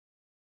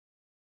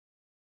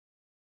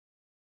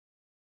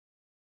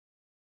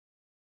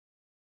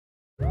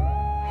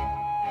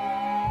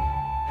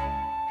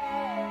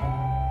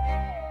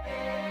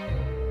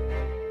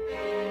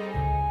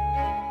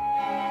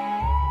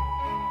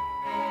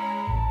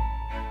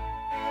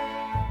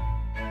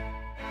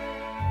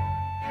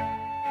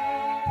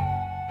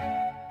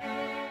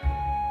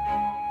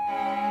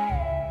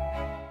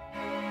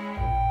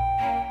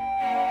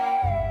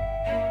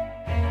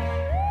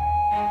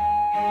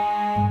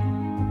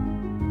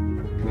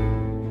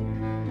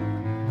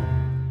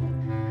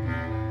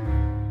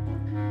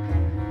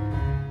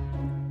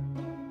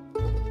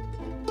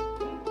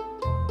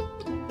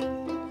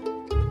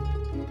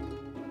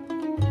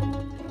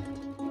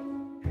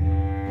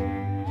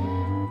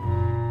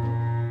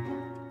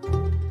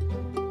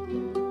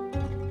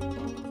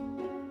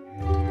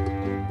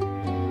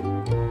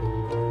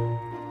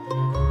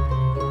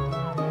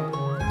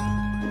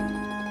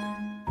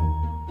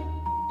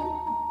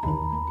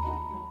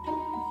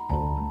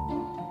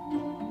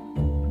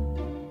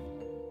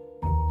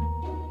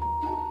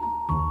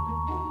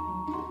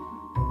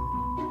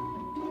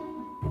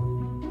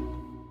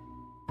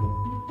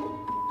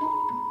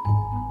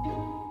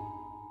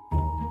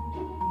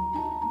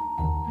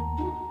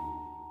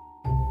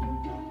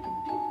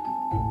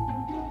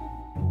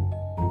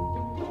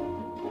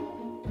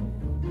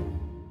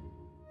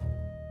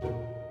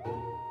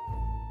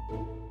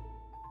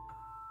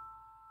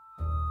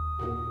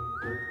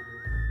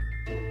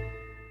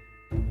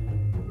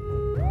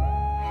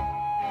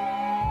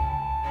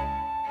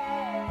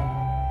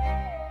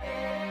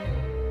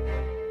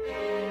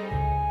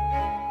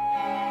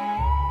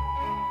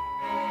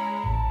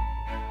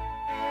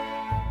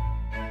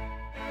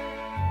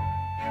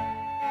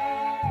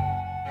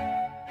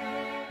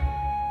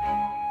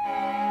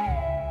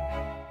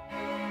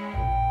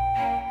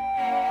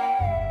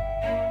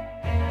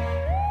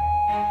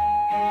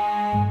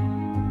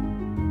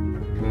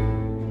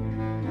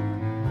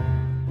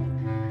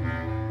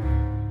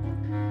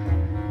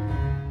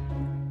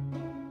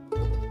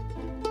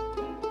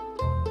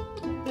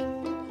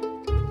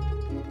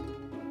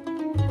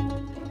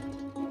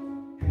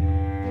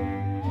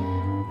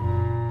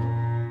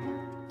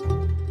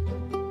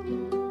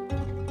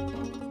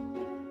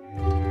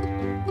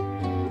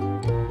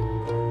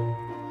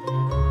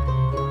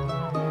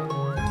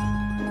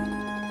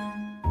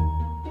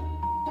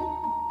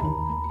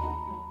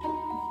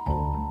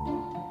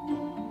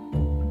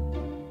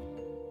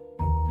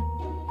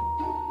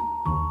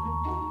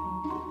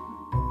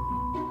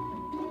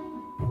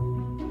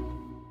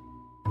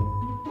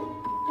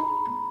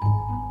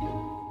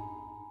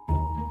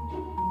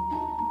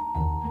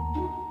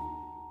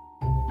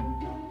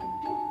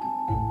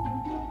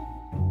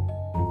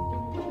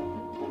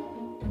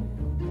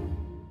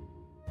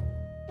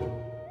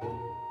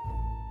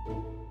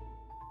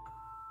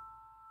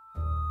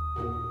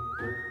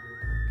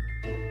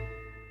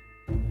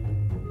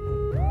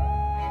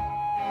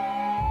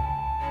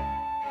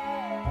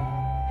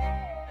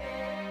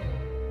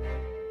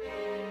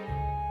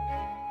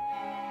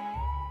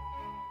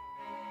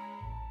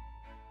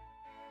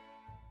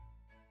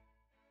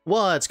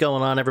What's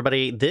going on,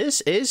 everybody?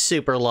 This is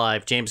Super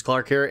Live. James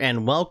Clark here,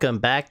 and welcome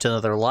back to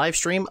another live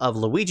stream of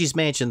Luigi's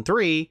Mansion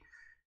 3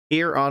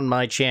 here on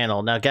my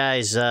channel. Now,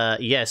 guys,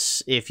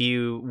 yes, if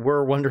you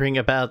were wondering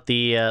about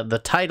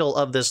the title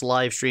of this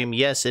live stream,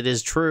 yes, it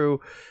is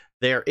true.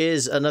 There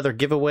is another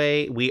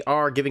giveaway. We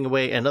are giving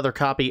away another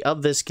copy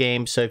of this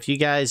game, so if you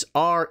guys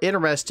are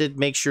interested,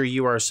 make sure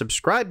you are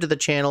subscribed to the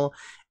channel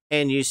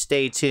and you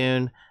stay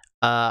tuned.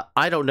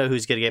 I don't know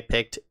who's going to get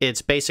picked.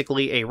 It's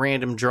basically a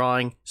random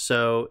drawing,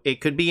 so it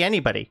could be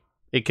anybody.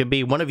 It could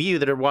be one of you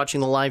that are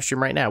watching the live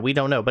stream right now. We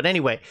don't know. But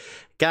anyway,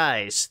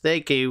 guys,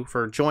 thank you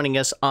for joining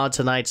us on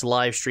tonight's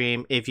live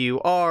stream. If you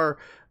are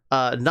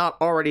not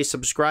already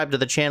subscribed to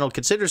the channel,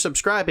 consider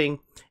subscribing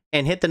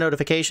and hit the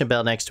notification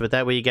bell next to it.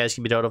 That way you guys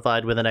can be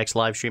notified when the next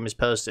live stream is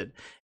posted.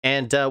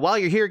 And while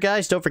you're here,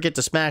 guys, don't forget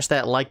to smash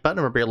that like button.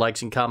 Remember, your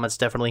likes and comments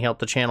definitely help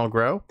the channel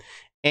grow.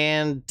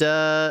 And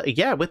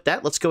yeah, with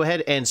that, let's go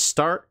ahead and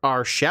start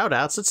our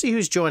shout-outs. Let's see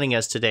who's joining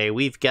us today.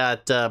 We've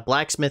got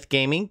Blacksmith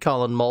Gaming,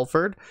 Colin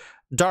Mulford,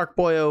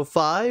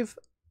 Darkboy05,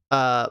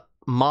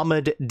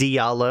 Mohamed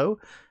Diallo,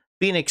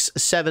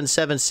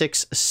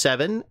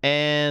 Phoenix7767,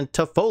 and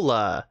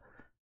Tafola.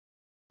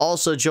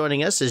 Also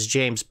joining us is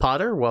James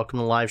Potter. Welcome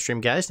to the live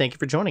stream, guys. Thank you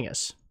for joining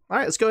us. All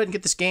right, let's go ahead and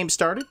get this game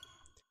started.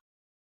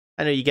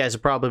 I know you guys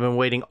have probably been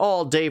waiting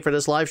all day for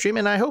this live stream,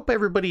 and I hope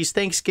everybody's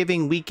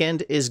Thanksgiving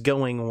weekend is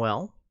going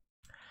well.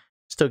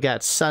 Still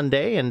got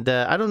Sunday, and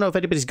I don't know if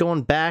anybody's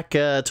going back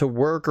to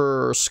work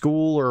or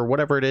school or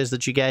whatever it is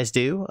that you guys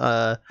do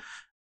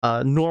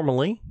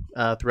normally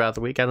throughout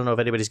the week. I don't know if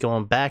anybody's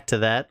going back to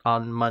that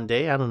on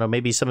Monday. I don't know.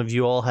 Maybe some of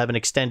you all have an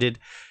extended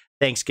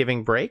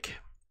Thanksgiving break.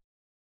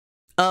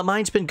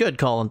 Mine's been good,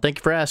 Colin. Thank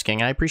you for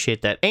asking. I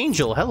appreciate that.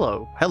 Angel,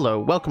 hello. Hello.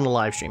 Welcome to the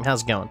live stream.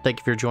 How's it going? Thank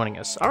you for joining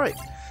us. All right.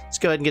 Let's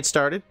go ahead and get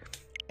started.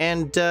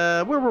 And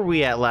where were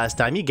we at last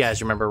time? You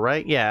guys remember,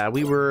 right? Yeah,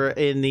 we were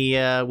in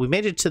the, we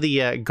made it to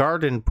the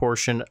garden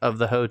portion of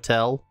the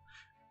hotel.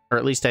 Or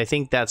at least I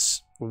think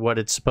that's what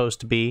it's supposed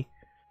to be.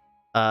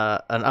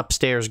 an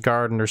upstairs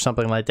garden or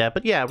something like that.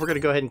 But yeah, we're gonna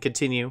go ahead and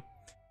continue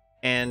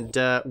and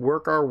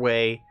work our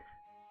way,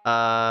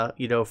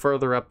 you know,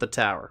 further up the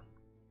tower.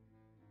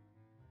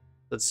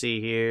 Let's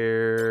see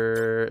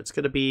here. It's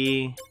gonna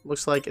be,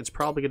 looks like it's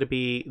probably gonna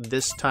be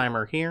this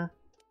timer here.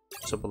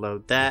 So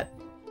below that.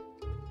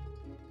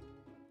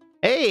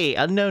 Hey,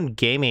 Unknown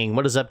Gaming.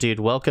 What is up, dude?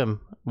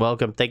 Welcome.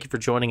 Welcome. Thank you for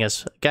joining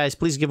us. Guys,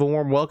 please give a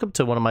warm welcome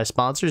to one of my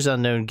sponsors,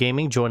 Unknown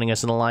Gaming, joining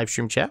us in the live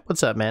stream chat.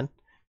 What's up, man?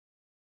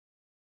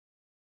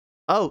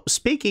 Oh,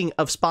 speaking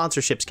of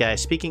sponsorships,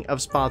 guys, speaking of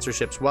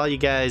sponsorships, while you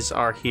guys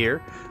are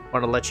here, I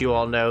want to let you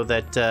all know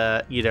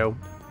that, you know,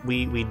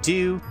 we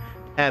do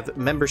have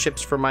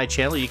memberships for my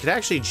channel. You can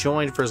actually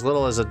join for as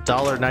little as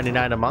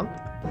 $1.99 a month.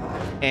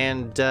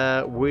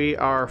 And we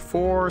are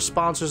 4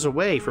 sponsors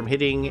away from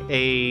hitting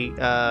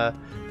a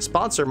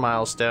sponsor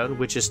milestone,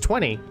 which is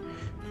 20.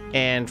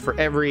 And for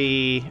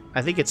every,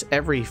 I think it's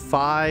every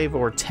 5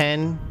 or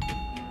 10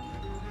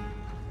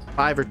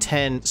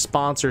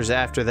 sponsors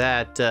after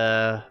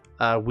that,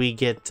 we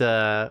get,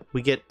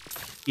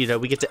 you know,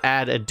 we get to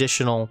add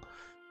additional,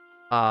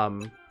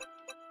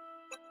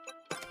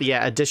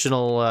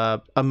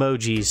 additional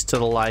emojis to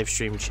the live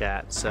stream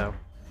chat. So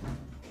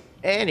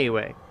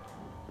anyway,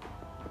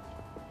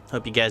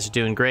 hope you guys are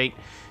doing great.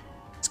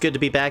 It's good to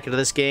be back into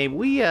this game.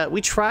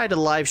 We try to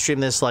live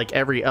stream this like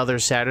every other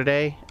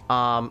Saturday.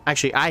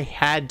 Actually, I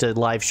had to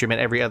live stream it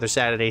every other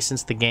Saturday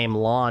since the game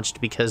launched,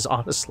 because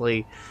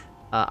honestly,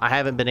 I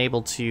haven't been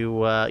able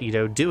to, you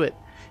know, do it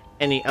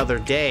any other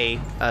day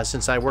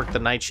since I work the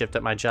night shift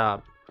at my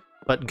job.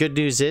 But good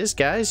news is,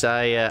 guys,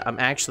 I'm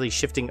actually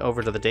shifting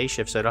over to the day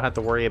shift, so I don't have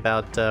to worry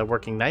about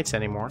working nights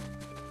anymore.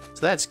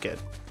 So that's good.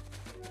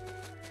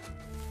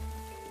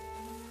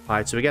 All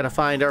right, so we got to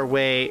find our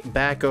way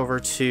back over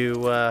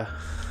to,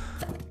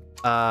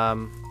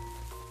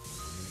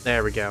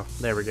 there we go.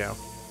 There we go.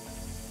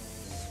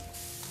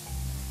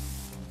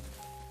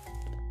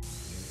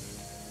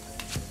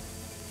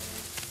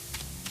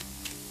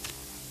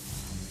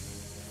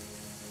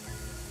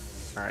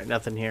 All right,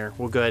 nothing here.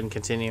 We'll go ahead and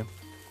continue.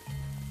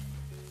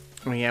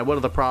 Yeah, one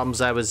of the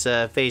problems I was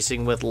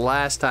facing with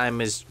last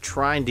time is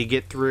trying to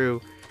get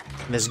through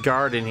this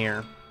garden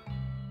here.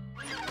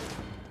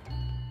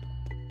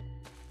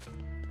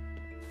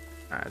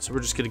 Alright, so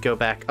we're just going to go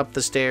back up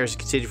the stairs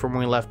and continue from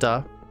where we left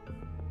off.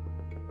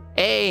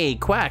 Hey,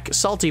 Quack,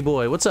 Salty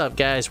Boy, what's up,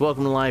 guys?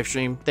 Welcome to the live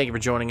stream. Thank you for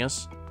joining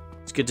us.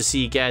 It's good to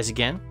see you guys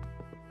again.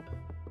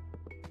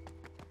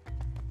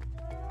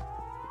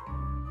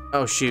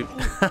 Oh, shoot.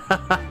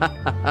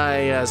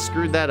 I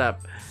screwed that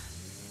up.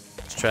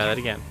 Let's try that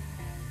again.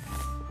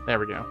 There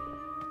we go.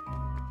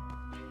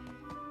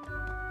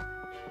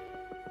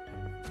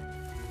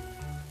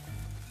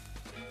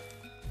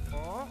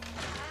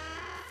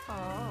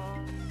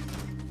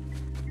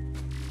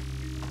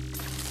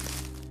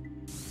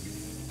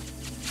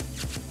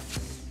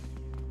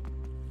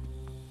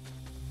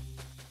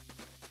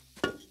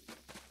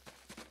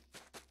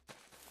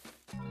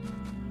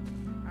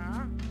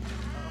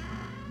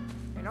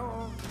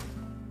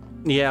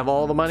 You have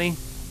all the money?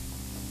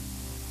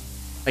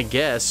 I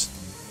guess.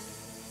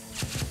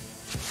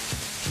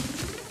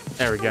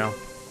 There we go.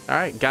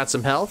 Alright, got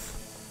some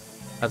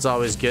health. That's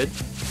always good.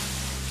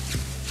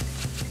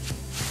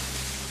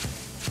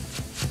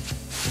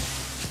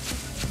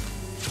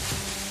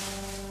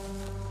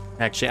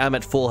 Actually, I'm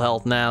at full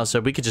health now, so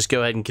we could just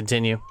go ahead and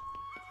continue.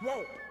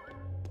 Whoa.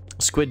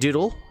 Squid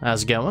Doodle,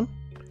 how's it going?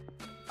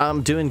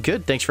 I'm doing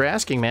good, thanks for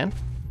asking, man.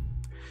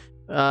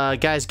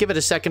 Guys, give it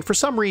a second. For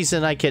some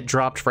reason, I get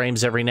dropped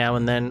frames every now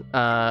and then.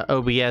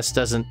 OBS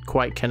doesn't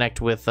quite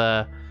connect with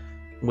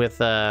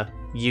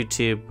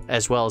YouTube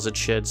as well as it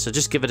should, so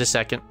just give it a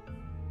second.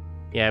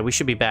 Yeah, we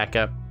should be back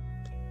up.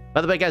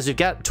 By the way, guys, we've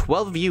got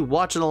 12 of you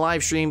watching the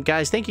live stream.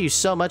 Guys, thank you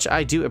so much.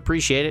 I do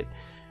appreciate it.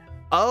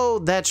 Oh,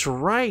 that's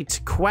right.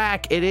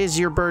 Quack, it is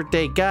your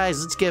birthday.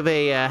 Guys, let's give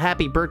a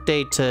happy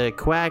birthday to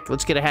Quack.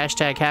 Let's get a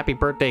hashtag happy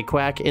birthday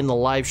Quack in the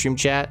live stream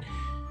chat.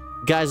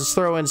 Guys, let's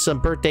throw in some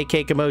birthday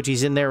cake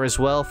emojis in there as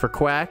well for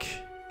Quack.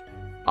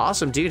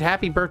 Awesome, dude.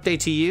 Happy birthday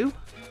to you.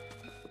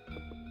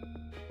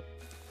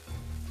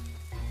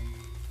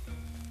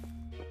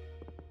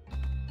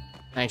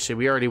 Actually,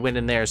 we already went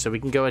in there, so we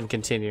can go ahead and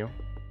continue.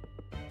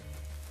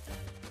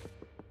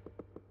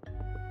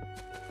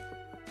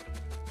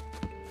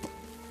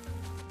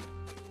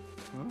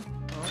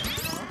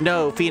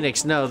 No,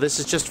 Phoenix, no. This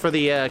is just for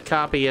the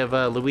copy of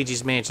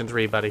Luigi's Mansion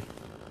 3, buddy.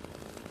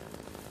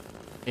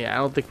 Yeah, I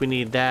don't think we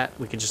need that.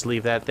 We can just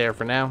leave that there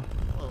for now.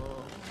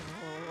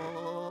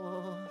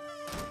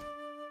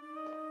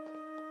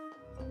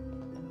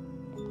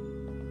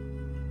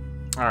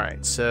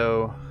 Alright,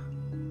 so...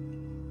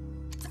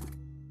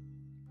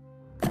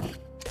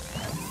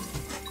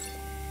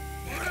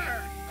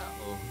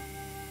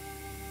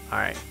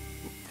 Alright.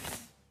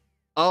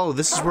 Oh,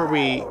 this is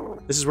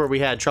where we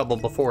had trouble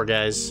before,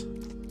 guys.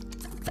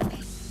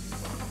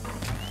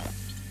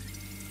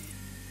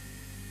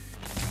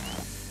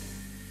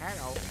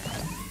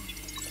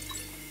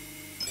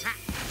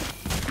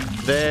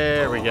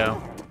 There we go.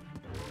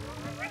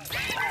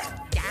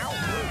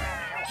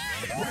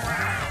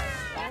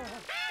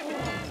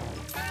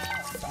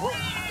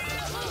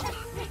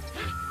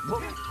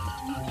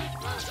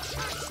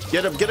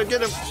 Get him, get him,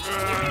 get him!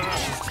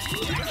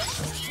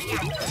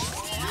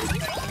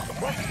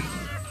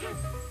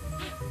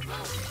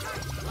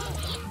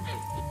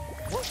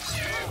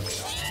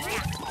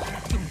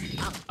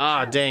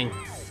 Ah, dang.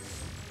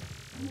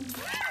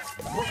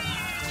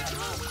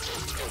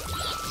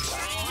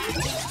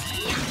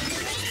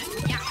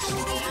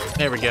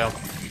 There we go.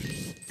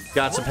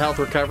 Got some health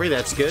recovery,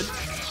 that's good.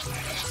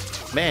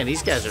 Man,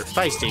 these guys are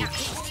feisty.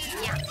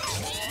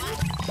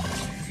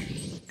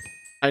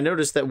 I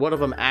noticed that one of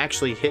them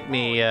actually hit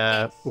me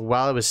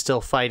while I was still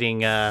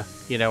fighting,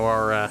 you know,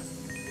 our...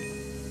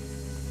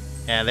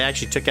 And they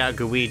actually took out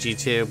Luigi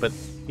too, but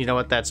you know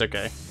what? That's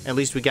okay. At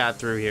least we got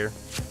through here.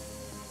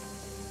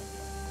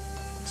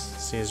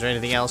 Let's see, is there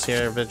anything else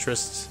here of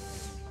interest?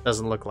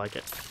 Doesn't look like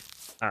it.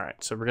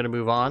 Alright, so we're gonna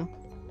move on.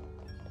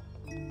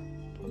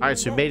 Alright,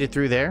 so we made it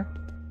through there.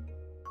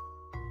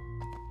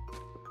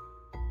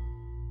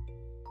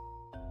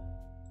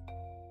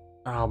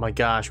 Oh my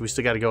gosh, we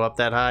still gotta go up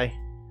that high.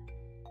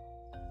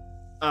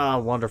 Oh,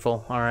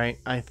 wonderful. Alright,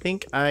 I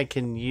think I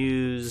can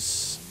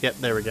use... Yep,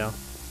 there we go.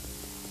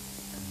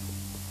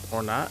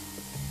 Or not.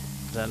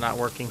 Is that not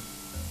working?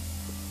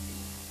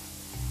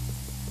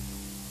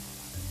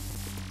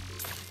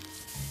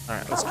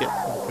 Alright, let's get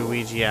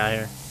Luigi out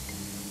here.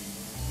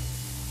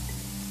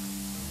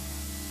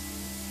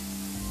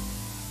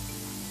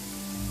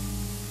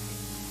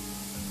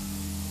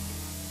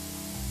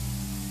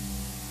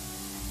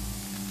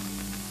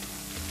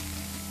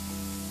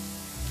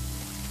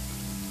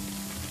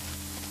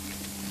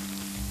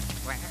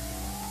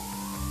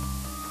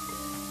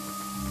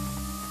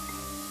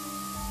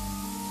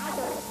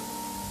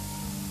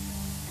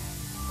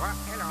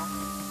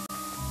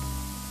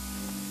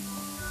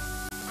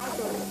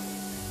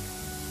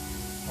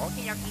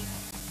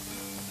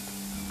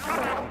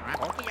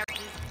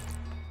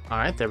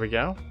 Alright, there we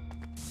go.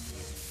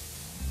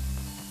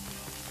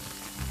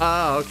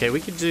 Oh, okay, we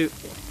could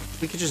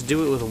just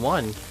do it with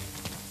one.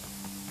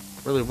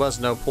 Really was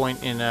no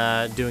point in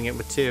doing it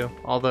with two.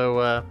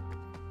 Although,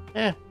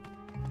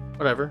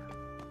 whatever.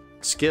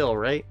 Skill,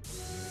 right?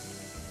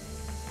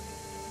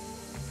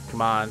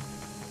 Come on.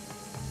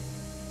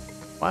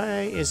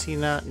 Why is he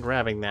not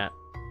grabbing that?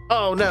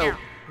 Oh, no!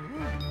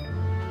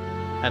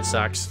 That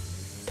sucks.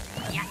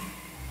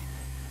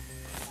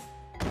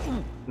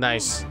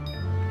 Nice.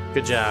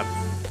 Good job.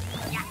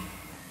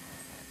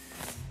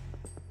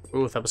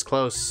 Ooh, that was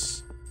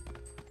close.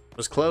 It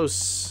was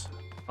close.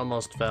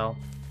 Almost fell.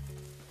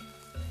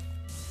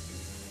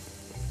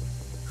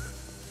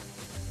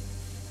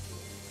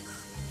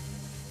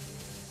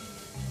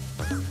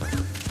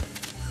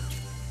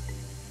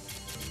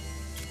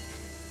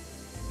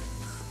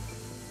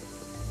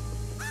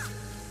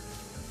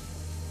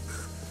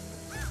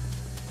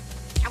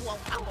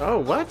 Oh,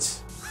 what?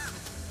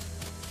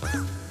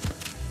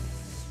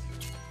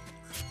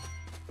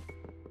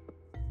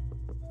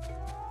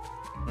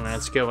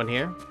 Let's go in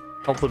here.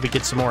 Hopefully we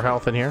get some more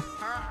health in here.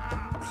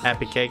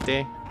 Happy cake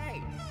day.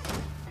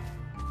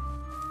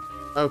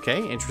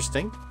 Okay,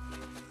 interesting.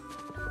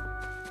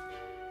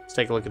 Let's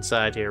take a look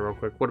inside here real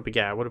quick. What do we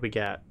got? What do we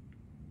got?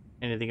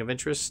 Anything of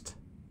interest?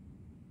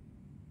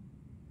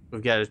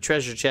 We've got a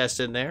treasure chest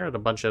in there and a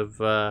bunch of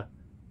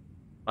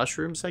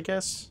mushrooms, I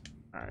guess.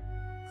 Alright.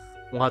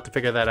 We'll have to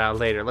figure that out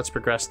later. Let's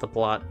progress the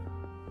plot.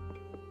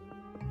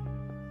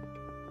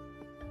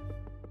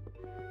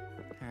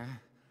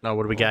 No,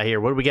 what do we got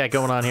here? What do we got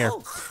going on here?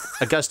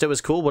 Augusto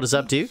is cool. What is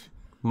up, dude?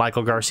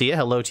 Michael Garcia,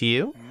 hello to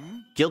you.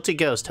 Guilty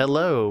Ghost,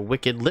 hello.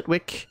 Wicked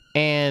Litwick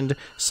and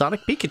Sonic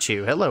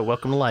Pikachu, hello.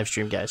 Welcome to live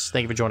stream, guys.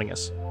 Thank you for joining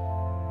us.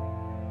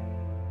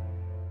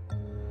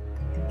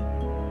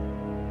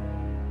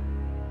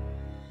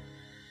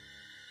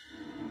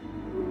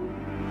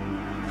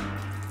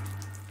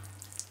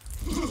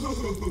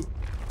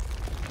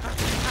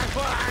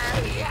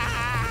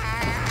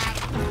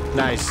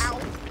 Nice.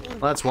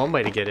 Well, that's one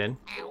way to get in.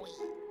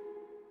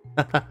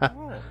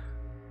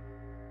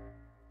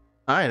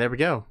 Alright, there we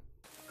go.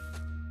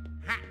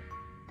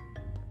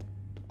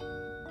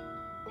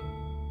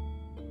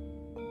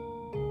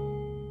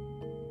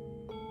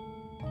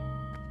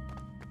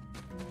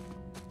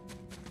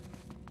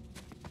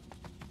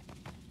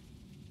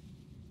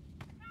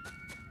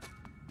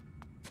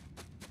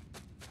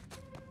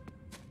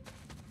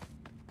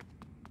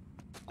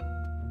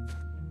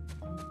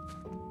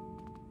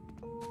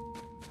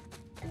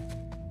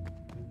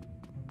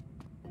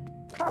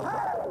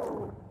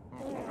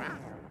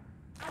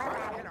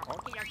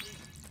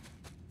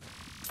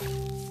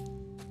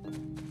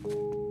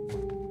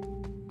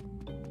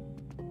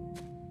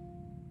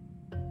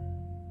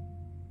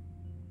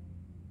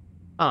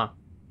 Huh.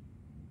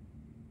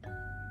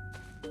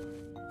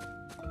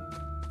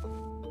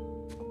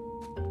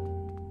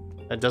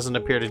 That doesn't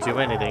appear to do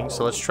anything,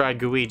 so let's try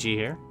Luigi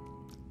here.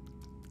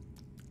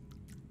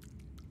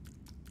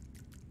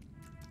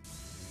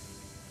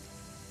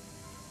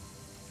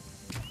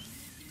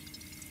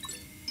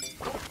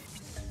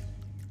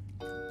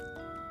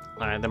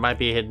 Alright, there might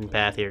be a hidden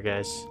path here,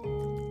 guys.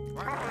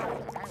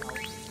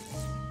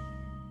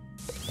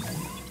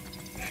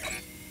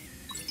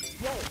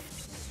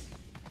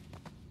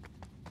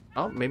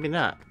 Oh, maybe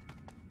not.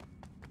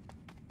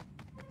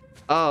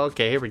 Oh,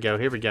 okay, here we go,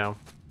 here we go.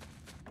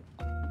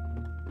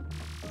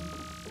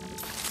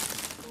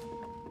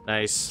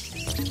 Nice.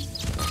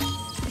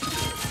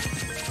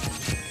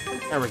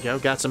 There we go,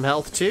 got some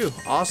health too.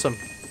 Awesome.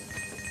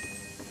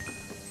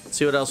 Let's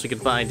see what else we can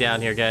find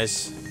down here,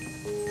 guys.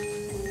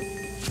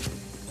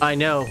 I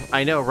know,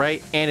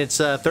 right? And it's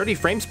 30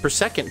 frames per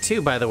second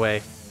too, by the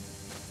way.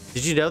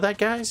 Did you know that,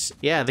 guys?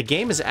 Yeah, the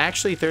game is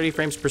actually 30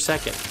 frames per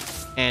second.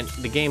 And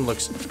the game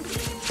looks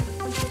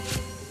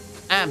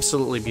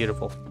absolutely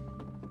beautiful.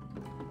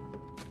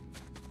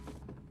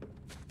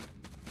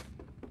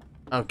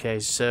 Okay,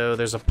 so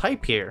there's a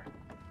pipe here.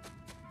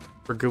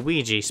 For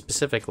Luigi,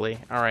 specifically.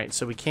 Alright,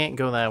 so we can't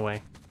go that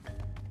way.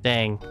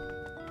 Dang.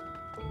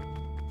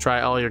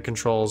 Try all your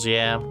controls,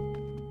 yeah.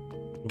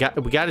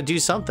 We gotta do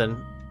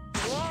something.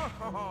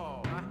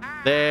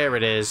 There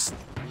it is.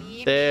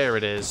 There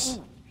it is.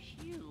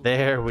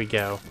 There we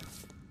go.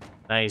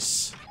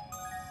 Nice.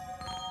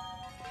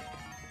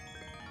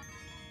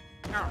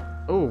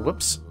 Oh,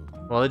 whoops.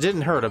 Well, it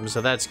didn't hurt him,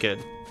 so that's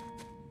good.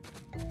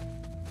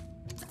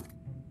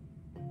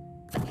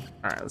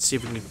 Alright, let's see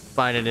if we can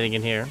find anything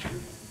in here.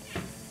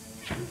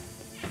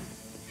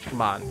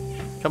 Come on.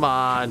 Come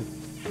on.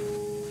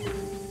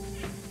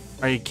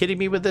 Are you kidding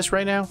me with this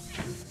right now?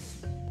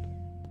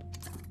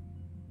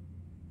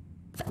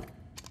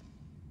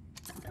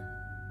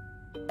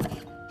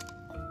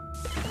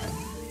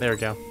 There we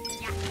go.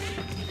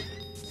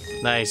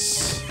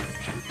 Nice.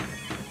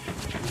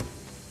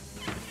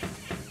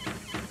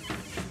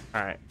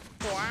 Alright.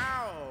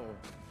 Wow!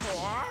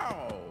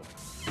 Wow!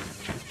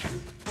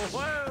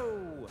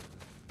 Whoa!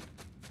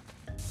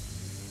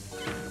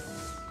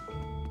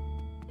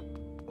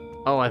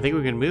 Oh, I think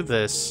we can move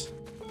this.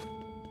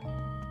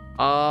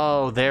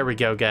 Oh, there we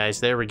go, guys.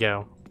 There we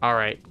go.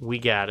 Alright, we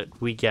got it.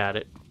 We got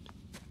it.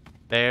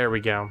 There we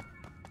go.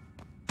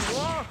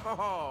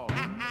 Whoa!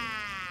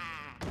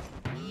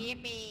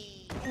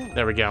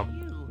 There we go.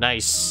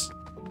 Nice.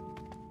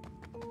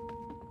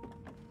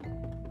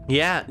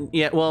 Yeah,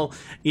 well,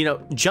 you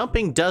know,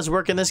 jumping does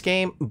work in this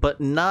game,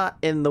 but not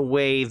in the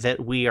way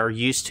that we are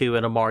used to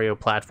in a Mario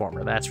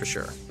platformer, that's for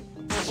sure.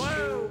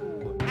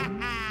 Whoa!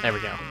 There we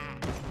go.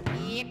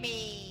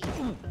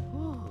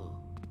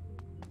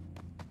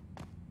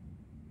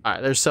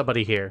 Alright, there's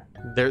somebody here.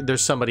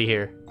 There's somebody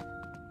here.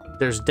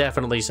 There's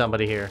definitely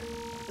somebody here.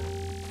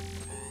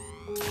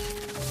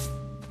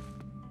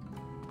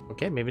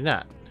 Okay, maybe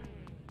not.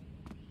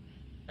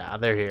 Nah,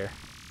 they're here.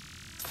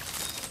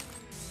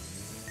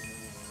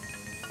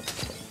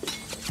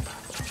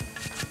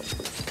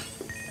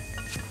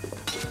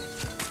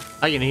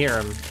 I can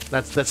hear them.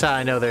 That's how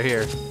I know they're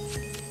here.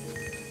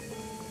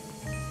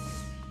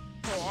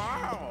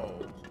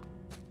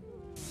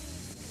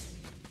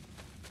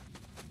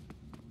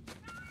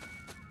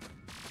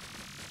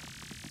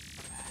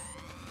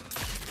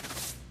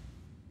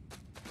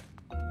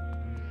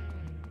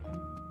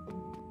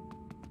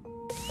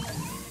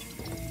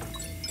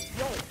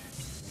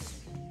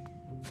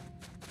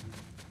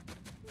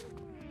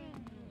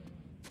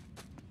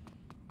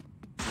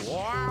 Wow!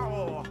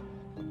 Wow!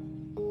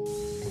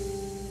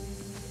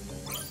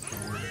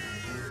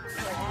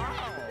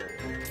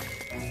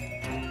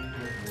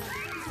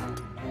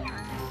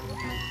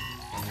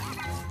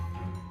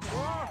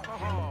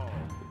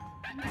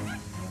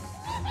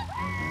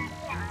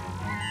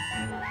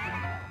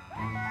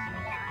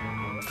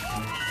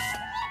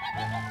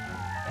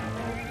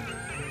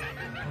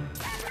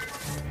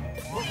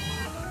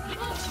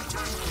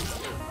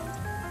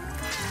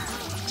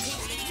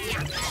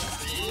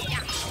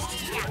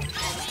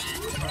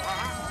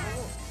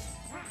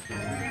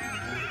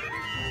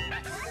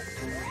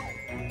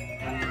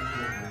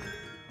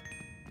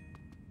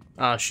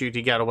 Oh shoot,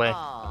 he got away.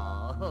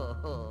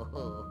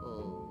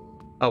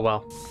 Oh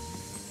well.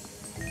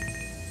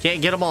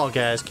 Can't get them all,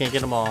 guys. Can't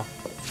get them all.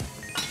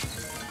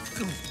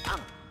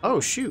 Oh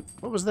shoot,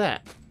 what was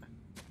that?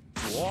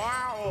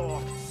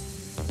 Wow!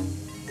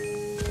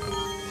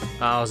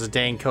 Oh, it was a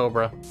dang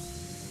cobra.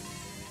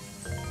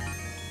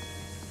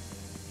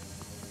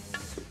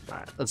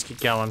 Alright, let's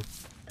keep going.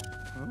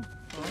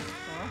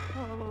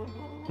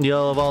 You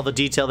love all the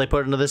detail they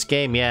put into this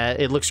game? Yeah,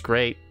 it looks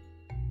great.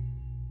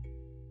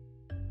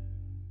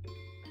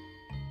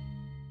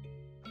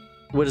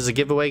 What is the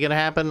giveaway gonna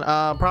happen?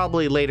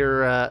 Probably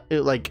later,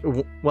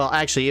 well,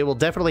 actually, it will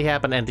definitely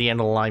happen at the end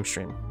of the live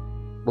stream.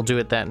 We'll do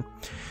it then.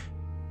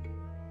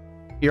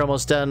 You're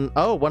almost done.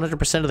 Oh,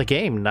 100% of the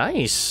game.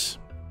 Nice.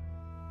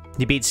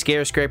 You beat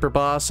Scraper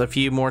Boss a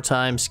few more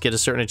times, get a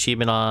certain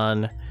achievement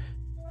on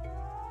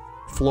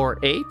floor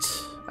 8.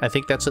 I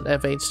think that's what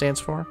F8 stands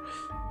for.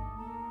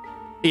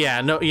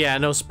 Yeah,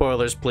 no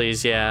spoilers,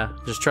 please. Yeah,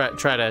 just try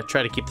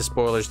to keep the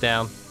spoilers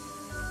down.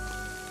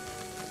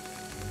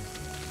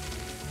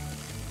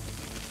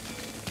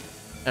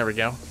 There we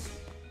go.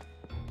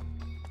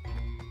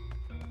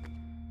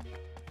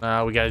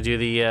 We gotta do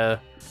the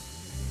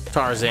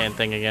Tarzan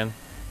thing again.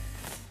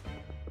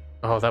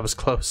 Oh, that was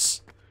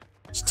close.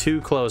 It's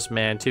too close,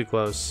 man. Too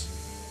close.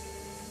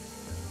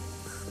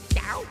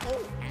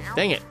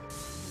 Dang it.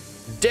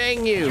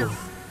 Dang you!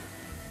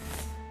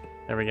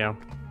 There we go.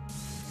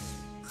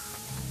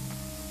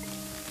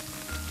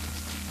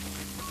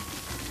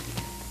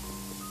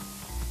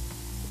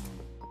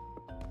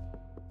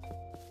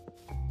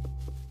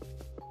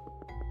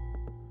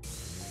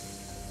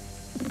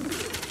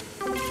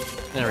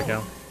 There we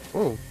go.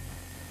 Ooh.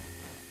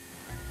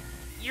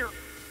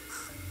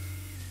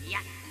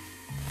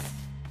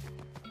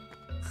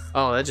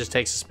 Oh, that just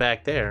takes us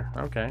back there.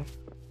 Okay.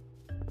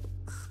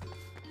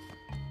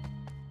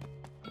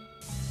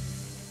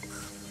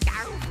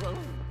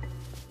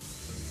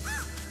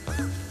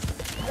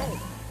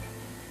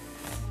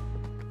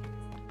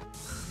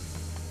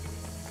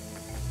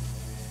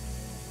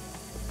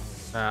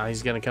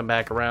 He's gonna come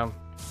back around.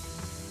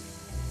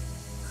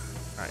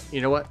 Alright,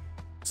 you know what?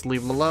 Let's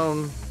leave him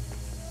alone.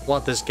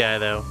 Want this guy,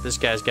 though. This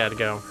guy's gotta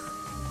go.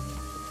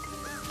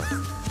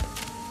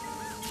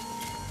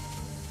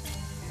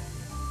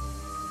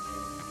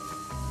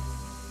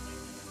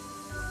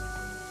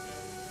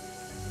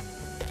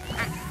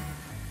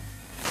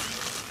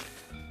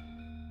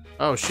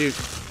 Oh, shoot.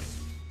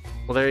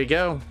 Well, there you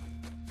go.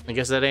 I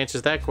guess that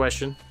answers that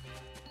question.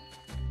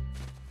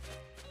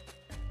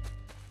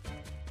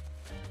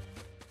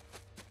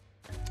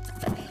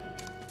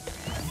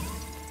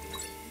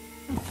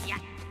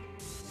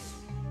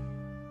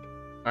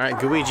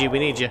 Alright, Luigi, we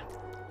need you.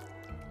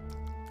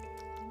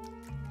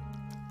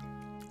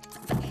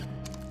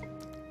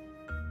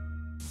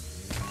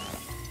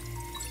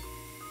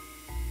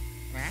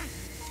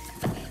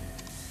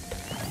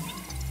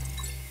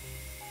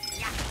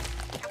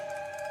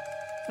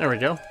 There we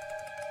go.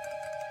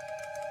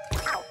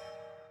 No.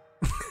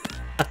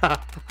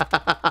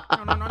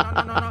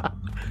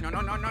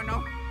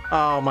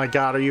 Oh my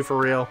god, are you for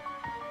real?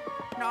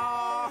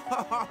 No.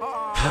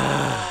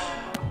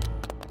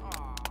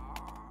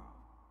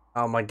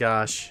 Oh my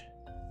gosh.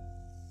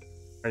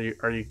 Are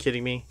you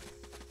kidding me?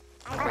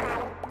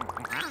 Right.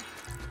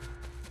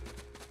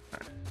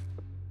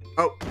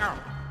 Oh.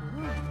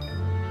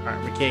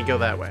 Alright, we can't go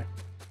that way.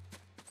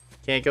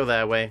 Can't go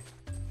that way.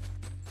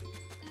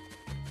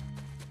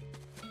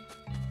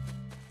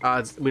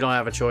 We don't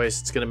have a choice.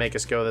 It's gonna make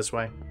us go this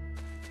way.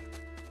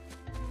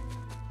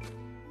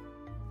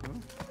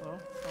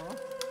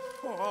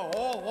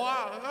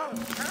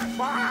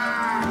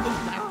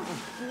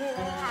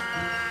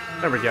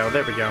 There we go,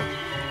 there we go.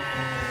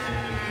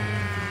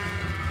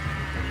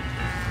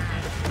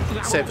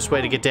 Safest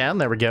way to get down,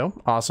 there we go.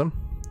 Awesome.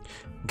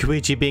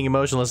 Luigi being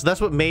emotionless. That's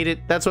what made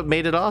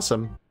it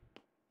awesome.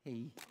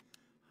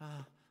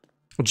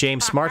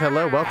 James Smart,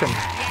 hello, welcome.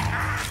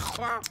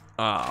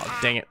 Oh,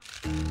 dang it.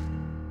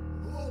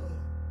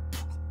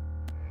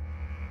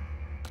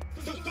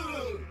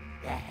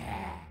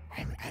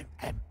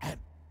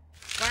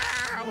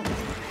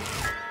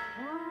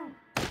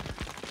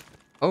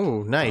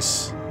 Oh,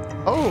 nice.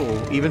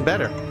 Oh, even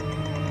better.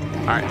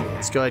 All right,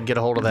 let's go ahead and get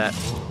a hold of that.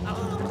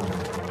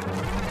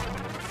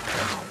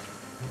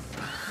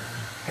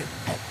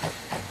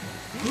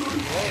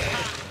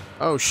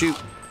 Oh, shoot.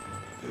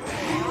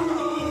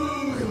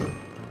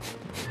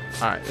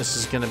 All right, this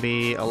is going to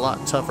be a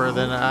lot tougher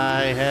than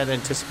I had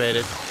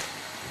anticipated.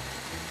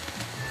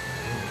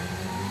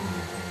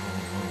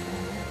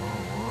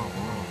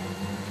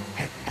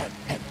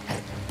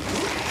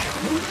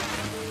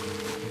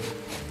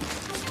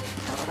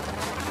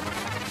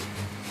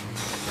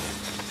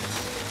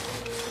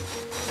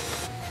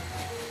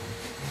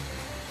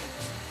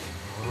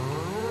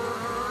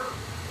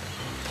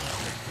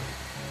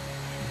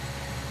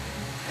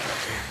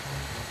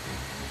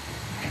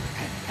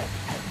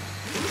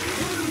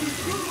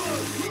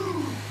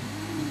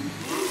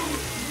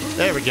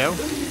 There we go.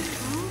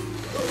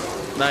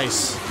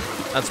 Nice.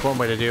 That's one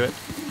way to do it.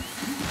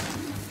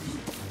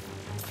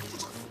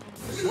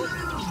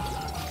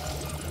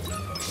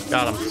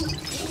 Got him.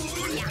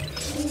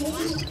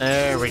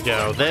 There we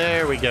go.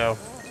 There we go.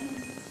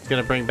 He's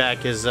gonna bring back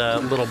his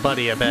little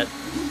buddy, I bet.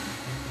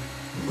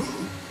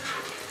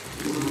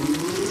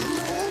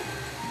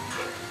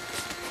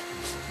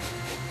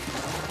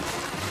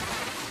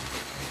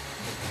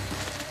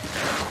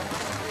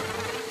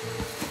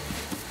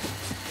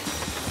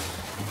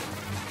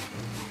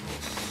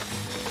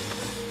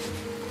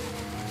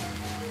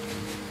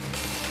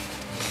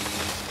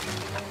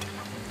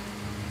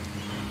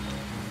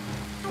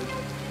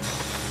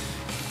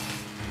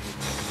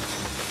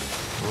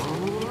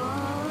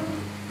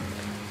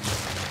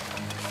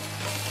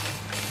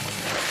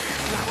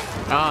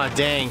 Ah,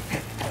 dang.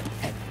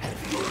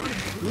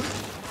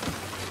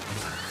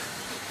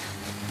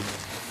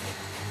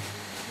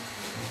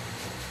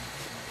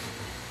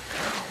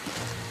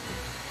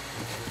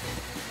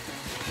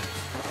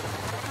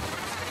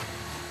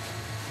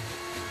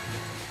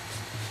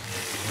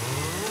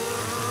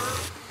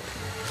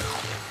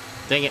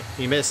 Dang it,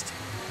 you missed.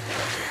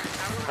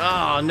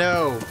 Oh,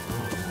 no.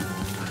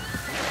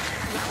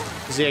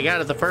 See, I got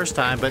it the first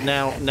time, but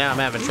now I'm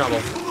having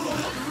trouble.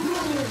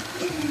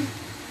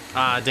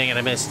 Ah, dang it,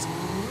 I missed.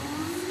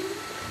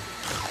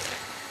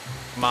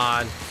 Come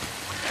on.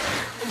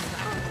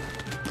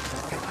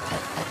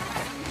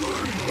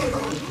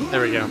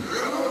 There we go.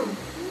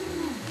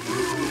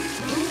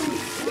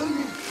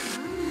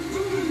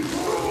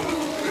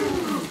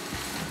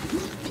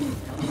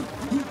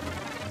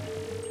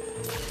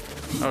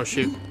 Oh,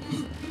 shoot.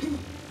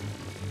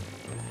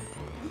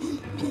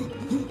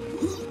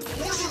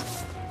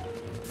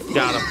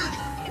 Got him.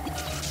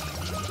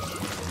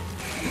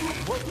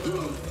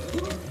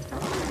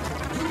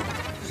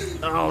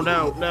 Oh,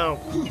 no, no.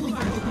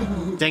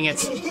 Dang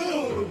it.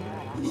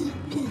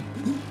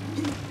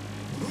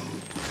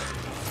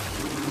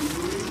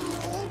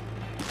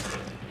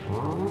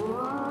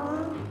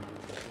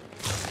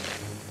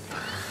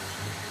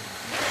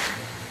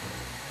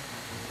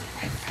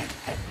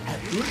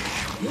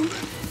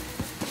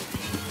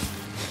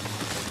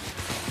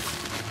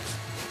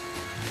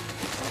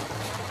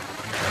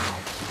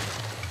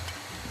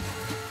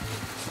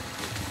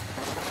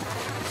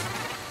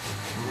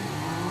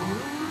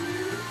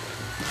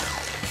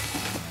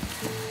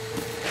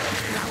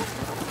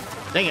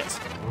 Dang it.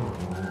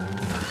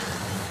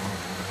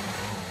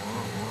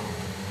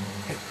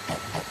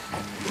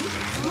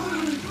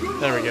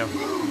 There we go.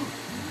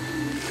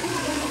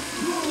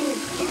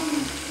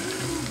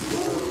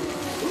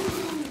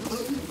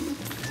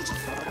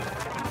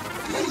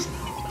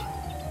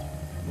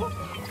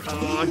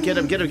 Oh, get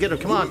him, get him, get him.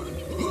 Come on.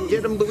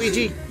 Get him,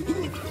 Luigi.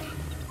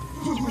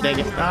 Dang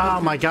it.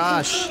 Oh my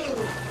gosh.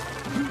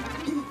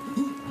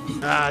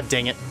 Ah,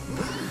 dang it.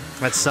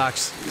 That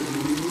sucks.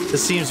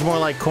 This seems more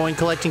like coin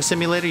collecting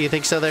simulator. You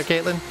think so there,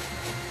 Caitlin?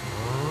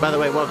 By the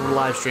way, welcome to the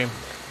live stream.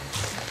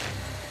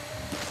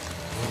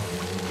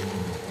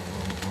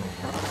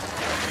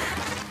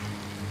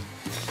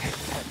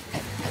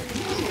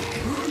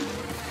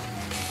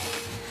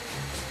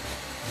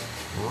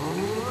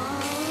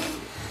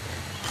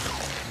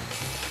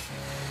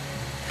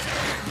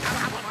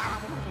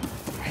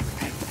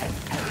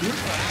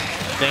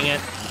 Dang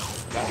it.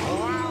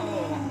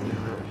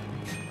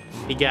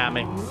 He got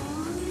me.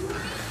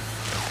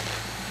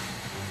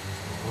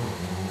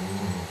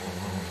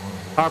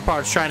 Hard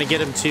part's trying to get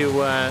him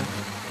to,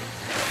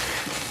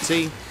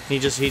 see? He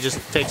just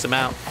takes him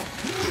out.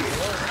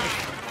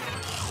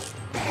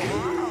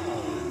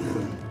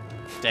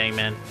 Dang,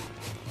 man.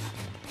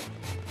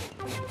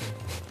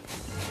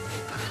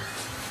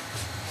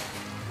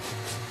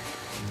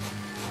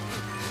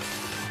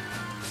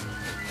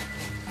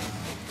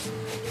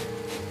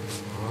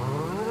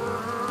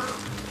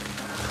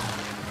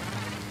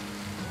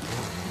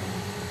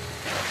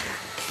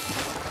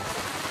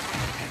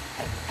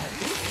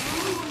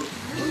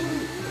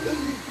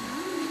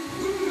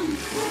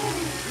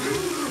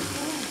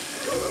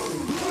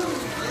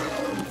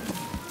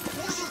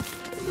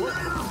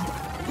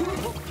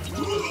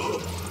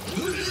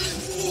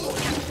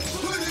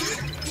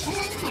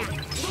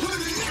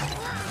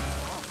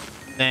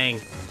 Dang.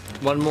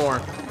 One more.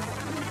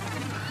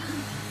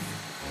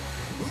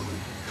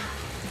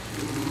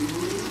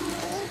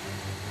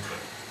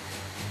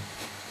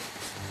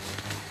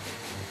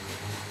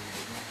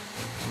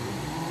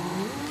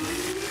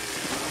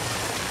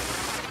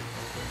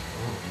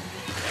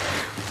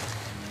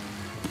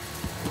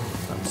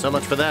 So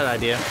much for that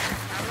idea.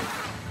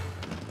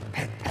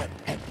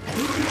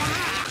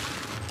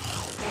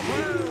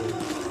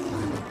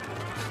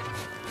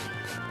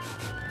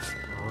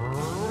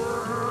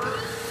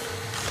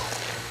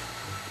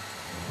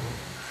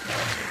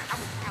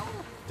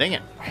 Dang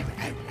it.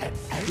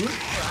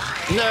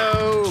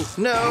 No!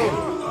 No!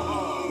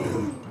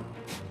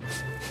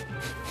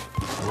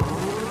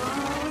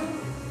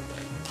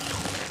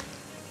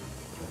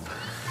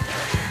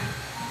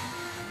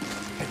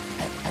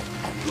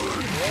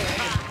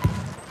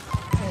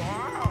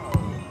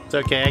 It's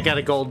okay, I got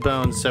a gold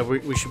bone, so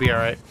we should be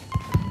alright.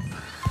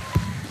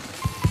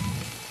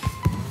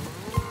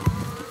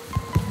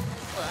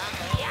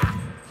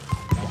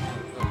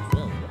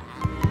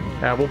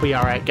 We'll be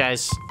alright,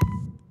 guys.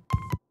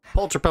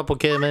 Polterpup will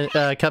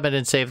come in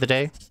and save the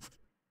day.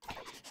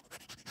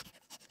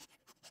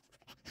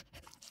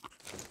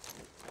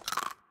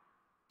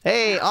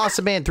 Hey,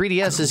 Awesome Man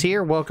 3DS is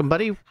here. Welcome,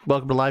 buddy.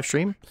 Welcome to live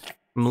stream.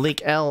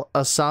 Malik El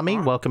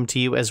Asami, welcome to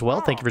you as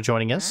well. Thank you for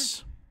joining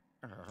us.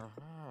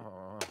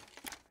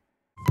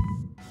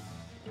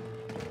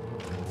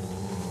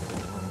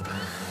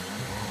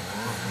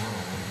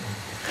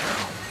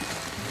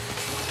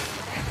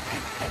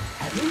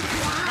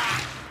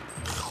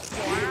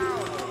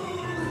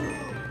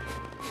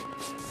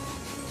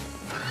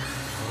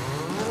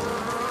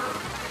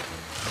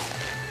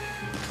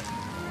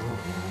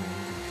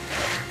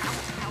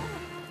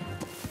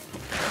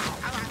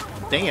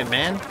 Dang it,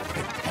 man.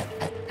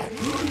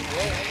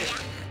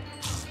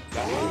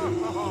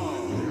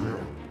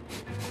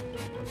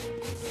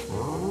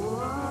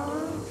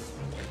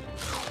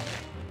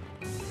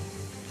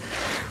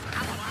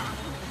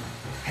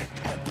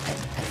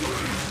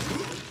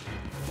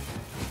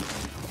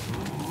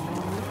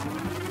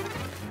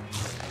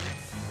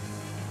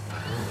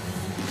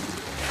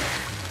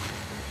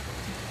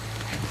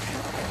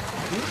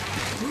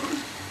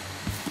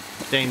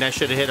 Dang, that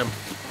should have hit him.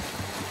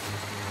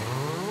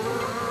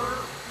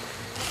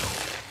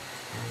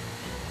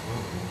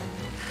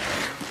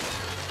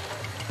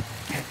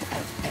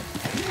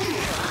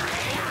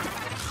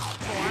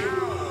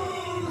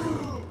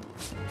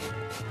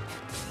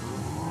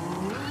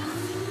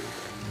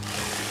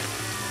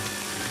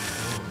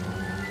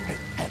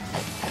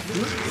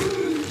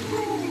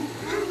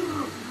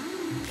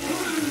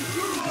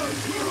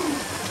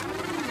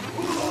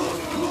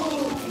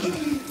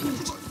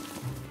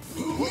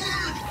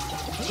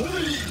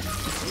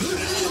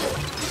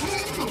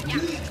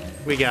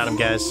 We got him,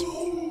 guys.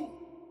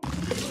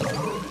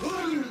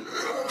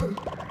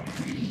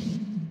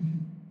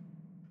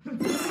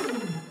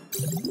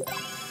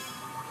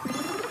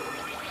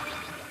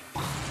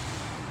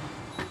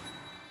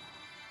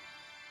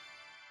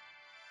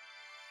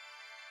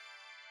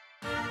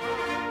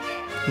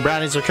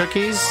 Brownies or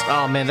cookies?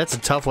 Oh man, that's a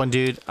tough one,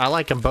 dude. I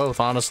like them both,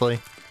 honestly.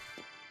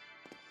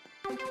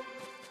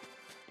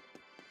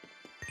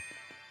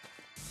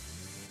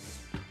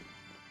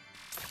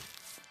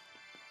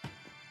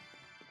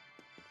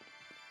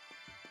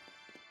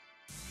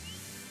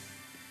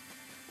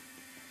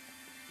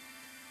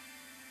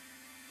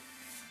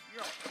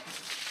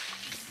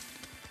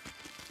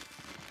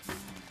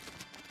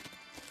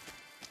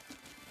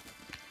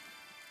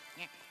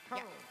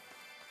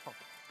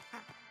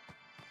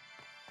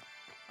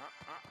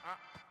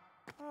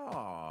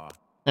 Oh.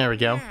 There we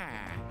go.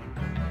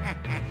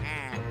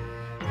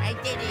 I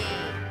did it.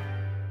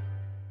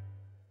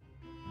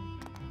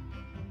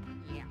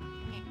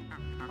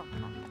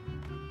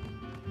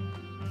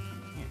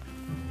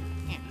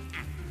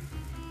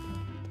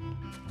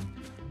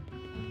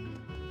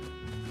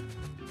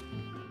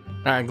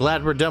 Alright,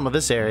 glad we're done with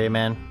this area,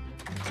 man.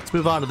 Let's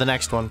move on to the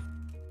next one.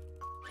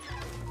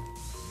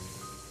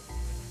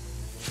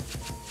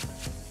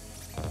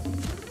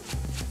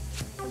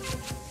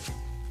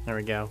 There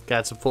we go.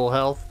 Got some full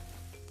health.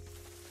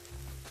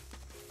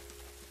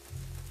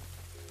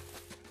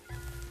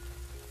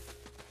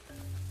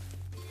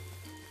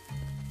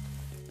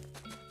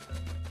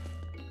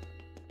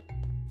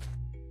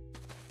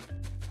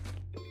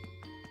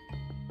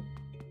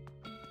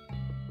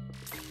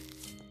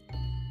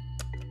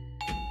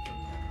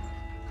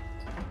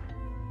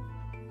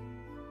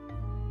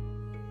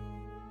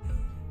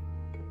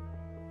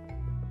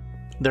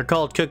 They're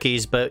called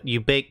cookies, but you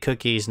bake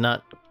cookies,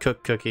 not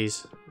cook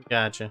cookies.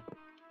 Gotcha.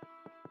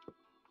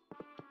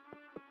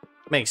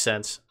 Makes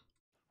sense.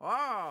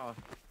 Oh.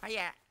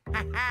 Yeah.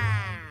 Ha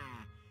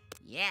ha.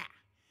 Yeah.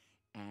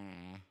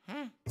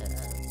 Uh-huh.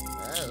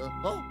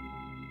 Oh.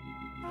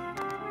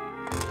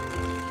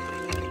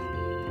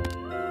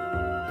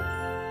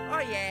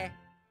 Oh yeah.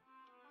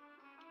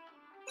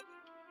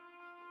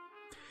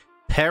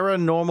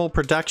 Paranormal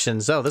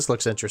Productions. Oh, this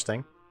looks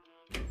interesting.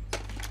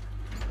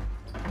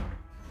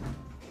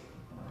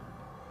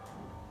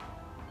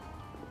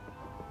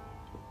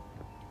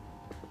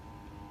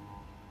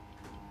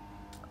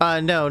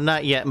 No,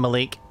 not yet,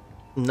 Malik.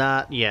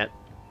 Not yet.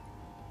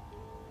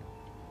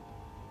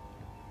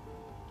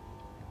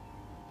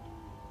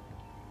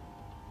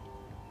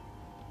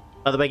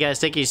 By the way, guys,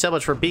 thank you so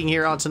much for being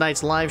here on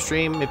tonight's live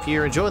stream. If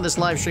you're enjoying this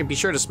live stream, be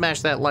sure to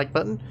smash that like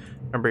button.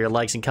 Remember, your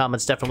likes and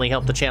comments definitely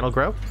help the channel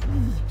grow.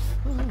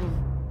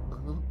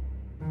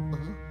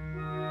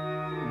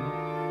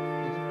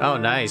 Oh,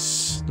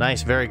 nice.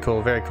 Nice. Very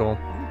cool. Very cool.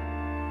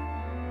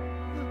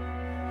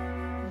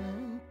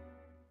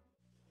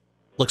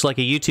 Looks like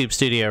a YouTube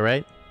studio,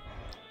 right?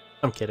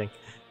 I'm kidding.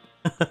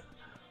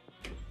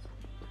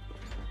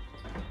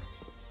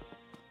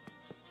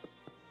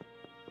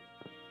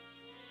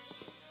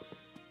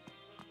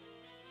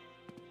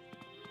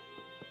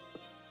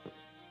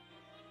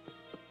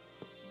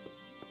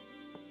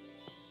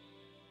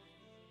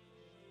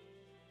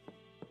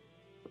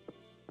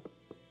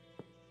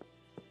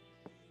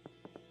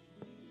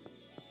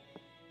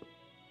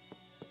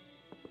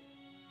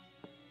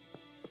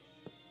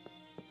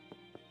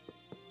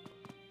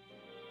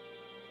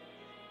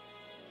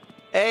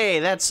 Hey,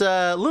 that's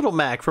Little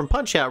Mac from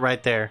Punch-Out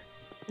right there.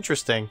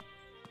 Interesting.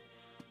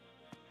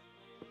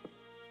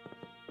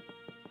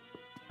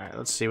 Alright,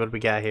 let's see what we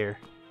got here.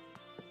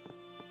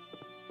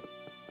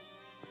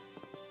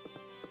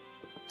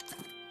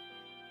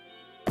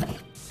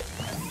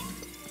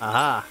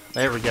 Aha,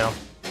 there we go.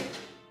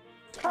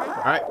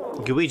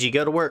 Alright, Luigi,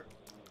 go to work.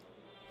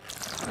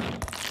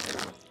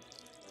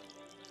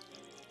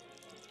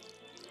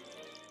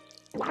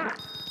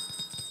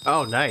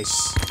 Oh,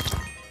 nice.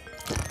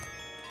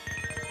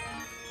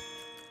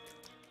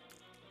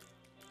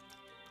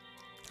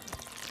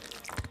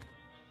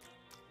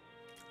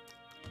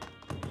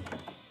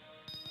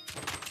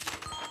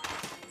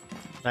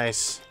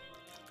 Nice.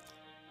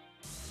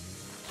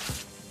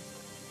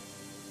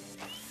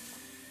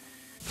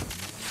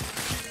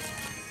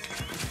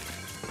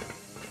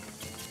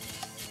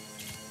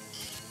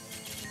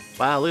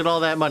 Wow, look at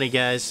all that money,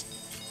 guys.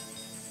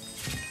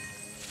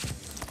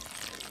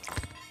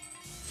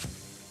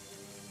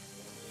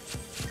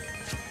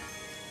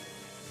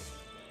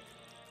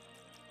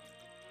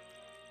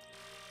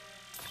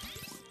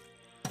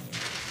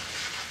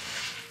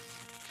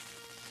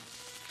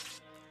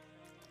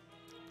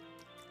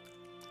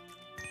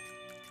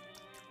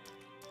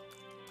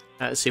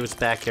 Let's see what's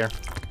back here.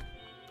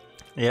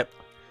 Yep.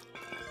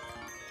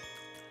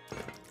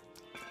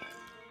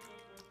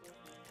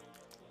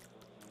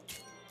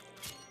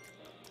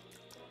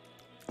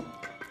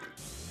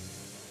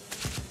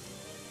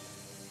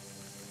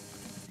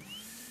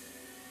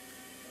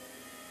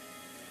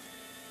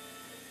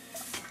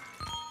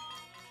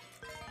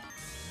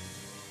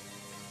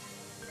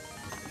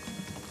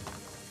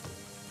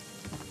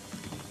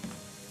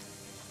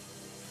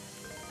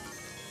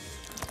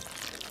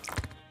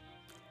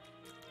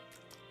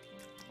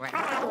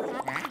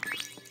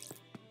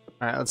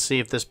 Alright, let's see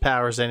if this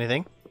powers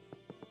anything.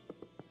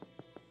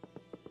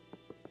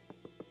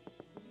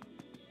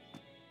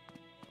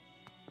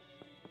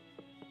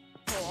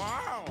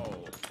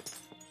 Wow.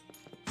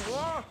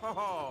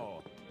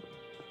 Whoa.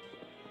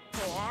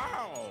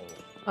 Wow.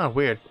 Oh,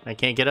 weird. I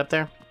can't get up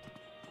there?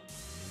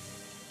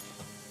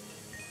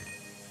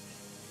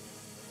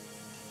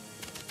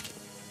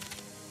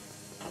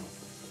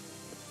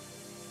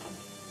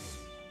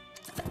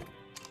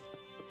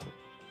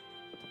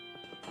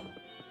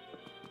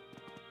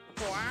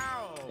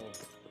 Wow.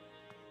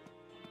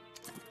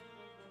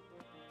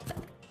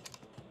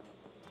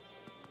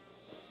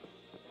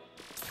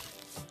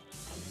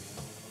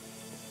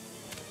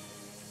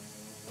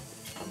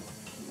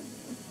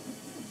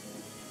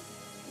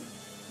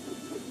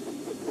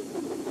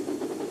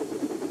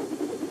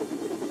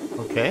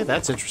 Okay,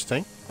 that's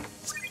interesting.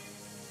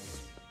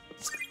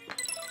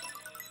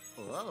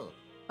 Whoa.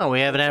 Oh,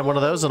 we haven't had one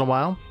of those in a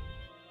while.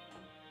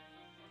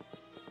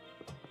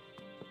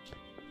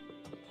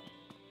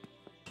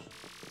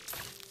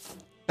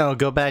 Oh,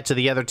 go back to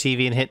the other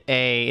TV and hit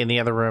A in the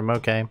other room.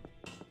 Okay.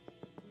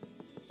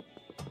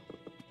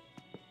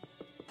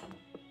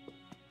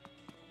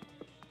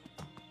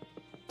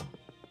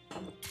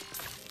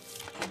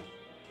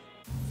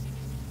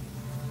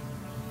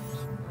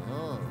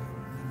 Oh.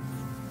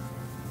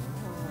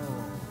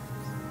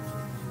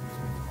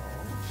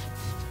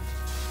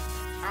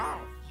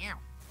 Oh. Yeah.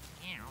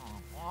 Yeah.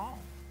 Oh.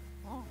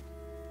 Oh.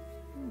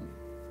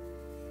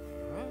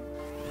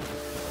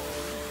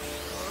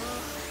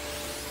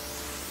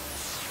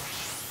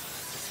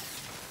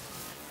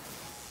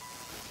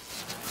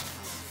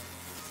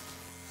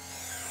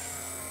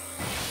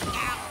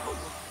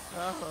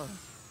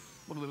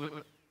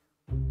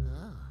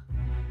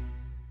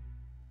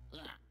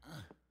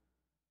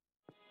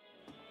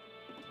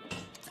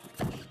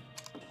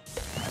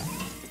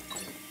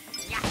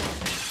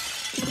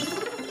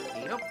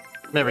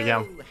 There we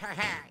go.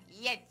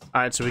 Yes.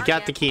 Alright, so we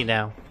got the key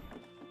now.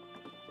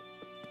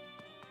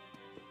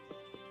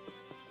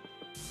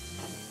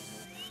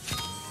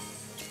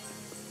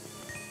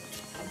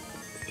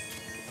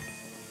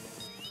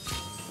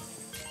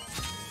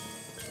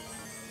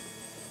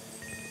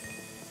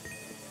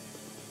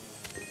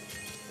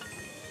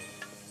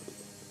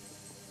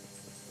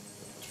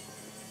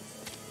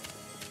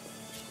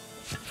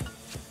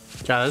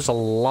 God, there's a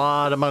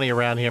lot of money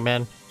around here,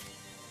 man.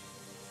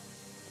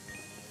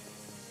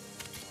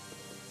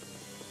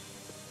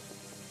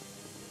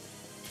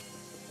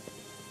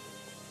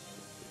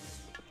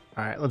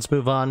 Alright, let's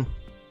move on.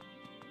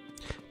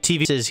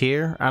 TV is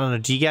here. I don't know,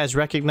 do you guys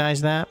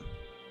recognize that?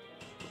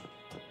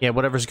 Yeah,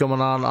 whatever's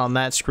going on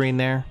that screen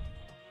there.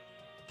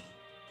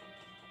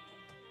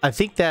 I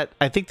think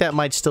that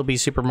might still be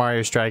Super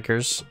Mario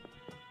Strikers.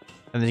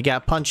 And then you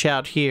got Punch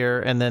Out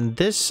here, and then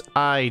this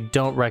I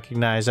don't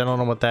recognize. I don't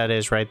know what that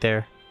is right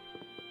there.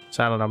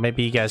 So I don't know,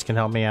 maybe you guys can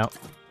help me out.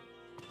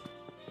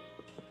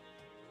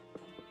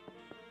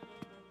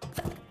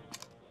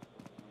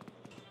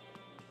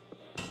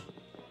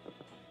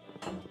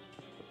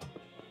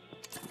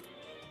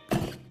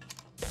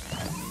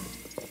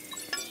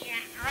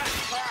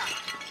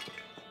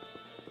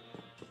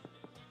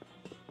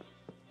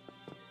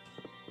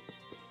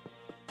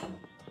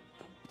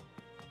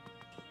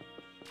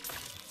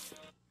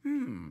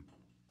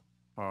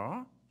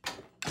 Huh?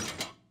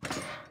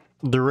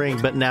 The ring,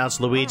 but now it's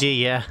Luigi,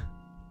 yeah.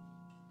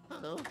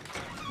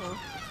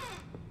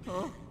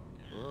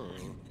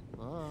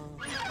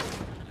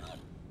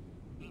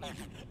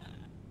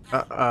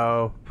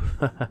 Uh-oh.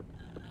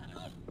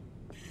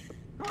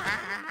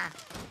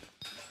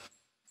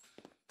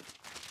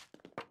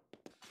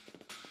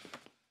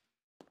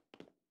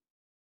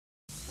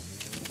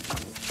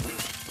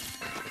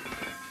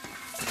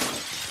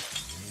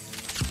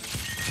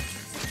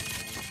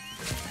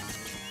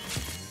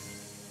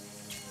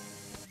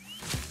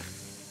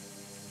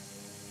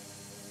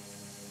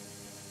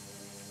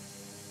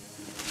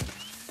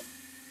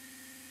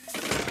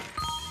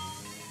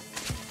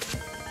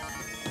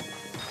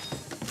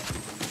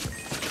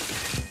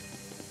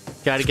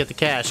 Gotta get the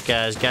cash,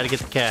 guys. Gotta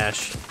get the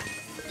cash.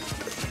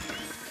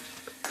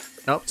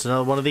 Oh, it's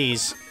another one of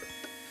these.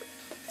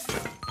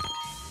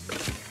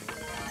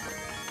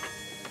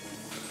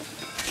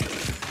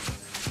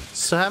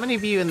 So how many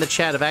of you in the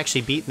chat have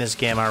actually beaten this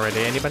game already?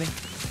 Anybody?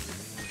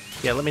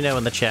 Yeah, let me know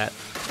in the chat.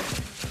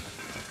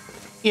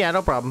 Yeah,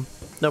 no problem.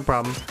 No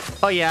problem.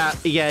 Oh, yeah.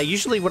 Yeah,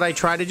 usually what I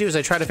try to do is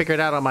I try to figure it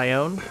out on my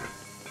own.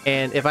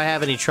 And if I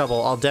have any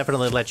trouble, I'll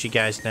definitely let you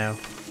guys know.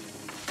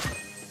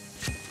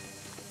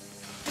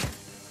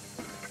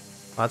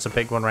 Oh, that's a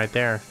big one right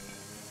there.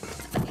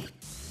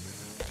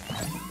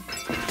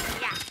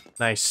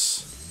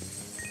 Nice.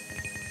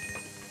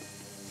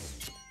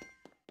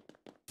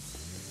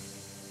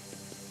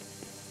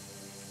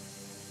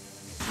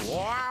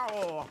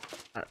 Wow.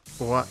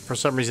 What? For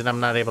some reason, I'm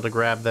not able to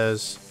grab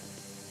those.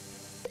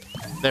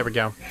 There we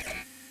go.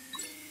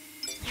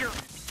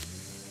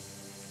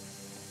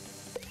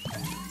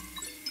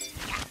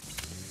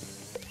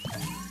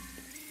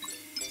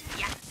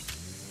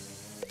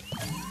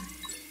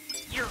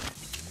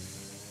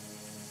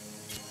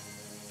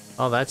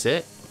 Oh, that's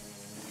it?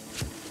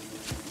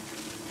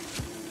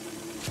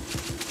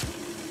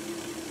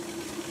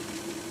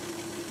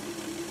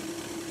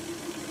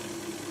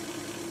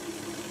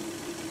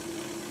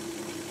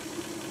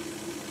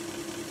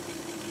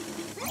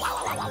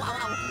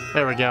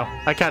 There we go.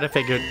 I kind of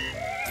figured.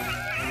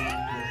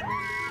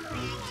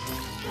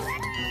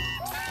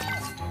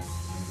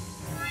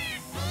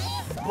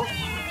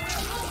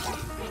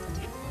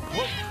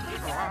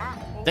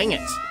 Dang it.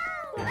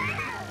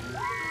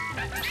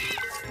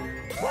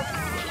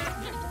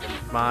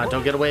 Come on,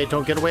 don't get away,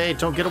 don't get away,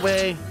 don't get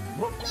away.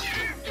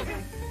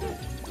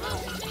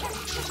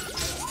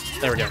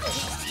 There we go.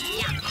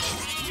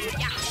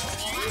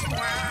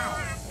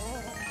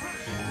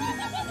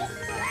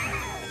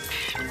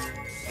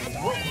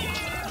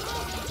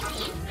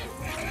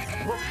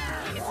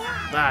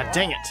 Ah,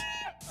 dang it.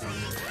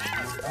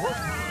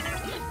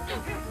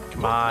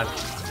 Come on.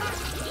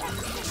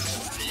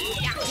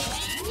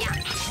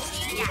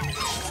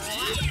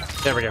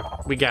 There we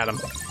go. We got him.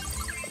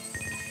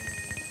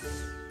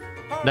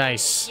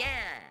 Nice.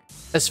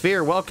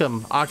 Sphere,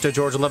 welcome. Octo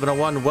George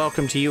 1101,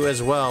 welcome to you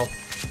as well.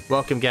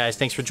 Welcome, guys.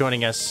 Thanks for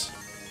joining us.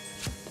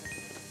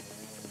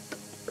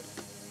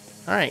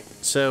 Alright,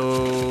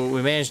 so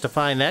we managed to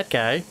find that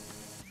guy.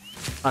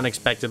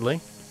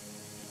 Unexpectedly.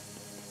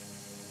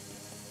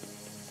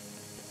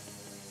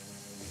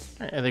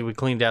 I think we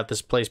cleaned out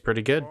this place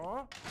pretty good.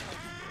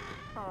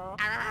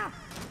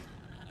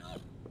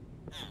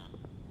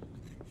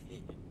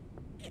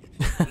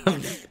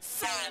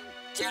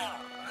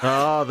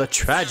 Oh, the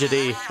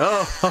tragedy.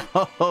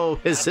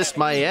 Oh, is this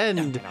my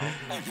end?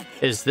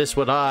 Is this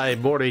what I,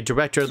 Morty,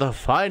 director of the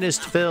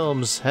finest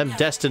films, am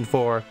destined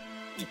for?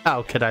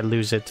 How could I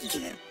lose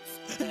it?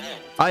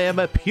 I am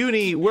a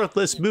puny,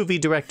 worthless movie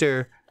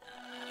director.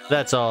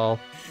 That's all.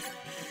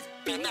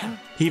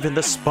 Even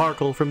the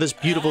sparkle from this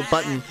beautiful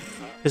button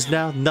is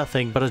now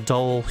nothing but a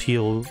dull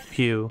hue.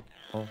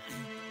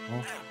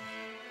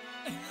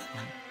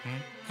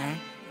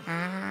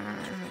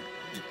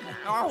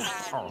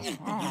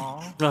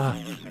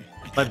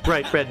 My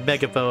bright red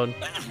megaphone,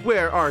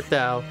 where art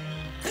thou?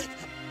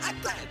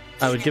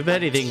 I would give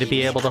anything to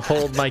be able to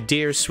hold my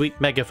dear sweet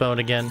megaphone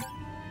again.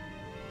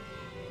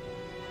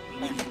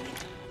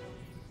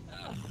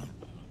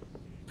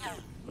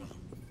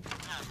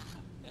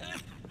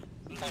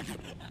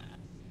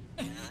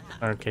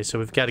 Okay, so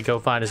we've got to go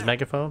find his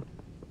megaphone.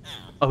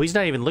 Oh, he's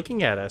not even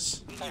looking at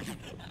us.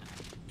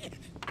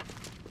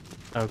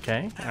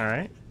 Okay,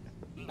 alright.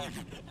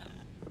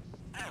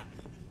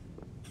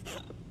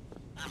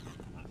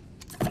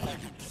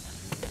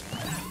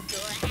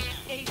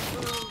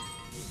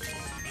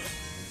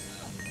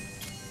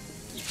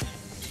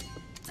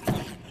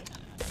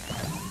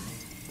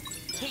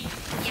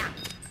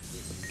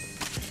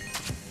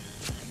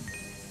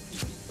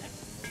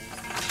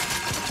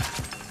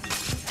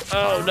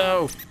 Oh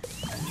no!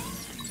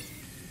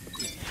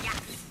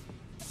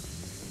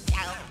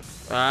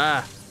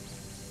 Ah!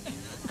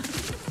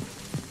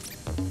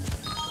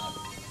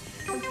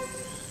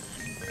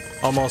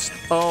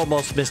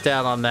 Almost missed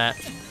out on that.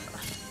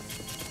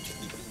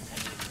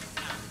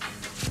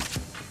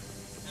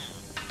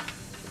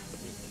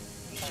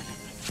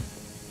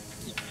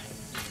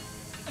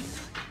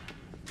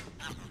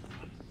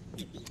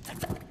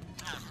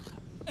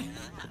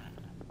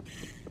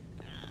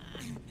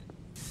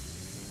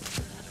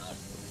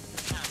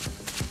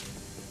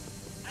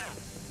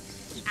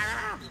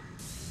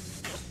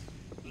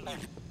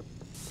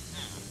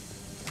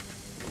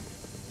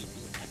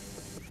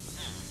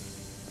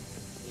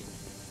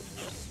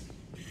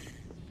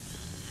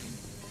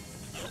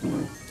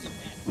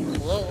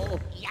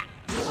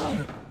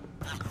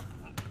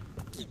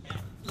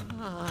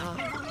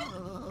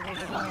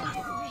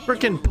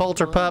 Frickin'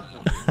 polterpup.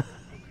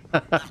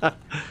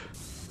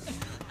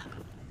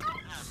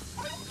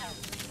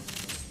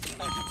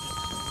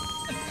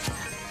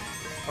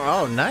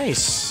 Oh,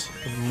 nice.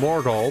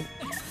 More gold.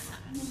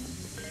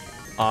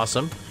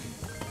 Awesome.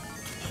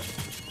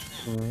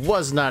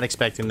 Was not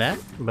expecting that,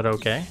 but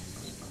okay.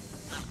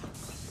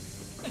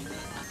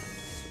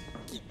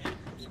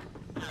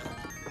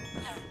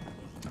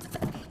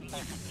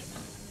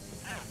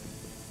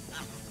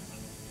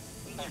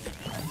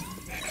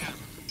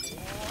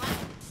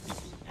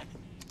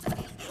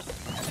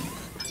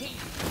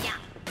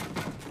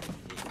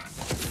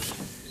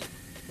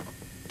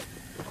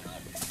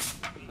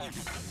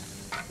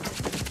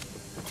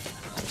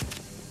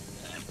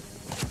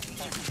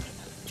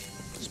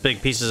 Big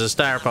pieces of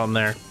styrofoam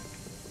there.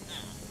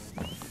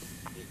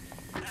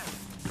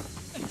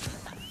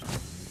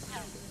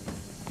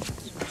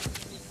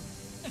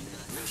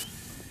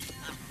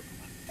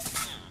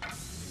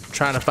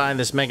 Trying to find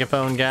this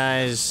megaphone,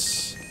 guys.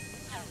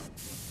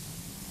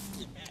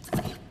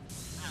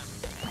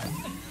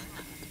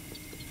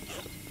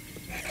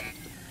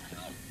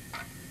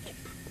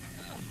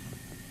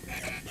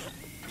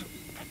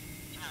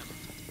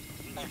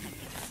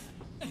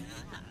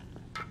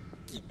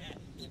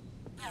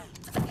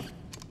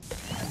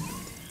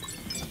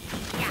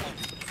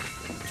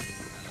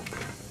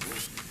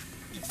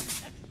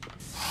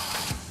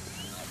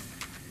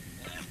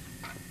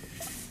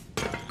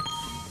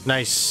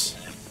 Nice.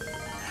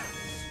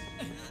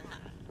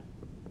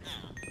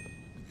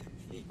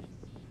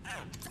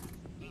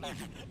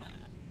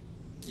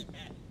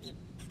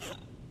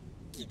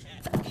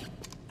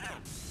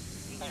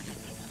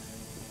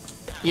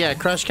 Yeah,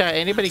 Crush Cat,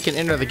 anybody can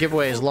enter the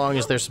giveaway as long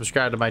as they're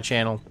subscribed to my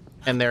channel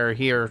and they're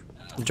here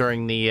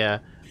during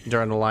the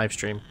live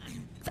stream.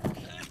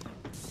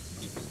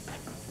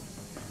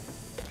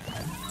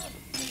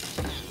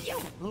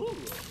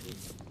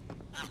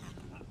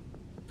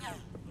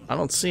 I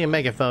don't see a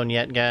megaphone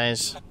yet,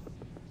 guys.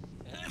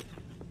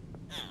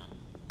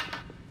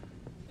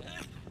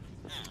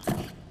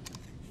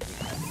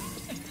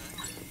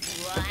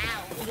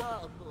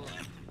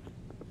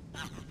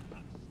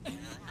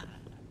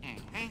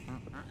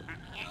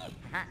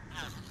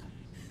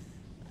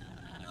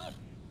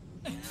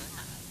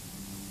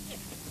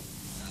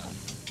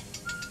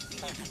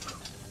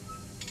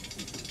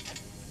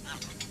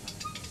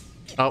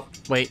 Oh,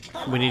 wait.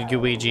 We need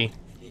Luigi.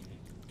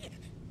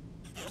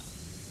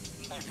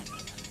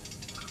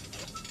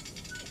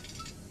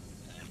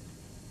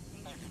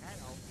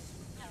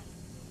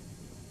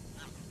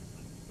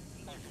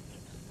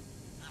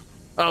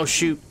 Oh,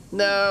 shoot.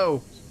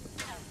 No!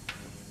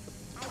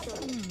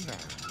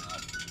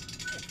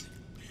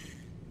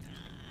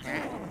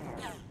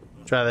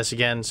 Try this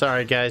again.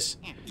 Sorry, guys.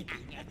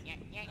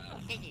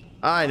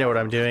 I know what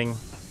I'm doing.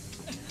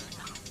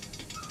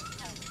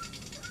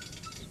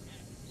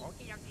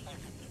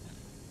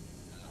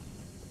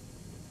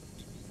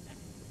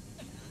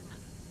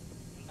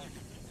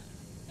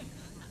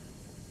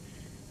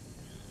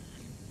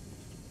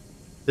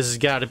 This has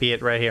got to be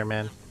it right here,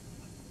 man.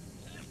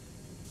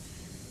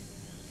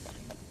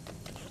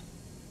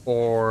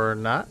 Or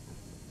not?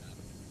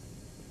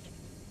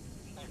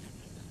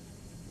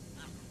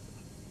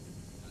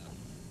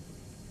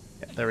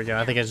 Yeah, there we go.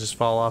 I think I just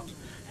fall off.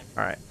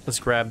 Alright, let's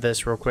grab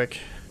this real quick.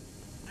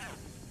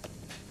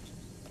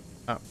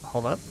 Oh,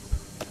 hold up.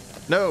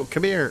 No,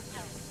 come here.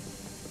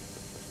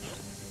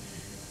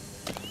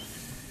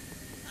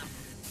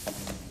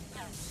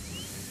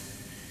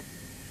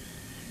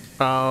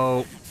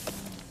 Oh.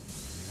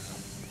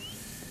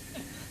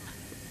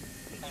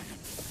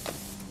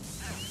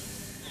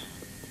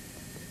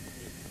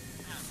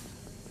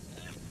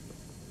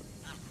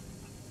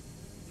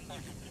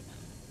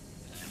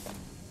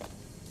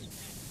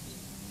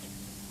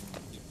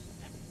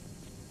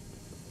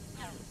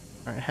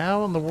 Alright,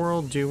 how in the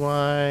world do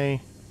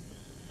I...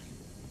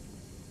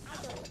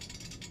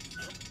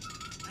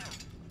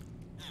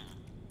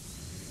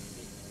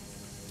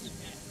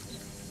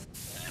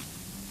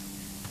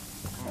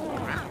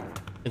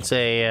 It's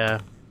a,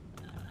 it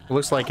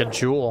looks like a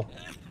jewel.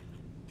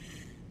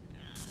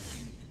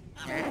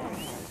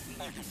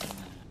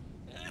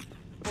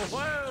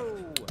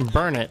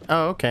 Burn it.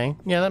 Oh, okay.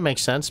 Yeah, that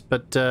makes sense,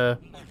 but,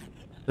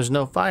 there's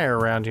no fire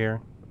around here.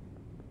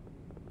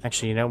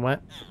 Actually, you know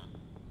what?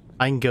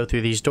 I can go through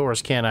these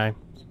doors, can't I?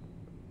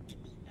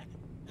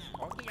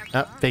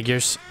 Oh,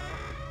 figures.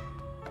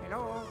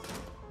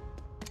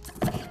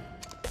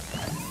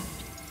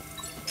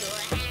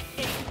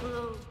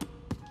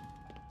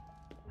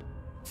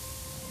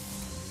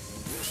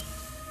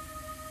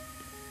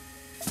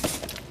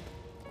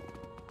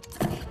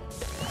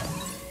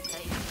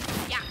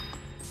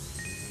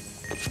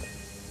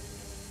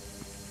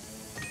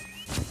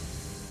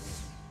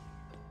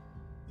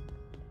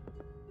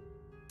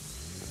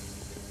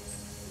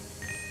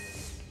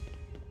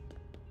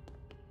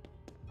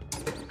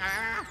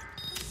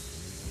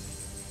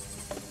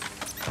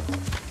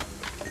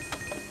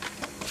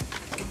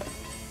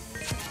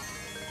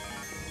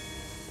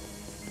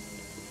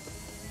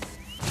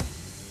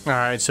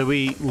 Alright, so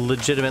we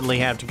legitimately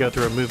have to go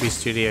through a movie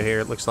studio here,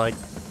 it looks like.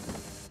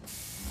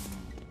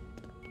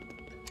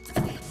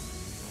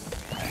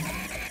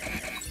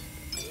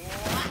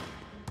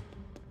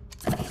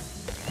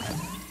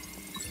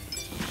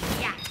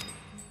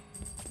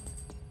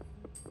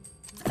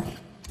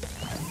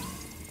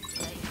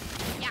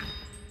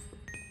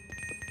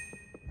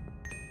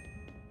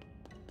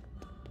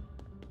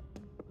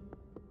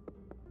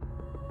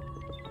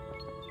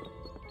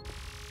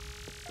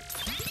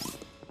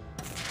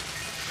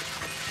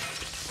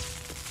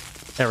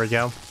 There we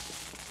go.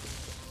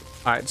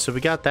 Alright, so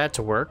we got that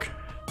to work.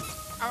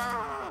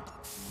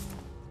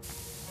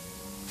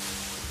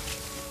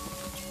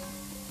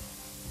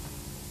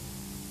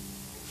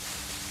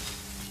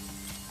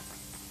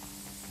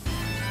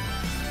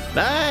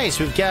 Nice!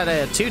 We've got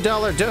a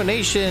 $2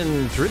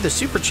 donation through the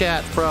super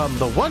chat from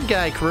the One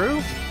Guy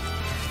crew.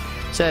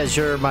 Says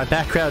you're my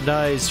background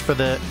noise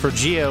for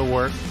Geo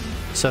work.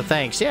 So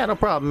thanks. Yeah, no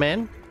problem,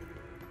 man.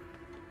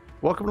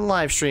 Welcome to the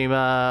live stream,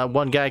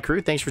 One Guy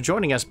crew. Thanks for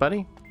joining us,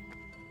 buddy.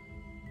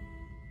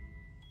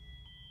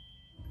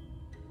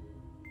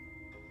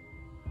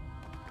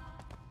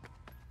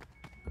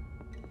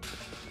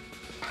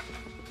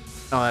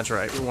 Oh, that's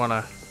right. We want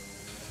to...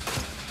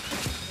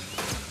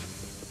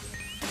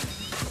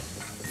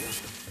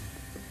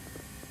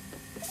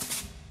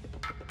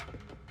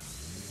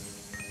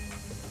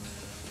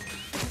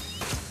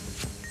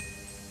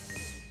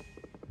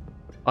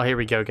 Oh, here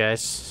we go,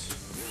 guys.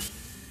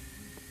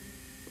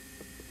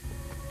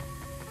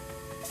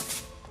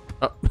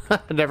 Oh,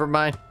 never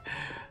mind.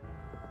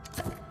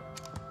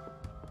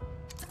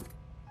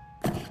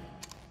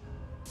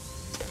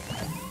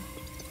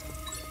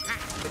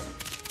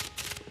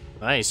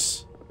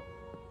 Nice.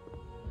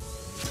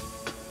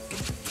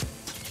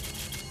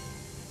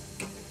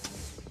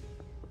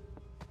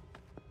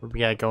 What we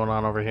got going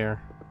on over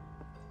here?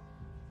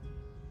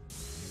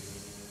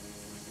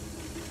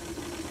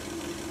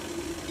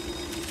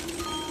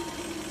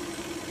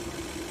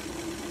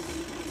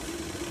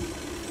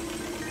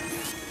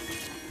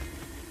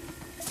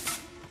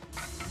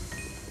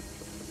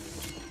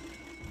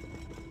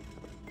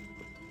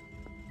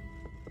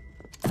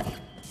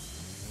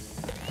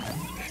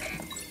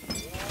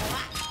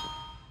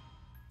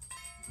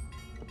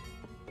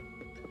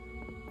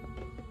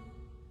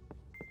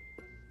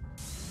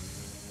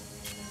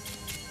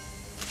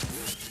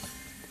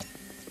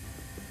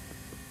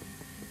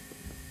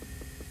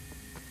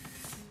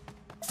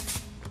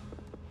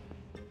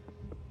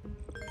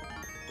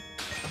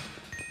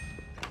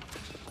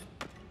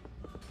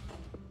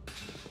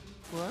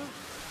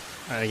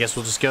 Alright, I guess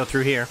we'll just go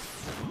through here.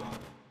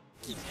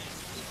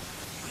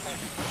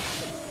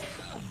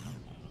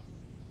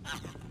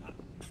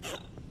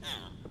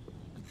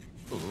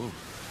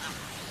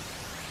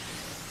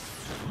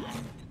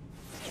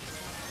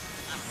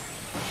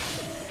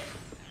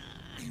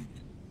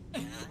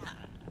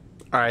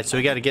 Alright, so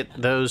we gotta get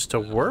those to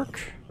work?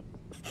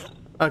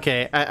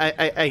 Okay,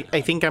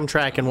 I think I'm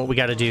tracking what we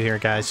gotta do here,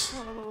 guys.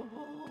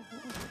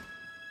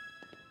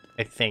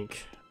 I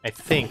think.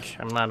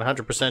 I'm not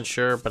 100%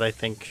 sure, but I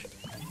think.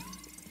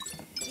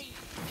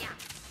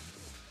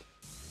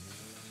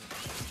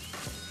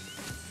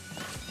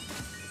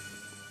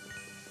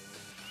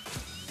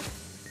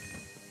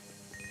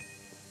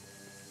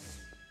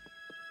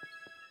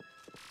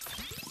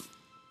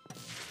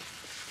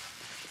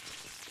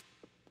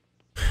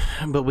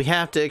 But we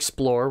have to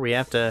explore. We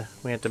have to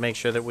make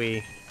sure that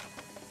we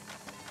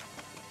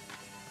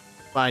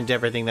find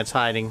everything that's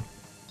hiding.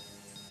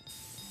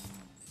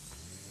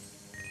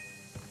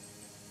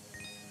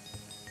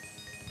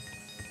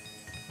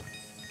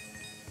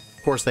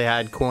 Of course, they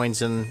had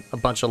coins and a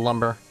bunch of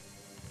lumber.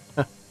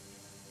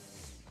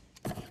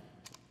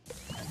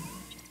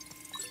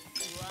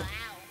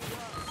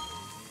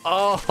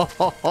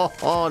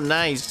 Oh,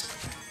 nice.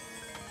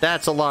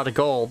 That's a lot of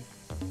gold.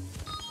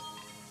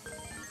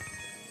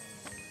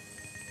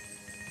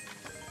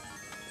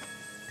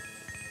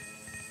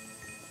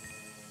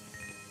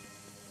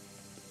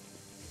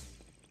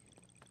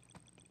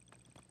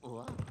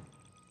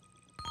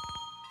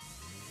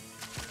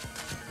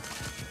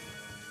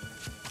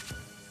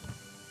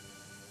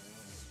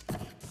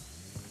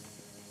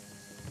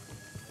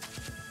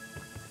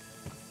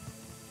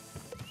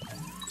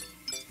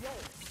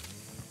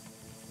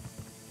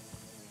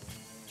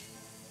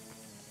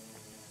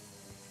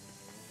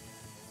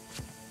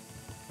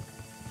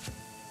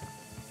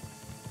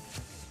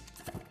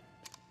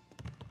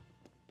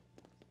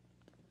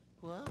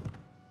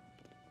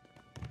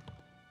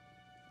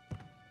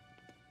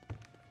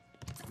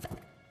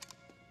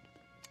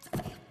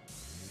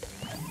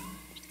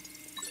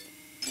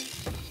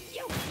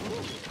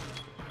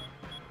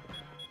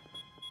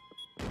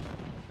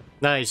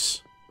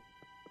 Nice.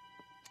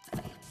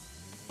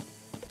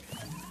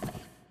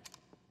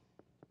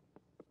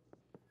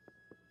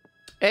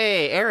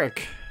 Hey,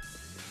 Eric.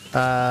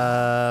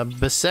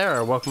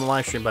 Becerra, welcome to the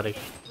live stream, buddy.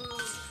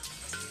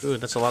 Ooh,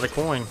 that's a lot of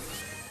coin.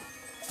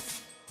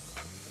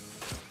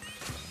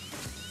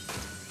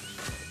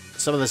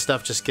 Some of this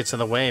stuff just gets in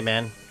the way,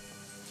 man.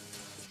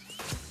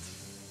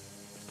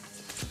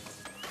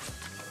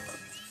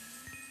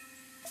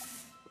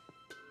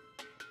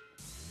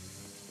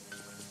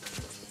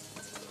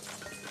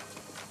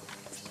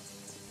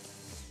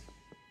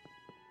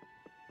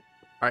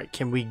 Alright,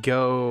 can we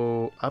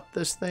go up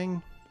this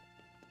thing?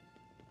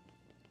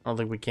 I don't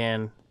think we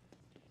can.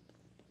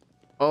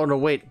 Oh, no,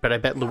 wait, but I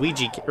bet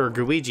Luigi or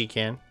Luigi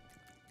can.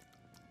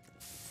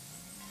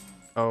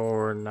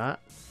 Or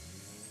not.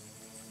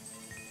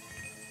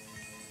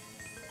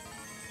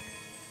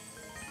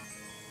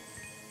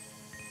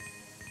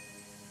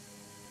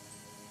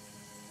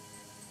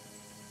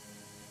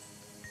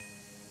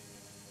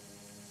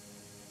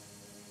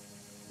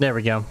 There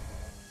we go.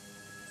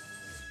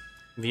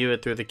 View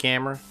it through the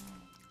camera.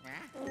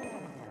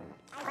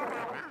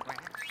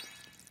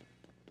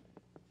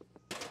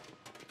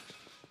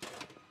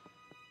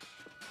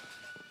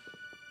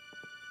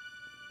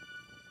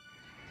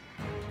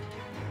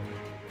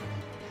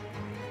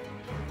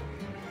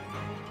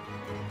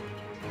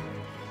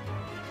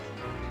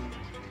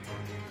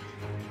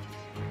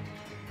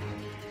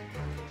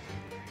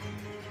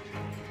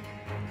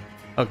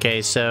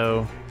 Okay,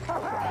 so...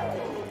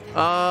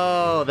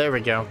 Oh, there we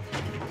go.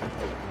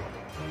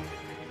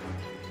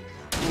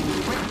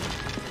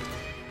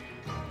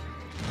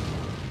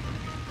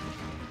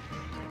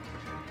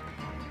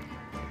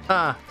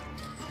 Ah.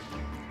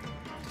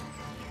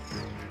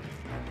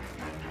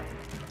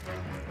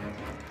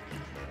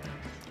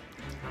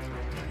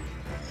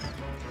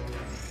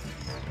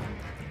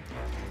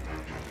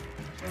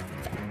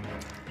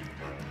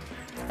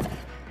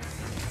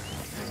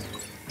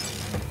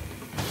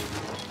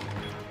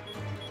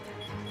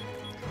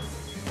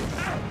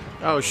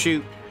 Oh,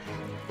 shoot.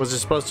 Was it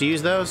supposed to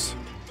use those?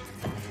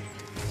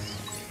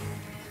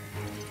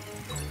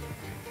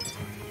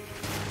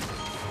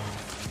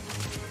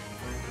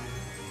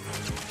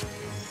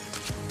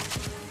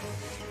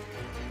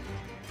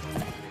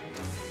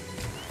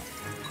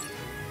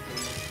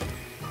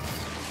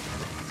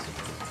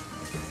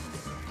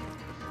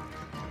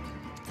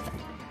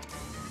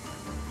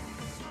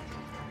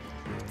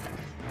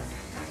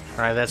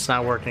 Alright, that's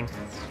not working.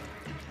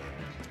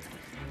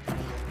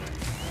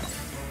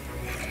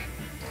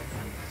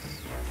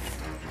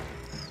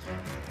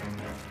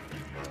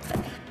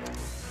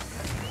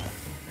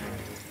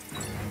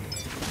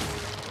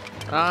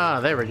 Ah,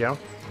 there we go.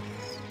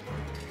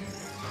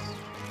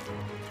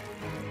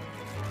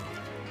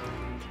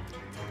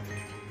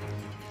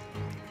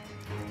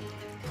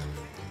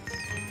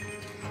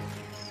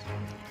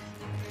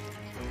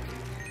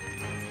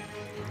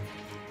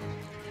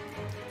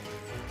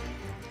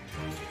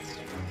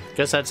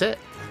 Guess that's it.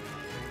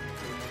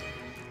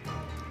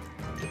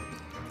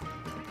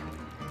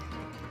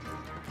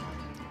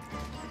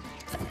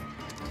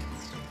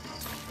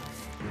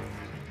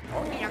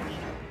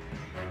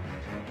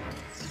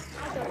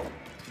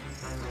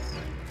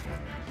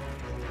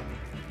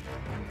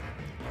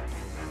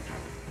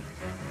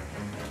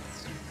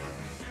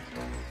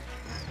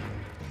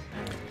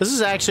 This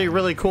is actually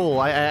really cool.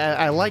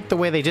 I like the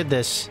way they did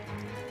this.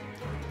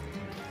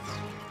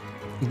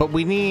 But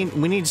we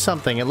need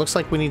something. It looks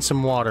like we need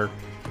some water.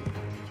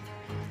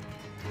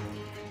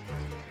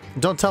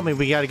 Don't tell me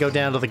we gotta go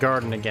down to the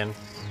garden again.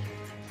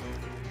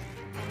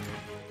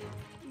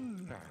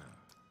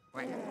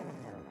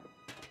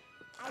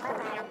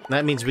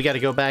 That means we gotta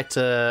go back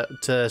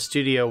to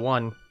Studio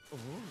 1.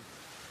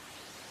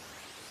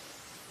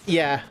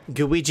 Yeah,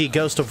 Luigi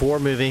Ghost of War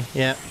movie,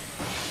 yeah.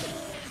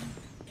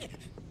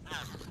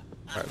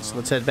 Alright, so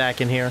let's head back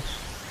in here.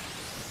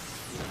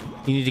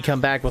 You need to come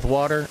back with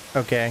water?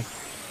 Okay.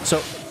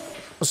 So...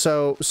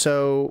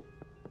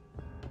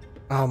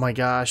 Oh my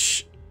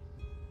gosh.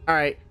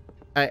 Alright.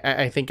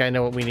 I think I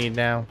know what we need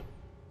now.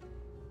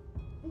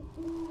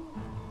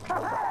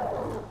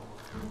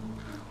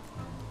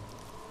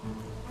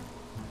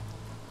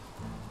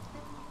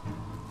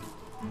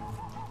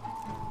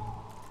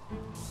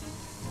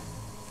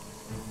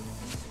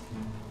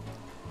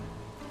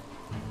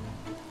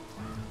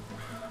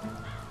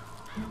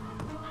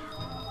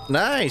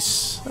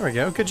 Nice! There we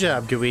go. Good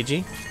job,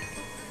 Luigi.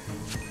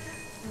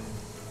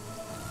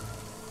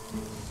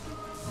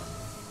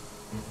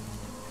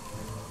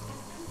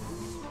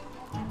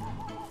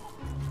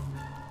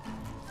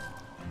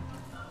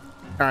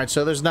 Alright,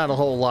 so there's not a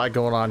whole lot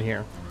going on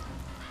here.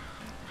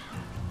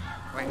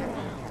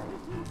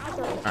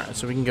 Alright,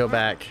 so we can go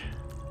back.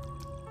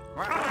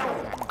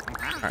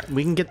 Alright,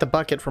 we can get the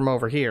bucket from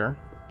over here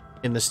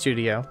in the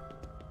studio.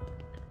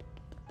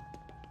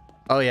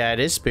 Oh yeah, it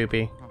is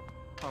spoopy.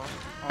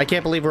 I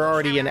can't believe we're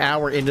already an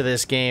hour into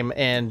this game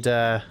and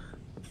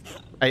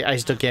I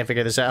still can't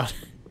figure this out.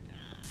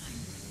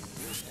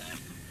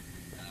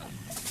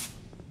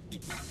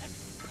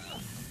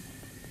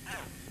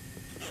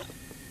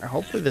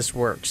 Hopefully this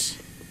works.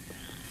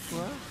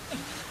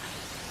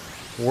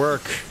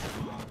 Work.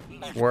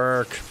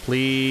 Work.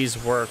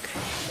 Please work.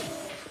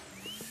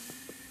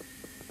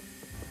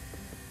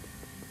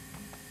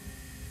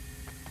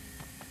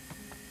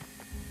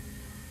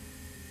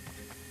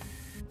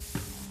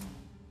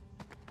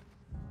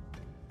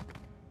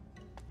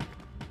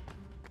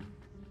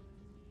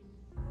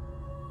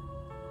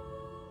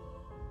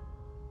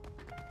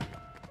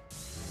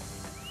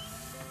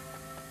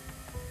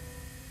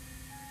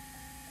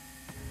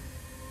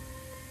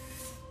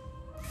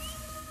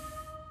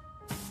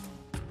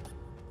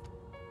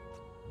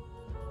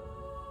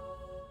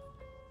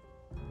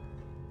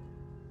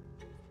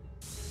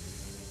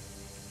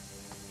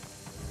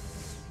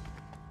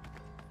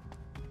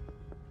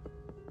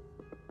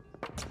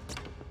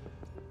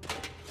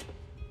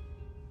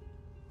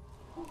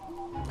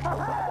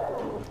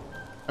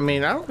 I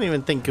mean, I don't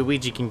even think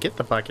Luigi can get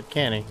the bucket,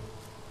 can he?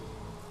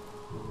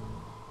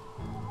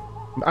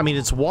 I mean,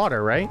 it's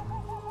water, right?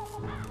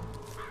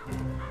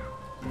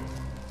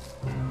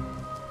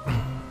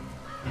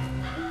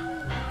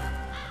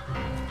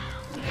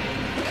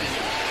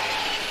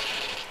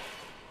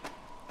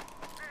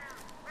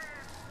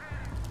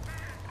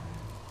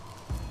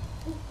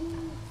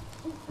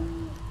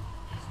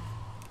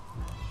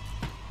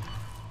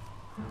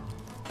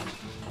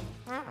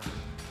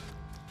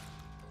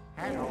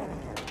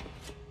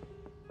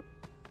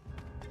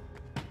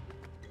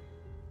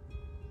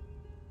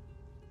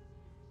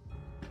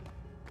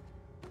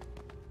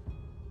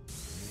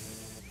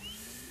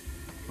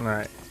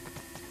 Alright.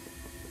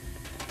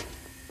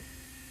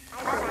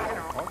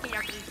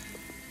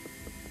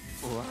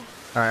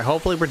 Alright,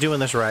 hopefully we're doing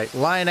this right.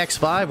 Lion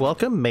X5,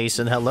 welcome.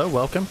 Mason, hello,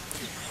 welcome.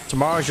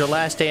 Tomorrow's your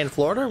last day in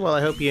Florida. Well,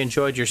 I hope you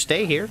enjoyed your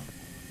stay here.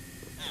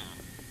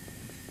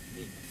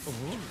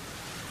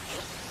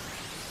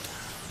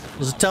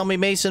 So tell me,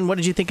 Mason, what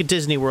did you think of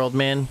Disney World,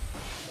 man?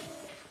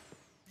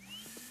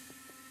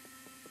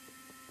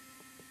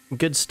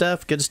 Good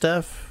stuff, good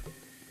stuff.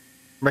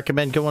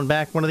 Recommend going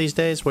back one of these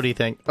days? What do you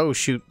think? Oh,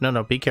 shoot. No,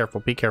 no. Be careful.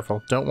 Be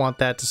careful. Don't want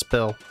that to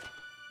spill.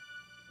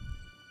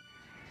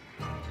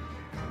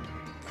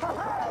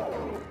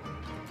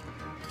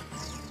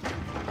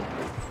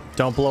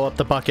 Don't blow up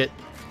the bucket.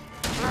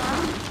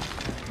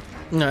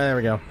 No, there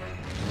we go.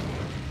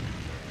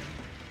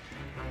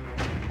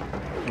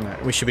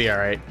 Alright, we should be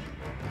alright.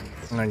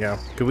 There we go.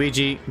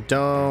 Luigi,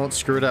 don't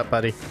screw it up,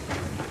 buddy.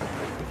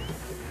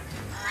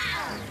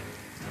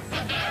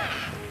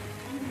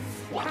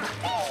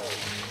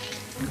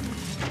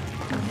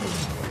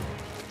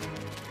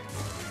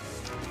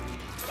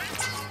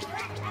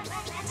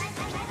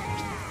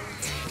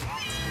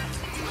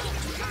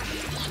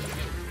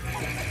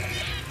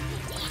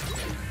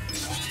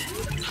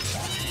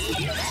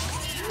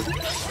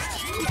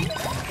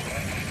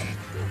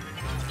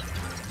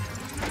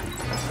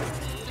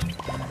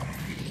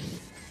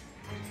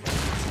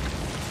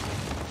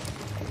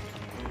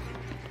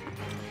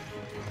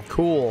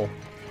 Cool.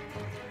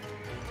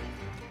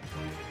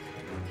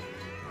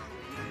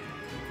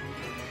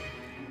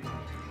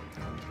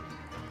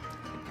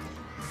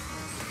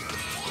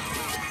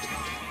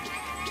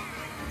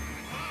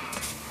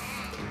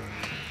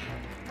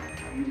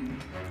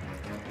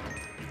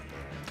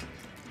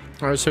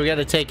 Alright, so we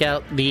gotta take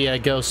out the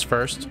ghosts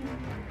first.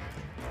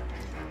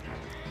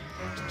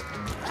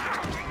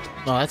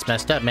 Oh, that's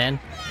messed up, man.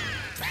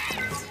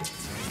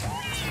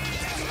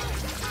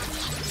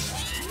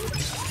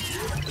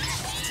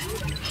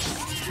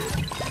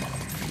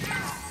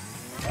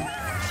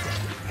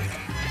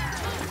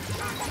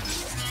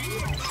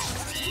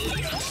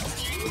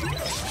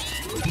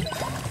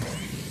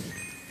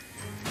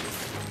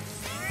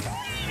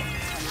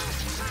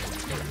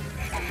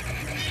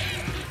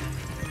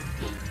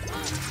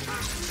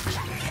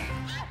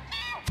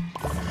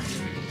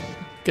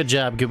 Good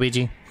job,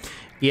 Luigi.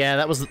 Yeah,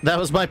 that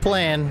was my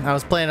plan. I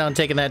was planning on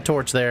taking that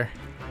torch there.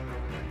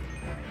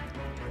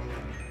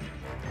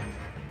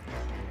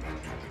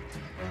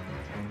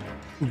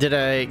 Did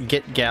I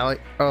get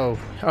Oh,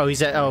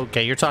 he's at... Oh,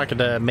 okay, you're talking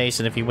to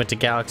Mason if he went to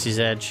Galaxy's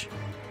Edge.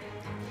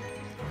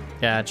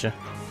 Gotcha.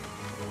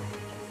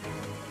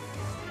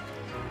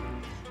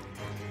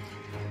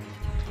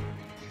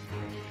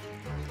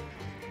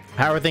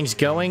 How are things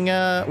going?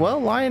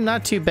 Well, Lion,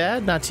 not too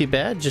bad, not too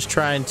bad. Just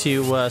trying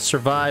to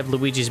survive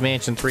Luigi's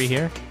Mansion 3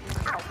 here.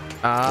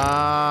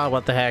 Ah,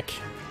 what the heck.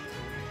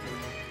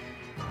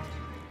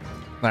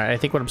 Alright, I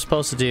think what I'm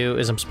supposed to do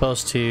is I'm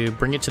supposed to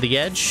bring it to the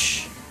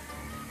edge.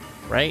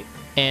 Right?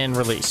 And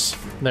release.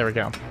 There we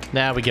go.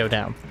 Now we go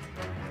down.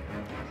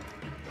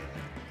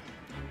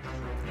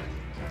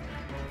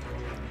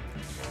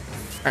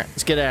 Alright,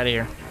 let's get out of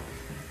here.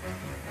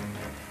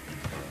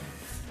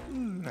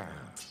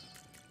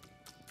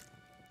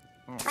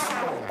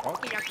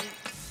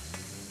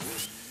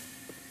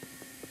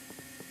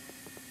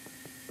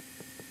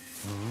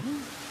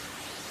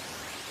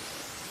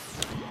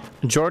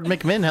 Jordan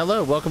McMinn,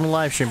 hello. Welcome to the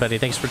live stream, buddy.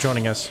 Thanks for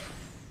joining us.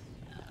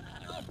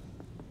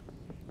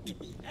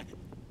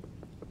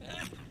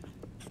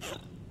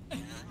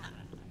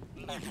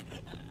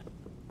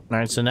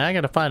 Alright, so now I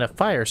gotta find a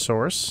fire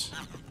source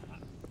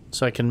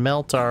so I can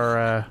melt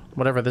our,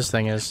 whatever this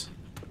thing is.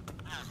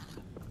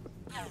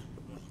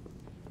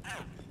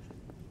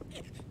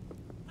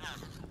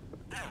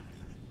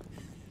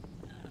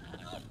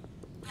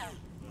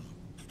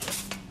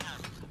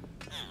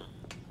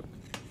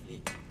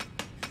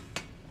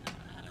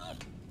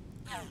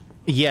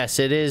 Yes,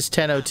 it is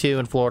 10:02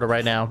 in Florida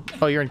right now.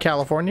 Oh, you're in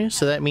California?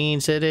 So that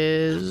means it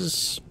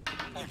is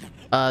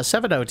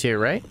 7:02,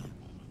 right?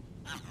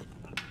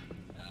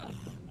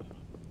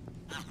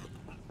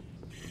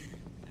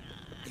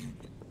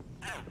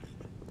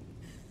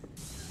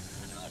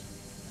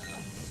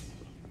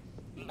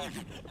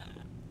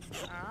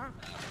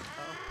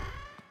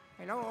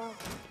 Hello.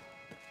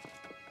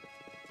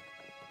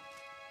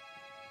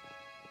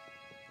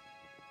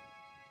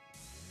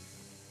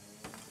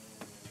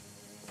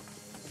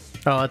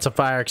 Oh, that's a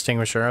fire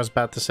extinguisher. I was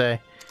about to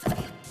say.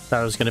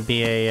 Thought it was gonna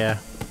be a,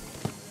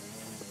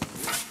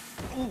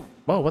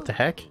 Whoa, what the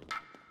heck?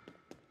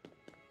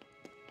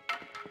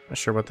 Not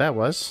sure what that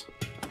was.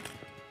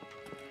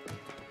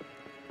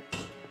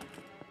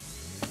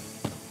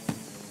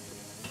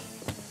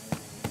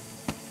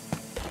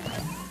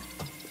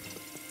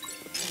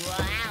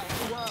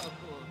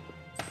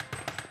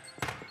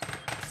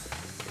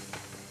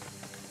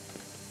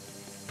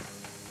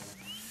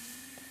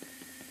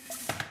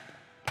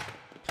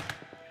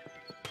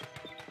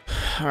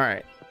 All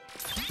right,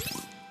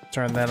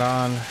 turn that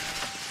on.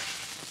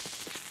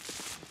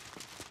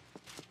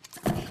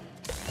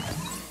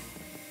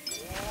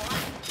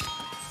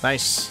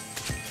 Nice.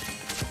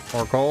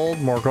 More gold,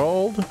 more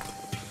gold.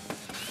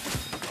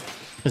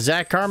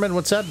 Zach Carmen,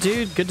 what's up,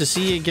 dude? Good to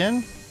see you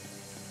again.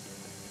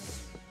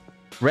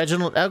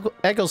 Reginald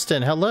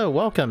Eggleston, hello,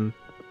 welcome.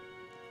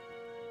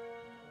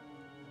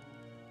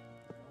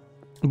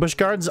 Busch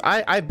Gardens,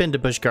 I've been to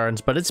Busch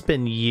Gardens, but it's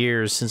been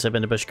years since I've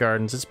been to Busch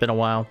Gardens. It's been a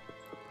while.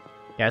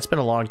 Yeah, it's been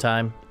a long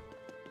time.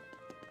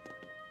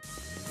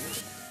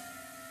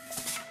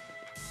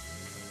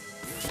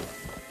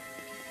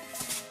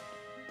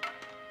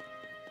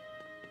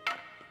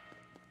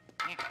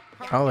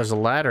 Oh, there's a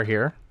ladder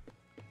here.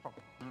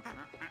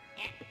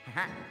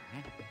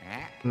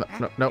 No,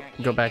 no, no.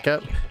 Go back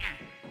up.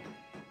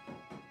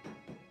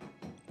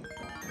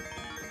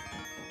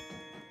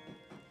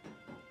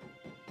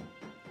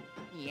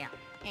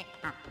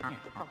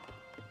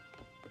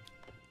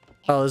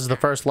 Oh, this is the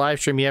first live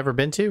stream you ever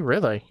been to?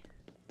 Really?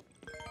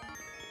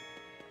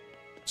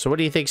 So what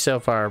do you think so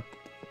far?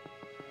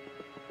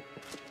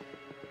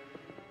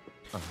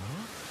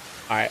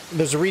 Alright,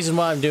 there's a reason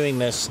why I'm doing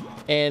this.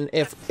 And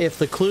if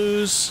the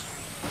clues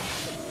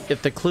in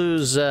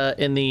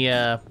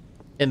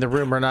the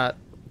room are not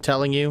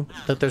telling you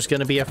that there's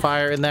gonna be a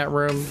fire in that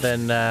room,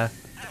 then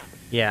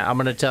yeah, I'm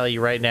gonna tell you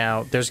right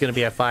now, there's gonna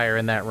be a fire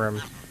in that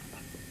room.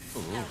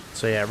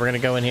 So yeah, we're gonna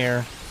go in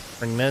here,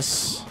 bring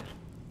this.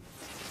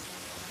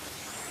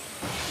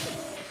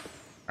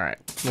 Alright,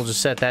 we'll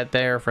just set that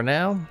there for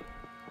now.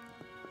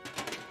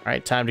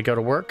 Alright, time to go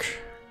to work.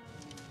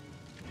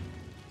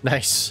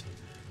 Nice.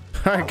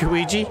 Alright,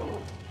 Luigi.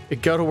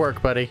 Go to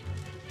work, buddy.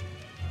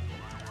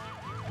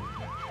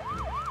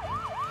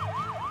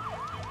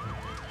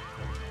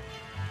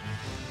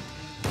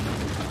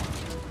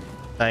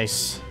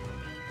 Nice.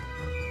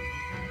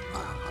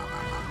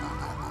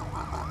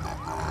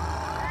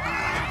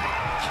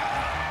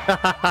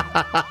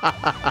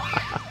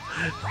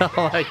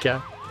 Oh my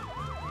god.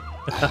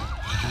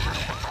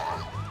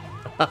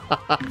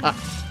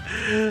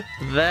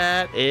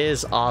 That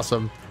is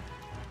awesome.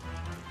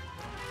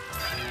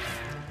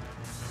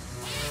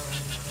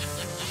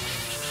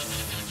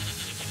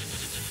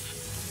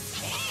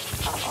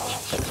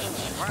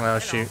 Oh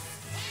shoot.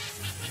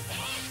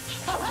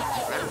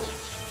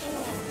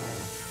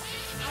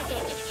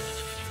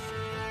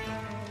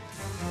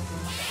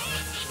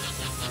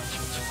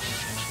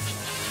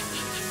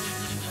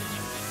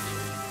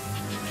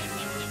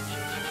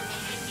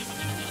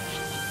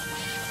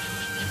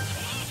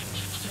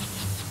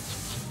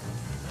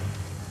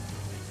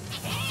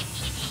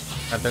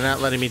 They're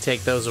not letting me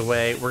take those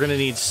away. We're gonna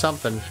need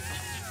something.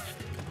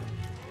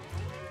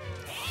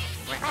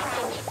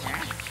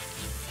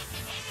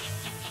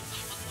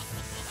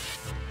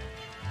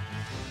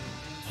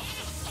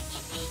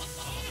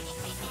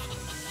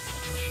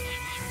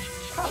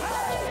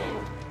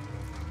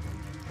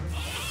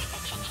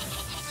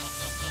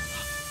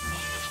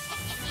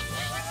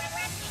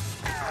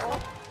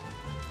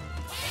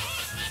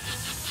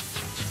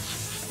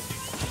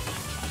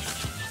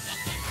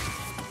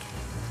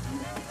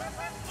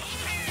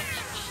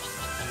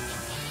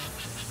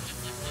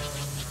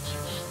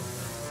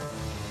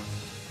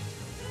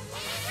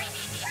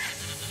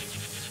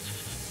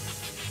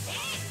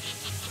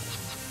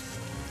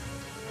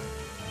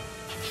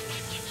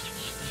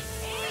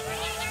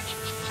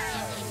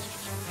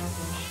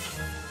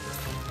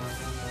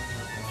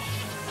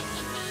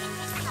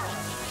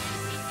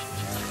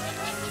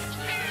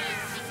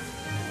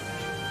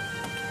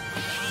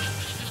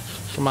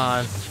 Come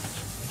on.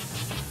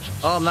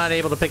 Oh, I'm not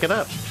able to pick it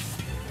up.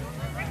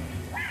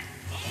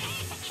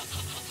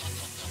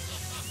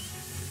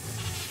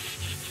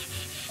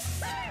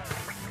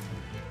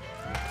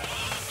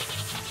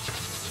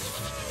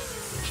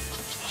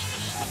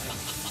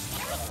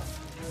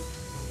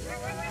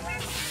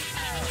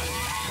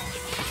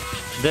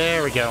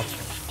 There we go.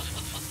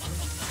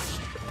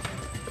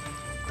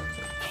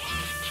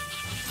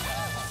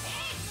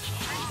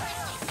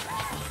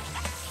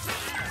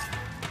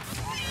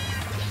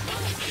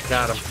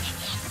 Got him.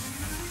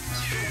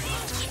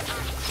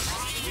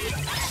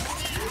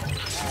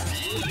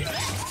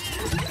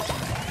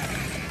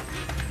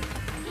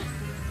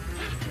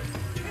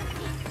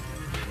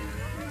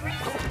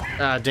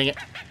 Ah, dang it.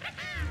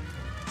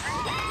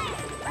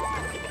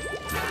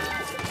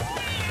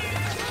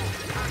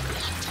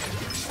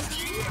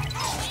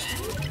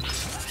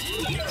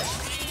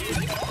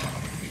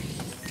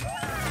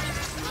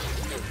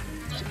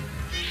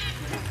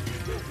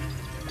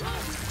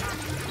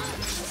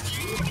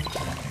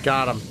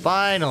 Got him.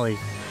 Finally.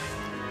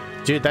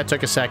 Dude, that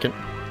took a second.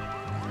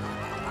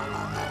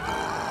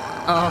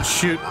 Oh,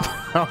 shoot.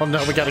 Oh,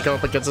 no, we gotta go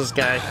up against this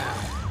guy.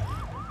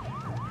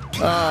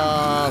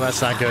 Oh,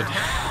 that's not good.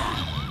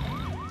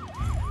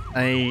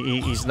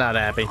 He's not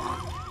happy.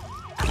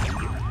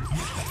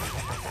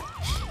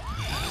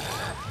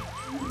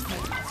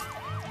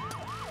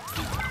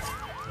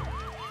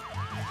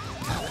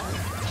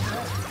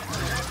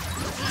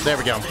 There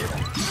we go.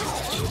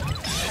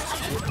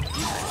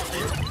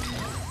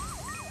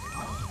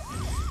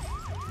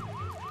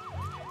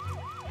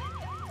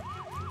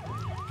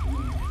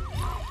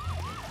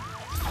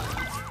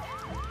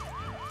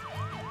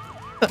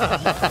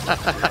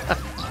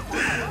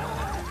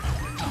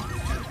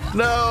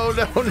 No,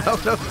 no, no,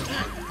 no.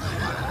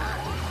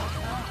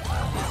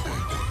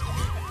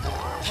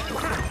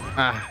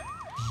 Ah.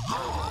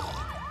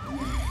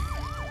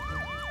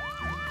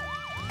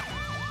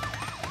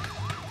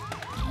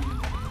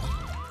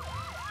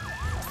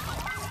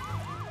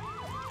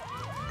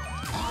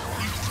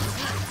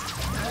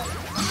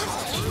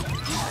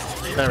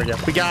 There we go.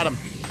 We got him.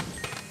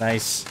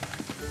 Nice.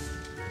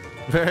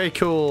 Very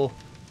cool.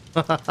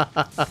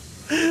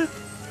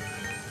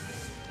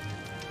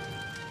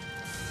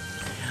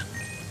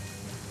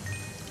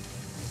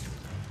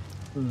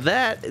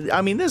 that,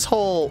 I mean, this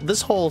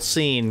whole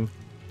scene,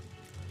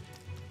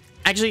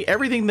 actually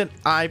everything that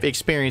I've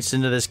experienced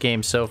into this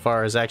game so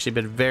far has actually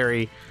been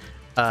very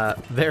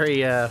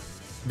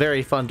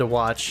fun to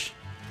watch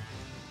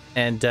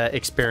and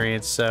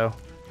experience. So,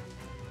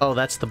 oh,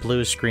 that's the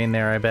blue screen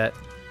there, I bet.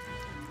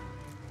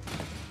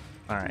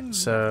 All right,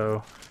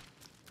 so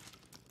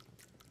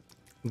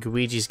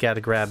Luigi's got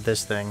to grab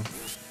this thing,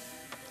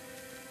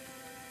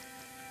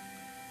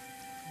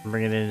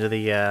 bring it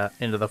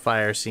into the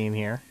fire scene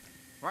here.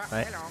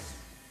 Right.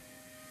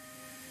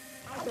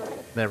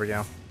 There we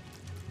go.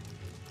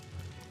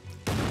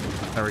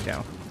 There we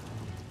go.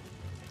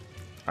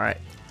 All right,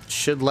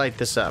 should light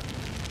this up.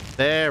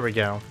 There we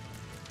go.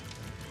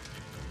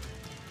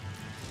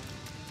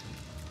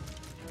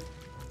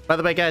 By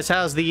the way, guys,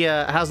 how's the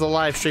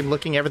live stream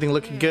looking? Everything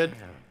looking good?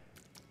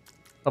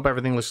 Hope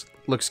everything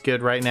looks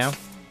good right now.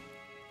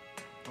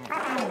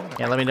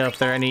 Yeah, let me know if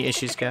there are any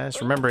issues,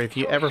 guys. Remember, if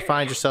you ever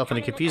find yourself in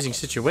a confusing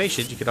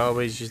situation, you could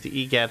always use the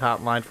EGAT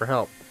hotline for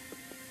help.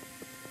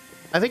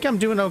 I think I'm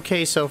doing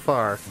okay so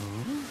far.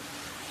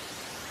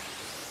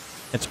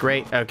 It's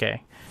great.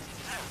 Okay.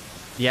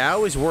 Yeah, I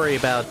always worry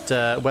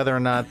about whether or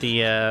not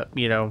the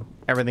you know,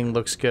 everything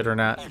looks good or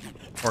not,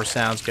 or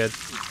sounds good.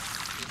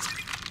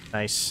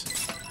 Nice.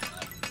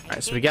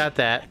 Alright, so we got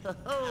that.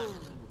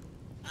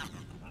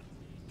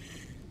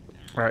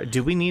 Alright,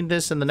 do we need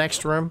this in the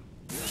next room?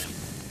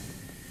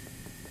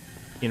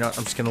 You know what,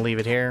 I'm just gonna leave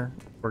it here.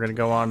 We're gonna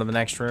go on to the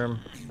next room.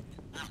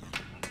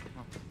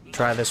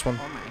 Try this one.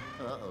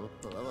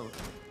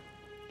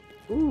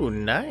 Ooh,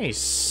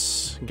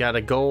 nice. Got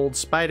a gold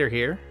spider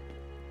here.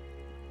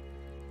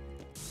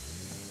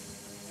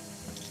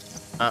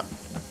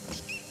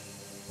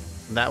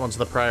 That one's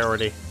the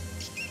priority.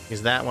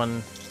 Is that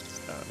one...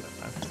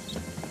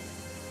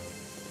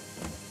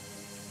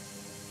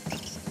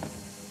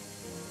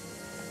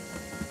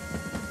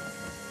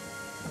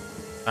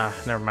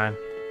 Oh, never mind. Ah, never mind.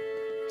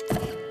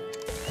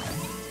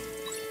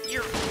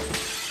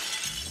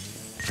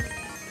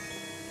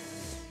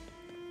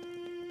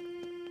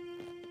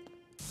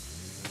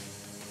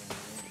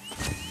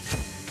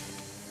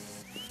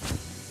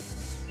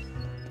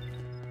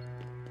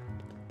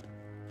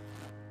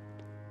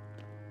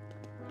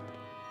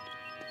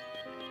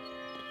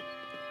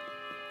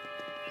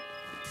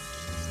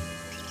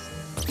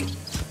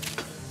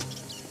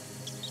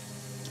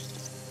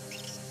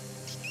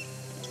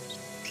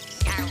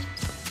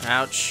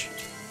 Ouch.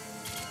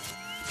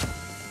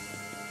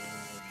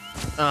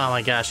 Oh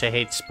my gosh, I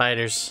hate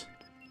spiders.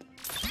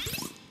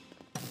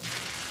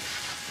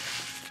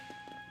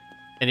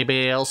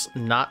 Anybody else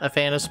not a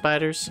fan of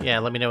spiders? Yeah,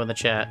 let me know in the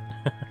chat.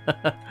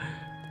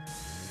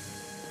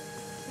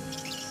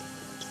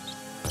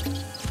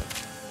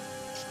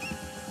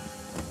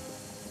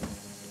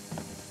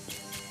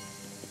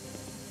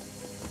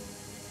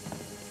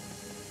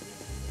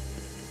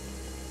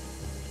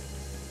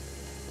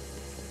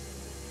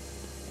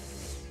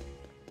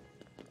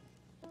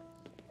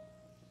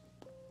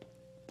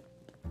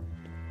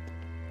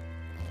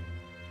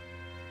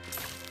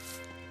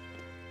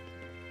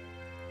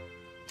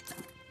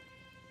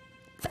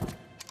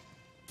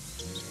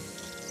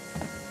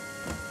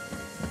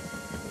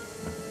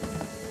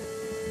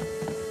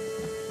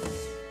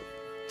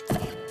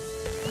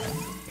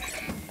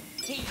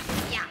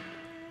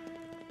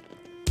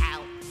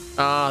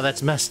 Oh,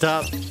 that's messed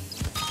up.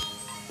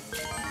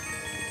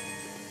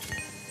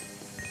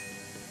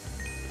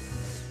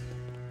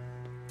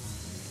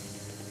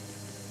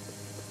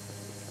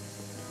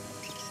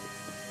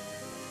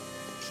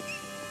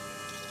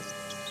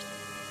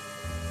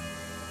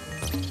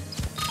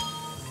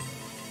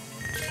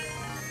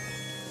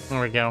 There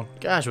we go.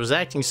 Gosh, it was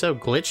acting so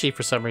glitchy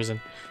for some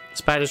reason.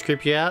 Spiders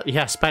creep you out?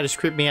 Yeah, spiders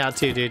creep me out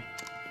too, dude.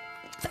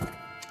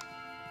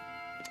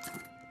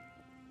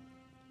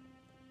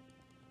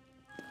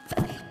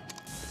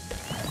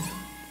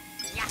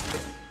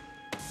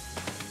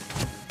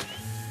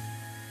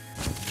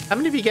 How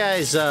many of you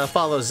guys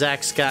follow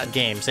Zach Scott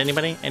Games?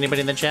 Anybody?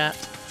 Anybody in the chat?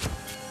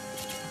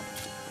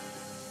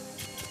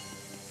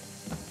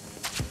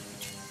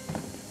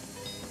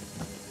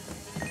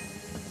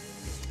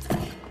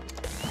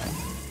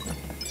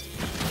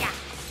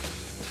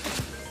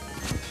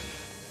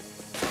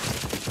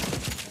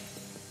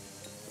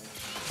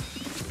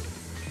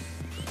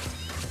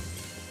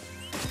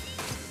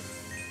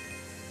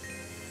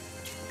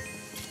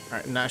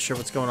 Alright, not sure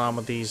what's going on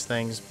with these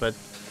things, but...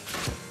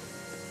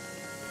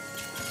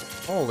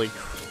 Holy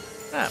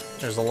crap,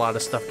 there's a lot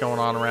of stuff going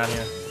on around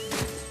here.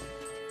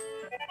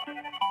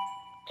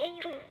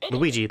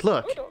 Luigi,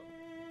 look!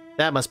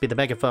 That must be the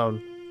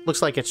megaphone.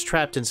 Looks like it's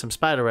trapped in some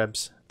spider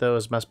webs.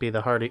 Those must be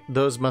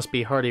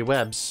hardy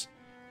webs.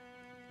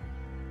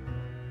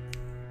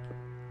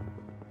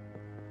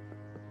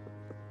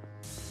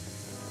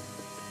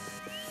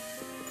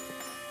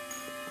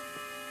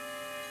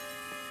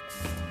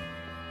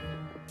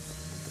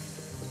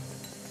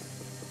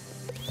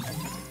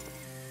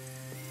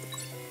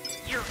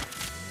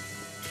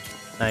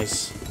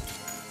 Nice.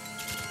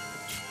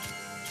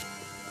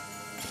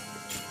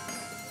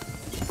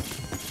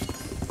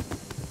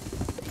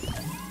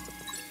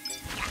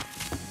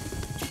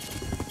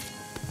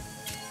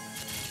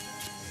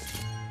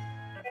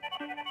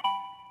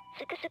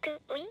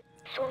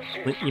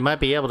 You might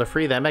be able to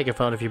free that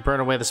megaphone if you burn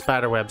away the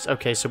spider webs.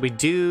 Okay, so we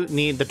do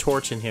need the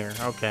torch in here.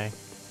 Okay.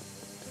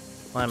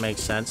 Well, that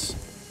makes sense.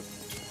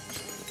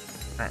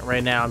 Alright,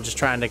 right now I'm just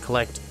trying to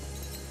collect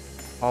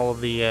all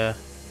of the,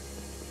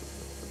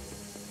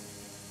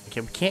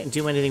 Okay, we can't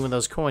do anything with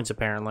those coins,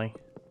 apparently.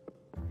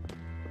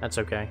 That's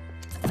okay.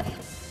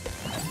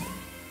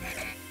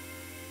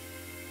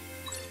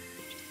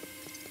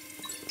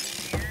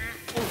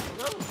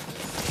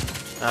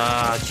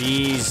 Ah,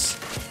 jeez.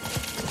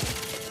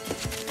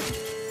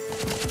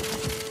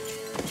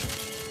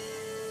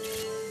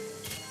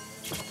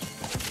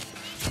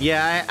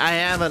 Yeah, I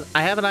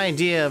have an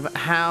idea of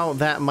how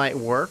that might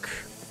work.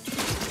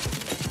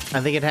 I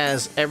think it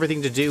has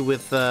everything to do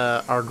with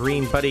our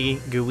green buddy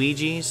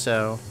Luigi,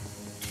 so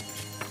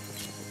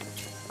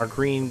our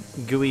green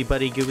gooey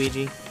buddy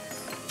Luigi.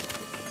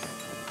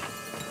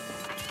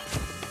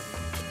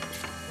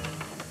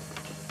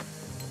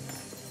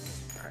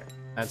 Alright,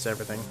 that's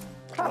everything.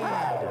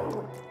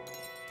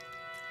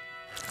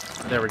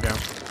 There we go.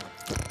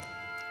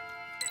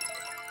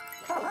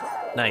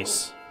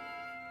 Nice.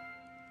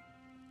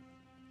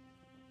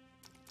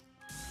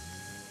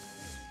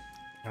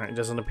 Alright, it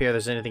doesn't appear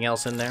there's anything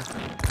else in there.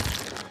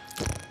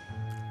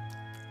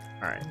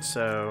 Alright,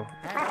 so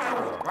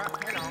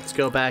let's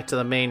go back to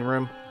the main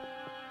room.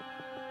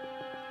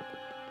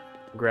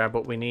 Grab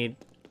what we need.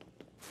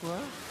 What?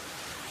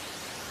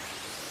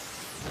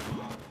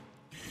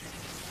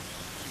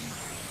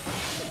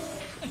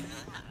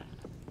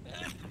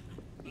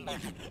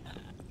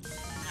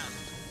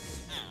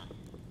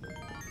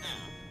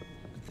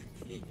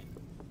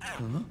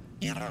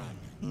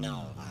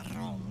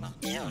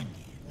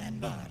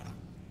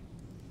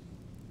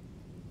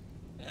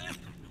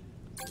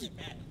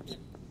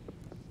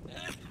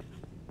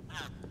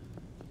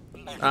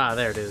 Ah,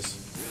 there it is.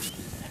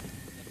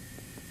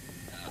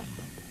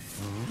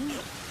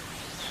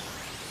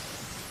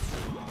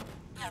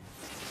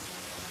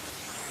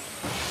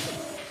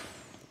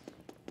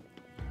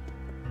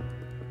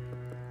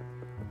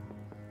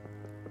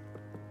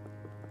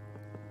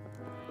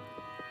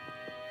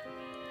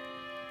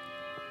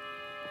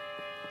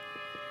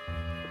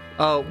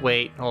 Oh,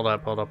 wait. Hold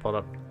up.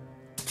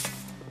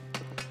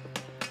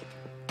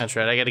 That's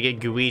right. I gotta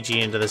get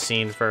Luigi into the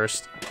scene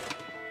first.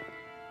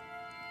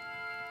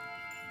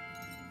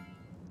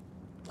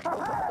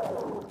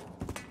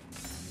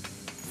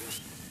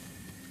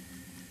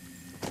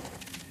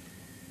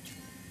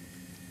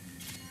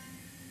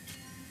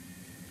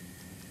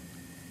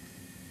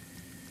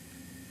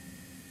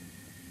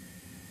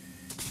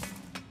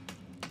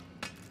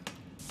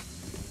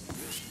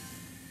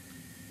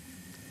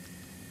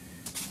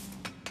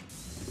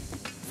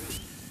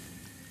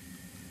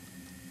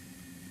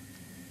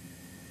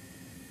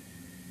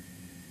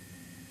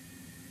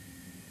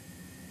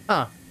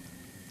 Huh.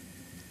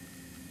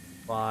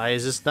 Why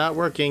is this not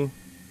working?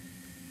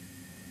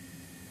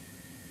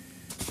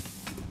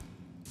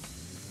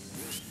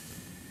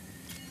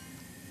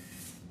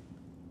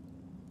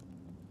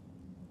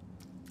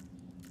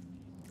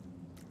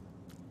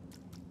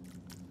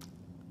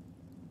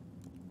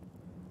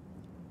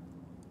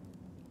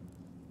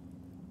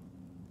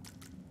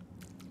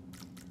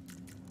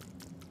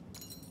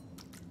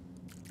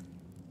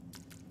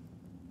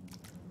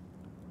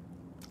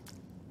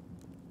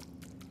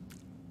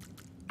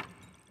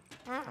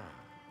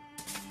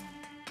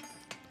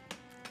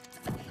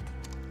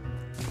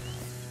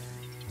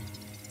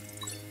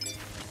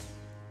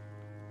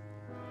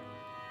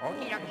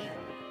 Okie dokie.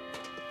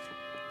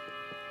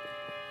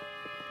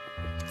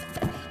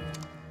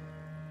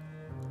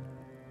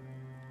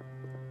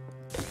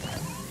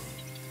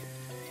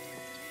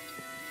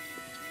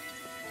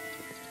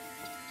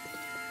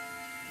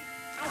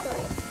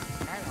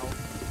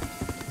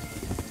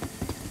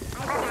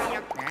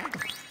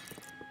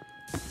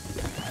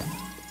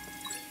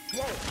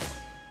 Hello.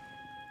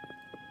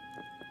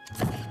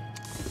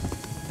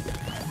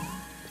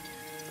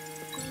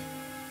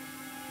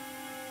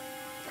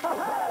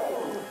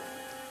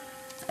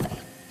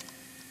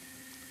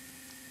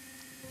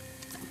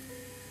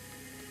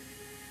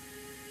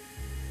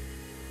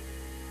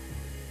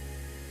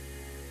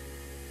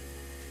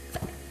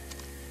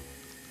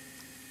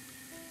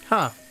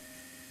 Huh.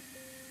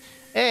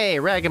 Hey,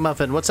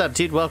 Ragamuffin, what's up,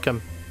 dude?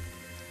 Welcome.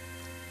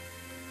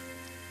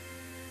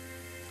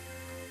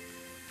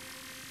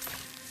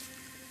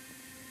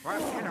 Well,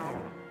 you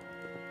know.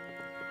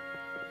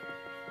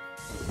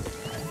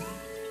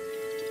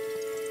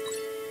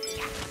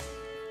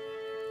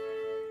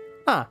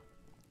 Huh.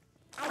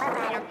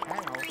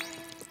 Hello.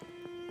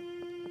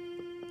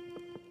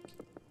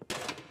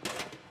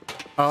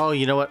 Oh,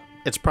 you know what?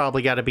 It's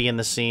probably got to be in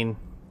the scene.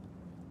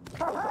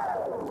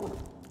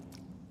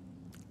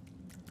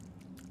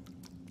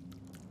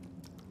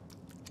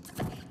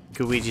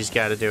 Luigi's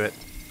got to do it.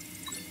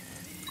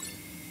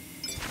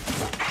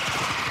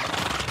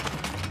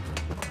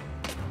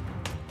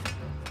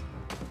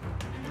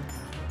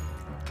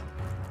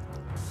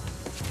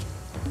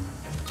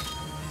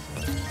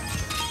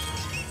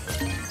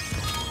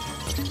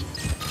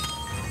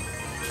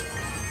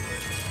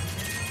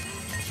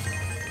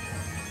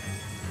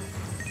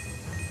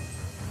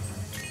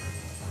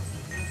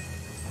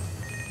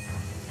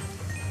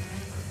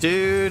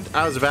 Dude,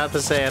 I was about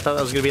to say, I thought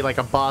that was gonna be like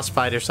a boss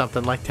fight or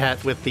something like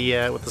that with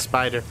the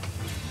spider. You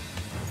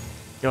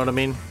know what I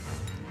mean?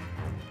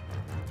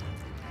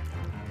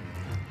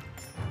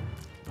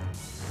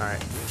 Alright.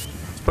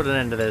 Let's put an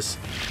end to this.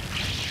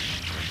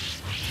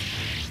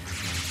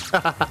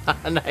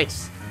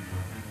 Nice.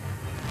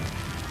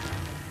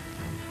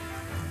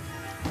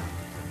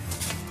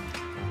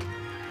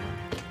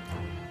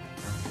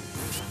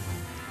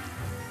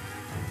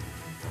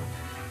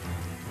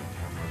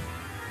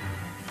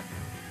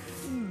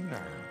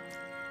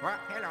 Well,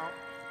 hello.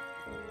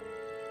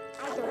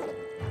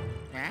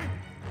 Huh?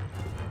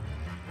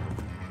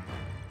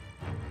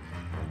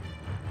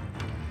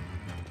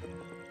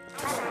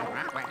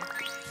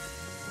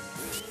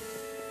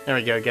 There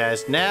we go,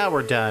 guys. Now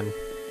we're done.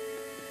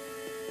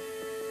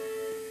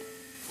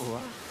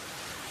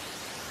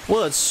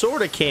 Well, it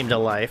sort of came to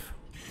life.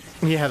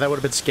 Yeah, that would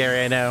have been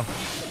scary, I know.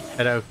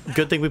 I know.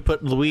 Good thing we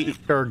put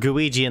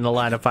Luigi in the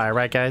line of fire,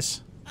 right,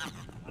 guys?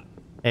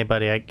 Hey,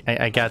 buddy,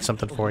 I got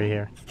something for you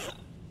here.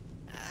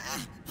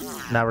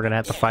 Now we're gonna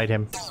have to fight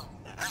him.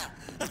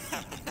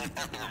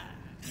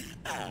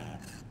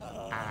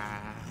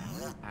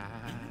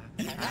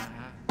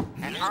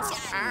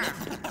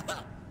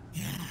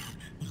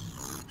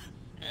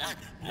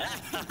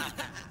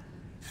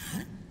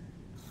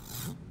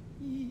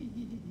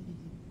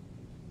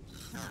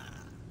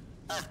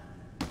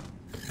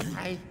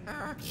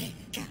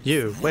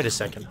 You, wait a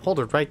second. Hold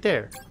it right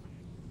there.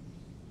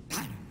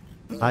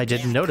 I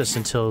didn't notice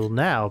until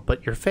now,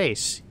 but your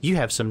face. You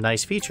have some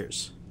nice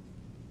features.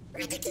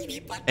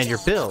 And your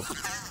build.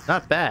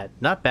 Not bad.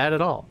 Not bad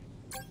at all.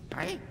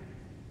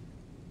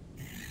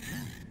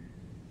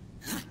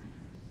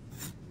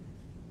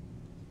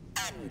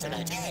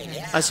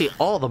 I see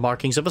all the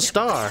markings of a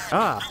star.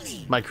 Ah,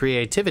 my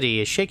creativity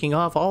is shaking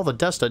off all the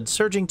dust and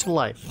surging to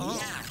life.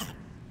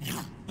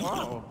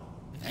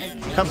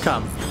 Come,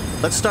 come.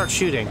 Let's start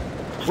shooting.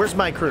 Where's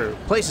my crew?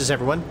 Places,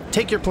 everyone.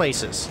 Take your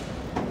places.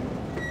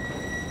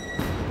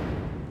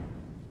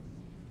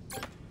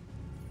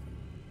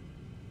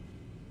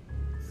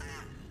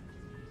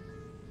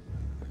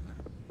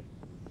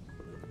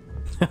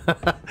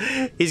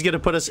 He's gonna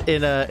put us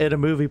in a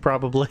movie,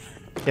 probably.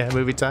 Yeah,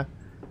 movie time.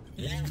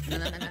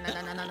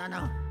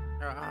 No.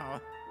 Sorry.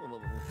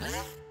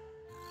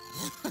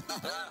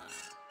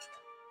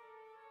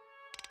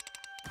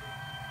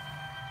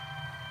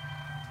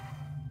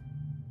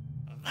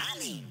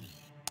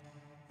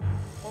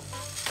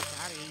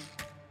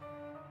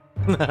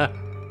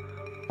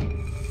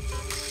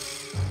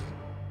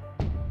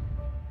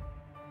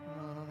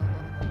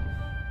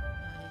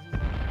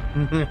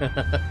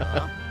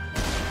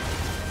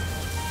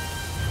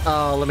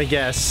 Oh, let me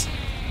guess.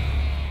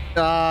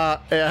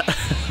 Yeah.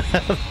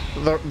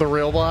 the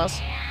real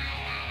boss?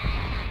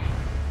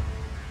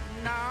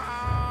 No.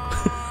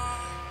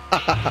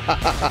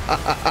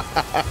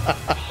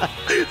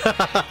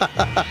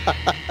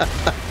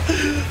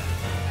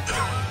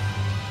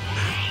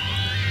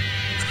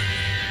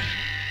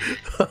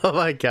 Oh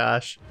my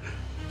gosh.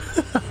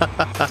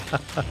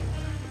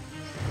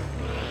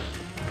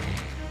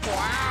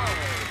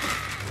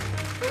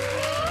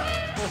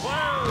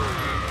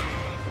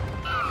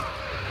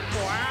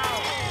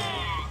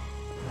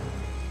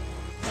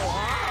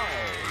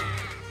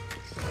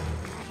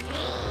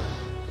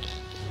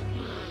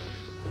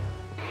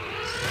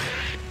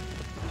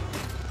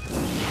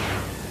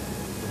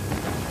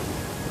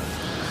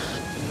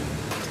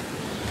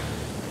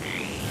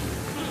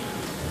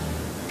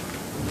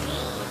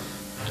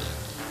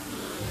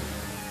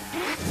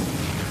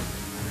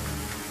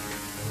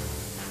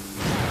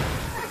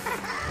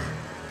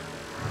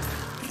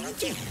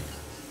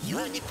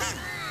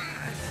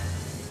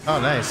 Oh,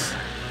 nice.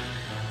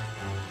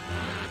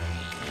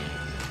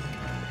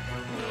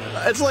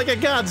 It's like a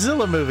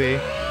Godzilla movie.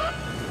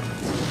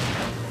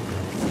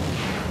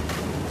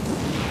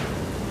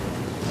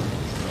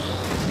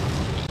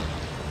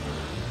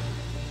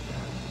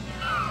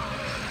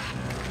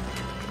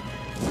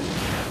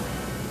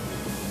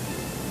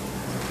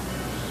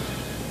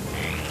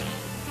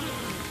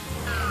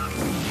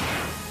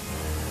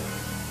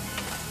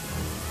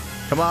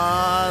 Come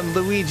on,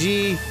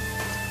 Luigi.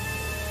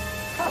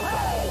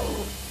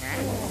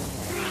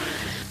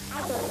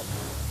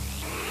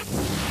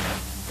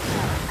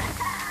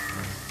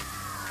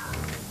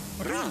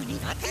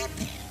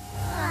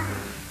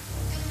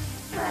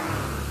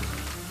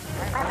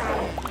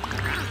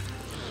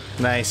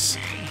 Nice.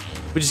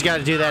 We just got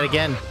to do that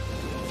again.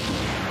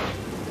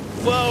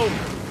 Whoa!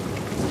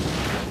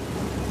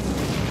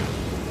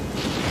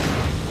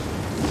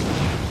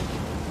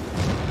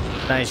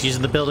 Nice,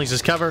 using the buildings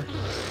as cover.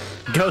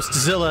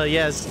 Ghostzilla,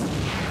 yes.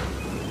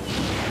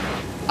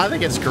 I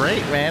think it's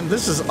great, man.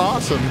 This is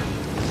awesome.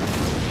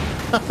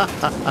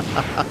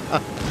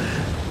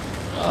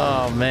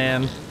 Oh,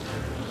 man.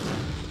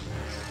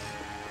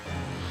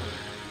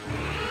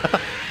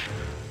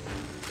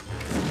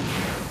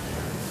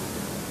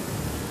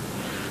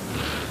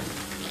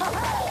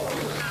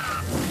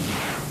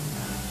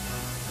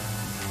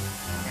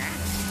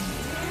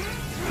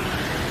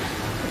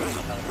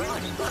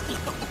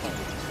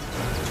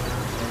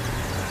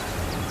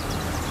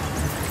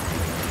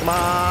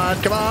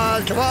 on, come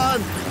on, come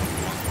on!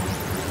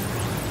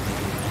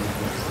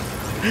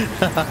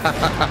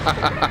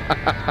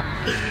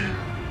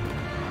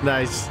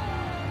 Nice.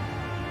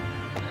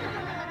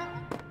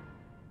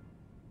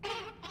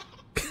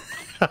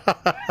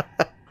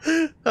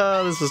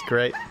 Oh, this is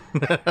great.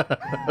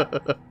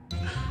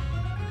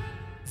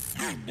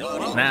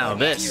 Now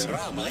this.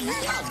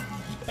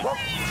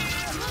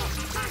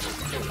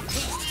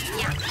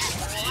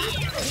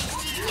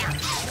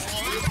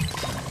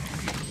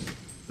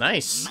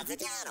 Nice.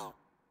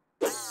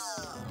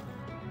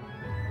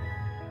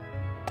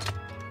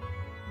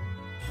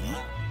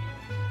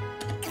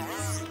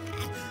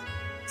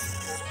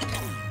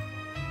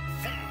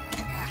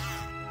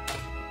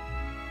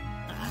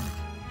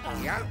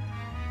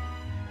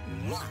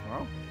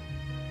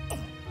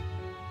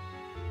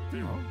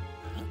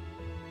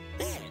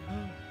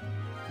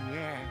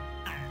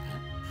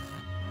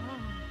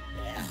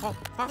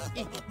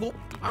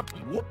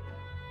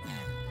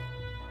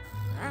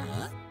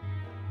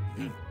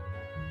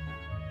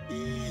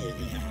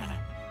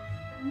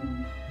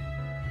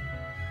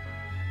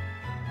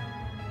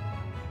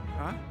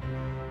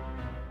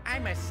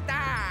 I'm a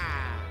star.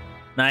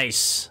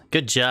 Nice.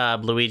 Good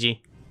job,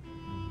 Luigi.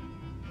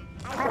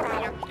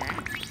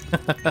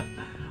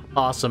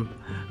 Awesome.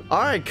 All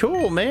right,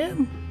 cool,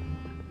 man.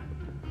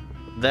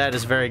 That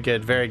is very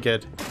good, very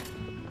good.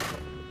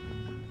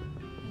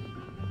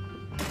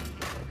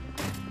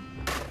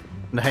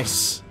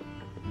 Nice.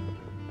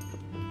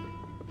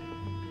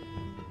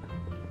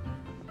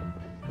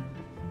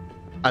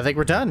 I think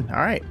we're done. All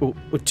right. Ooh,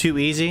 too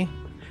easy.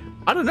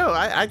 I don't know.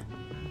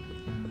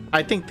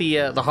 I think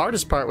the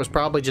hardest part was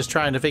probably just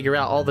trying to figure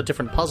out all the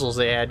different puzzles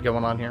they had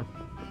going on here.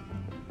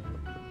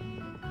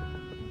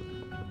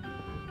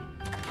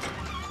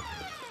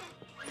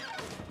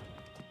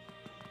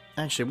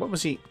 Actually, what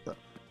was he?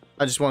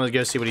 I just wanted to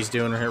go see what he's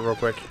doing here real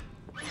quick.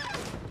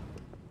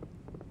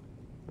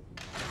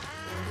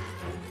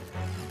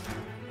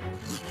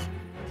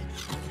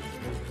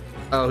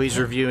 Oh, he's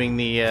reviewing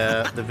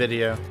the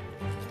video.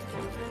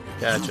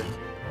 Gotcha.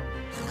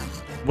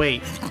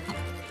 Wait.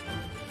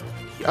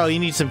 Oh, you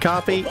need some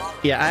coffee?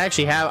 Yeah, I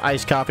actually have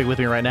iced coffee with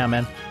me right now,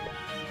 man.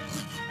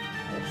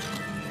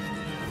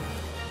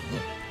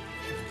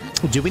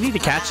 Do we need to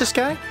catch this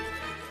guy?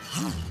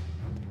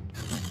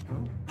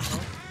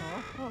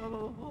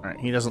 Alright,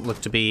 he doesn't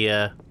look to be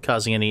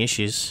causing any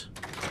issues.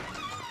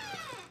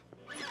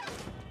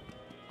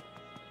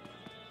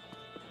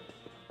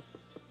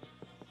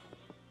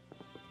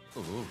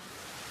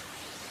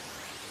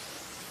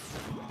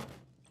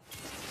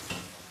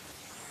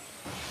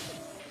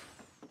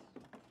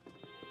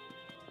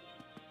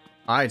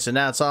 Alright, so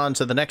now it's on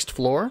to the next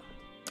floor.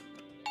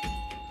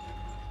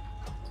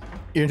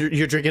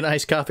 You're drinking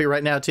iced coffee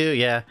right now too?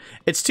 Yeah.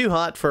 It's too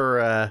hot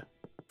for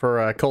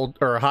cold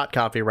or hot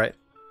coffee right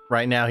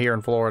now here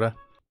in Florida.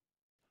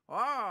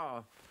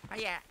 Oh,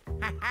 yeah.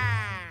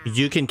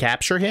 You can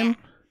capture him?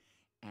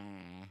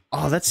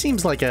 Oh, that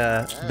seems like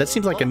a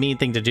mean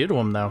thing to do to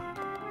him though.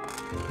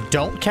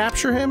 Don't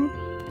capture him?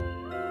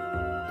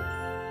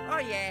 Oh,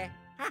 yeah.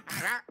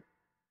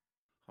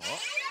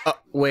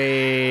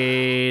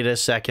 Wait a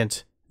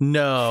second.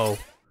 No.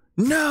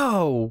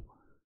 No!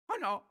 Oh,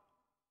 no.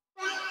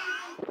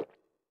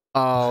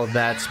 Oh,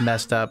 that's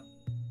messed up.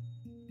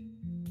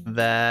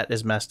 That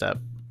is messed up.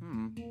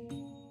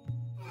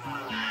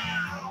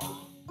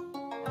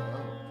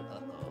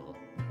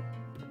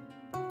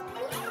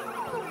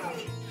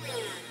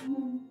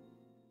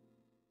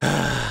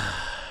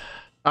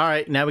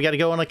 Alright, now we gotta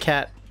go on a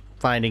cat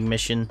finding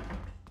mission.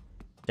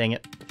 Dang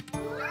it.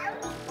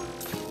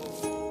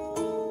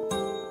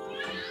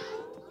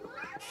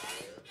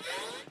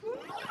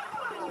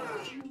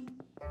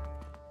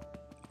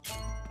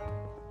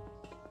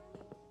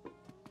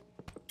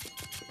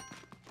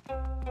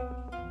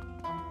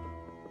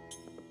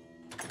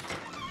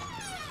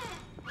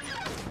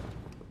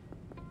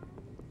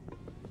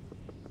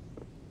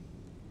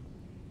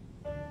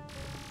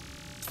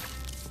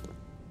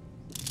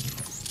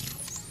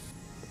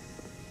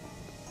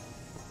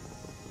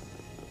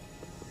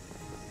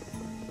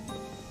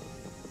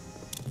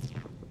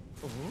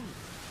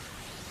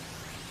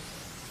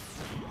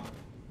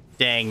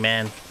 Dang,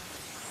 man.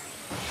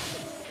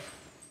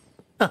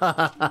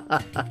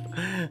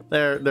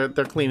 they're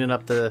cleaning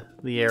up the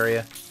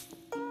area.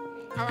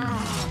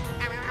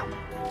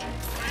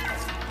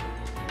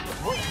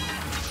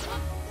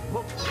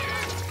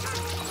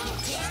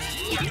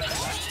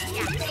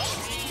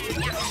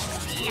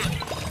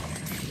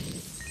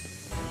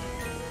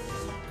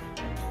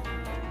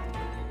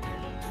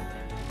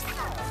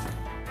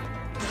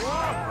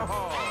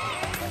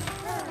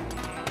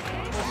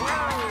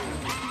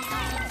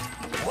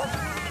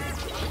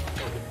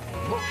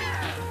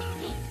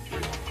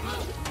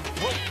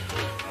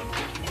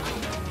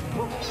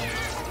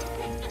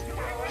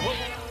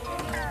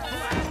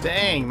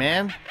 Dang,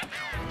 man.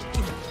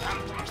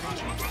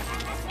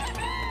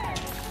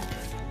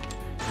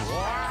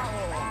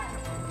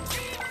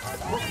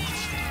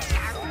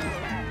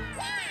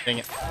 Dang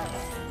it.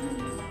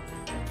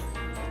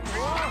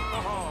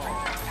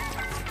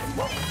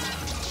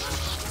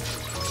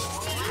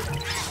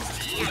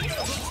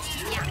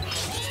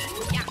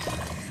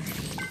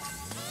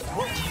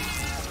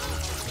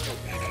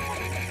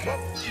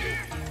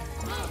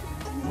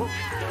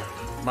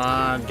 Come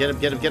on, get him,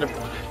 get him, get him.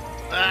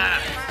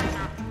 Ah!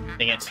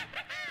 Dang it.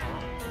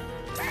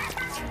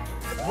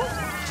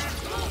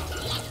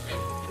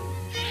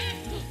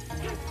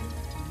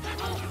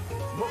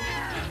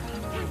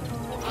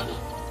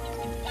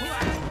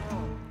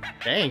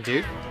 Dang,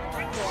 dude.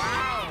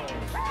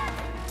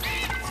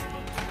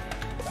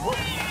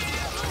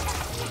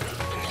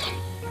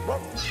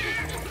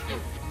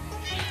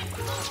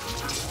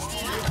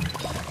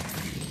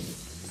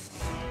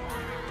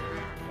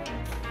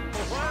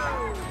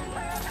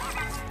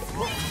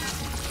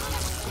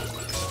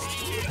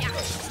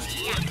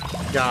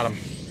 Got him.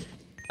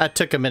 That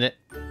took a minute.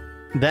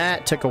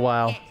 That took a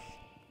while.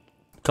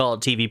 Call it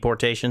TV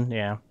portation,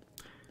 yeah.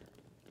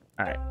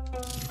 Alright.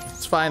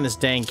 Let's find this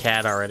dang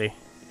cat already.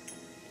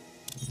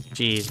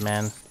 Jeez,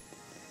 man.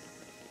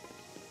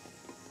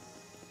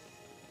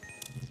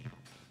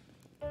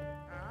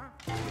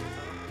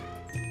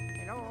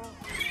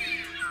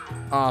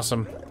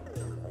 Awesome.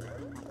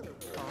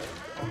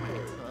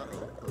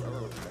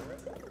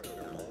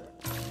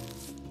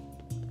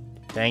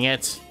 Dang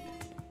it.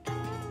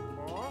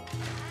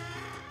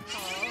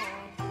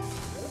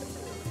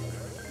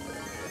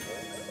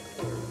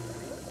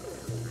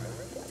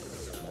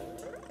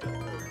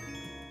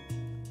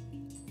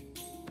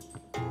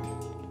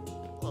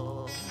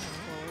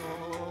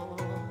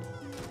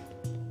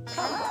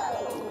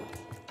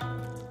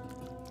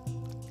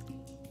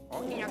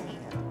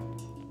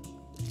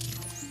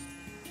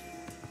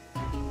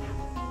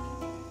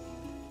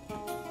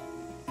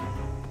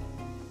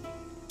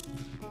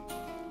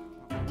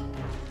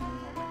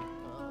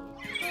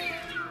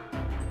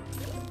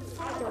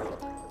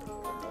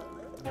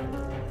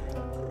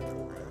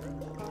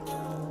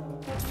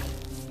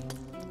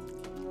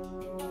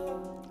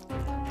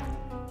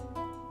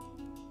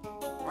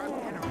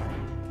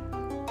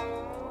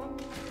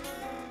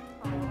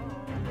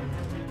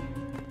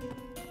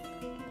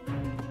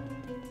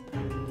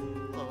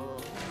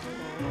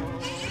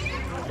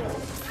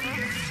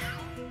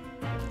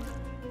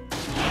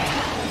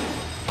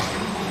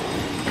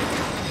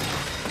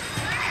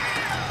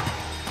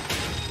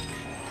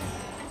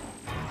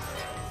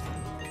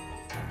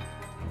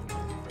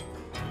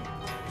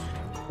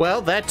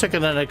 Well, that took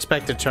an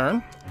unexpected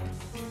turn.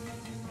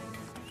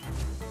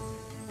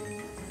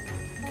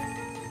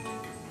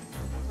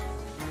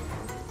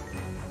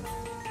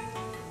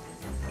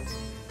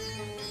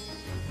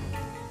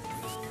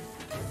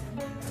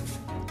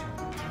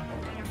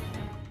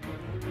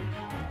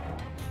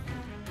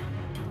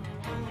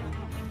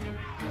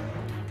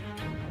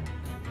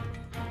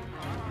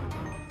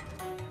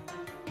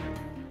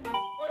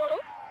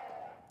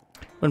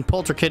 When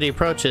Polterkitty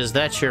approaches,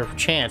 that's your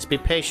chance. Be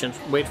patient,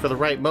 wait for the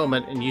right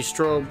moment, and use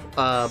strobe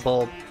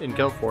bulb and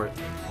go for it.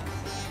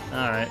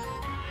 Alright,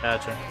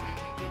 gotcha.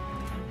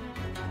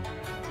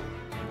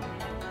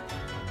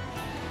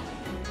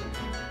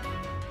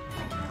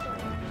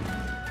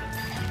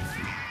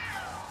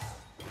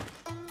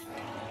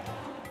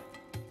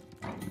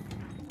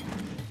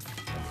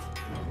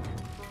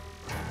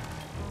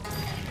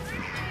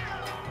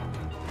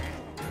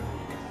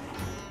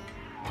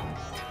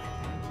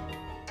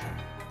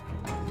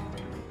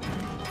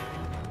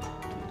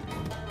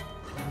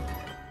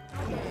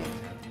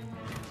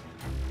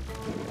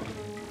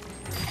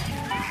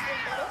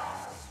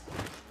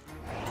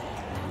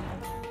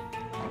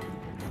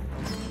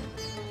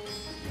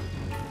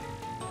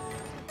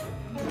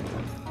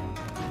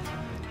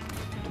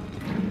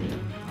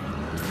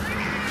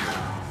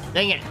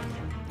 Dang it!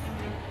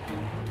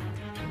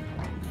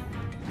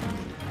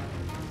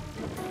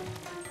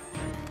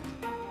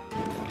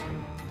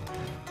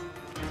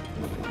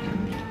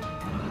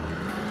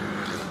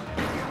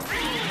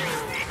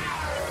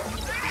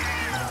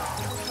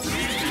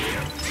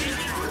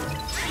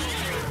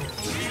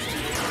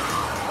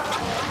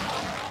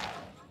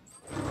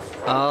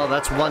 Oh,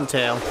 that's one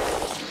tail.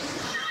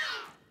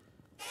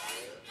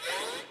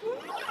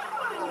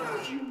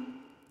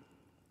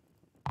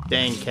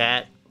 Dang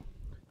cat.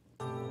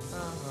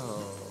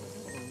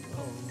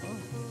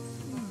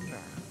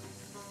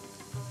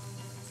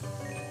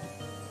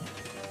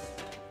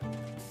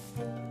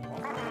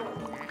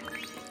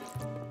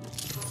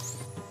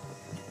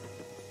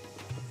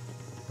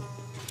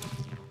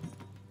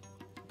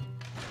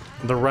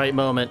 The right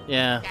moment,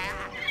 yeah.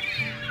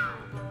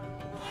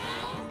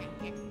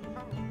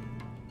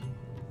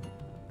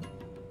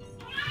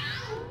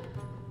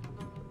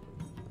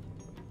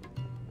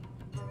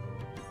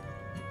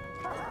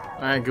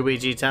 Alright,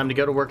 Luigi, time to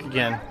go to work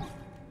again.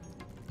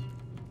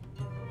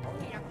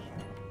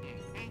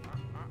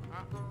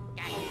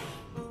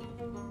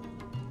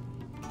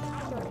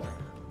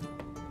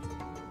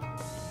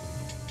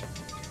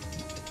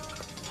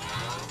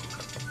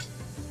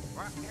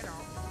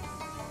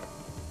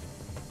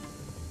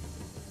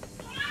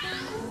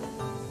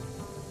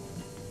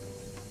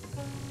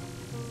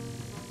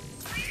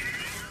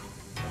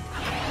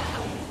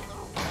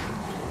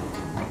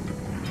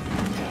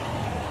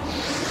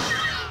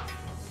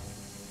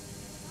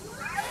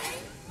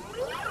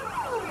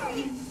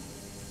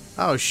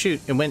 Oh, shoot.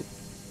 It went...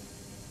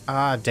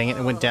 Ah, dang it.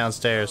 It went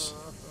downstairs.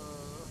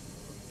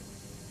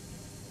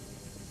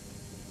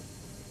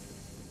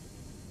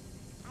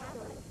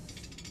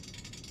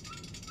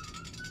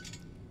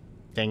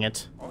 Dang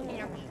it.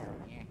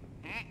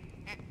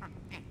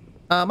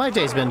 My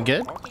day's been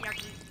good.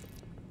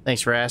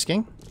 Thanks for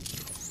asking.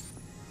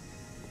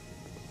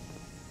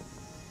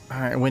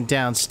 Alright, went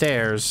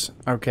downstairs.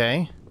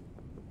 Okay.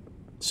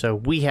 So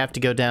we have to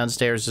go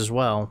downstairs as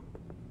well.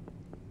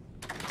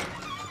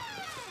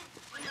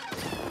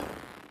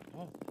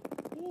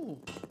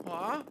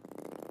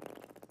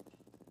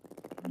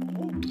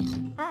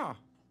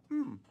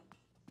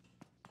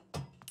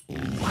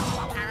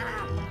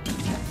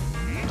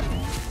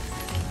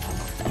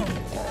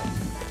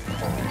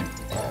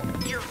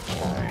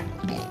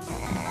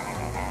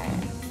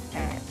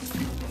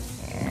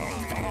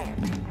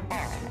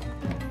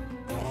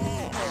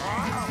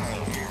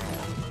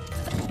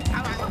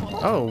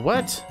 Oh,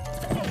 what?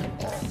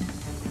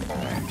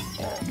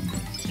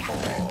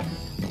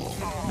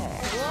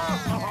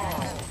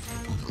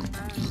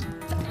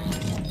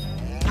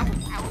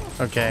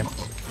 Okay,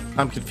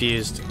 I'm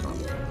confused.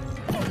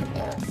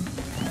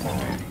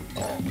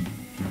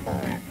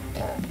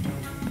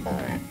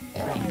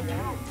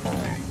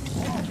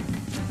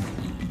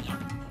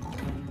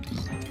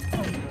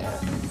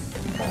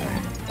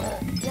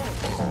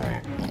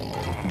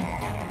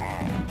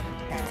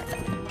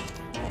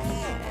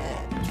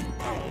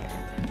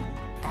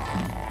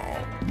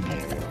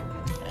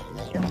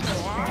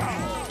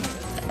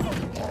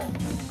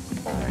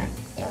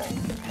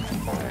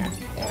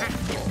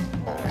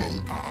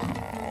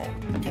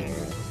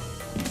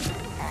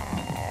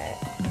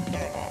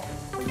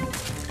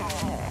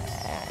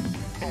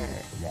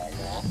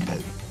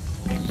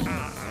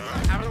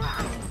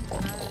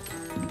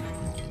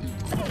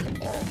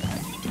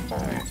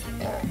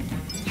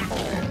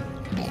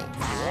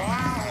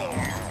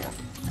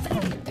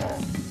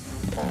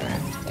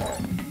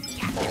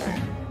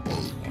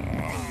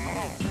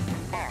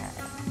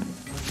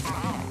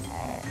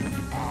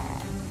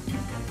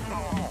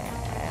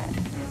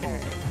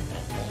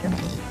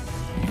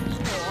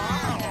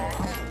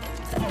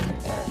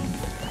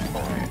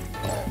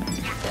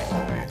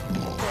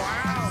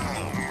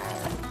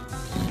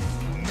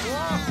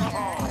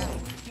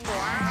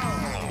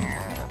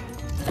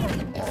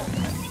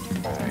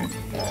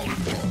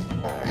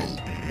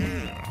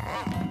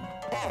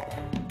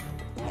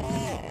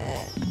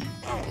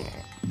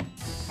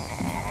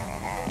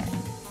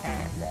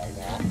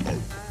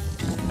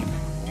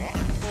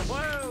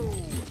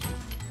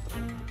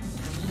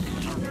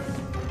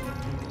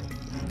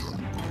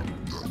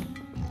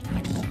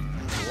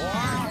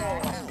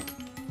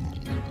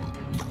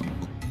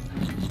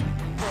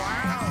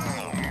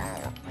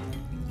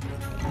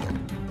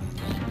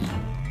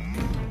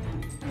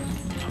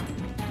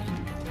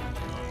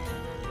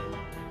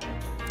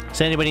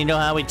 Does anybody know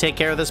how we take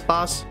care of this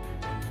boss?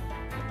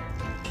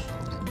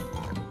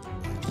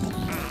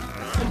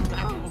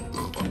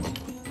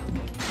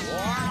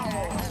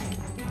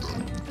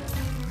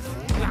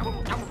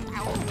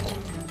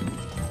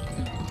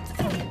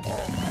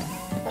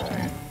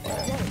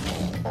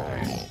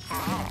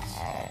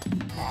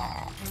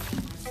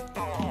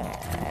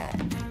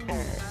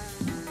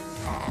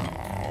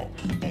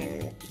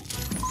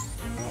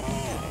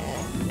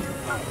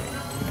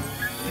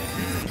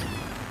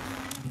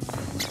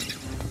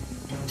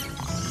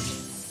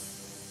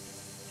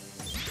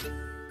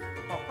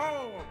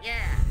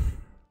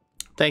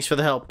 Thanks for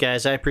the help,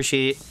 guys. I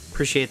appreciate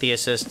the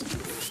assist.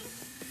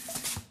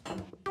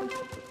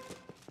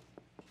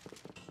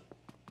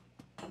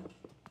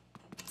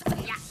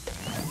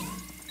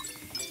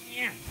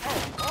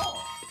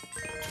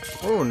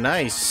 Oh,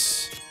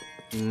 nice.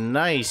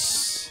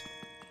 Nice.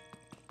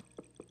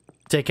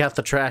 Take out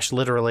the trash,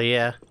 literally,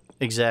 yeah.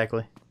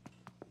 Exactly.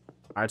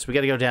 Alright, so we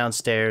gotta go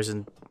downstairs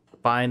and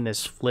find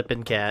this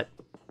flippin' cat.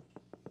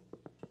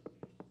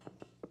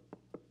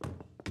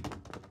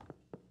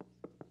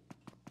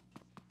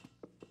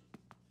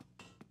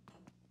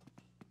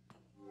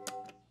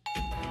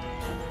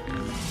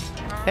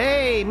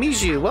 Hey,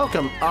 Miju,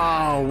 welcome.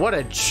 Oh, what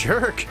a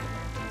jerk.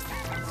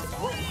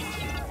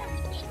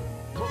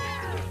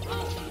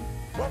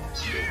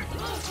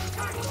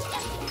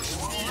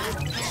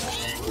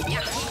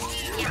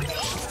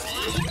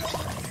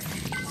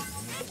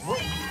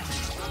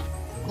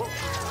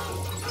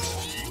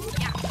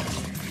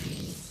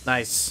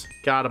 Nice.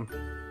 Got him.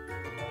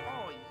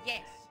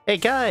 Hey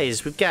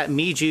guys, we've got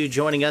Miju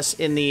joining us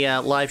in the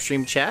live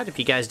stream chat. If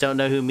you guys don't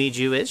know who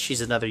Miju is,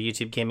 she's another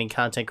YouTube gaming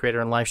content creator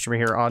and live streamer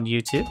here on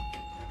YouTube.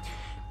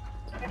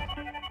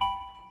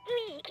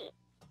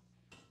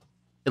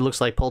 It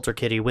looks like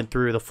Polterkitty went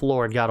through the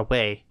floor and got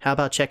away. How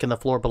about checking the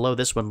floor below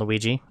this one,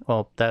 Luigi?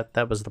 Well,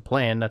 that was the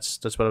plan.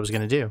 That's what I was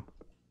gonna do.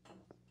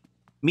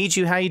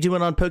 Miju, how you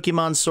doing on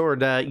Pokemon Sword?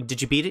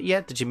 Did you beat it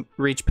yet? Did you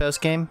reach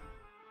post game?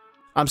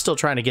 I'm still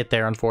trying to get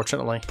there,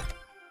 unfortunately.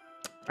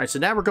 Alright, so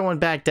now we're going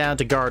back down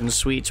to Garden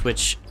Suites,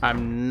 which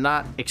I'm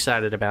not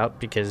excited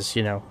about because,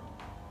 you know,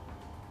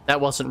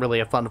 that wasn't really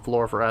a fun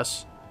floor for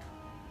us.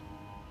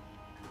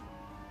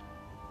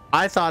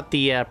 I thought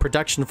the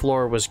production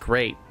floor was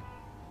great.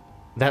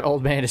 That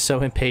old man is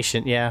so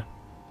impatient, yeah.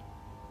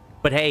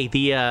 But hey,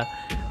 the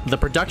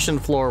production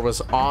floor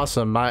was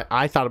awesome.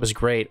 I thought it was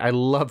great. I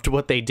loved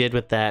what they did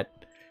with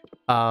that.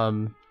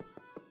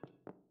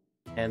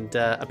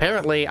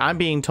 Apparently, I'm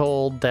being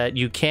told that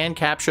you can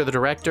capture the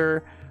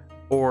director,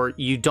 or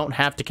you don't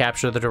have to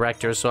capture the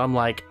director. So I'm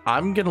like,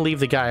 I'm gonna leave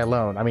the guy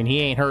alone. I mean, he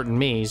ain't hurting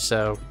me,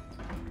 so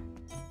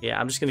yeah,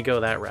 I'm just gonna go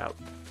that route.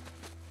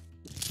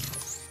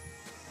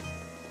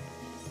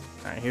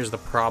 All right, here's the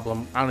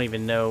problem. I don't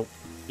even know.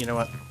 You know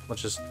what?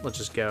 Let's just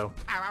go.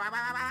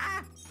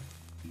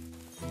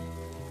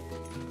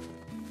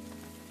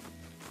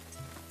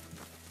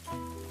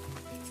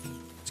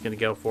 Just gonna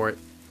go for it.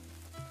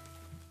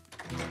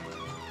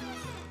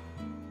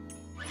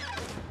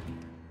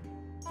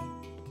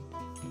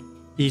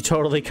 You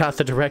totally caught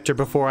the director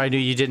before I knew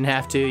you didn't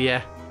have to,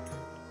 yeah.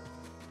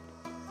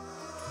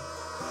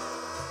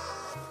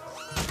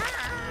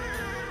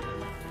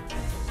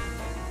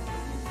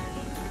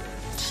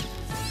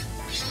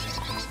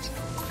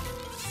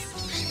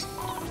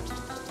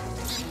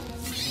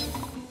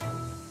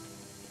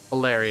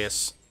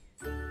 Hilarious.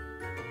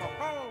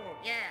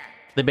 Yeah.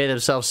 They made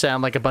themselves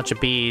sound like a bunch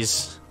of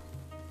bees.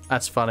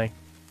 That's funny.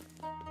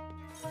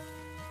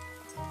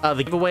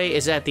 The giveaway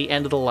is at the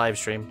end of the live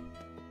stream.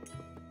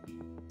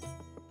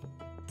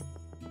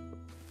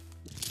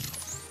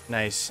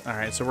 Nice. All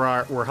right, so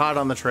we're hot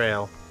on the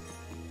trail.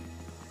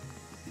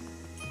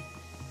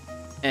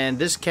 And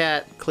this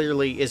cat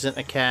clearly isn't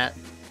a cat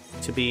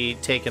to be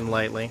taken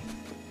lightly.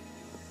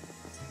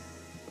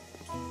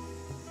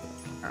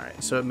 All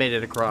right, so it made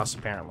it across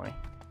apparently.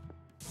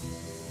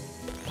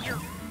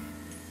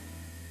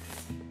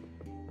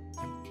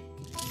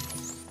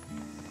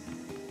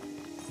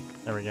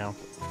 There we go.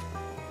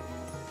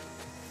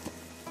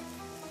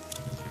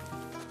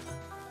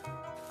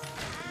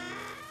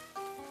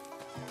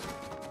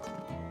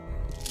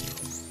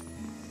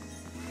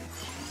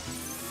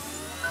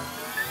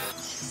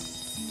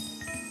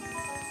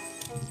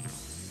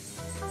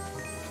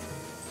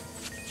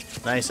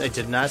 Nice, I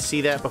did not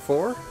see that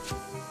before.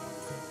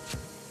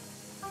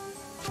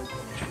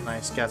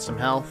 Nice, got some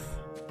health.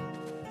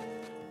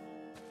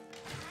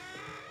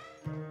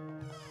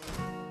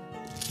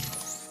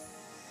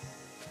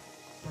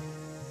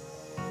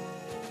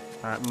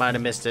 Alright, might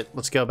have missed it.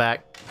 Let's go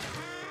back.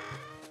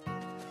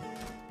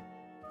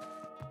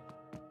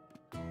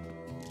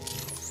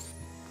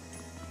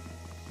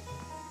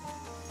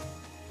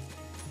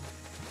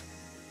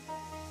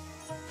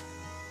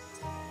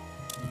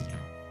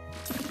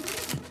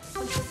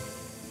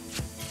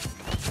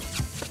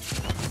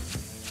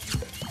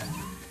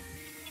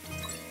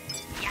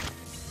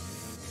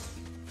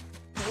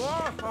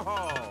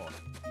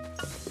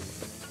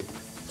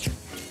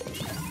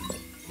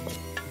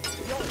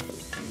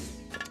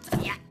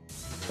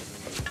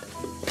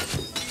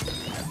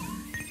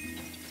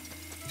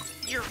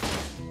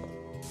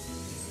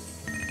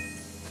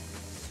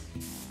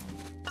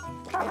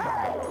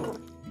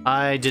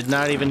 I did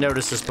not even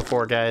notice this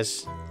before,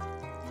 guys.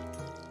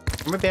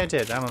 Or maybe I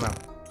did, I don't know.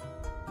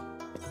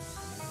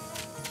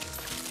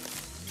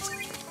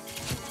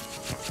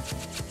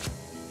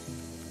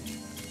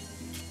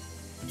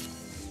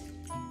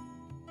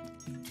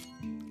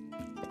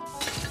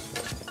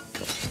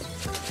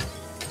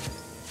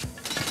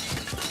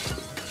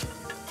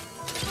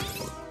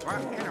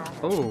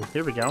 Oh,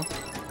 here we go.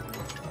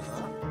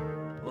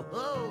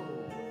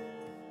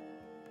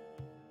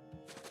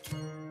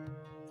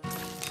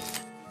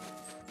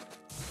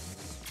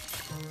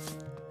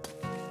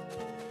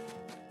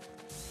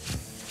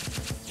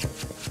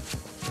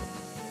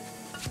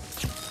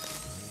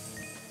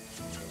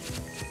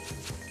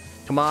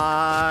 Come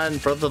on,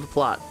 further the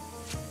plot.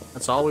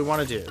 That's all we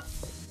want to do.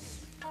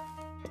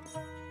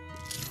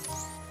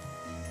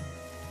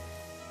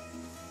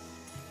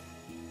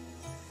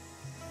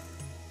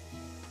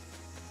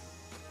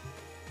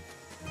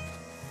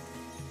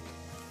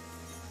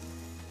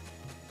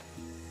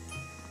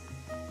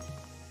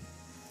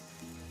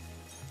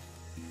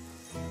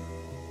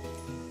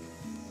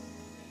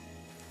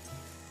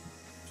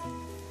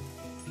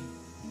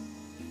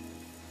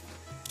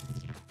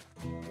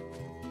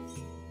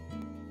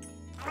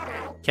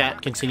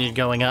 Cat continued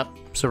going up,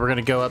 so we're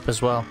gonna go up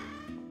as well.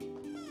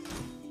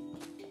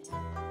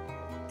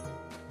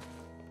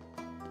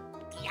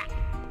 Yeah.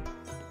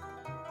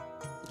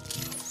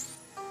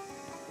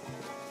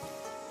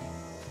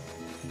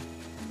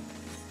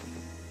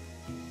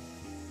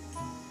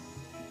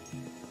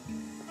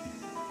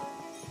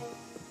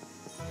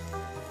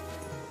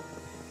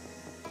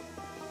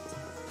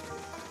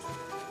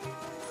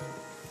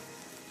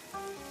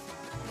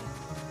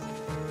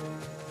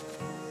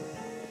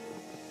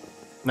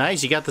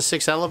 Nice, you got the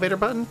 6 elevator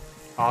button?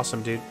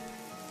 Awesome, dude.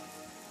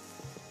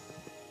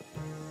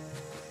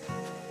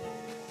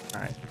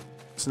 Alright.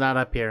 It's not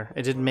up here.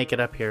 It didn't make it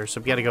up here, so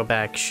we gotta go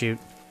back. Shoot.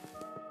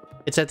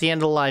 It's at the end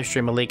of the live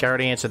stream, Malik. I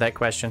already answered that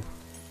question.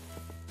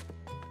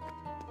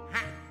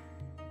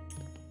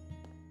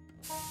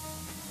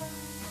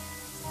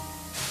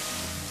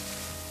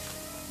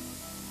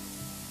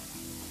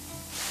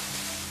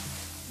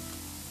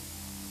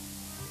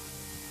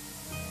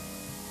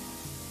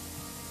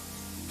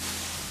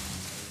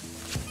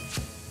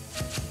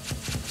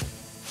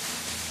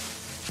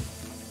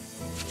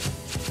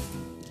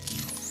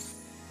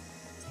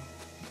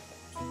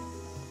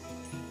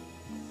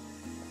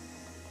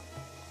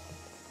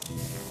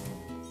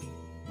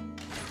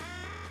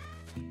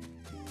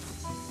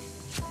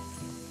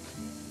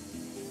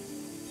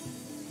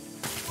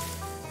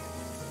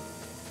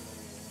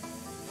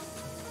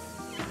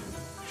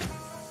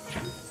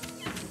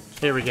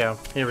 Here we go.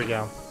 Here we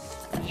go.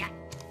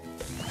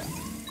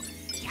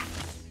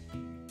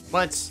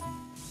 What?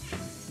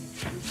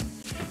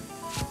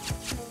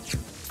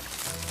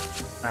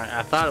 Alright,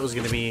 I thought it was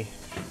gonna be...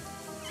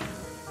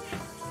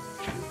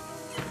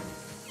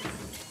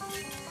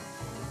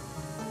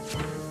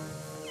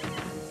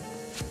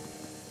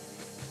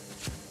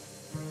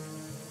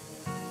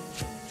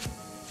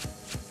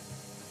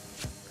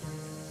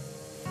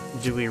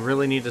 Do we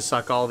really need to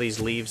suck all these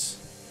leaves?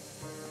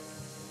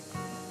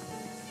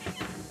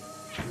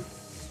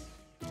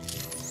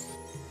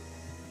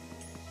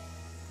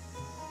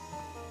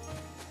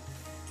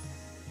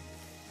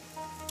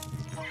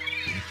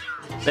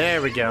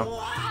 There we go.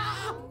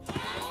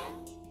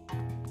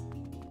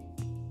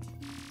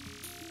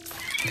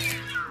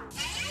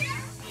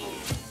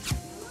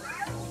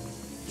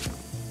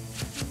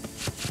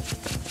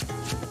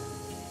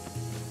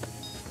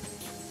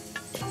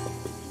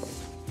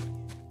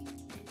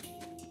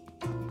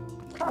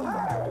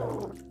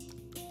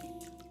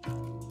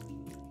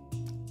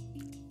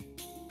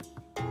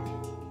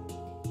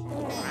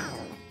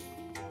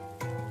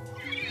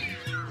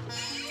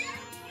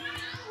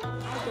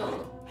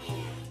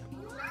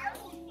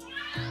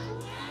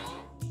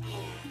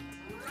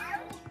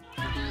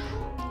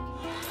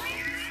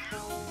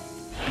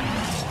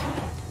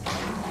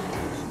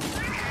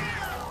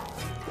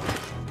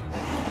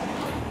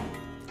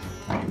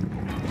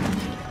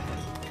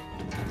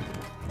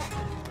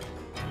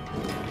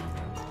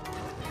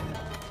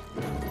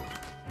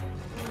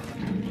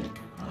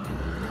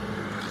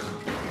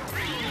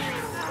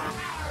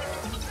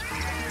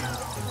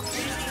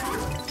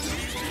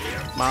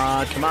 Come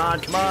on, come on,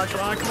 come on, come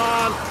on, come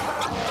on!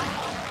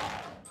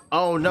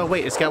 Oh, no,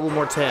 wait, it's got one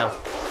more tail.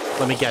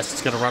 Let me guess,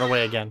 it's gonna run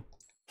away again.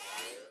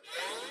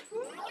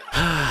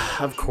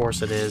 Of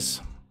course it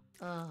is.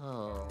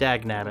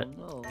 Dagnabbit.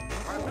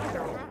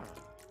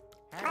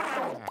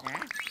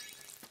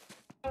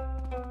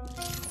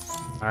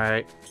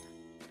 Alright.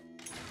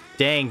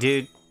 Dang,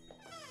 dude.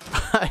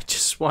 I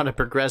just want to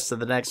progress to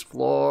the next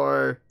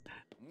floor.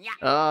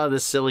 Oh,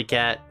 this silly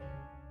cat.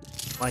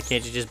 Why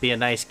can't you just be a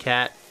nice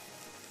cat?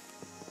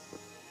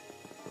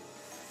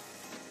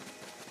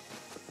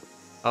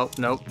 Oh,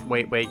 nope.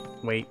 Wait, wait,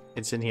 wait.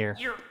 It's in here.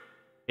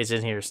 It's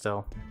in here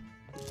still.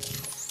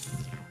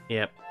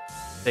 Yep.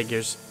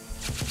 Figures.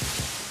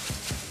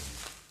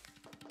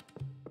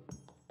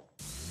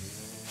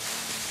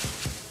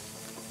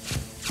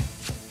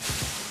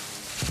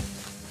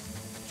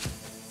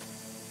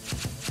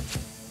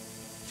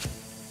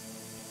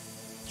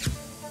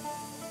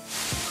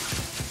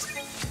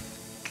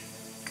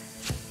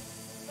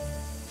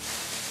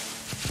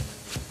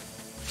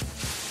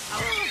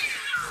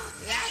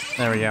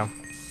 There we go.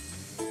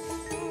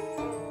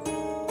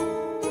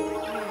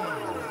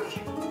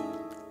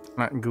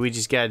 Alright,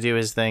 Luigi's gotta do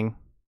his thing.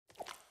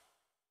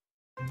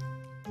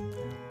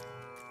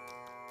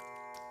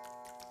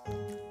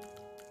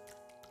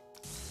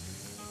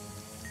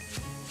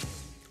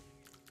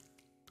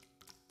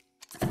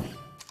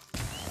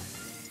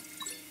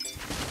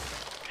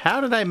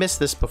 How did I miss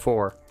this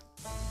before?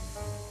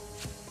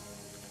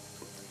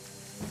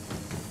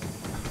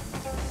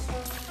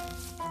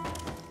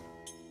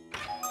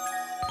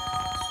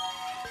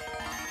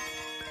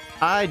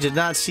 I did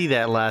not see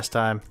that last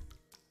time.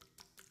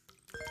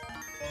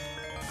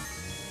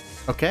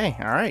 Okay,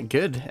 alright,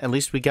 good. At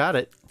least we got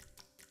it.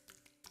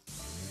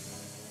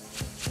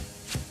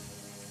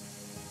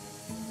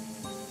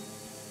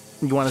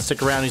 You want to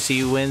stick around and see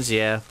who wins?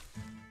 Yeah.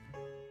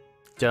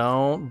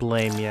 Don't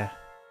blame you.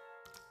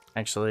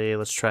 Actually,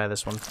 let's try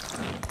this one.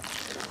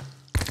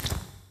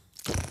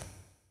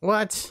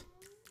 What?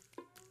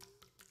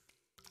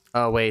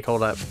 Oh, wait,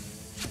 hold up.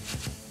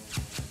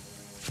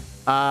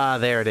 Ah,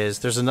 there it is.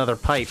 There's another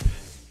pipe.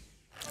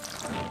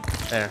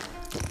 There.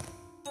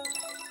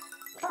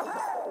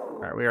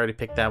 Alright, we already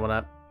picked that one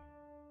up.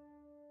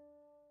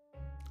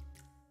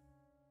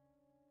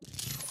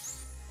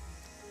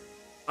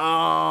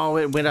 Oh,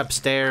 it went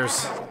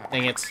upstairs.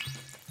 Dang it.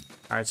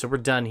 Alright, so we're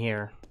done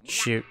here.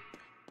 Shoot.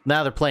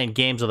 Now they're playing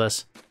games with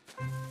us.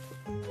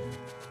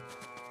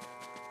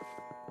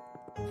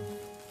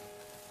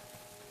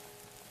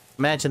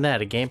 Imagine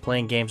that, a game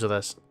playing games with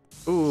us.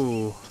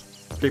 Ooh.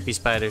 Creepy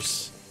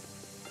spiders.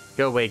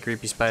 Go away,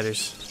 creepy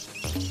spiders.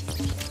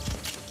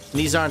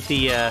 These aren't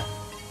the,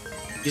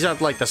 these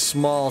aren't like the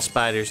small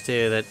spiders,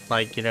 too, that,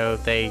 like, you know,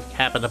 if they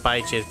happen to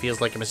bite you, it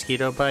feels like a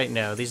mosquito bite.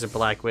 No, these are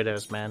black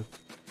widows, man.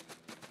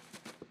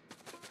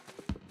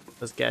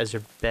 Those guys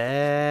are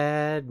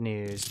bad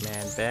news,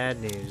 man.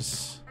 Bad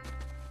news.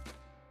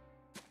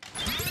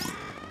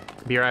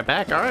 Be right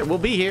back. Alright, we'll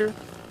be here.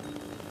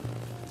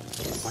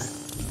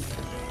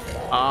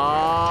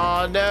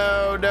 Oh,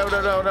 no, no,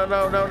 no, no, no,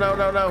 no, no, no,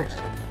 no, no.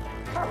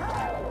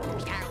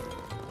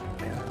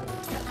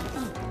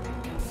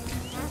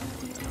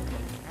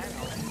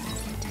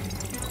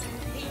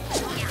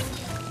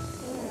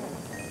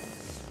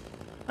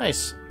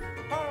 Nice.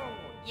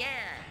 Yeah.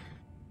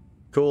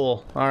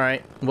 Cool. All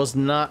right. Was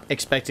not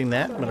expecting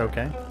that, but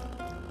okay.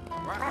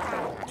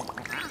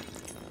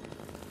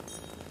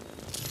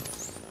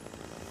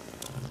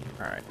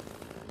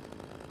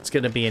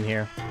 gonna be in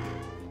here.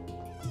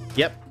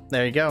 Yep,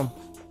 there you go.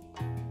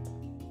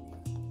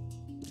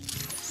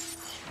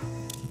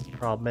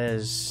 Problem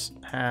is,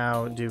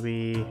 how do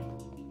we...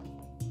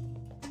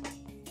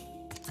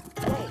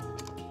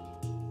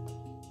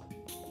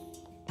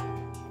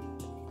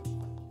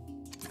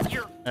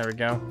 There we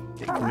go.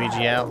 Get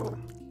Luigi out.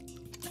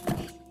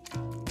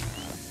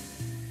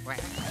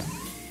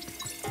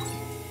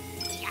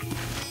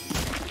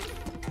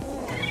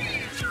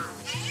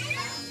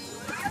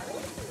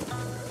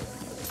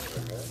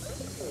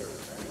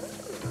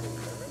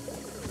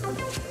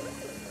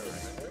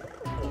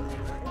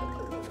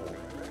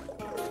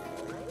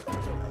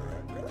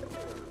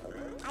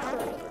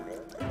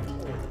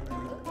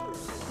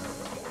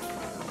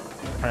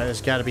 Alright,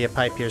 there's gotta be a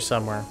pipe here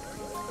somewhere.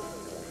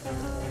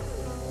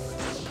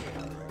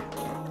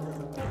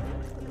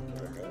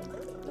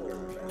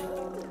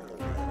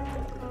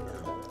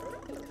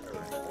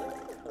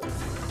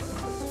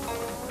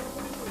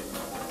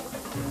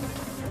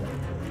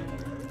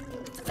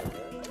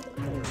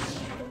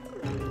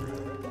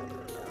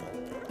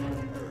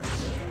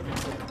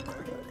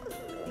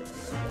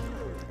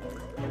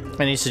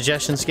 Any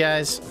suggestions,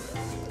 guys?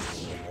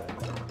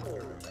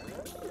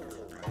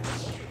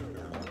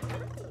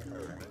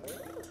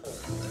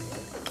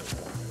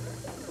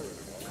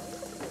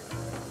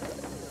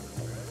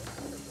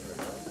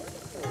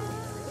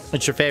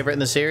 What's your favorite in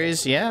the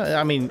series? Yeah,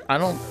 I mean, I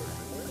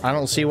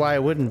don't see why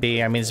it wouldn't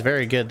be. I mean, it's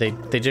very good. They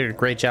did a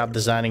great job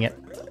designing it.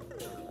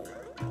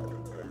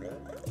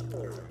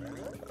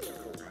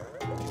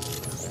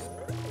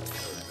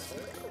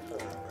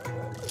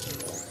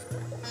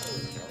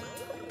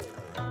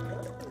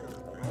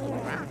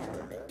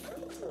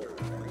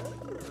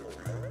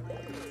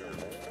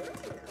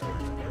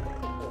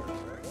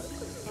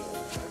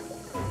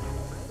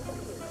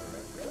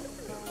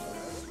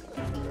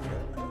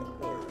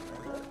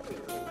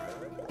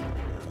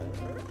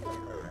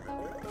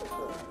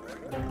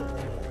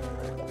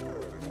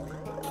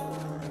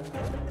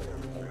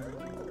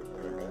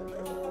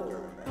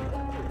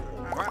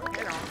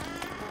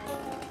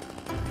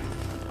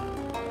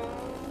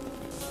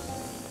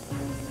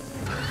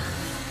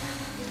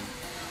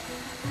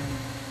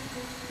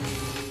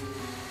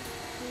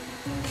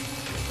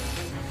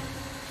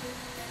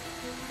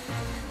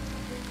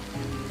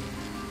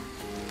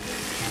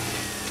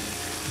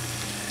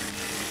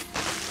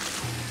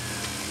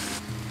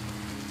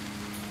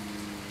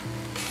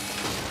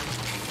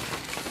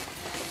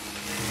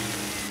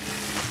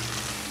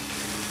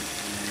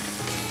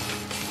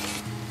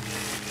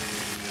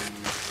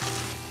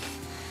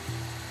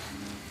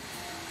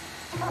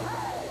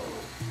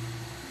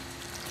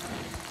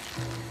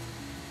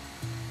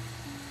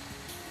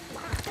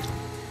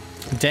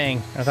 Dang,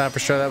 I thought for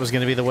sure that was going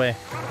to be the way.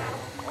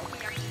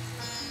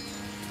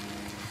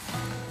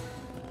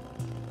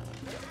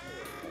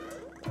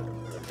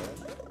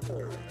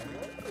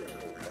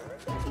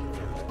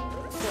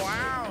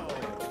 Wow.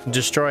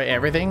 Destroy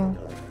everything?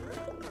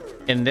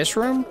 In this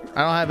room?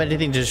 I don't have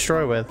anything to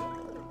destroy with.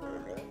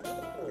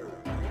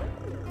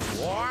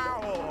 Wow.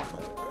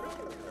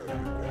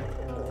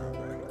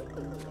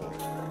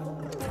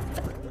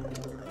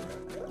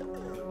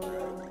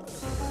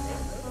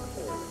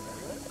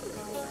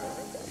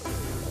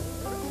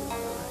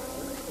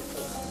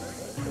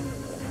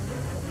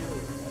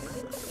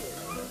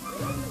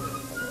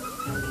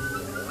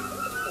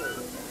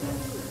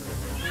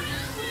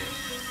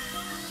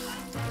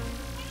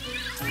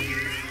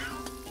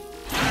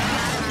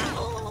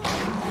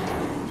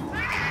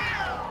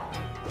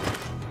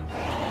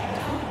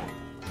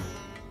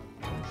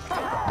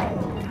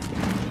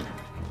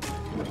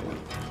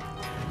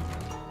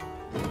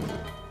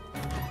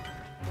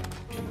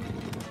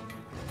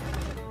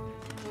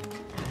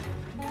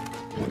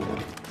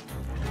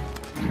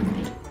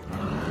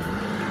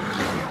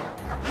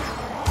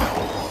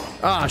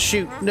 Ah,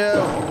 shoot,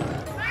 no!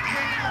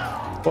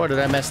 Boy, did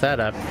I mess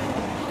that up.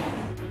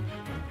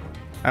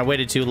 I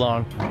waited too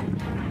long.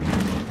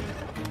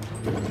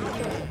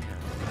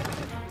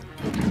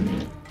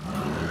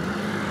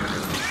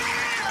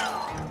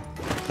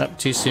 Oh,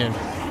 too soon.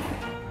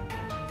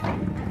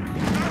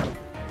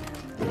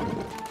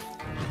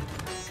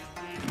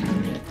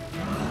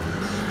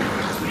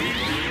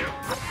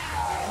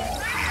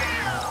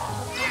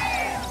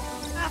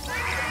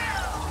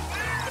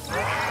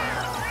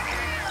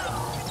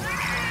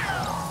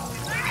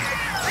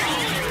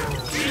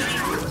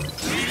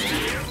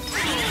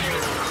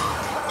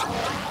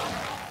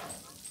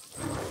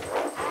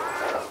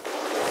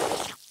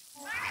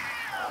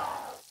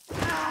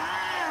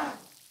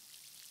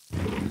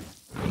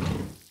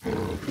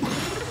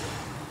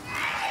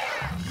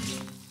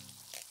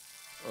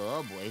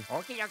 Oh boy.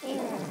 Okay, okay.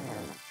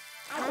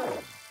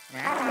 Hello.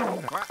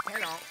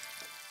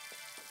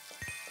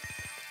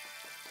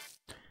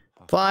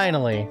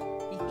 Finally.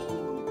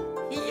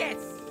 Yes.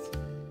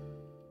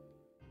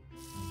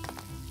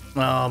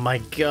 Oh my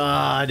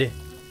god.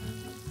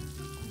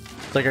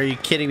 Like, are you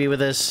kidding me with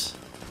this?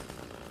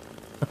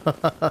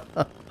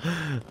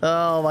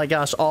 Oh my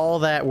gosh, all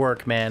that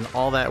work, man.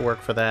 All that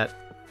work for that.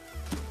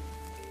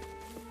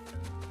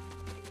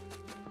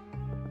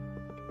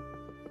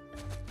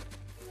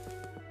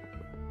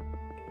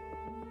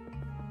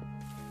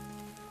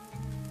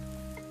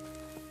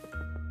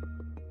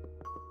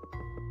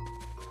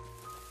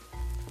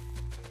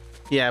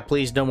 Yeah,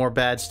 please, no more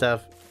bad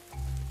stuff.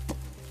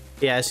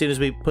 Yeah, as soon as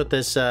we put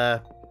this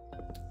into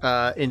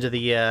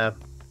the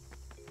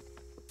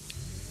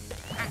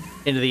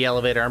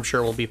elevator, I'm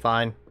sure we'll be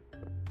fine.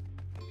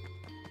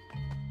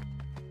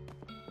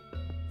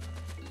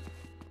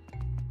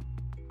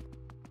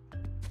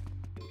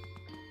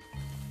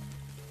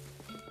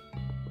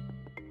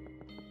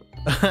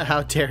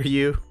 How dare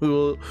you? We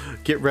will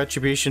get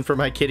retribution for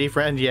my kitty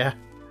friend, yeah.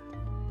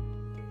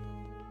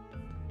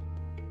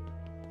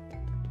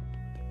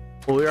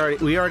 Well,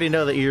 we already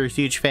know that you're a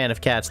huge fan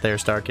of cats there,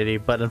 Star Kitty,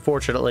 but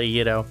unfortunately,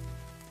 you know,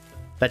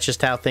 that's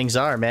just how things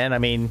are, man. I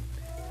mean,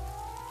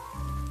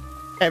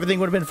 everything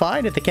would have been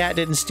fine if the cat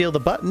didn't steal the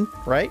button,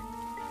 right?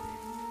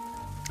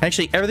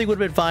 Actually, everything would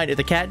have been fine if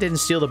the cat didn't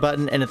steal the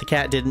button and if the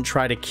cat didn't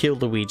try to kill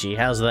Luigi.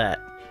 How's that?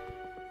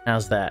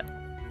 How's that?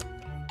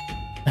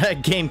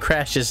 Game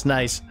crashes,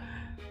 nice.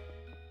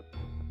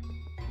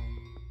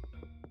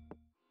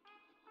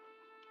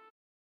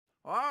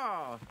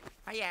 Oh,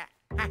 yeah.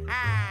 Ha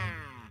ha.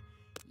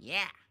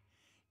 Yeah.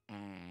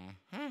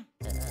 Uh-huh.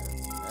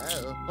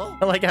 Oh.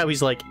 I like how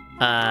he's like,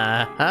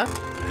 huh?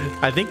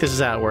 I think this is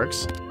how it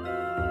works.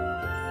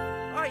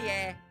 Oh,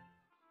 yeah.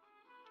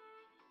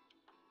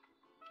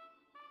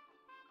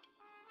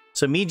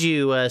 So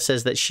Miju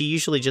says that she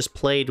usually just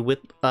played with,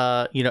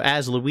 you know,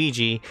 as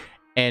Luigi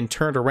and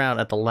turned around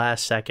at the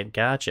last second.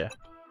 Gotcha.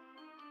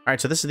 All right,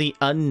 so this is the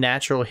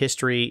Unnatural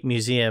History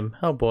Museum.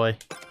 Oh, boy.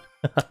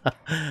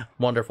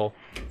 Wonderful.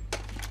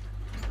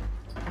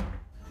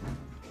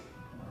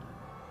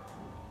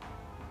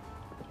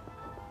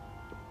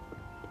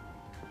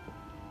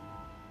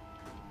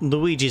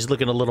 Luigi's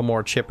looking a little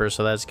more chipper,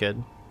 so that's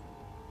good.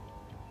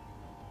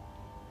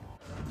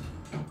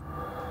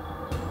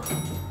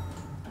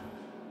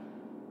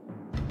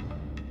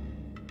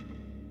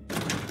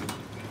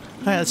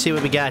 All right, let's see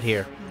what we got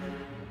here.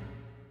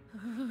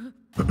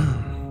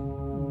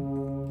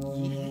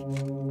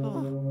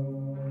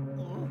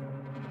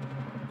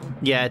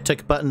 Yeah, it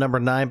took button number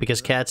 9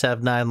 because cats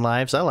have 9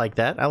 lives. I like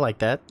that. I like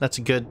that. That's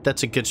a good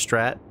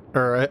strat,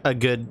 or a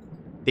good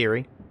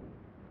theory.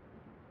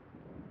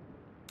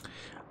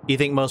 You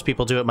think most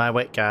people do it my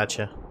way?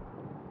 Gotcha.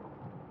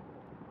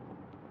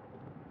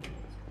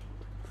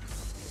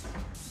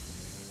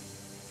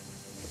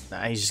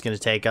 Nah, he's just gonna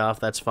take off.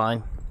 That's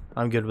fine.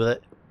 I'm good with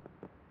it.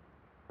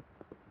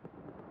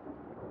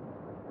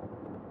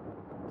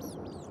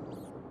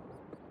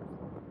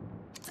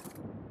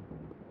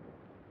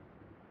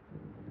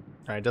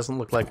 Alright, doesn't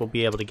look like we'll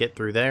be able to get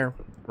through there.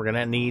 We're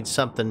gonna need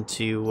something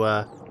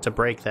to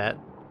break that.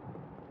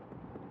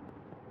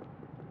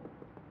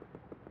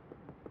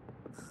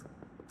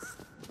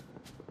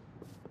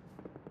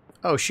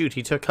 Oh shoot,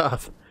 he took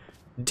off.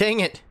 Dang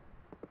it!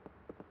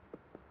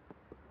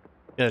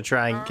 Gonna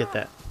try and get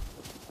that.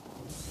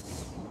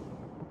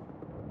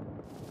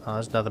 Oh,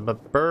 there's nothing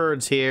but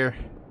birds here.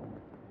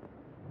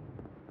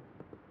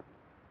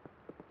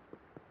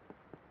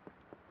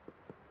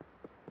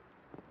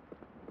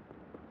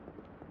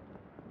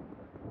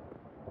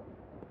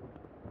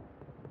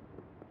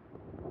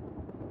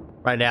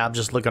 Right now, I'm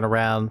just looking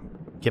around,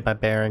 get my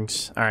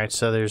bearings. Alright,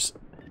 so there's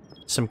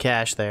some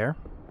cash there.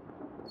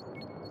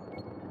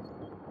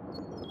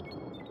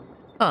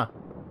 Huh.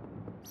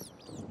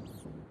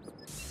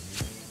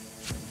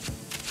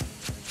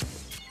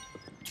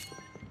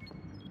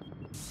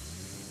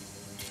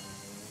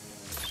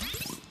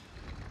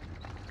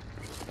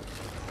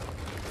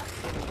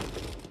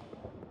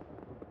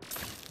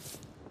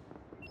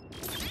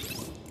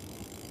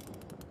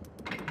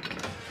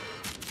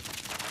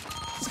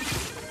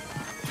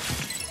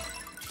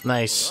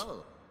 Nice.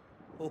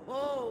 Whoa.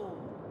 Whoa.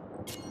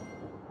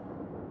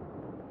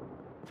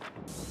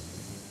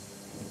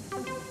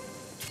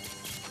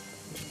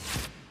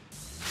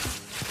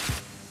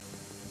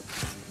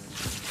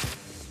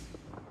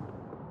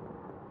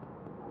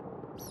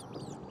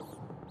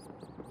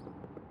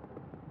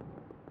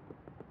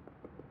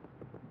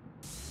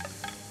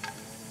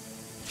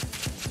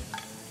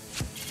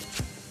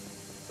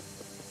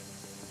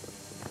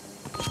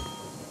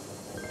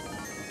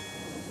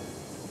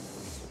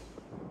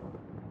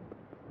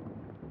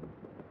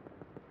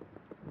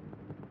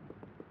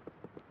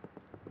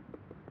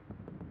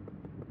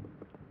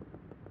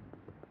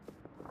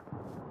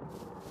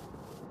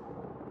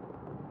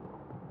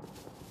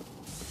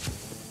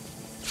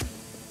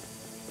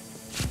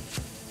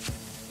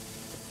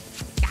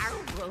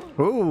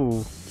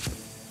 Ooh.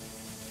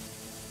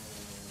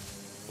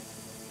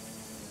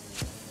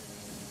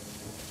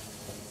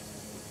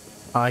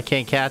 Oh, I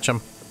can't catch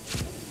him.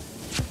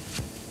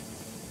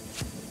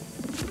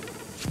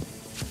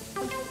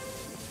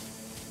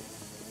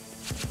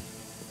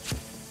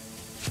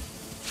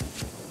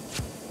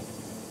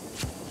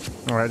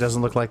 Alright,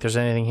 doesn't look like there's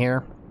anything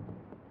here.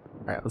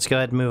 Alright, let's go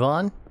ahead and move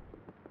on.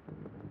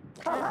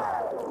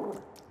 Hello.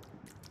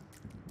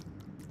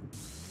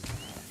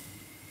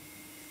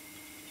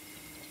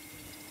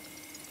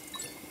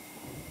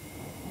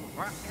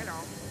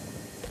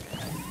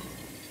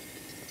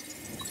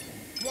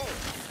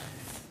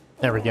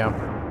 There we go.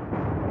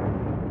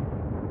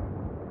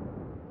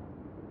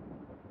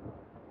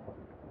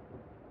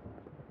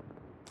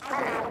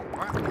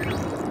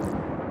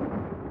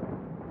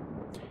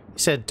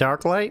 said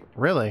dark light?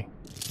 Really?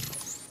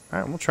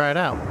 Alright, we'll try it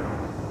out.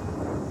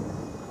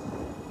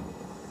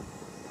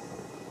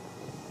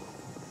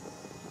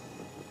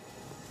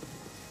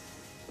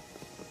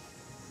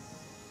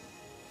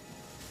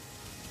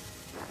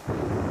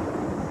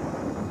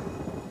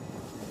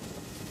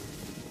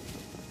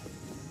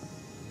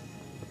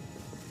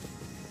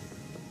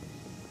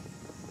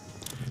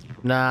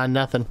 Nah,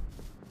 nothing.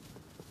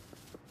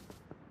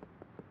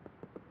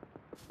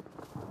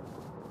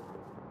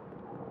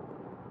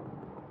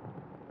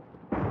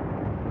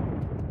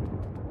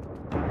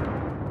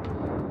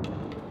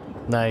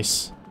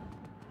 Nice.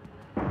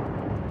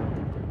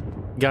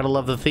 Gotta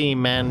love the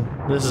theme, man.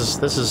 This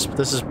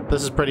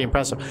is pretty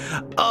impressive.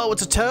 Oh,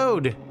 it's a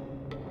toad.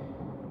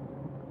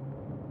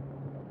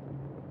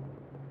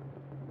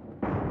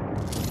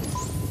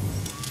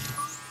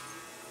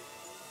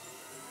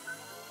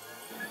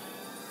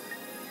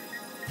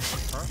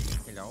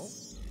 Hello?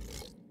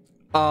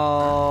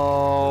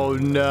 Oh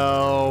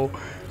no.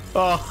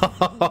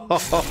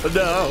 Oh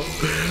no.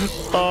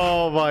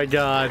 Oh my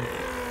god.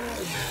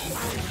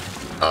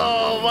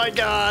 Oh my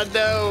god,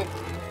 no.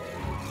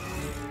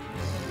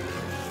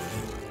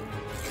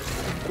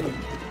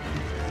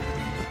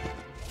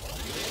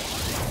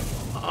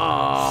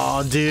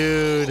 Oh,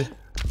 dude.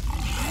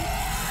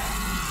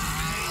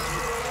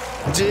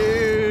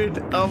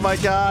 Dude. Oh my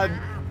god.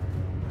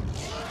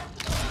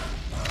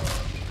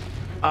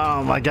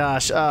 Oh my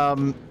gosh.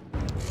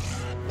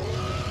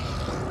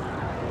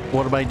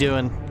 What am I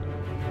doing?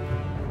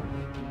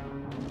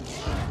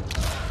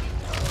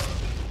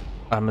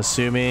 I'm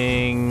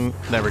assuming...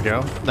 There we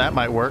go. That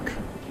might work.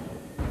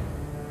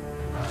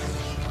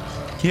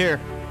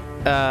 Here.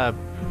 There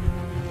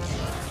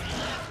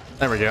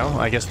we go.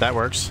 I guess that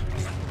works.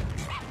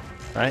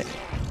 Right?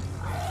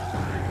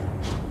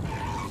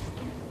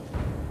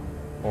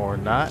 Or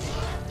not.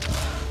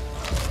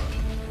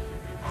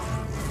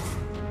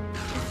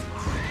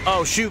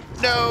 Oh, shoot.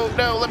 No,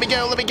 no. Let me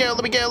go. Let me go.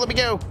 Let me go. Let me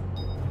go.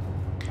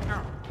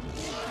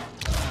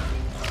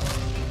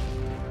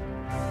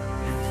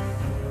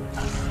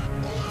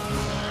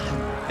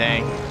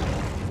 Dang.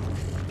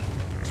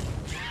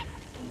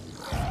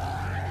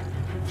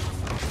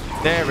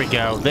 There we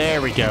go.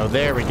 There we go.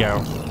 There we go.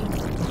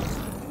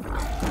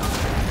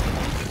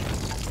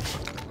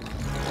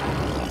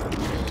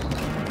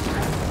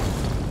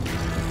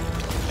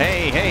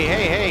 Hey, hey,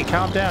 hey, hey.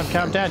 Calm down.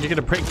 Calm down. You're going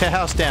to break the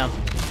house down.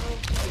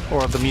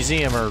 Or the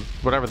museum or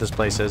whatever this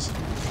place is.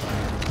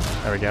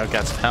 There we go.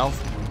 Got some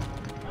health.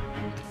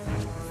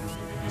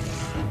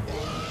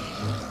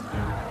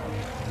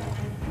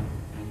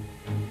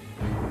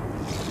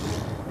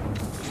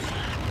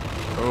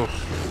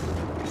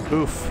 Oof.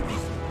 Oof.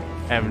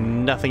 I have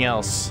nothing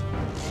else.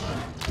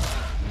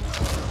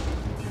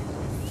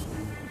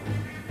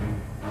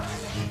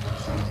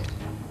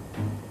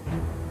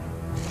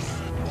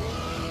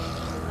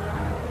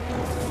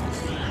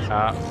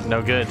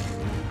 No good.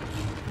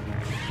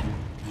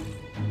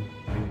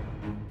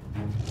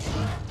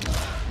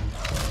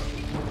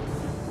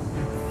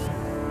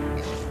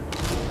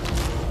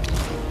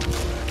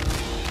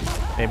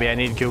 Maybe I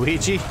need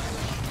Luigi.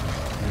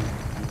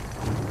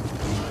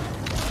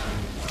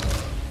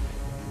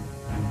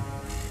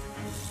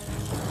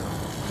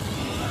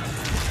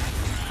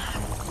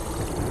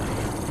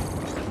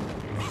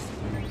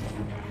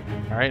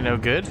 Alright, no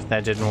good.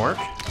 That didn't work.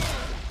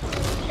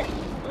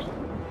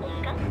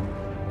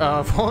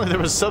 If only there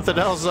was something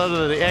else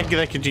other than the egg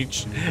that could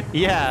teach.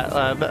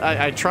 Yeah,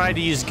 I tried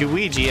to use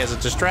Luigi as a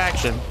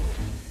distraction.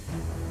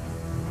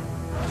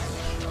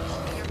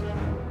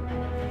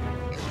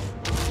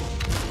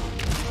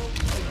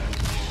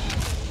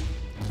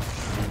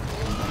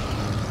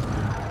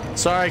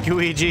 Sorry,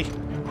 Luigi.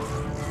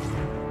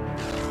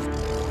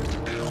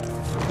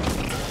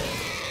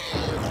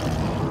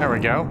 There we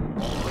go.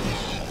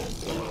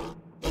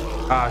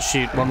 Ah,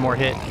 shoot. One more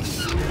hit.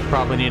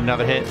 Probably need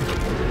another hit.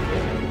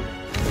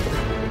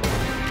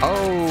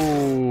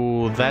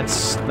 Oh,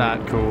 that's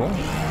not cool.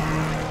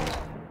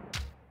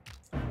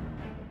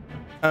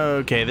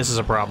 Okay, this is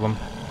a problem.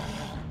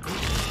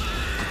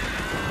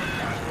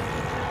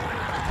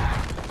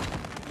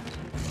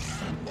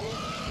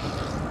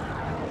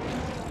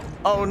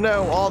 Oh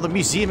no, all the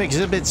museum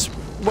exhibits.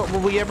 What will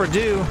we ever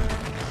do?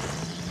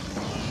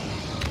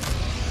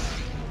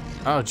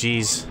 Oh,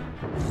 geez.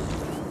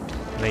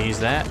 Can I use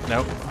that?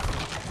 Nope.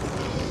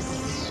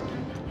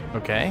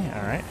 Okay,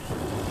 alright.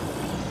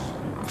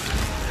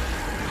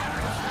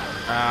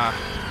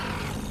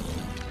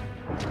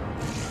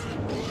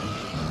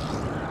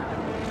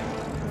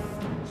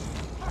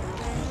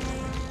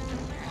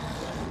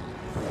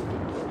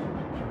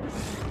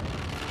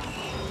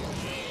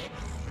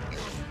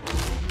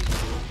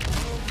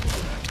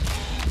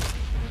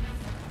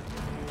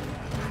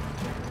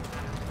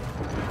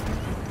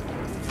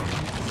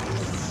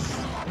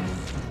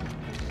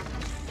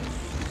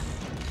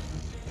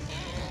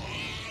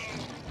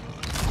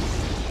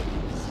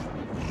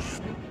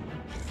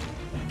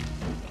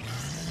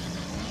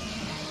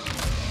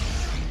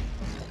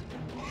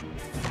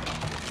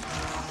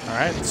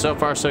 Alright, so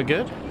far so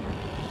good.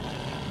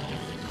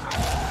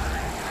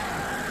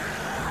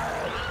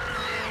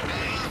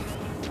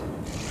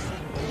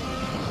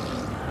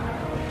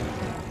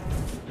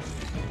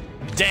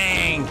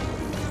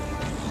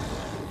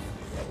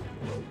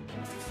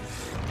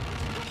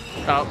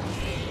 Oh.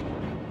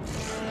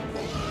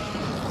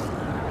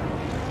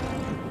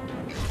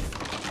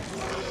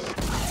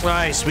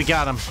 Nice, we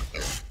got him.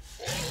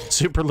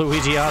 Super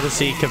Luigi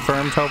Odyssey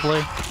confirmed,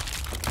 hopefully.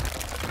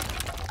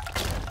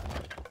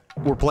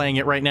 We're playing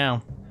it right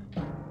now.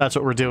 That's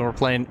what we're doing.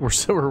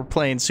 We're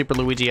playing Super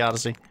Luigi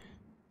Odyssey.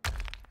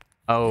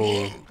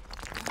 Oh.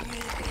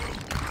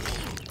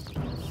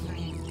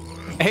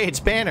 Hey, it's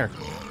Banner.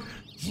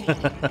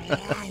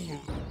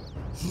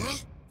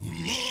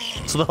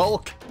 It's the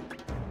Hulk.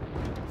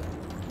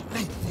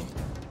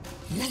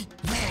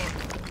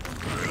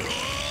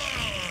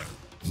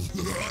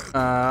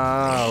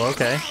 Oh,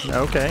 okay.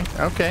 Okay.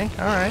 Okay.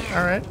 Alright.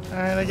 Alright.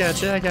 Alright, I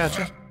gotcha. I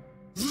gotcha.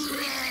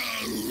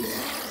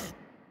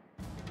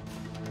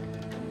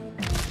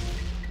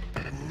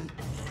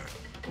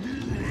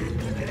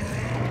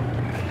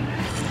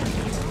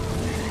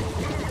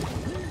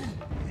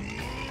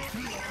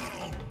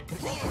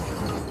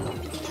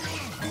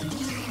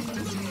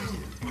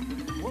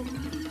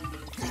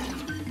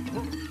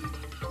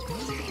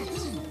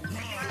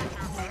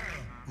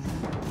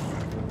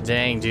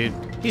 Dang, dude.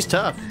 He's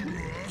tough.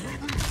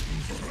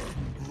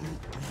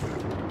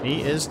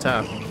 He is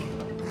tough.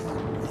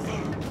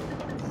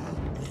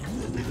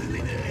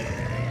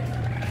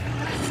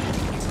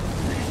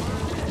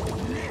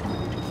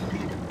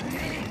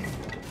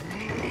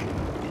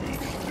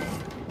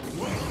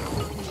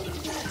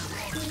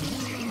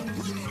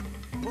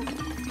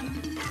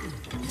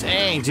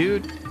 Dang,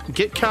 dude.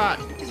 Get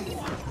caught.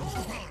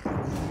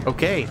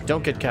 Okay,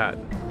 don't get caught.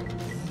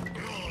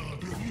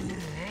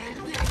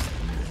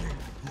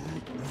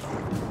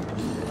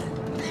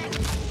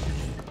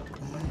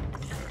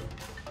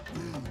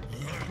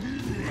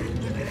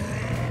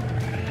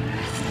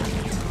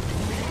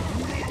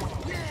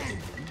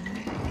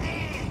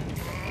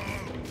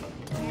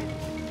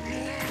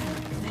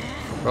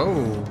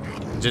 Oh,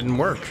 didn't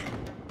work.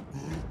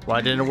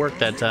 Why didn't it work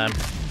that time?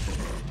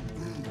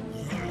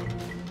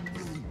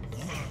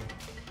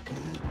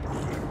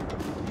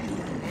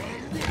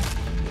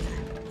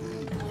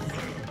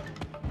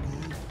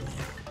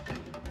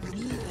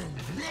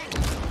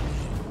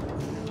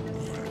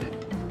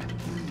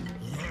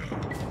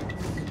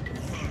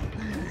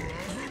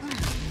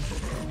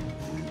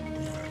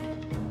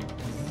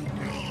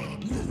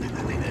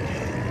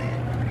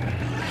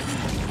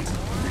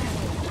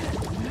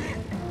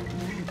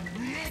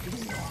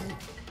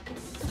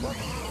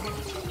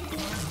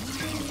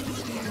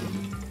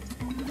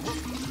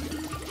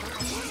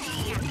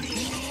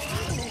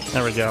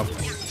 There we go.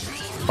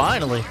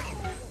 Finally.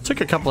 Took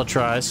a couple of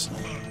tries.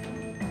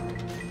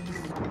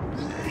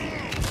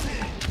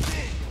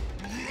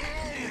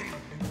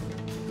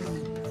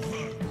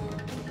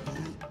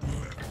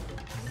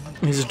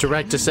 He's a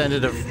direct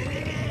descendant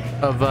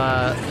of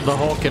the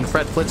Hulk and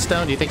Fred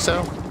Flintstone. Do you think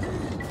so?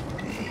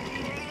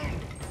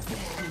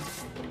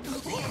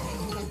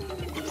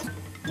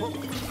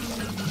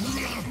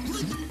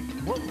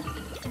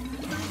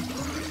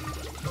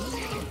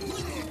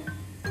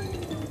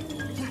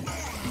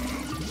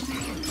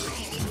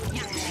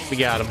 We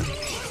got him.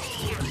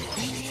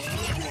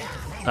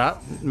 Ah,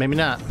 maybe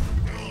not.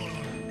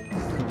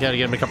 We gotta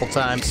get him a couple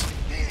times.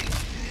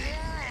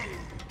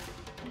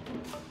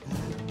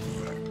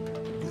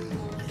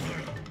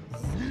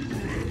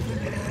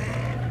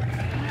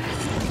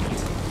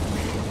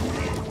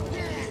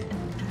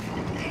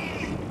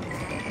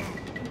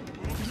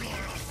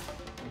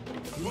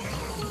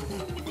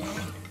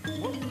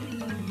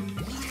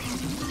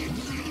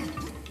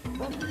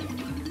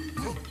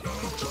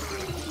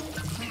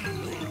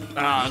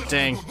 Ah,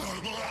 dang.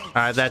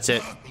 Alright, that's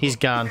it. He's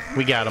gone.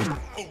 We got him.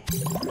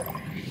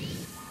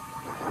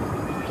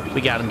 We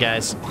got him,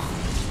 guys.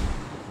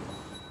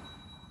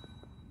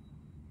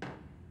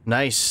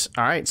 Nice.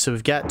 Alright, so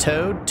we've got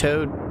Toad.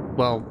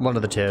 Well, one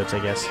of the Toads, I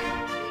guess.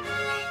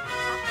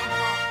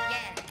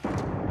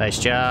 Nice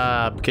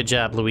job. Good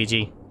job,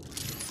 Luigi.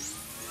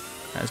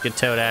 Let's get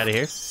Toad out of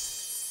here.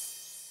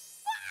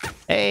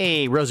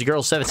 Hey, Rosie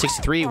Girl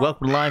 763.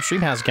 Welcome to live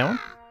stream. How's it going?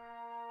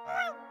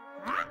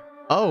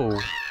 Oh.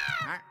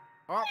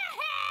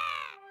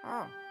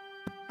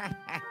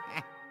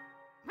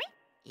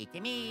 It's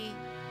me,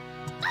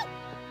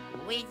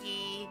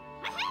 Luigi.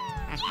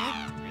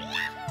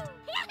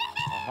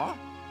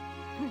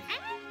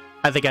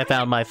 I think I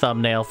found my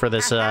thumbnail for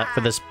this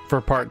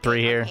for part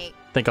 3 here. I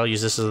think I'll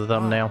use this as a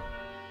thumbnail.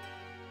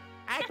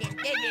 I can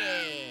dig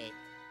it.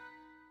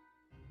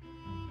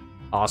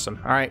 Awesome.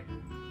 All right.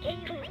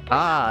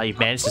 Ah, you've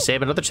managed to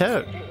save another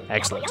Toad.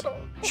 Excellent.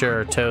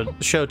 Sure, Toad.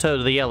 Show Toad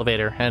to the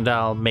elevator, and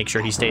I'll make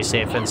sure he stays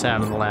safe and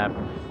sound in the lab.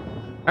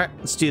 All right,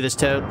 let's do this,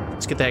 Toad.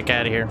 Let's get that guy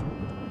out of here.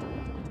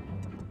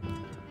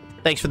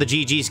 Thanks for the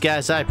GGs,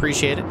 guys. I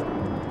appreciate it.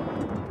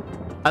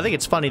 I think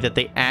it's funny that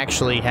they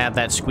actually have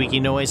that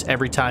squeaky noise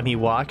every time he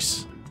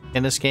walks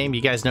in this game.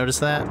 You guys notice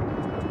that?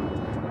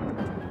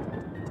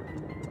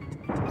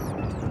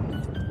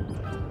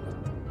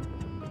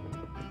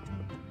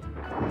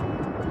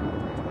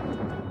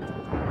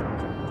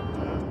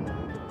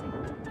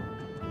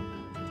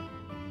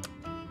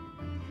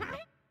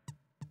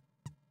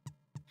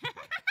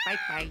 My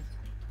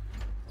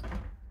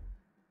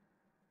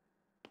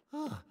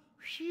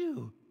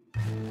Phew.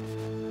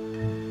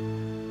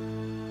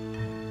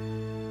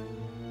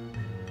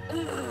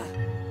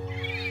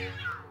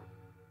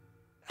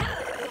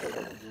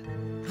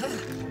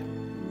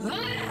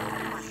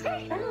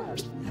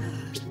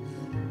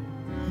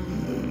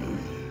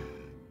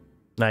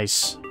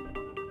 Nice.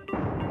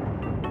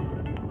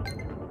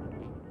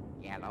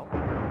 Yellow.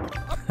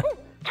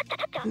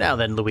 Now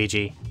then,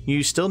 Luigi,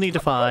 you still need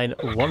to find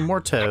one more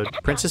Toad,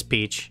 Princess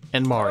Peach,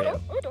 and Mario.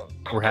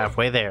 We're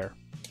halfway there.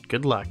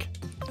 Good luck.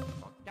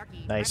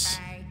 Ducky, Nice.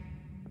 bye-bye.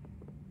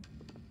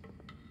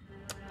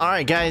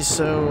 Alright guys,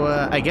 so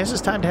I guess it's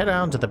time to head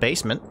down to the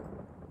basement.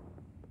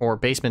 Or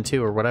basement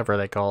 2, or whatever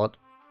they call it.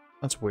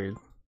 That's weird.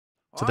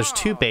 So there's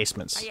 2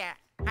 basements. Oh, yeah.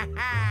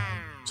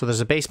 Ha-ha. So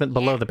there's a basement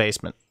below the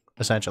basement,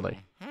 essentially.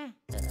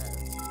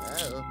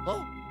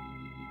 Oh.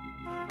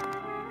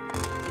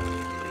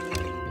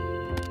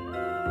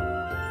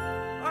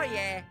 Oh,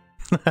 yeah.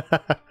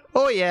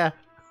 Oh yeah!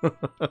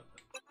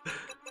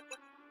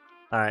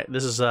 Alright,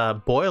 this is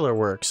Boiler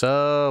Works.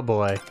 Oh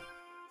boy.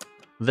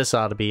 This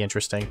ought to be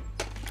interesting.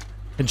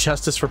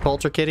 Justice for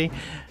Polterkitty?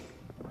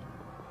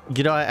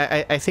 You know,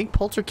 I think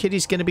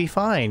Polterkitty's gonna be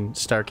fine,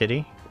 Star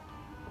Kitty.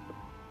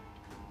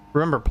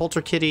 Remember,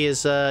 Polterkitty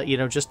is you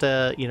know, just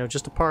a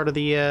part of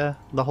the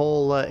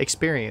whole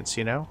experience,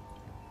 you know?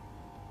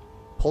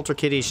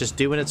 Polterkitty's just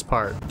doing its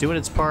part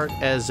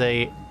as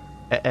a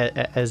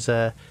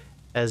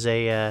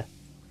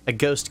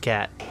ghost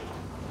cat.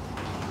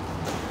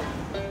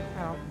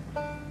 Oh.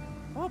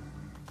 Oh.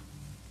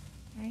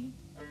 Hey.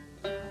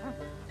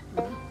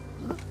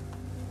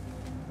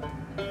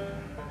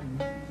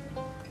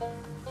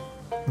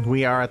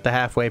 We are at the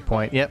halfway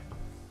point. Yep.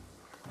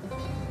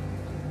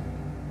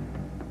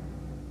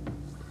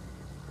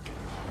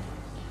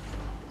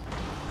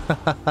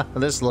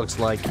 This looks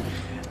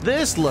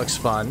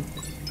fun.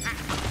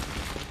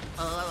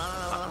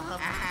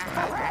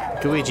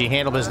 Luigi,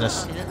 handle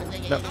business.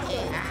 No.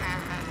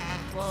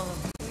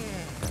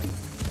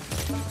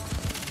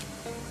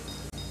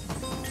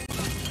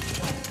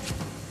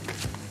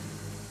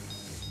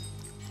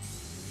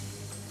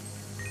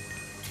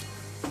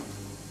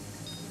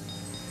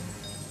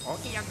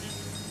 Okay, okay.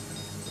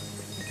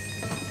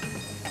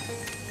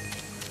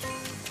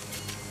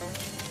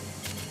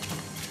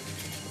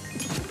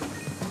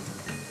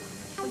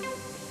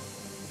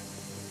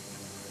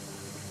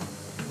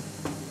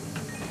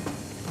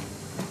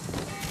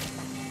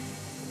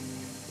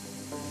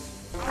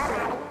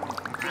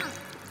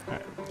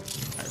 Alright,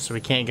 so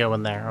we can't go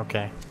in there.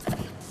 Okay.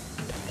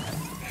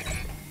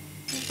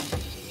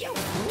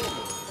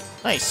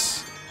 Nice.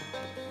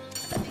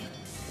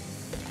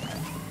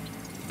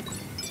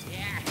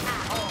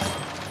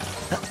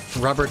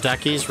 Rubber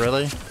duckies,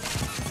 really?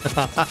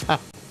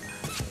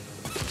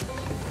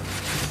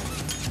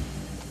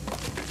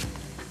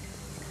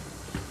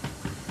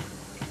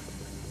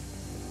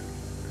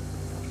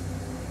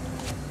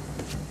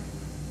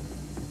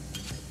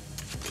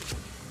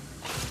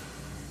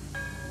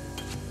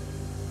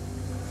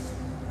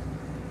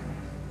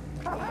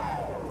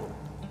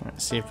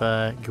 Let's see if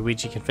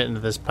Luigi can fit into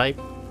this pipe.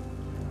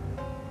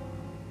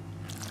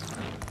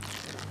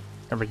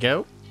 There we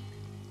go.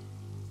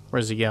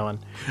 Where's he going?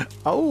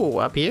 Oh,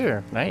 up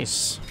here.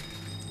 Nice.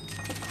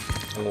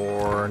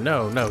 Or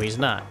no, he's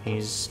not.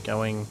 He's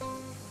going...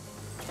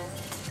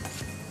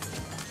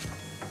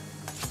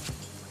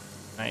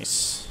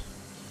 Nice.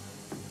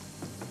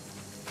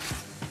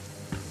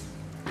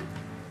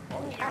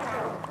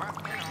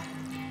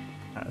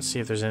 Let's see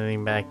if there's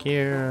anything back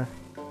here.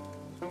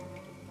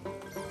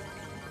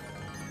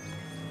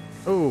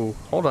 Oh,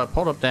 hold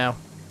up now.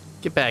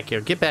 Get back here,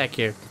 get back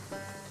here.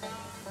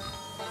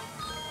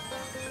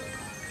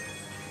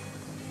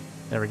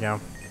 There we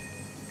go.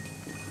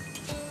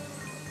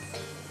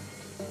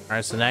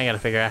 Alright, so now I gotta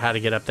figure out how to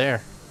get up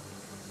there.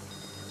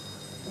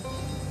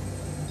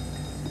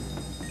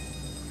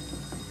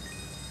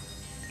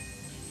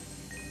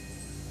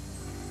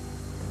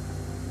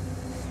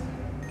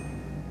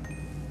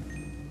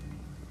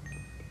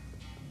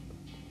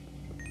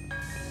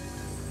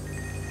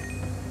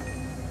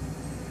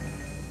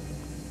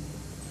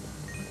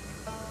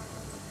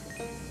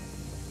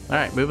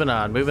 Alright, moving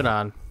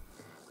on.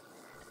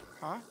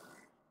 Huh?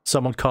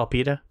 Someone call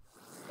PETA?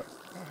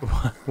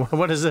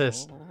 What is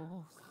this?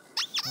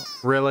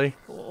 Really?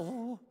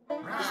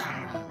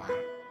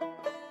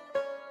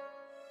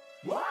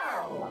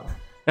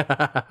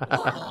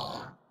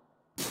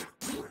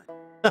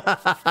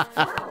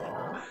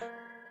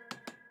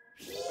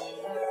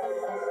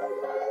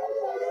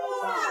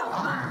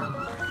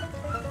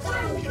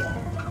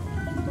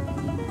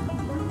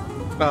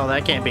 Oh,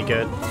 that can't be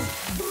good.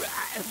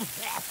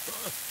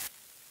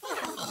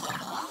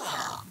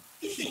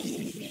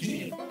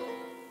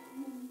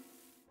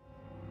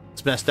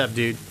 It's messed up,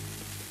 dude.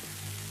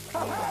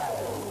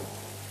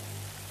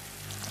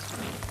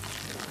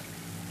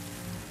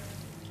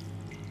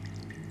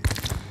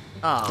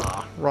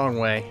 Ah, wrong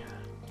way.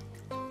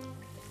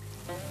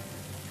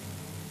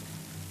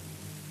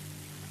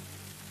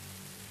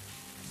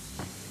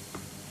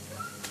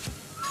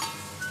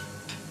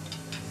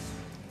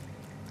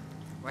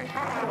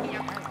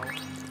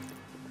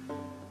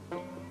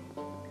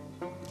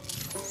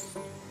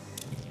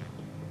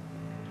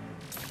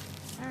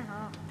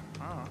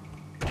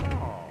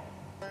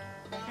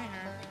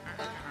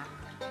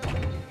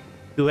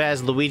 Who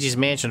has Luigi's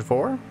Mansion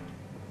 4?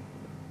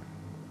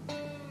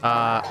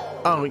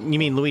 Oh, you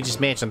mean Luigi's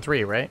Mansion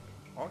 3, right?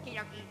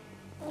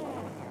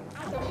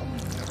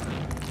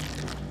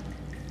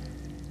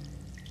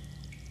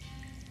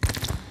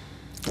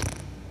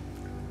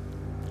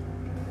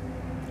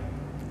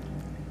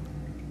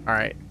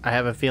 Alright, I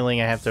have a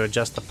feeling I have to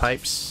adjust the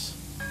pipes.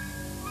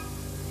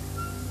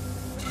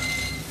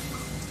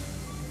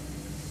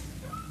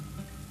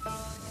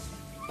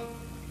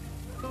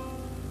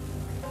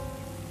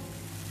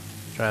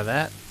 Try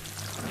that.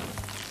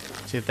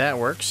 See if that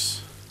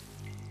works.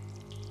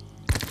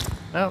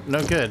 Oh,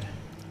 no good.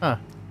 Huh.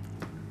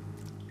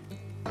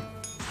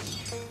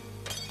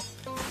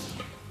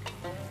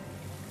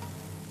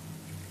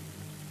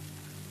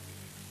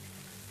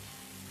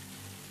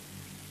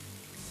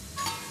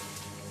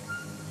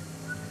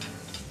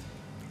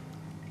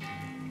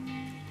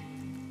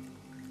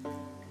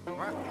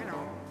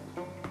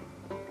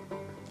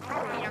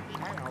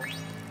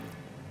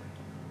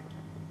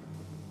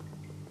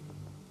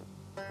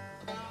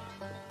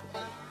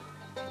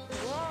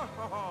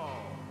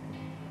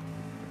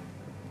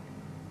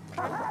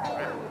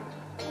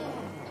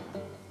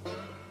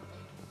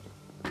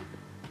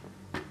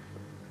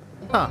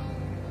 Huh.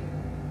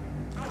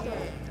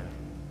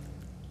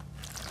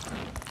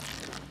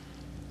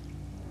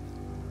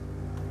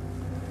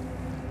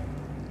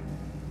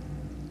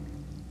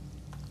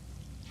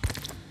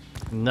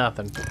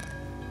 Nothing.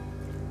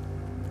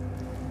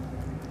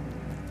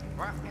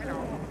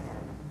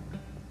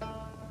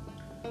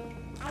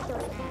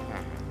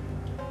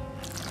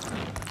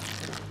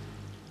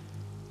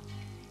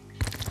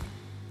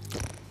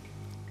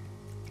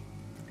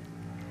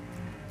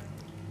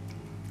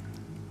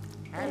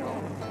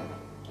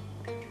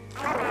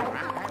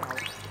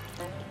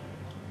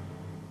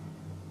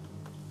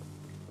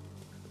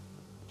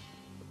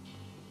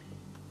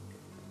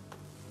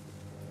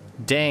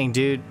 Dang,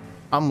 dude.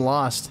 I'm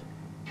lost.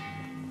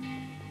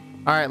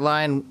 Alright,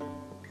 Lion.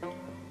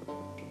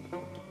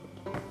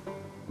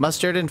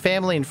 Mustard and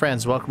family and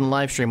friends, welcome to the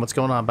live stream. What's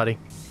going on, buddy?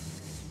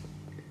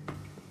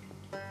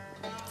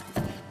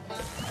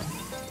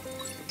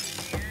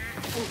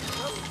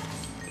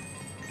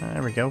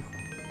 There we go.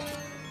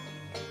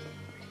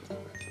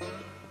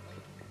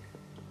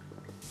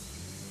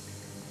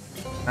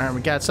 Alright,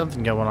 we got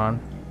something going on.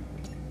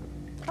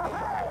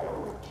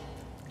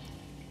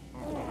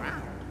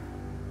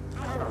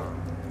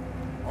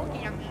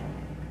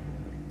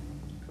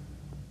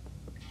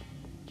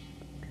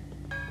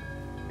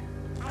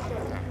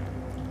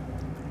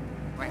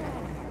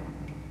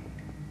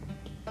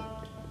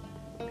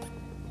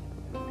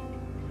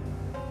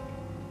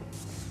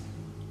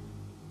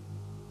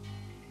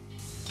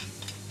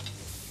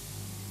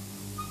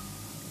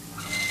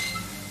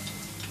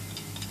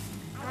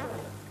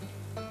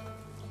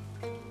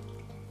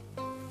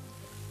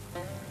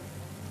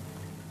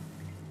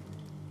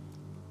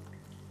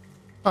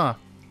 Huh.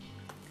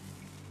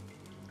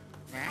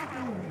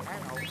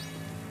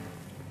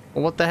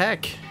 Well, what the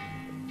heck?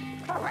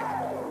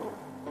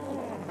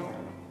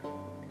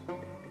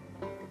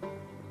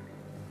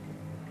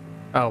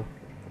 Oh,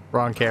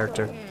 wrong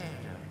character.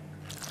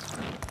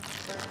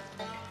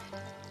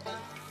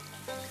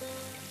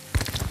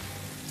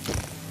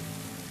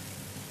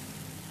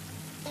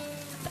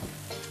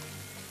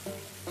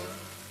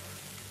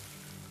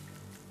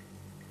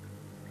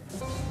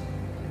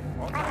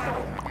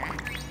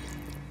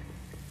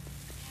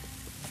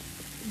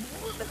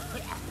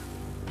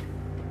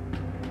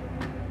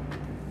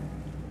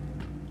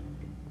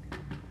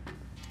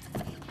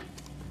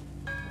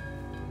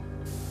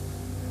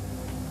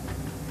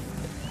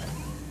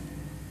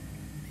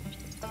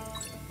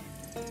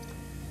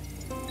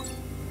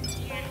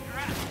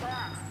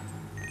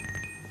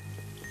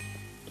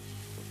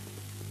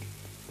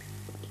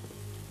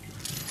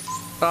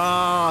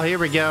 Oh, here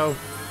we go.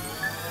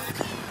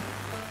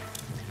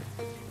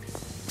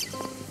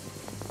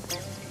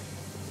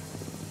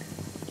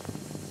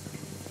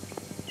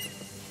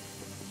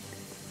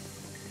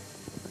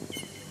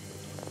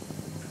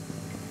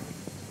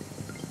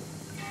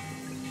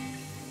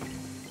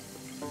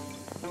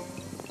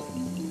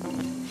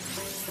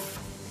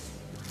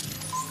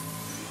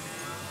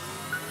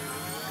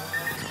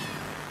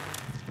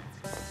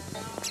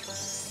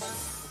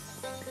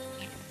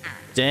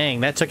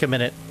 Dang, that took a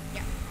minute.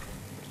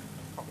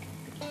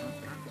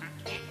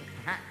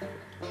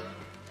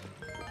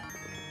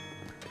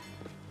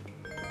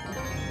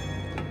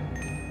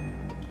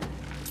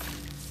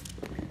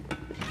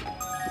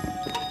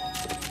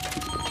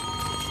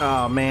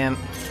 Oh man,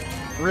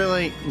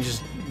 really?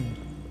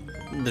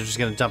 They're just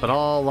gonna dump it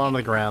all on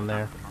the ground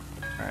there.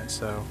 All right,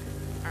 so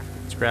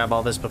let's grab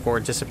all this before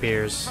it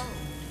disappears.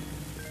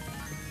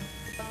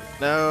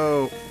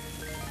 No.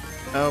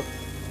 Nope.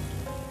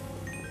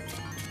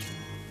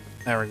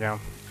 There we go. All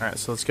right,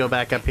 so let's go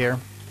back up here.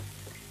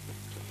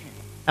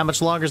 How much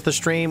longer is the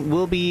stream?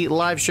 We'll be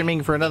live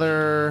streaming for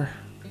another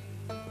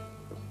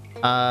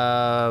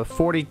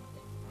 40,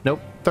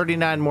 nope,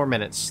 39 more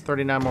minutes.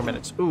 39 more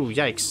minutes. Ooh,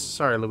 yikes.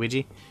 Sorry,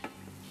 Luigi.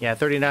 Yeah,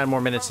 39 more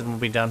minutes and we'll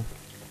be done.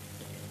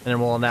 And then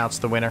we'll announce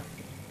the winner.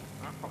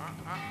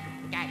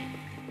 Got it.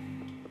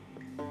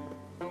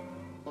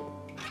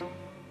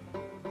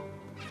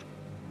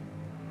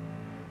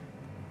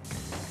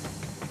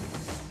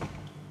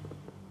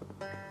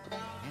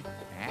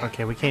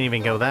 Okay, we can't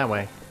even go that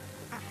way.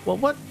 Well,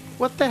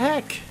 what the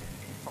heck?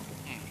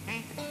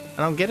 I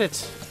don't get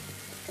it.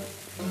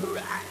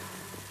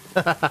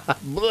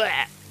 Blah.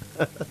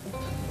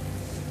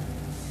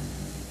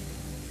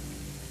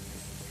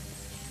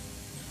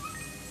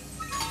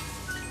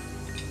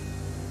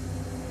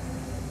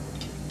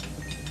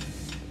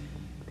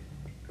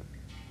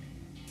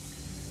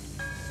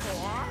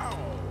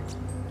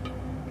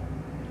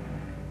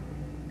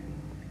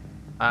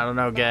 I don't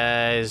know,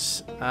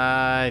 guys.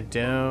 I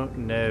don't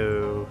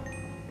know.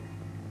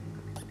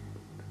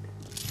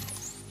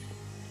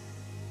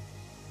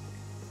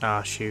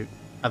 Ah, shoot.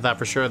 I thought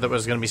for sure there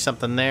was going to be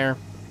something there.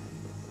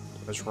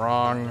 I was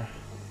wrong.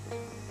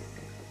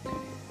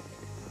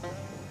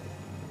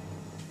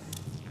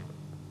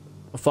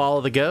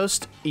 Follow the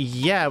ghost?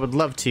 Yeah, I would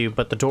love to,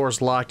 but the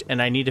door's locked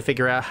and I need to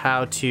figure out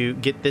how to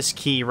get this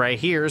key right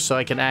here so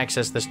I can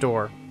access this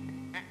door.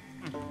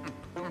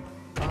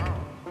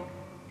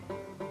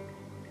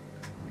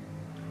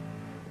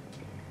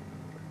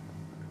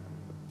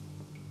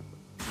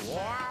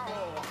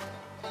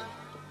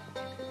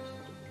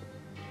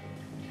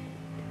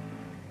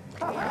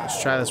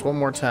 Let's try this one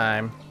more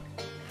time.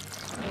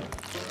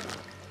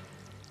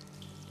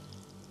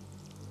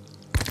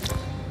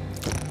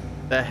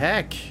 The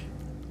heck?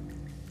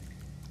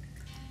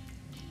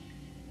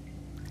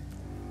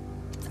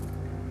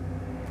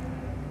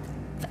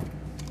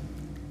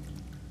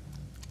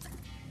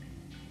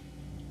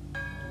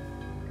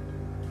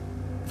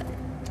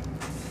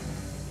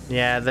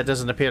 Yeah, that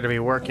doesn't appear to be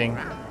working.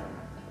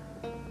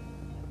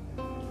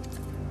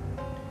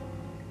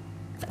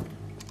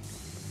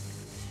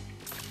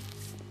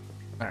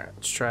 Alright,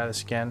 let's try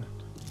this again.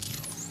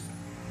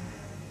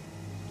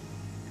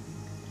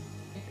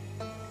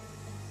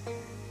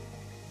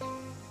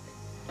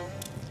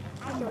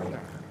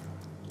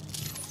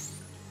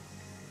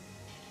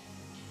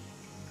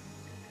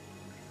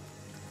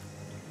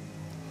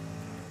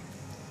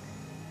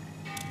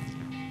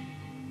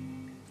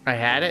 I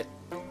had it.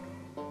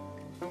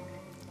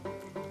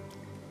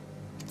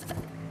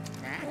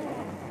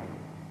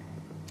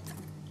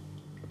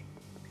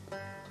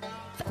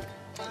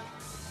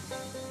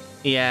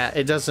 Yeah,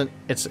 it doesn't,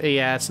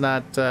 it's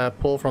not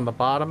pull from the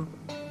bottom.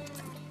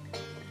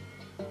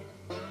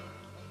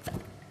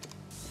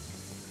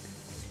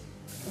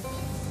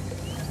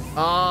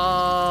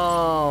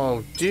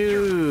 Oh,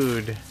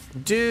 dude.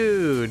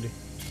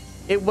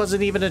 It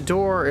wasn't even a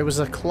door, it was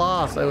a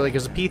cloth. Like, it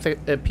was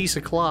a piece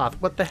of cloth.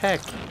 What the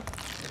heck?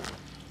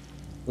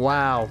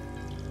 Wow.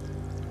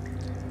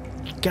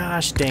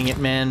 Gosh dang it,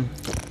 man.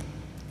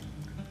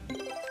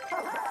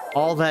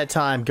 All that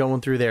time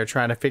going through there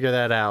trying to figure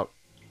that out.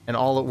 And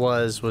all it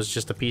was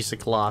just a piece of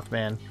cloth,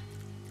 man.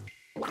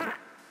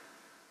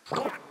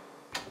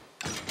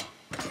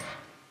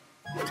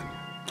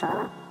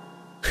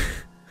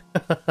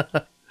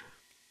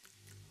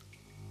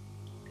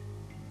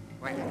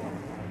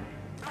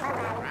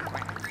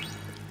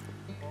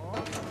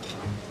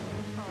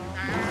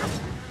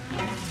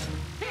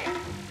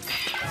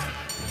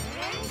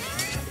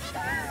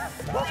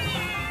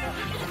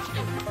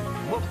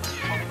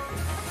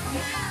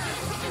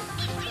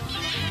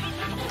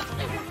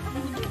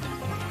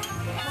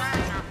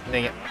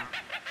 Dang it.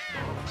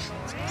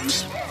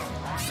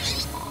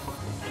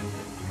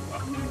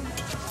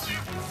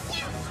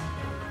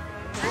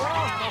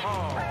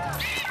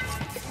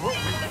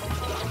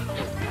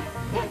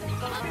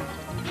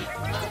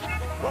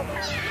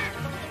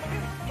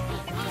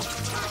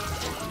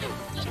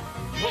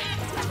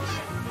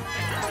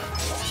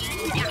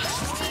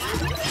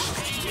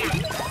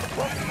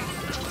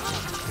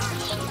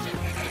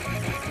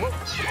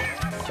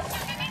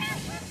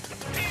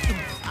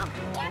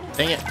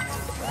 Dang it.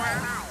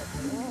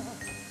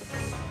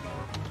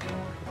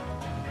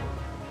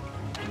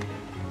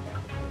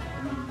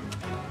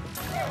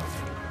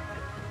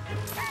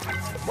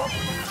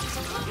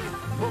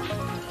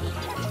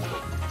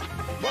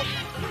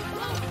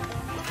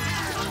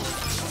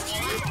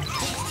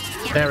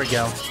 There we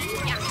go.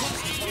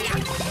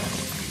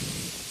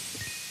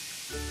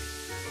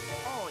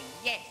 Oh,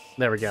 yes.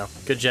 There we go.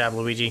 Good job,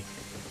 Luigi.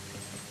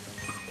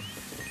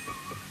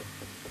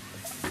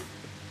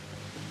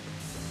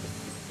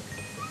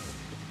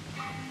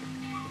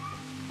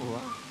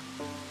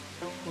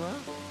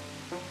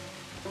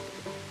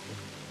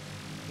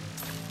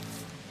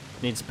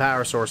 Needs a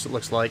power source, it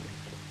looks like.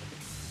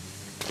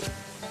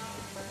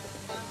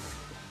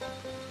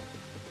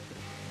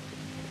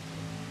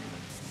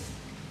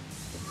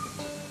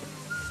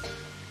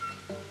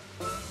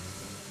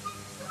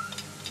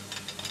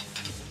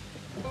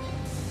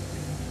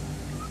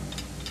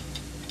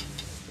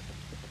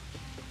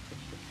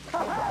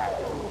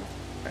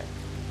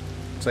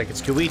 Looks like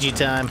it's Luigi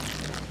time.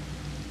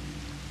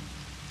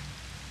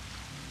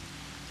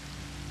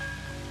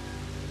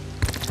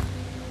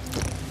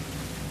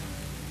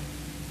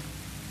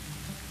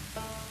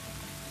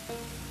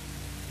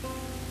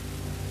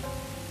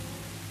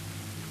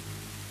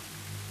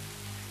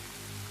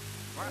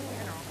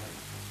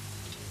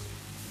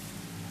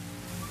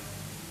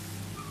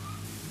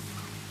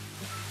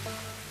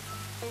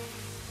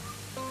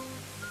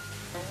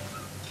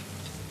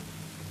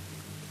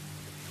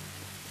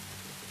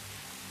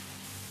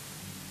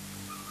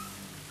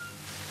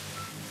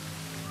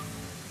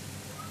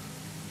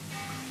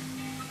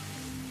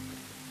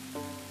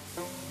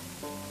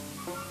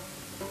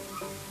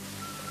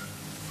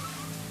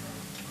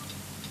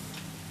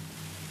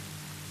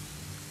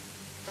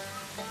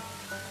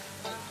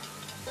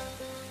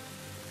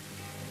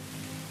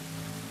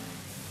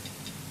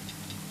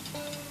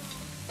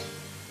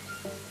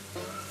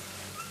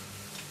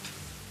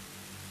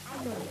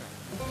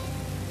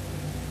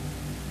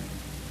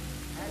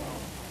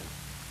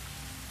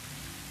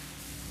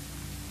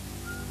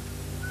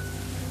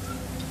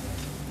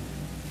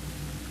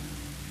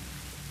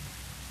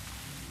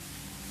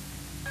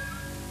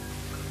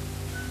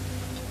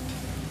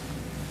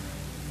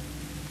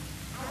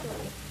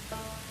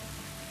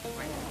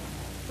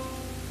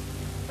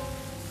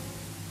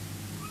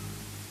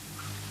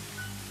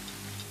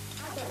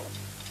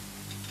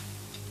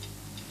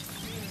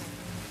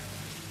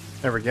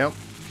 There we go.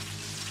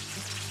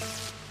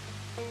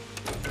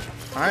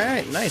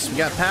 Alright, nice. We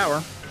got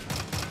power.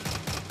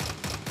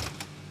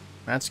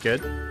 That's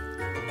good.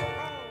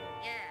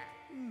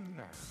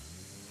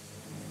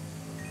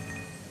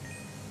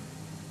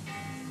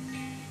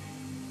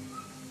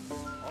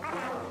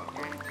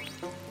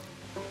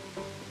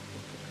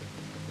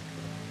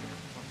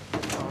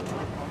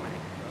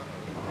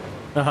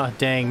 Ah,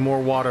 dang,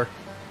 more water.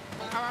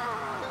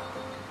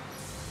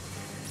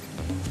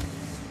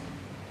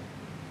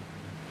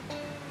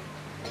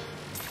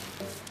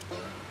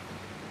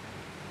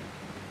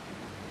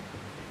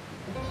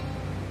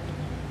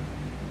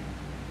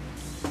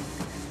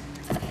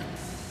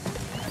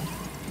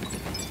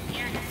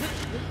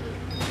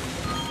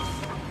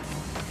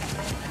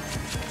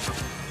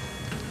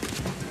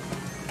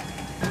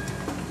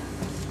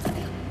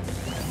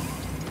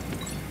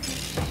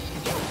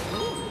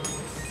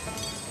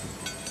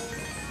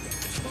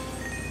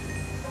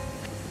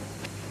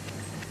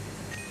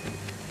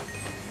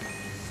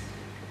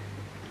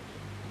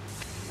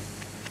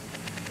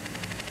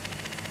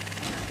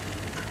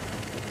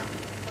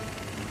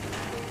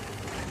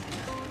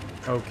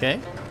 Okay.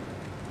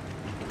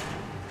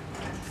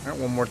 Alright,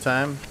 one more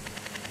time.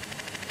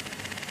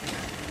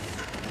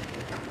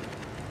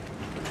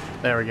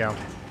 There we go.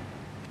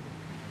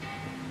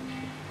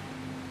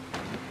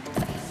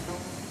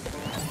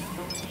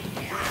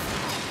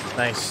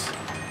 Nice.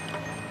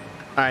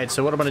 Alright,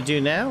 so what I'm going to do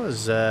now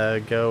is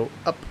go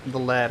up the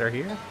ladder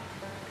here.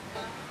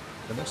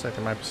 It looks like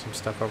there might be some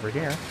stuff over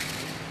here.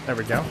 There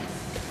we go.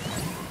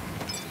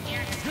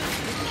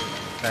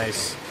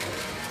 Nice.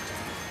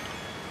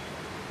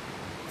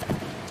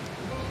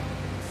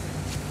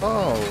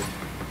 Oh.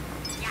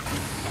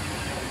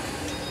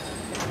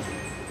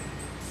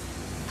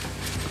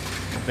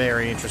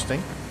 Very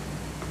interesting.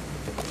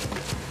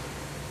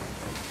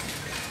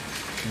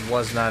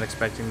 Was not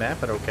expecting that,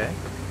 but okay.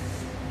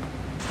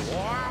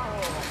 Wow.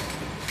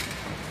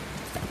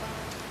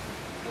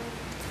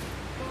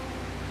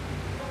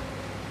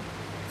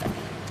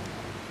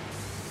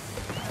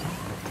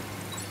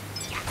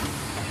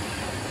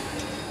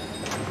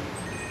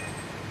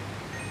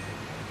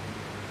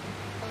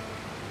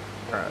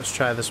 Alright, let's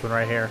try this one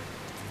right here.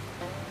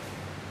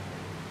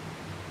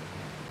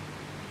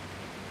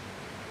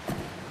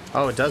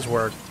 Oh, it does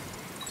work.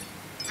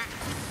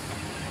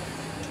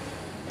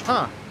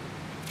 Huh.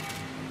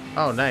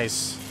 Oh,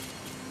 nice.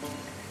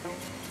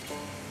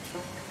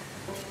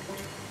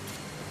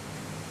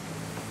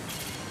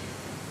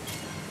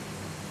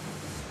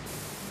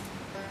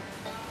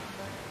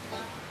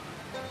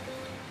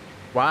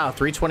 Wow,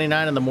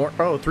 3:29 in the morning.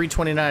 Oh,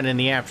 3:29 in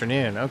the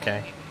afternoon.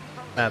 Okay.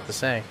 I have to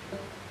say.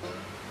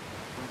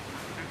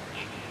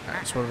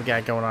 Alright, so what do we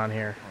got going on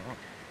here?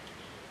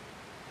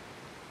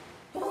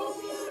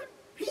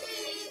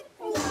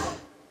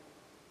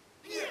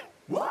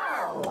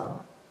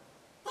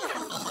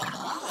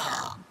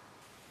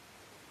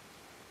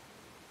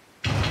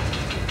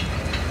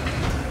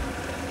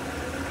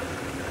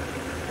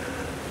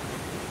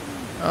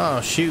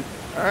 Oh, shoot.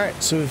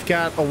 Alright, so we've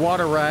got a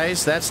water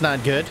rise. That's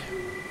not good.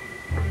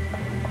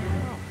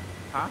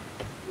 Huh?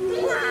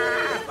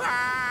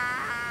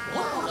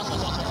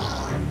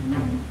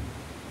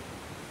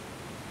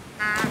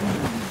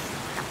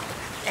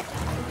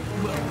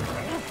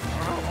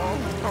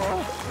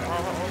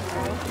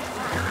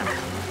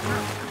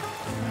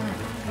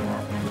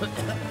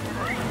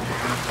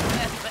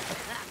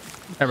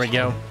 There we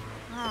go.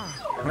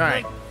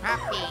 Alright.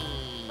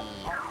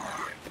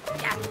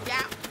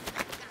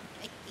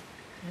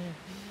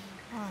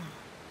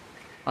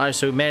 Alright,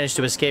 so we managed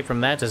to escape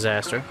from that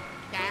disaster.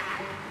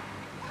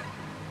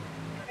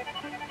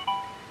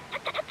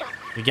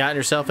 You got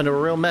yourself into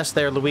a real mess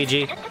there,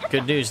 Luigi.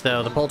 Good news,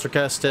 though. The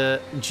Poltergust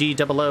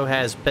G00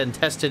 has been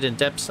tested in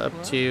depths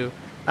up to,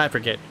 I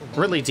forget,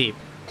 really deep.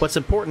 What's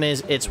important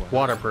is it's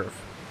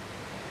waterproof.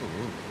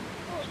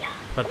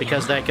 But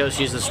because that ghost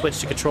used the switch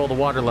to control the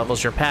water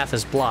levels, your path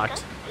is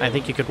blocked. I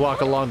think you could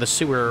walk along the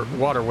sewer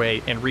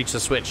waterway and reach the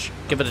switch.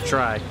 Give it a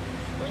try.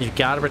 You've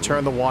got to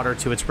return the water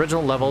to its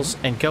original levels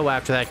and go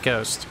after that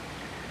ghost.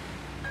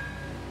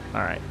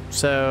 Alright,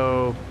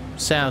 so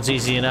sounds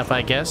easy enough,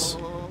 I guess.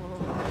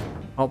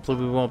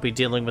 Hopefully we won't be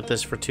dealing with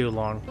this for too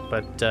long,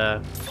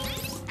 but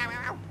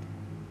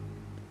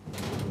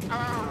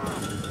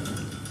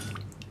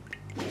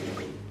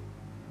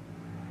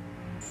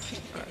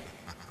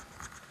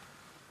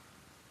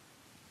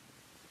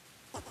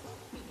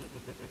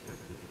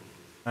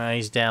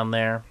he's down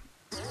there.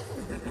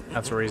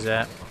 That's where he's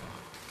at.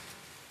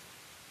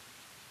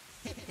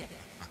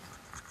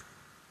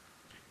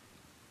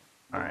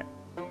 Alright.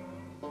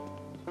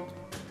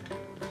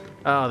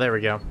 Oh, there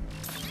we go.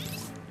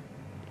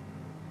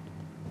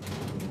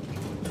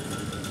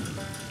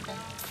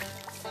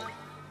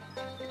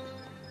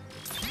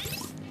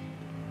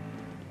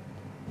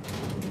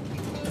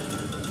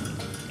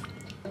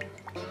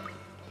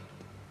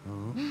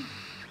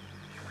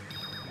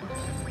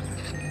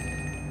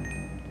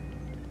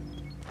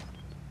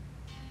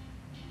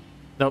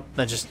 Nope,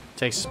 that just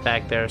takes us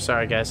back there.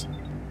 Sorry, guys.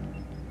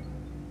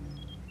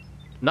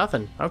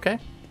 Nothing. Okay.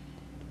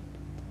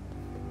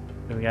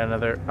 We got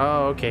another...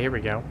 Oh, okay, here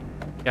we go.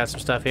 Got some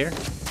stuff here.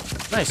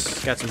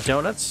 Nice. Got some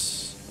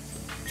donuts.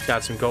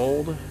 Got some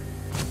gold.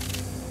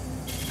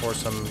 Or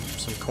some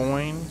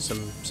coin.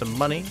 Some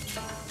money.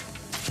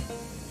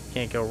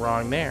 Can't go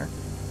wrong there.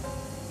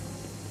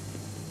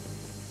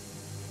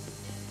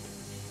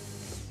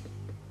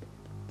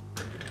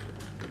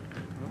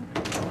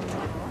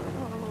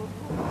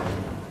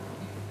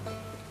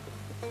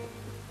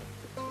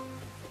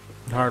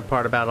 The hard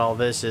part about all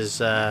this is,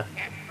 yeah,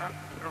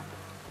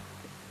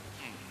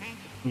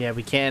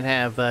 we can't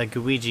have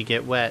Luigi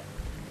get wet.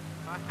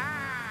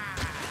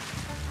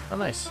 Oh,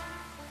 nice.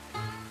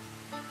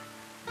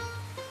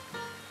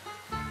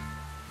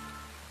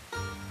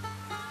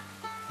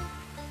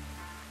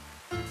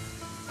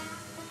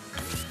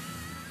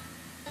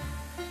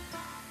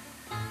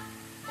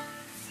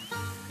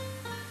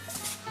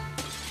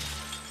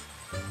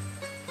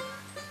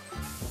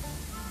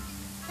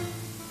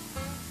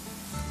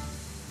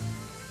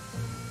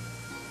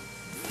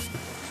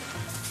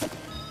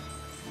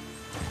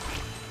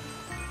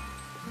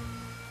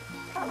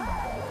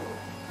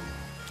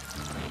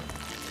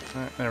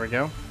 Alright, there we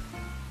go.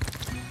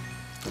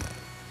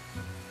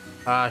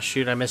 Ah,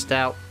 shoot, I missed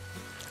out.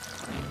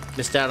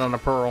 Missed out on a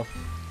pearl.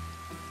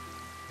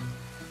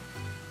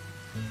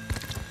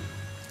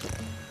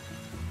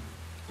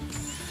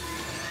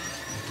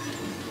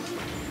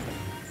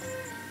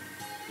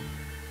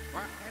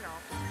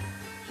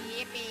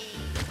 Yippee!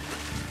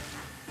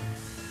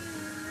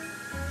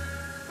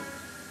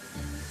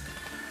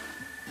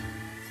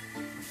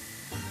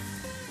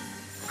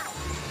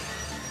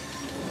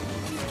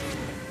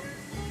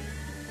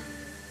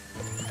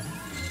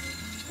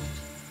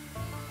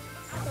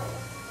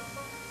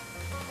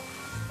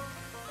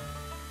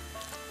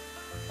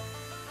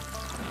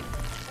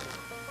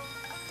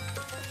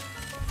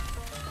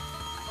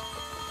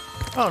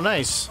 Oh,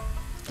 nice.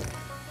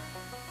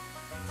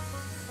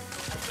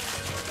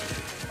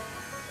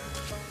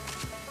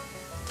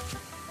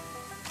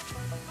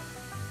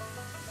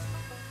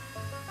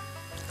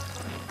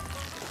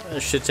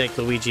 This should take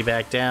Luigi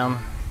back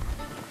down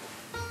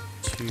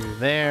to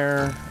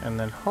there, and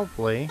then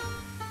hopefully...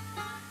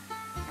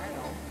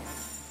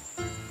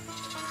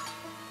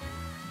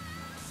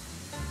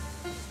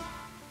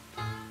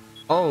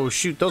 Oh,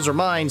 shoot, those are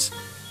mines.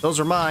 Those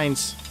are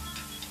mines.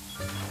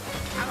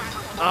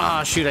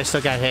 Ah, shoot, I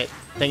still got hit.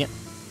 Dang it.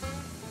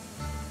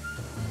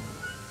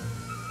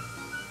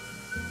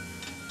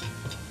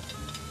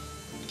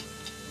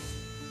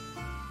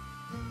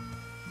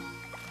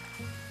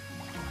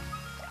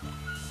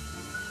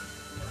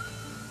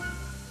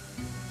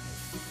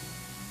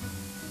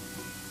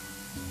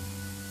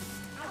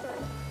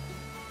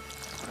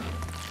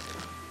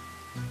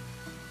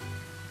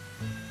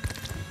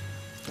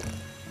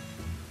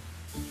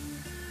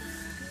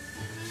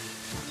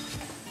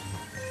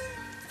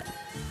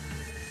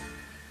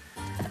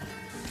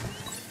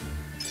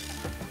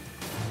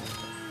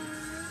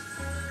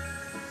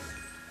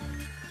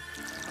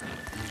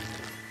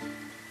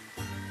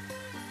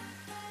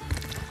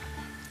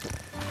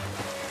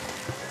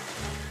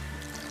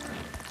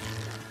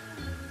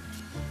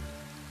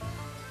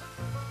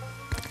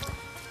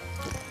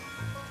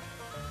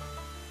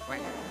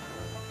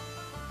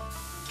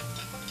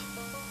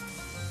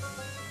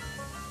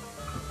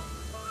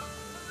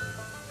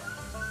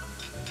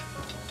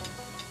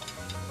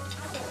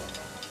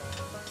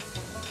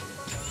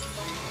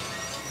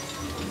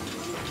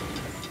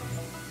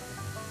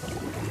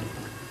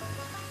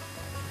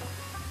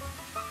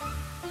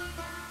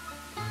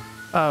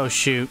 Oh,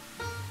 shoot.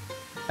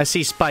 I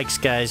see spikes,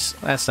 guys.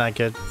 That's not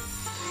good.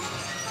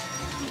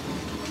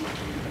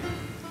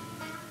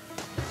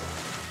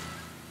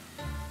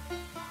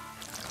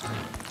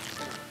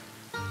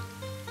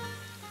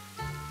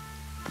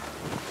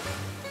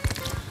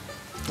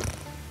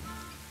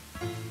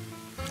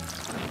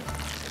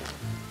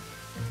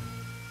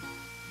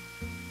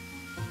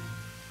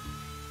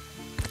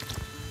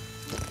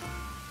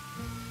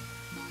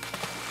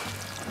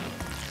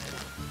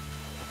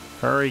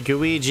 Hurry,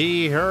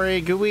 Luigi!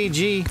 Hurry,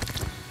 Luigi!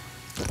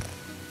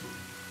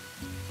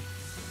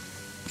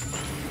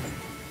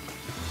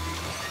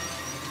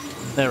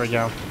 There we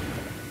go.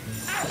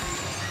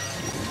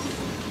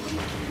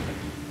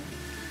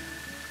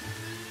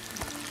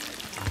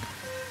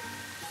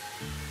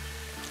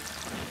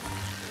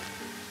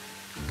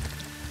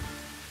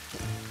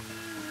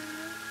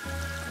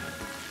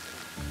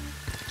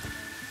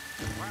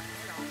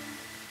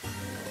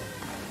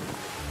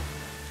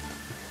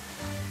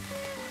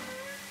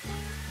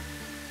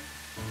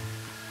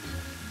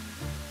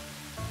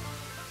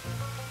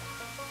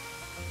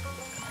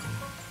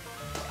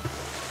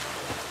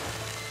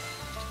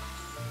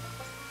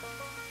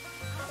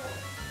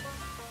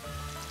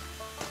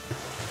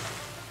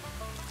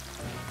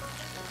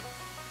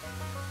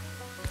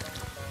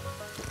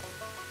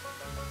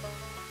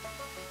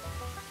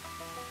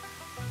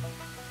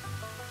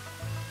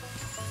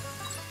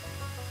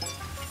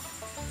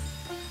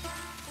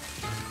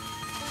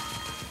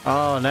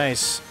 Oh,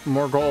 nice.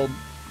 More gold.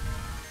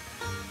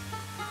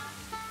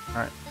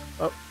 Alright.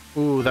 Oh,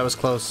 ooh, that was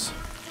close.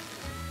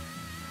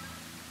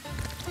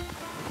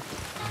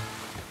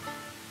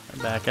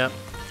 Back up.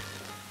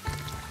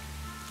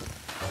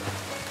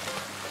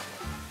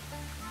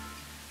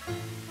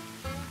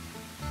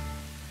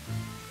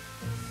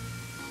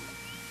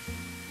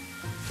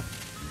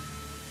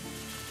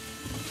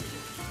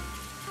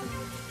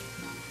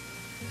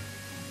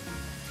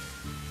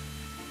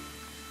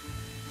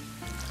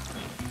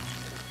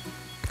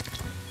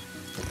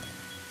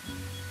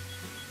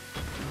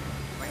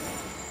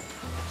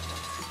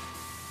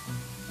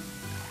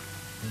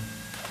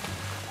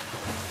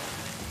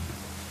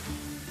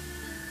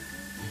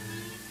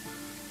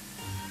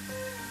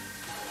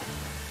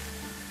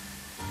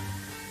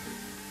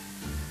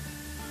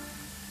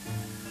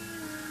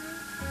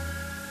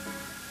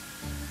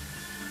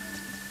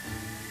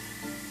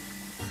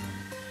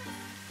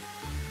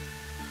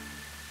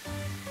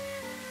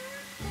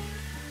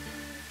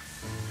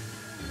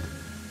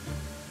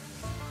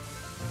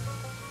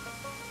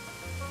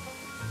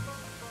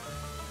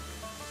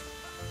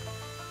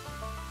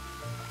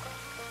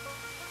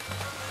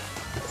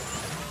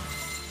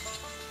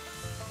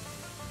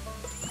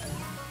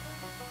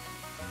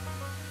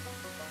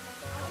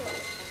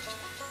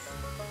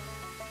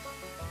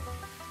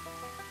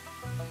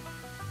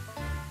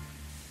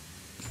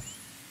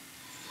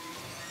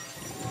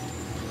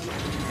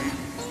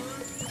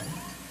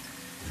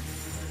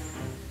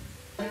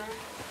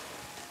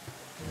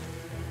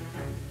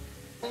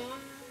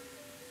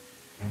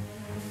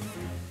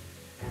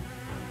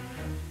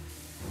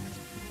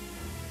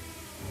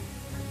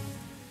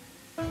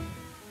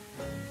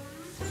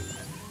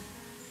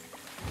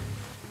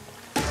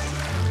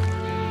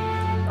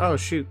 Oh,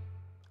 shoot.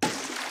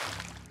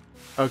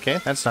 Okay,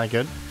 that's not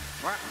good.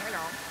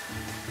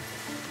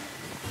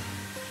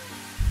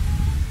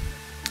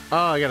 Oh,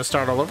 I gotta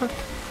start all over?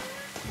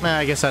 Nah,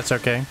 I guess that's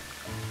okay.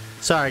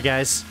 Sorry,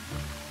 guys.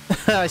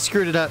 I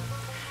screwed it up.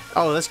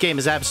 Oh, this game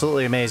is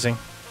absolutely amazing.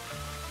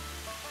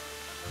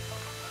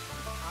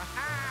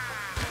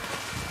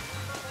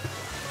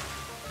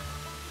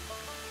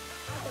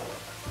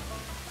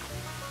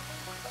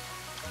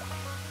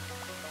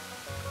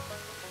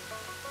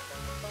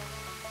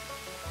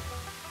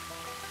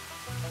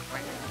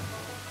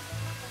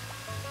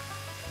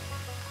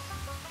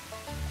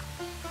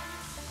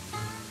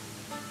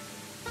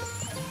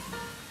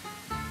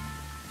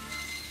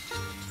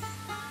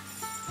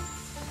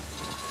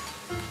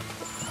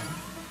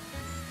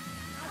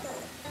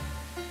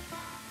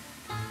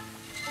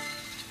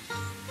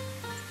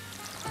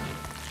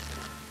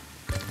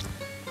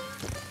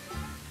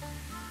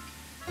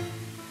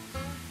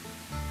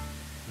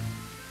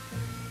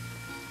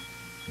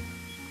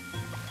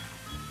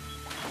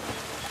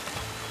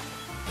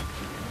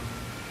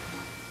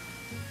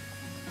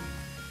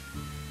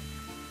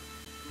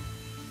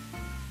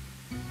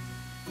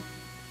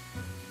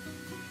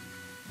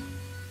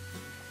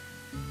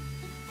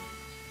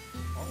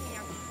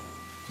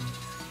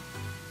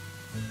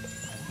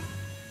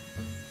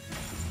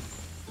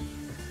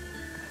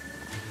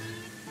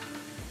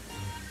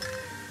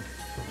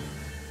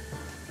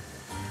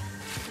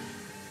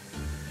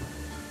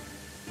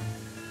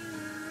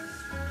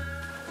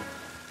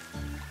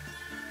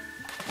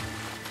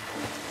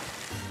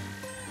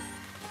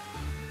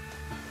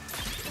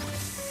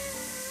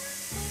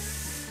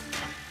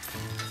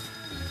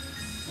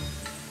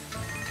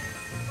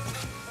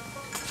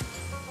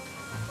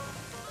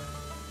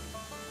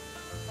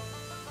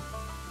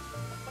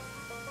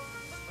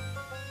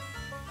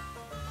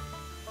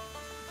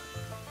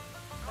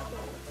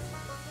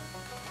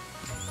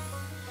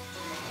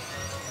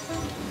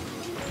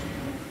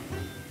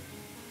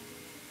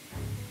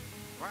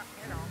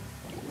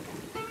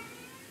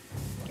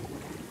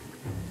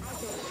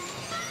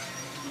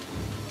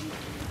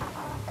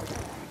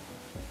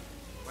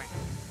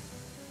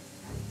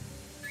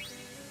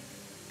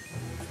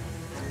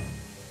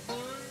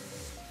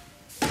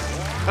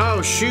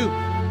 Oh, shoot!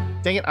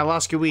 Dang it, I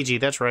lost Luigi,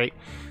 that's right.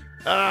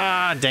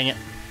 Ah, dang it.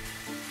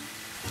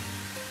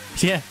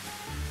 Yeah.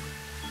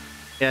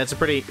 Yeah, it's a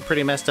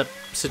pretty messed up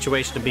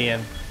situation to be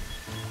in.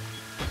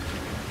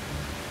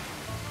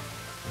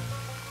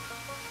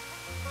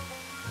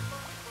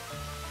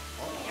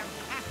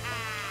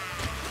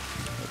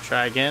 We'll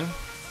try again.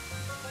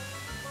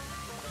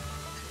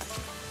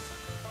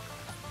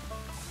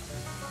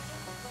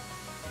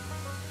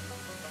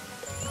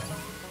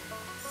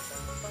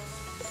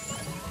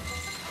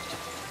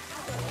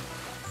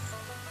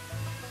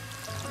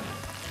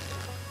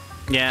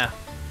 Yeah.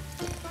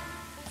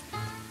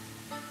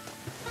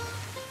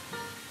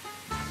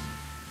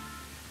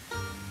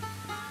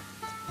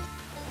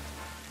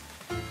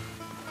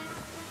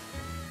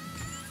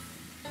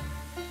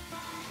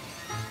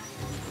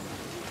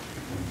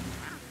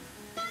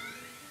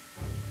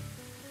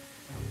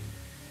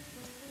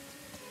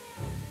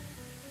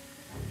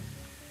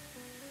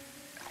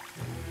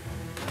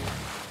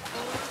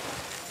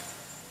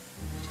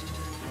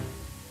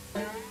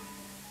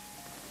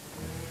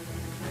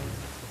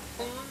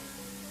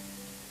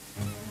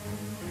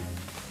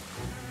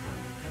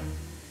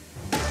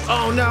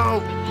 Oh no!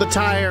 The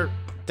tire!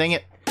 Dang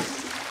it.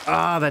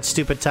 Ah, that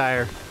stupid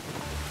tire.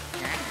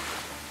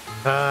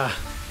 Ah.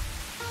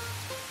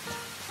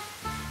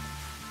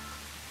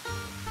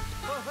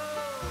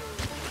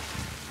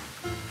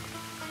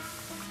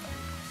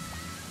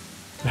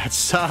 That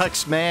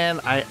sucks, man.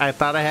 I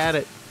thought I had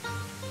it.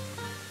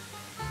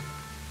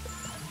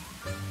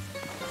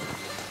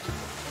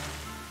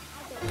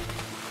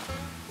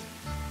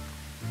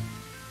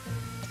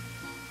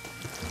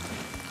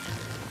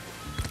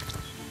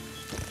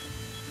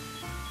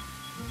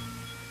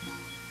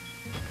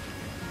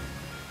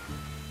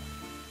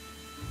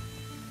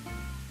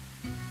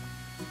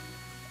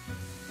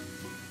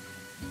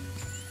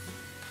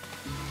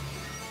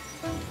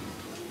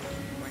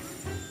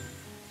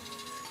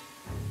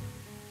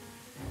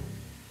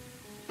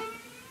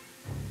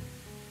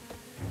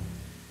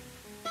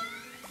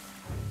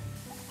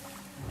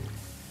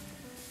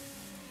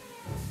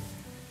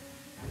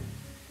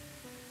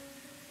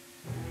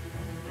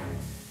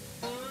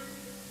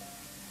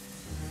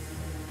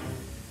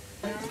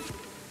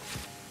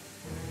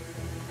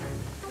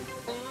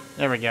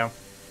 There we go.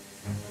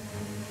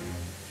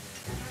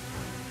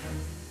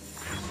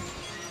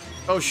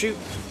 Oh shoot!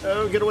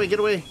 Oh, get away, get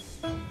away!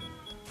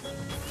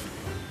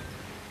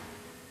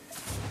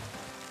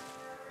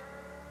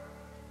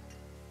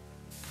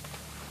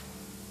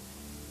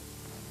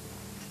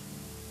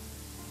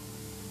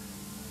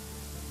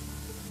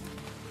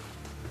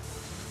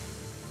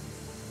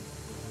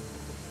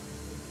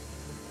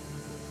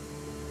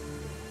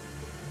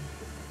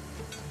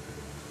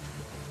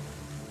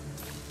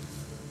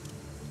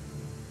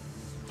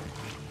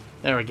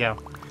 There we go.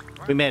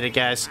 We made it,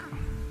 guys.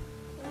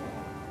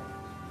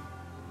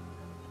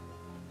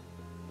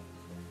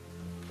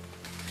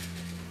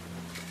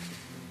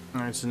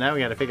 Alright, so now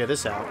we gotta figure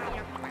this out.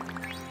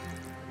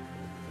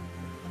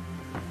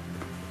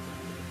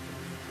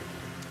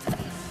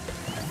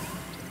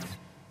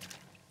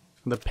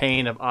 The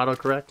pain of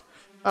autocorrect.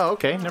 Oh,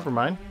 okay, never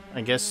mind.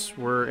 I guess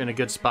we're in a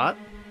good spot.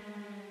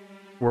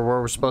 We're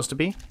where we're supposed to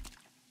be.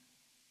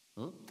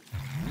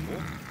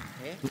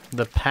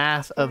 The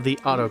path of the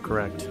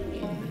autocorrect.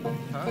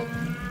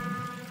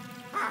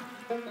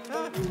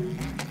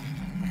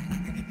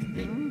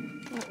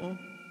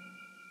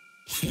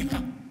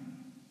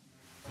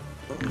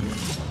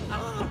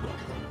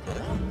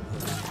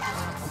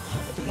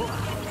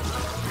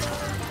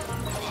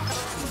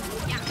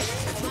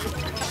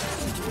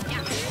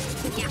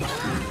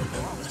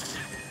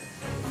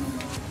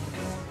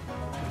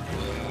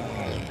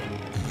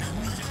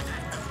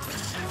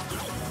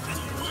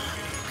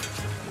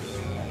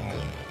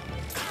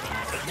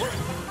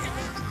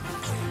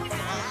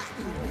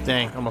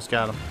 Dang, almost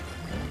got him.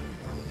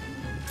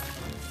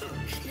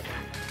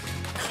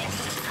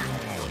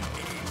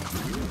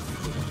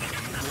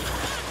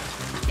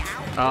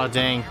 Oh,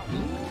 dang.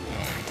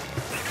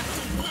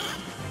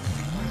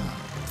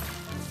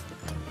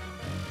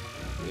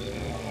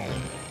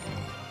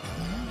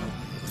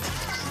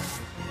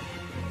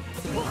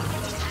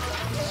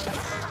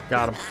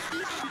 Got him.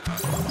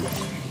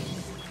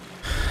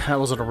 That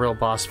wasn't a real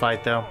boss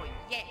fight, though.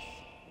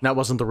 That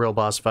wasn't the real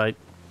boss fight.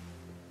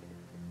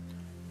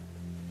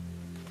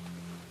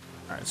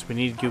 Alright, so we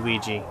need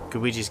Luigi.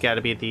 Luigi's got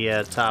to be at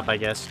the top, I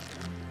guess.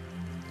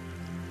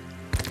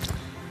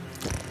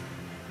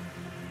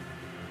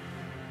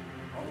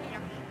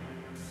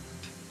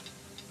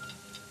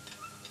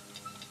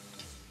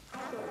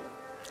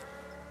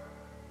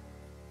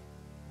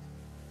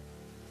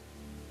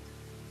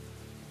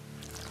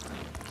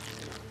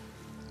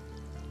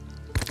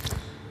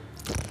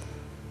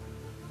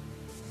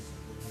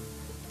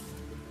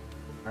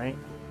 Right?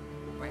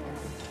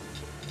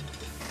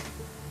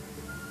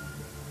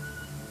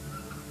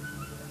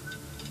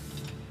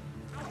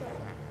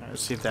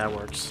 Let's see if that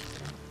works.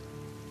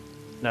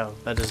 No,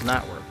 that does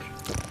not work.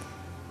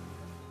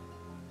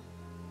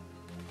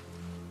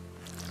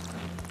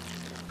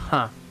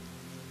 Huh.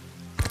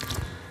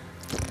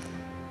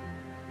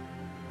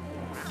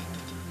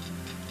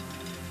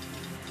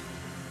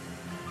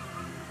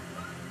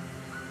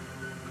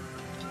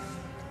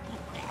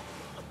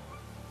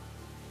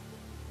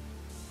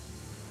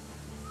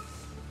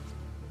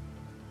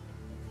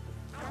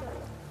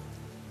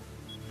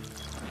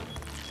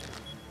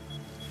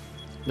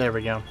 There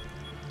we go.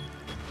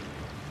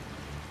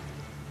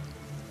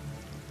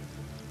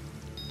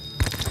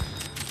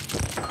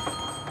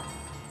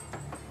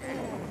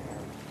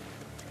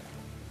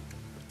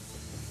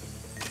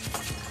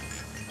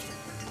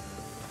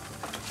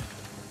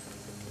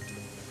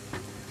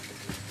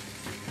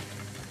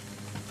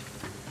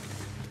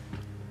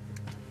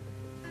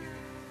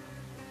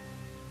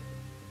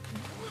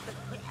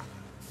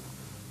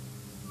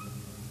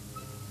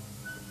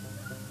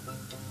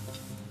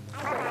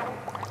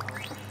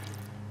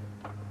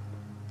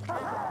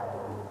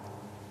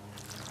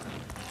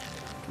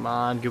 Come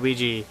on,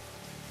 Luigi.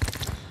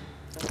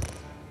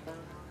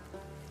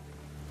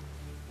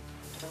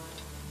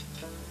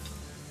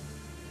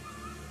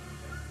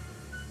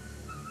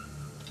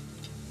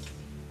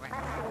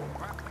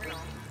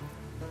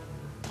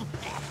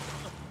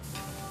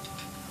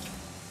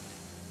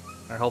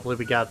 Alright, hopefully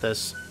we got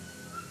this.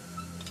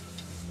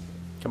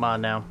 Come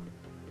on now.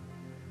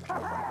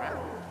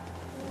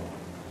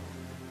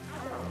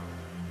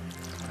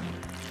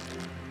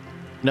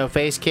 No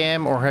face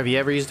cam, or have you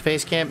ever used a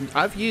face cam?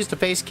 I've used a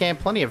face cam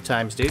plenty of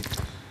times, dude.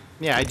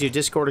 Yeah, I do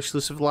Discord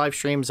exclusive live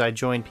streams. I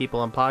join people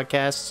on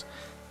podcasts.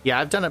 Yeah,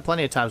 I've done it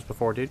plenty of times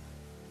before, dude.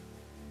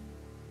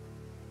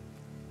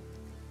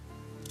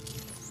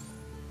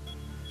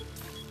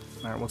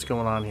 Alright, what's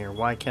going on here?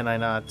 Why can I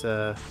not,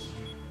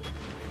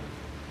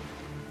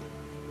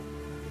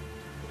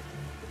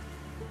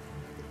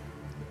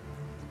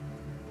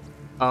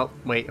 Oh,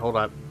 wait, hold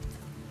up.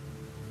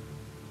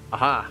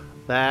 Aha!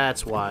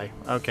 That's why.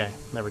 Okay,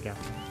 there we go.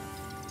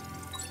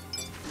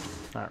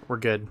 Alright, we're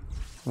good.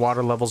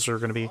 Water levels are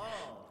going to be...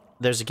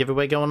 There's a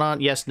giveaway going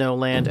on. Yes, no,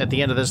 land. At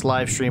the end of this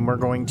live stream, we're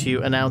going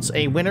to announce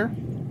a winner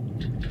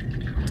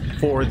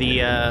for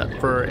the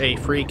for a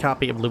free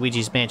copy of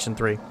Luigi's Mansion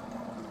 3.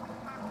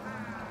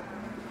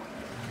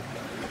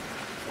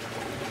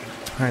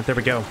 Alright, there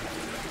we go.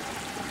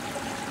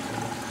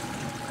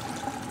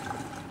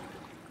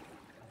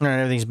 Alright,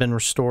 everything's been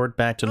restored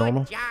back to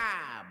normal. Good job.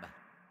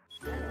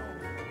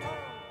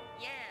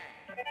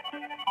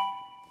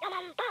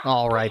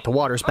 Alright, the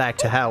water's back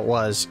to how it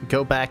was.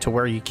 Go back to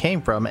where you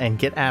came from and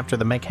get after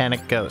the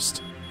mechanic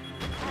ghost.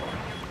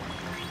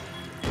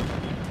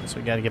 So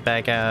we gotta get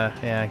back,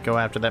 yeah, go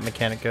after that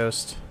mechanic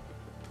ghost.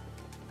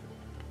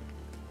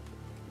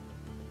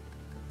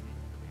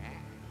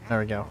 There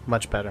we go,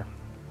 much better.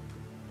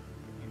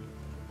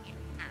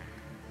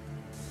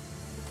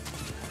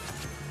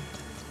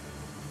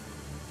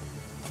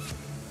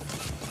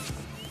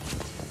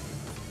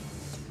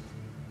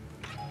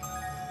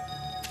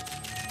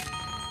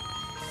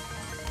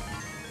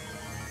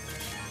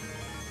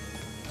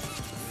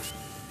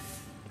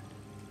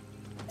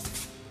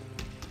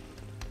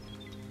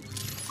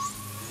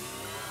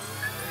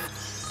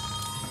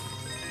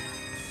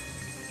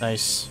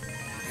 Nice.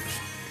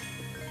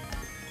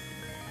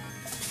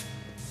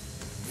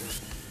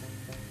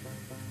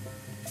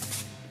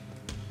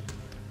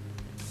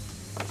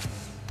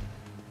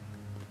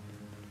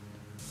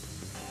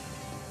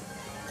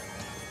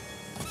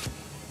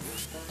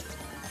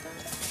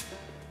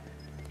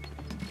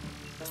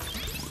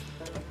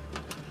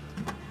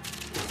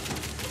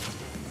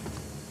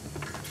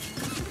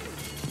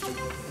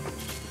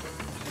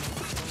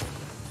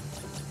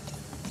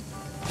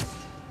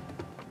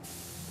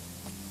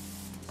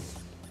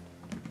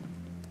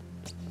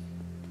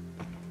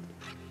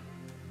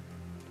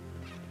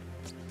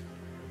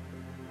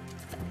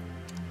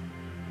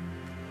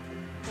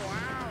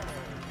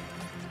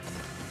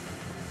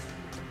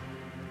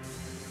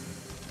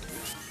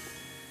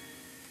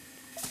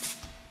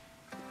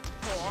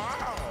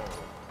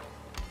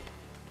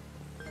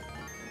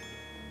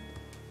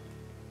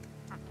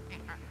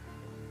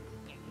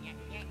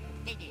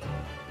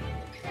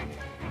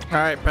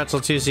 Alright,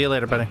 Pretzel 2, see you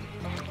later, buddy.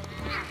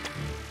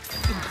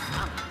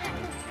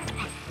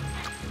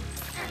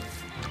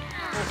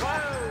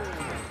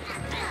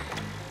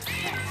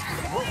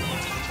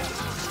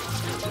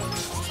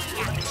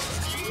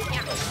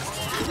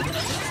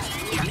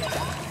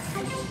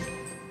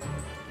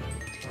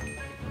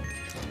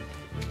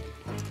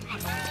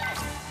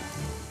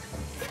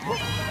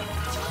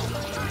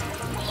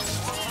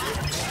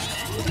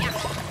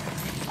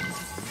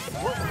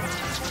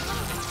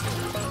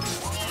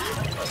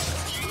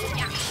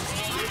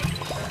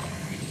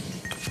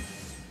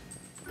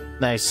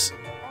 Nice.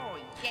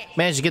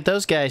 Managed to get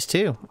those guys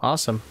too.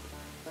 Awesome.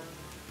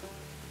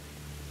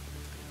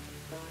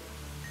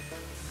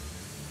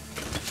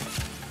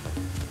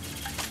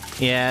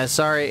 Yeah,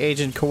 sorry,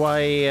 Agent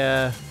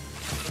Kawaii.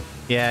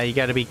 Yeah, you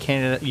gotta be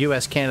Canada,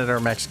 US, Canada, or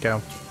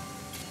Mexico.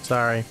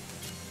 Sorry.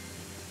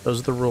 Those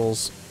are the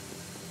rules.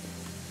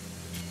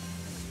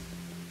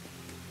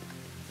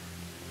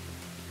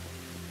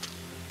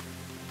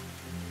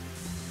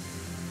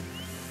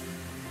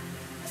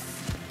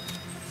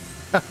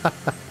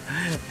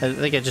 I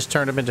think I just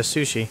turned him into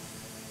sushi.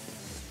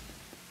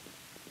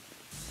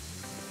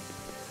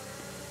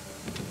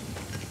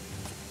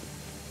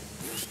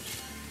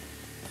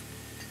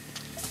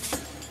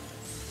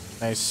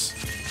 Nice.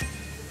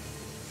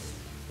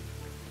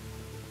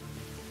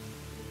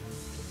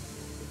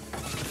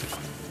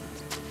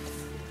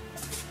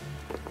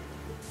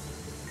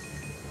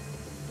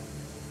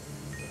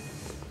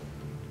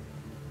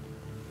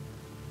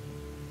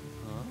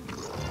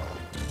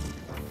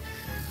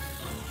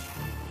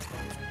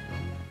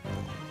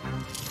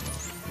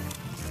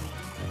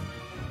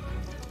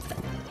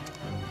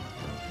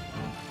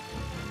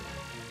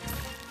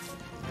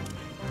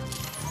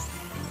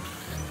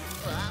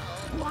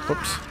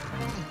 Whoops.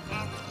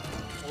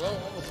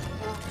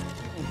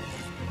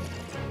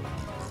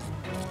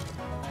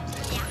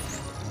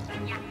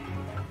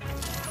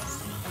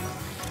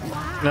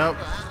 Nope.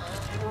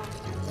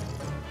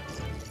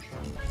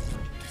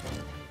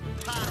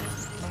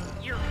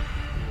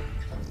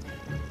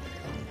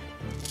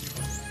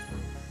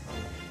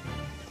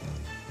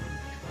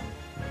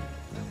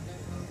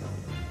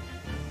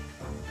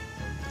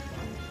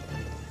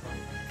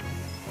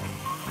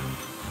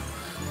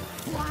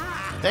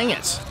 Dang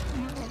it.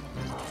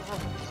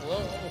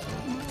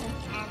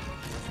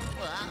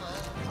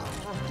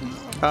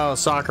 Oh,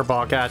 soccer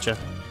ball, gotcha.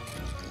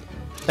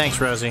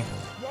 Thanks, Rosie.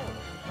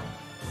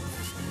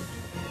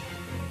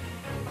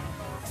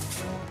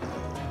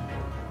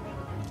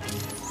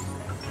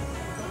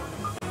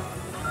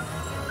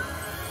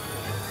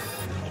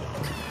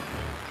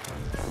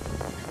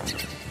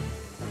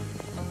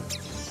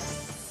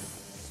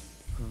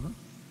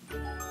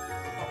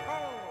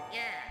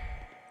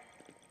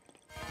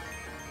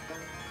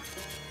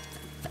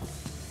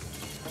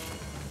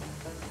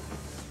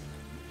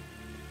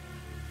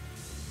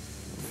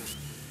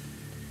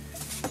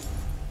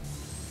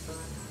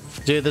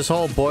 Dude, this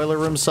whole boiler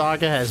room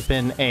saga has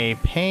been a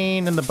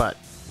pain in the butt.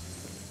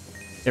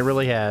 It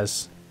really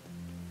has.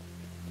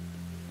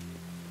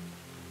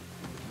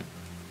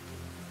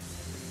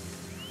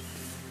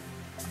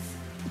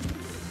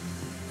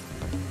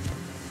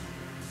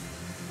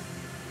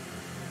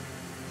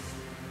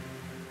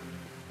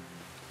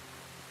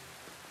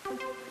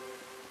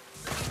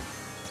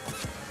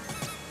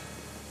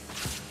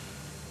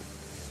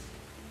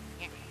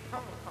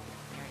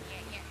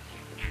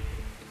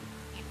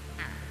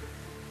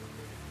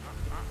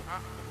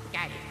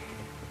 Got it.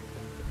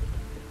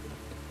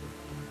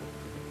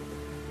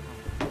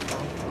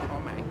 Oh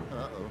my.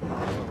 Uh-oh.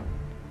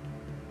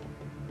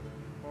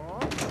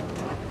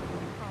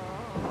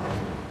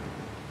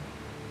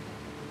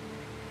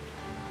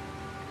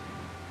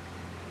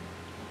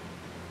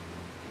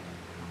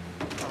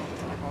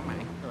 Oh my.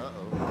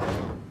 Uh-oh.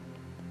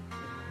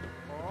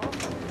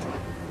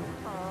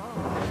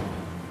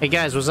 Hey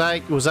guys, was I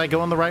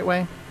going the right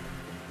way?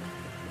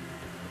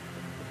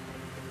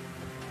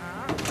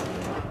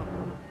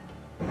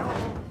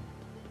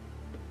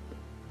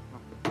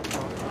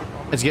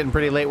 It's getting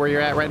pretty late where you're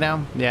at right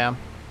now? Yeah.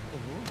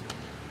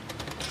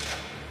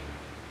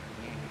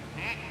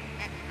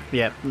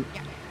 Yep.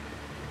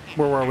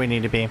 We're where we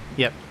need to be.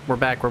 Yep. We're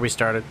back where we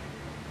started.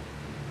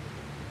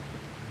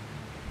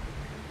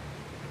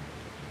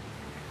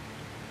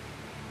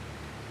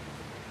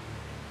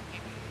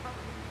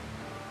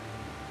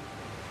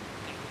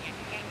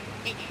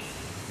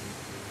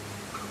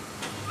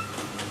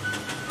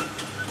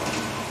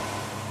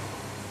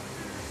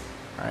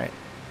 Alright.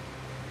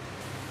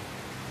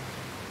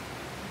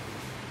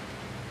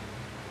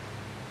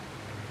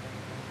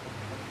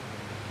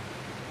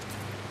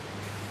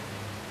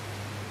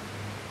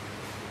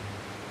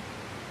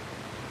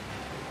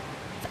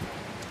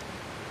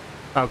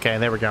 Okay,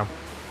 there we go.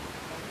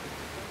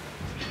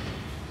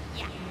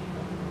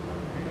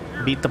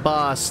 Beat the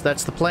boss.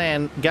 That's the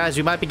plan. Guys,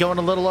 we might be going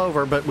a little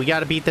over, but we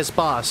gotta beat this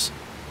boss.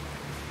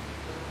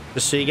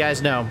 Just so you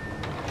guys know.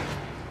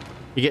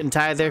 You getting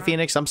tired there,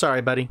 Phoenix? I'm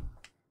sorry, buddy.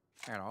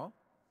 Hello?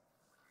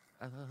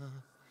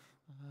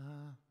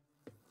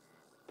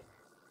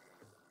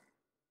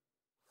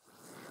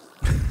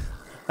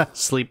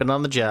 Sleeping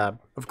on the job,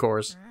 of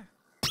course.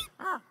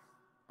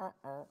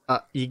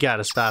 You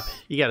gotta stop.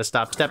 You gotta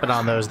stop stepping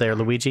on those there,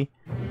 Luigi.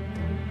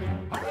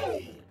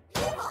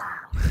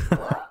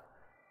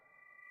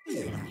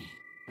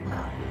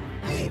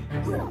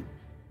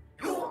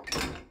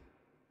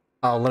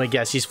 Oh, let me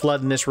guess. He's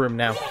flooding this room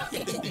now.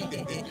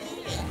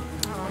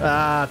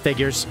 Ah,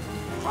 figures.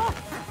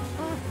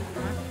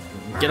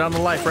 Get on the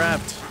life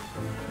raft.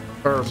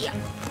 Or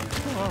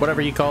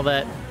whatever you call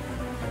that.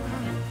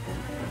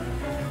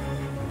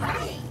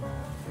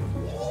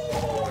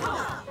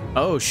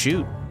 Oh,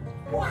 shoot.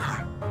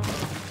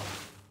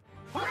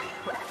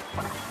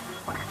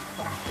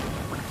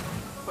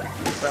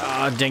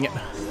 Ah, dang it.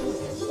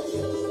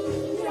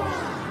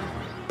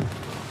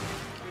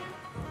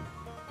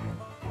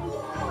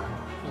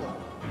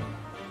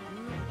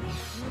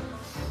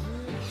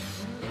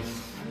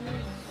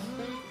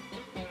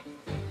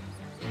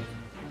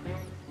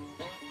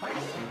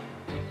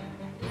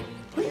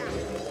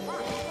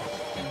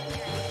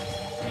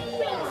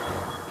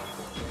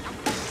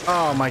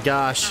 Oh my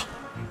gosh.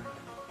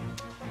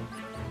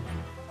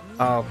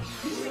 Oh.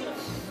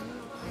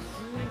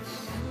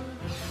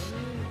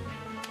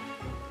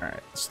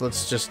 Alright, so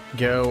let's just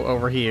go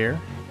over here.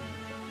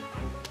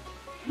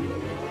 There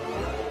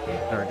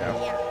we go.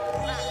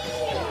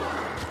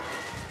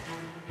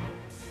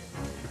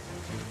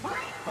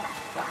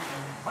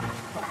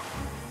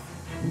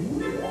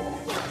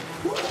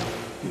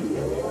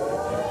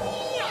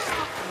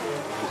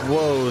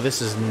 Whoa,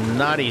 this is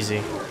not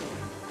easy.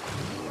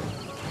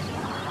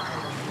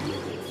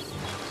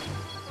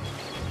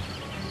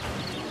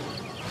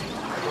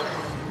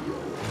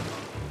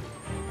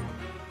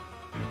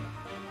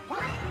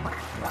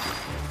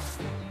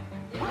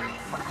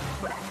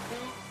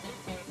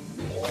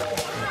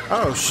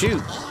 Oh,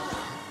 shoot.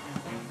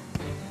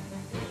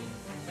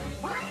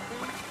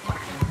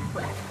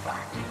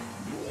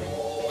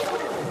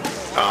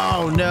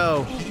 Oh,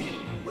 no.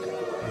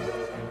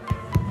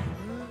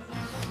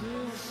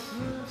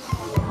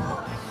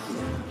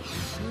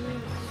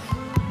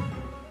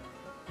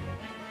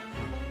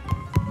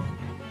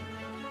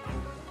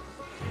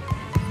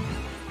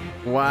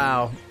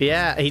 Wow.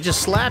 Yeah, he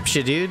just slaps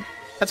you, dude.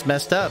 That's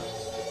messed up.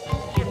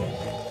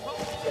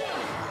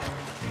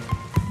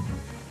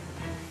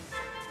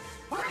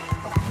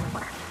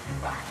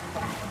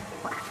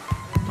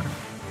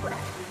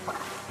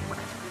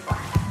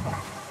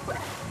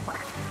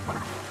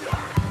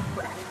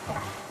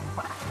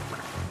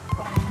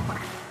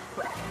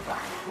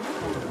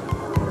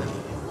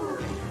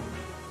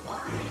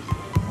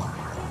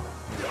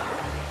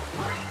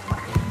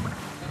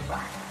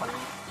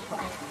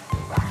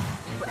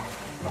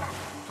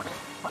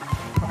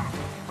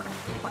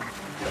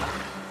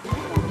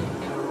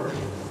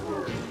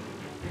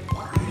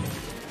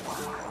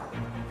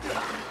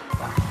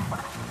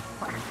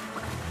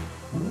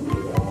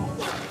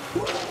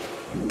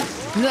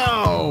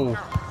 No!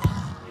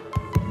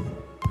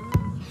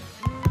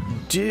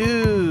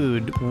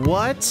 Dude,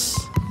 what?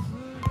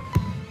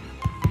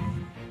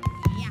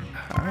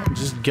 Alright,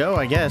 just go,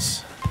 I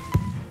guess.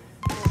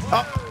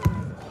 Oh!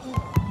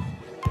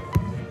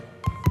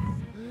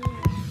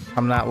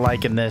 I'm not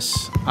liking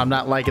this. I'm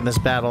not liking this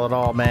battle at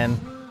all, man.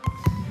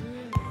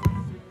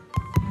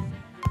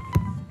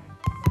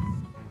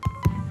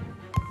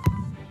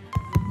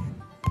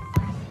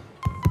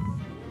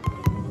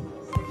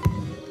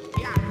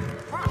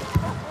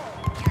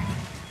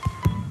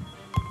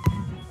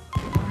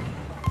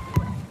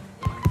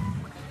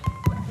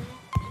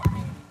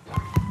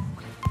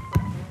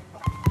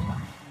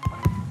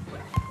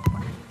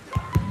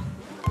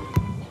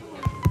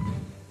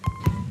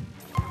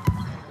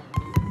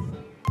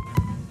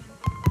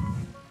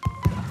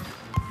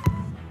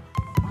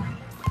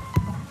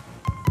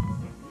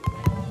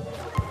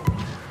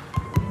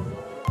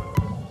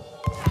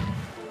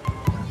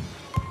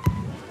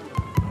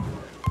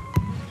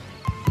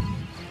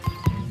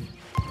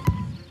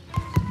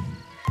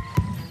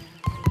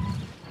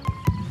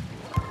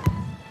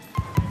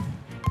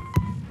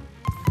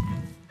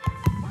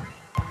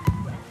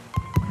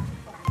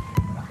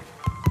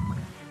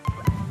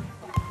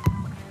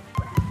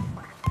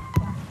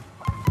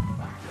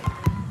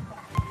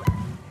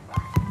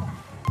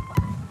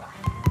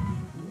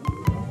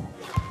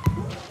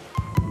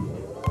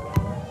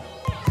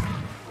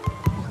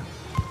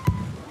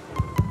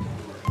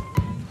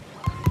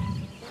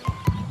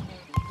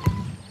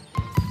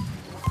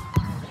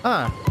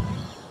 Huh.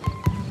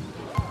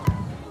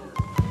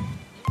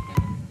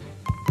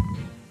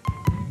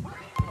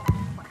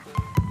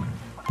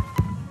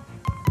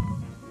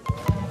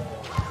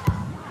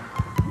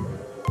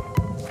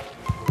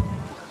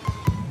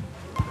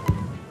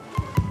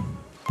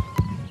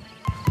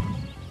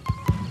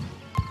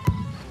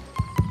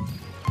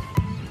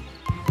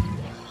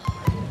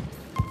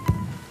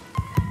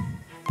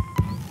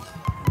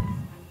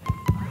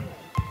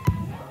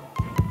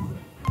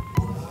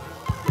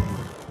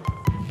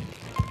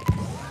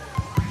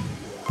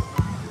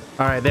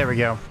 All right, there we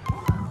go.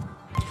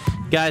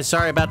 Guys,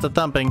 sorry about the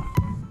thumping.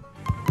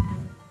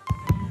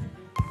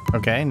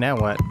 Okay, now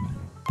what?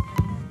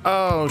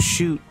 Oh,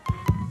 shoot.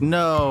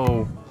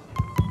 No.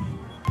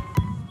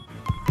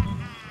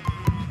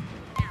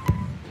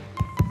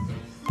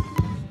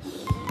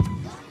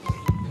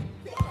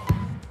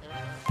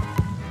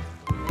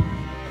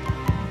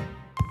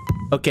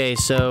 Okay,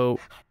 so...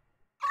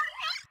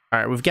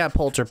 Alright, we've got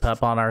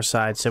Polterpup on our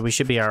side, so we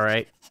should be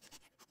alright.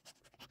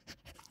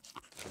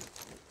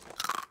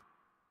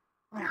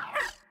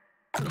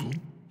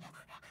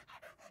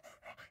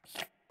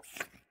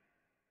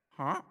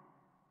 Huh?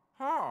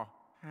 Oh,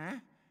 huh?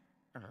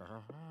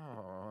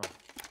 Oh.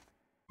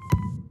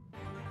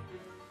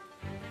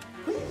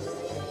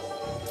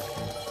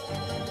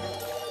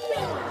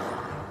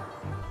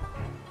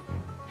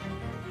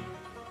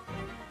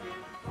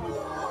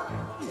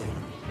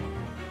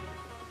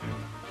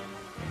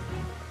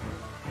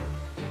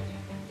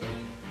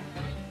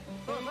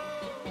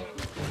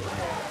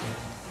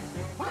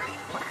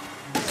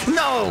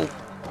 No!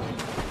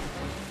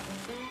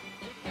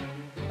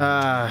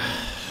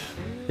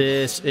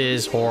 This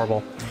is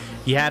horrible.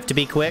 You have to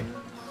be quick.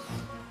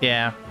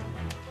 Yeah.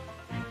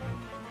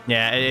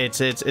 Yeah,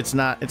 it's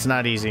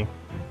not easy.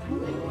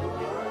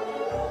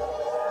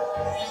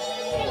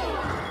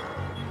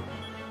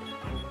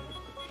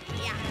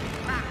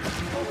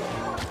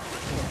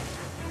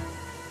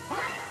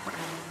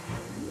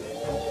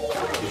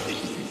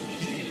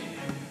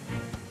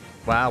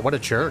 Wow, what a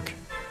jerk.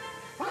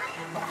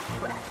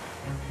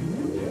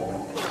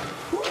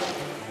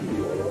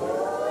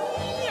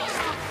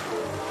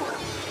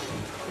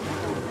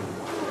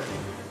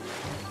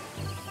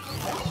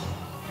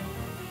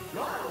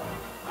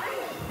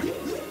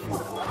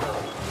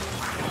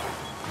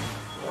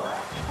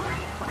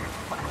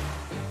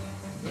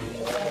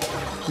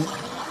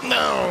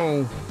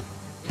 No.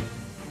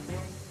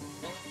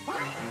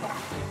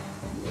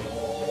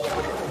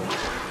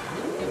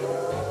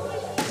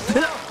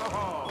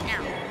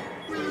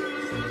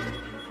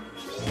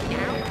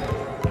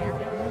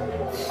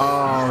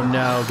 Oh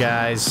no,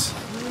 guys.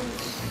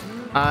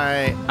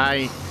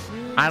 I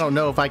don't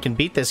know if I can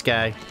beat this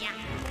guy.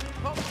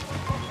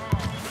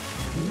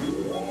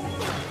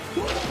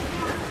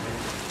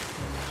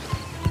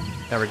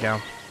 There we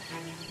go.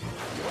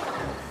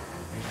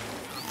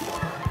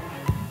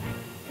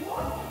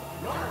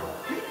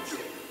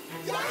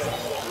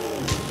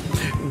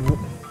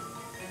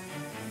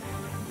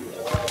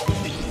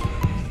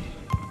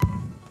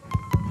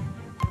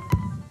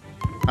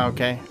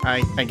 Okay,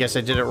 I guess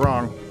I did it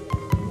wrong.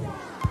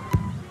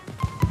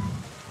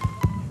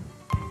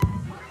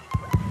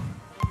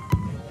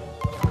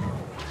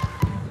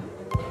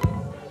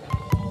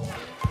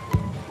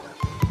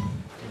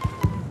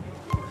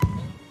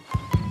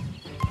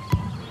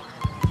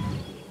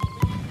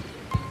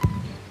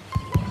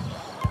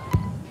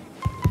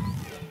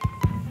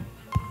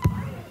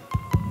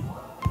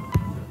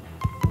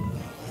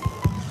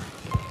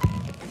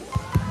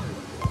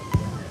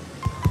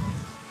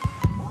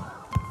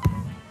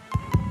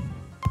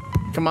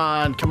 Come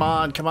on, come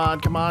on, come on,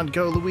 come on.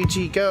 Go,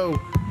 Luigi, go.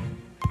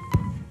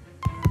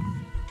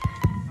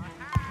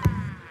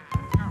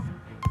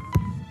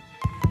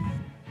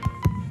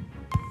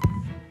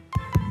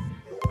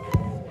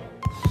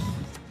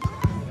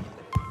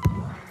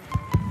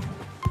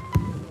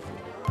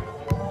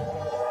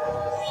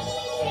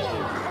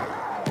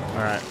 All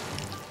right.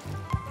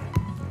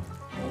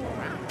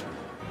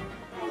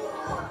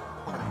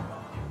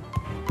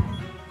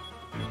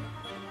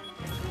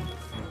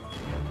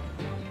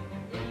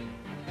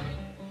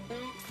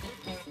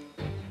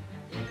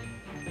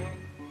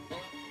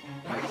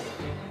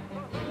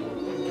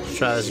 Let's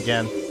try this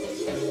again.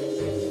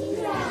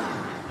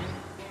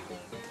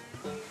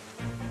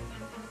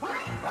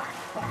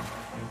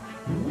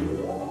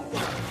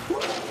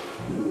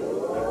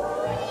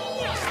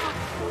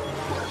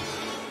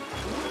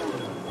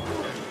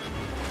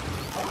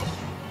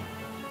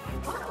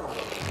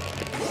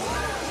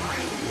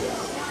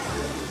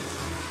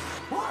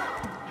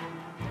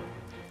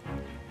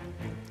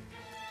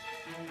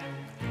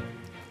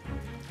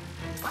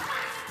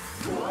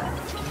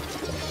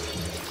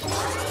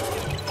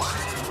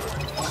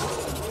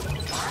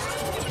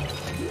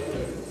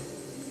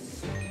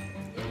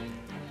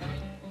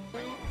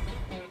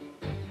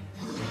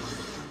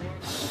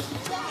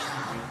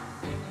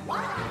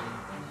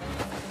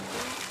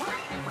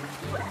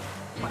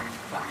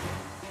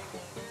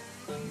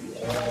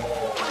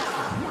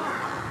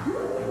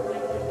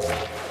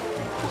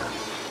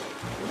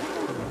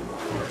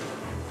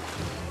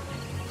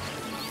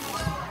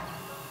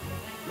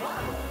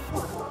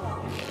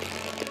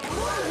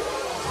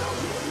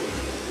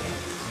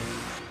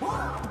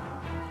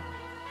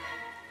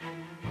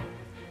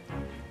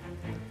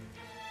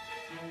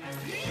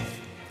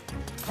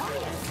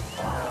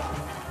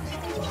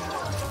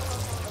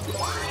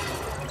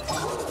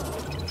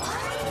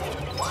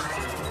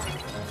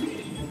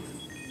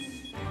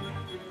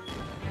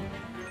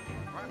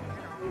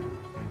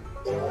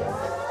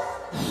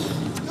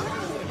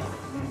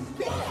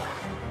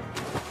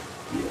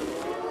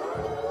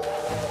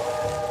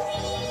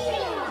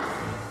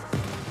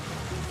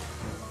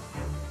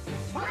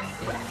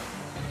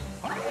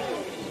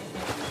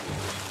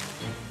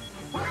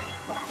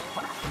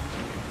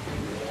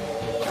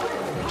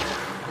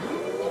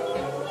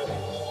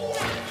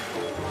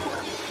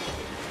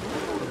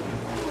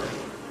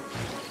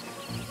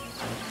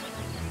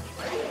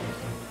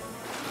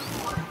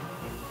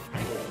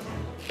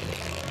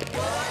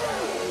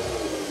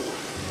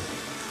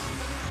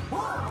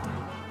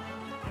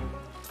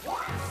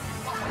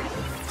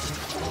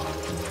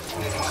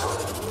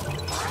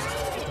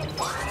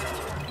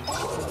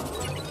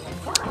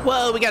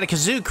 Whoa, we got a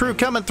kazoo crew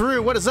coming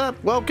through. What is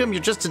up? Welcome.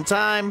 You're just in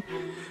time.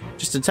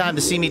 Just in time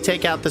to see me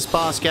take out this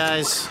boss,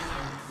 guys.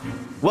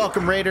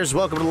 Welcome, Raiders.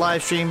 Welcome to the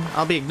live stream.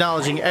 I'll be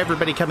acknowledging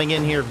everybody coming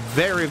in here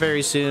very,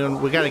 very soon.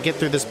 We got to get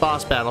through this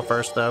boss battle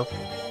first, though.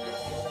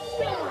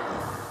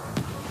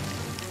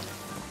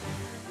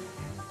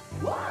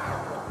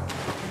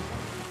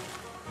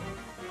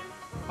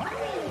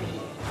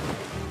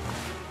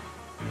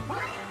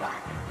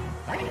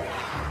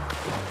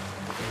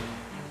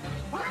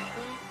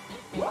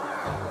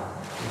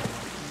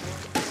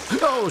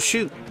 Oh,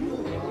 shoot.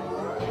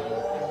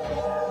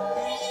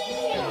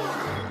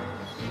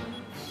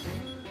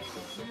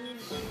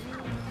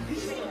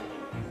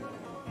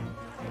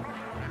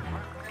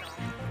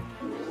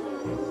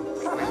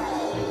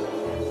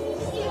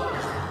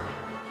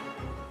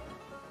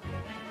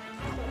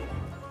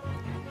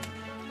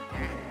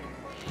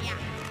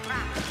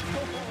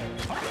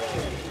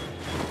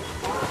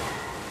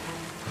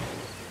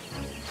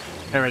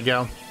 There we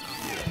go.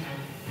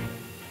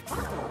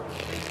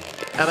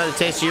 How about a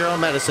taste of your own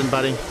medicine,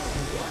 buddy?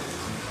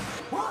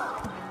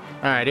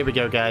 Alright, here we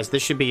go, guys.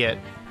 This should be it.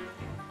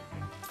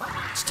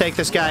 Let's take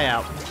this guy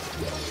out.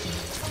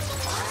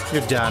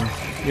 You're done.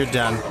 You're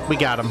done. We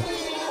got him.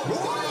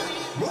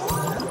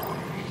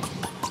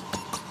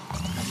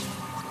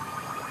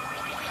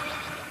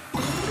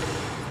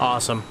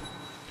 Awesome.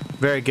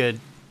 Very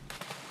good.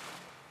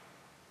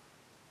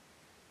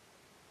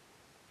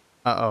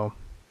 Uh-oh.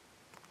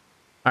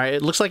 Alright,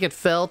 it looks like it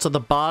fell to the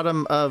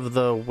bottom of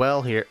the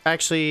well here.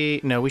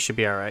 Actually, no, we should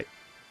be alright.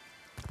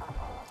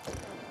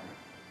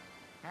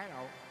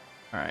 Hello.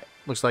 Alright,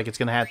 looks like it's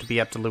gonna have to be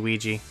up to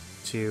Luigi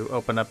to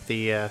open up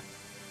the,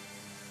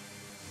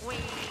 Whee!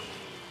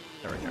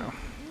 There we go.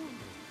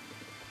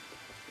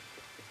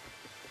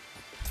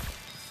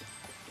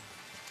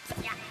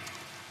 Yeah.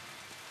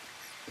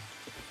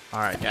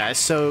 Alright, guys,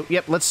 so,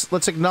 yep,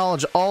 let's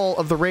acknowledge all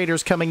of the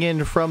raiders coming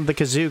in from the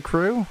Kazoo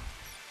crew.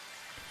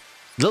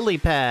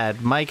 Lilypad,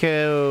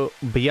 Maiko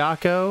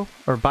Biako,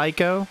 or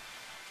Baiko,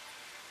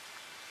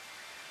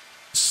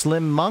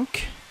 Slim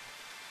Monk,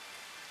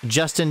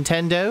 Justin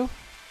Tendo.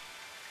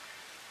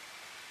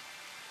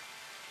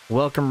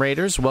 Welcome,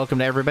 Raiders. Welcome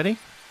to everybody.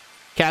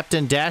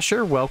 Captain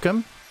Dasher,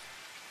 welcome.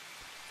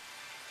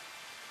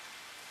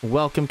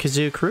 Welcome,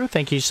 Kazoo crew.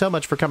 Thank you so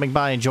much for coming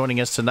by and joining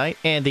us tonight.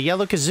 And the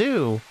Yellow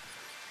Kazoo,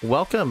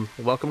 welcome.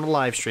 Welcome to the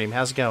live stream.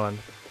 How's it going?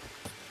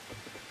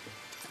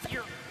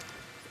 You.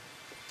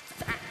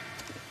 Ah.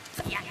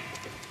 Yeah.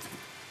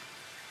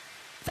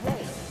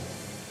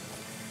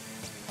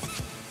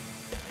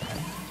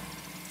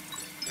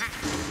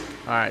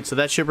 Alright, so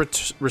that should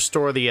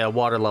restore the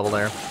water level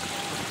there.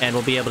 And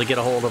we'll be able to get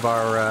a hold of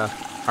our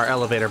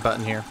elevator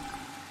button here.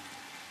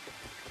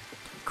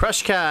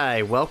 Crush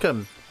Kai,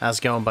 welcome. How's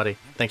it going, buddy?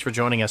 Thanks for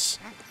joining us.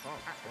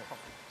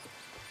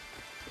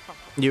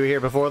 You were here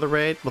before the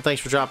raid? Well,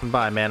 thanks for dropping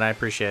by, man. I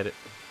appreciate it.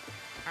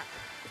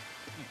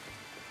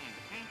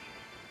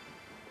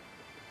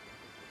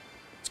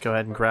 Let's go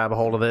ahead and grab a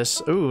hold of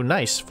this. Ooh,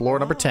 nice. Floor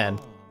number 10.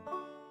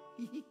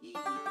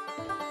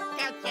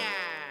 Gotcha.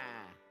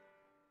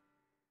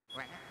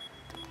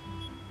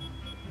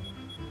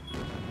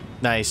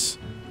 Nice.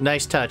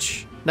 Nice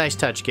touch. Nice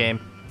touch, game.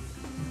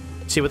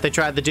 See what they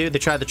tried to do? They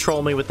tried to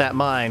troll me with that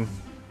mine.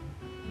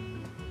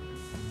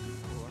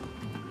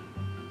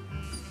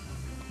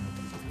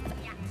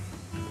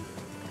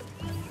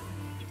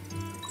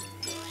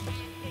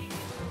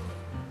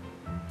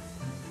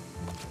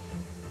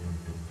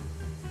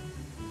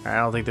 I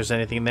don't think there's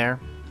anything there.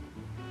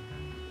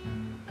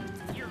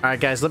 Alright,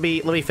 guys, let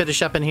me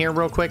finish up in here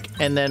real quick,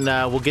 and then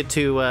we'll get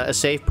to a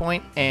save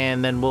point,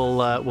 and then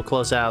we'll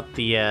close out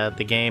the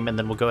game, and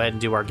then we'll go ahead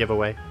and do our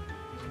giveaway.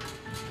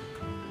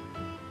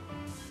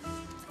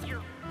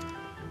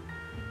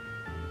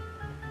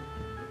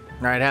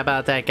 Alright, how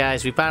about that,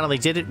 guys? We finally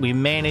did it. We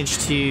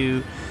managed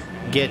to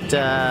get,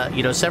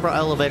 you know, several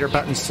elevator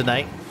buttons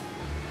tonight.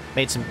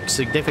 Made some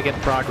significant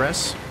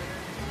progress.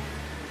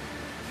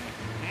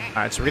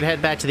 Alright, so we're going to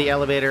head back to the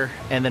elevator,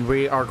 and then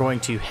we are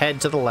going to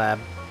head to the lab,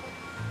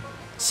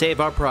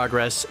 save our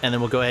progress, and then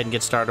we'll go ahead and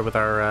get started with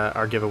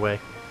our giveaway.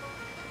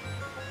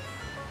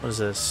 What is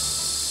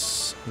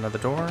this? Another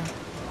door?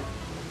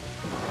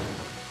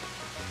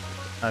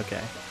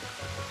 Okay.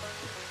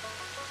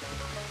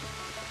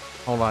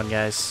 Hold on,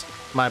 guys.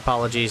 My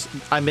apologies.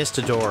 I missed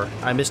a door.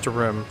 I missed a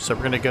room, so we're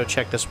going to go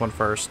check this one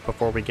first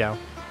before we go.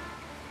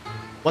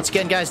 Once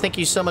again, guys, thank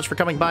you so much for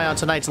coming by on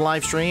tonight's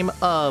live stream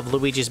of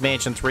Luigi's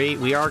Mansion 3.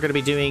 We are going to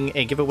be doing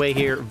a giveaway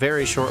here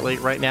very shortly.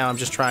 Right now, I'm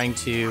just trying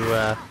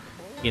to,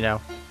 you know,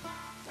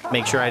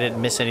 make sure I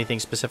didn't miss anything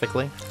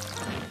specifically.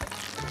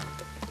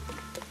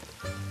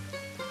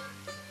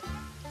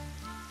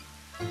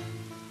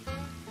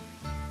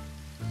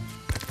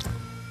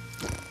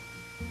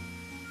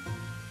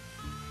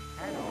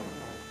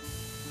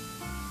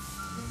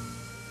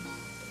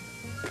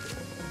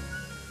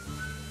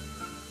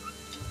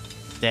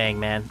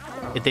 Dang, man.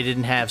 If they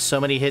didn't have so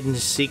many hidden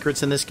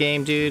secrets in this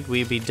game, dude,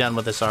 we'd be done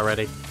with this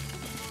already.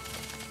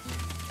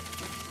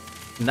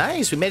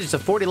 Nice, we made it to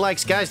 40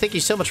 likes, guys. Thank you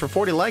so much for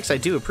 40 likes. I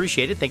do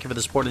appreciate it. Thank you for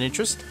the support and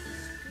interest.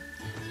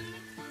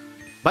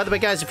 By the way,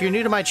 guys, if you're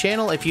new to my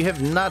channel, if you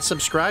have not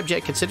subscribed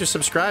yet, consider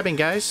subscribing,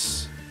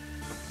 guys.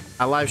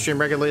 I live stream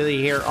regularly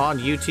here on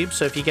YouTube,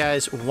 so if you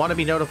guys want to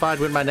be notified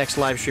when my next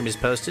live stream is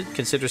posted,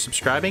 consider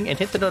subscribing and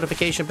hit the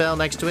notification bell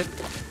next to it.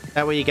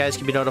 That way you guys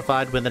can be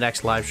notified when the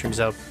next live stream is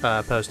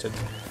posted.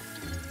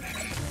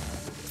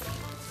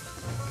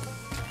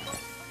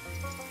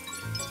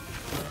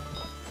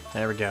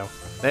 There we go.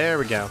 There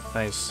we go.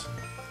 Nice.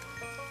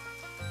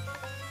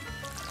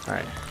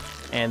 Alright.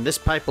 And this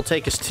pipe will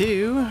take us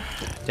to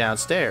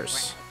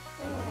downstairs.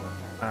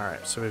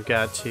 Alright, so we've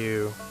got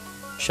to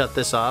shut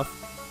this off.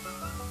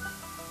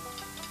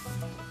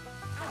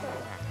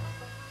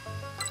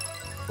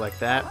 Like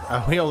that.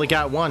 Oh, we only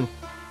got one.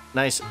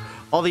 Nice.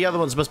 All the other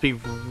ones must be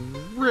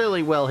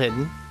really well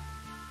hidden.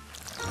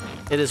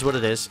 It is what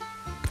it is.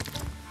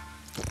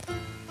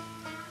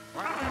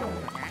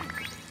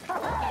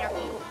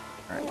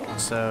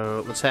 Alright,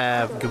 so let's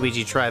have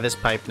Luigi try this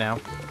pipe now.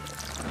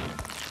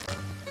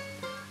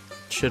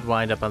 Should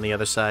wind up on the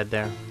other side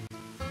there.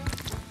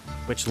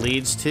 Which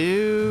leads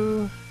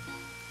to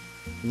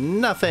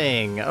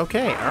nothing.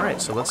 Okay,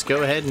 alright, so let's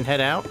go ahead and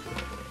head out.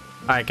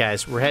 Alright,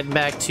 guys, we're heading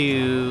back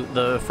to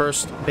the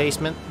first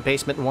basement,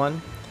 basement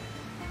 1.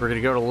 We're going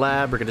to go to the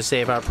lab, we're going to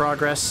save our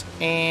progress,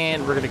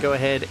 and we're going to go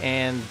ahead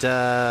and,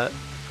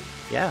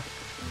 yeah,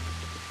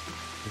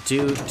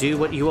 do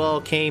what you all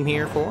came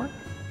here for.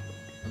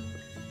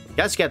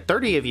 Guys, got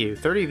 30 of you.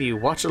 30 of you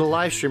watching the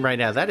live stream right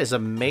now. That is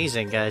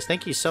amazing, guys.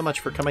 Thank you so much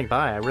for coming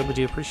by. I really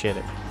do appreciate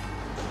it.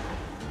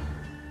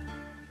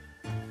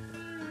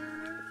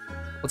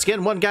 Let's get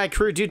One Guy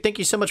Crew. Dude, thank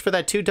you so much for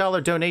that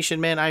 $2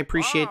 donation, man. I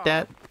appreciate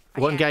that.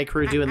 One Guy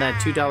Crew doing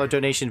that $2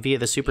 donation via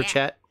the super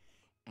chat.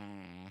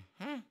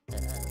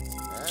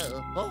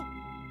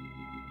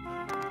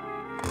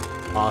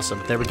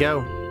 Awesome. There we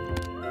go.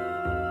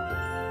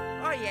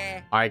 Oh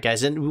yeah. All right,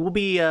 guys, and we'll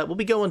be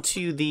going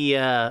to the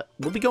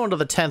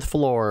 10th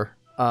floor.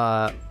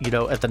 You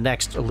know, at the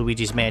next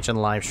Luigi's Mansion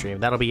live stream.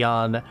 That'll be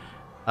on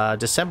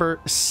December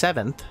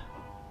 7th.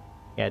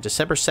 Yeah,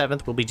 December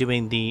 7th, we'll be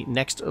doing the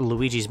next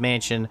Luigi's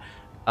Mansion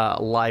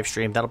live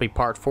stream. That'll be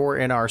part 4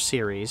 in our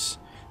series.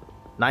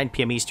 9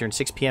 p.m. Eastern,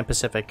 6 p.m.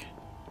 Pacific.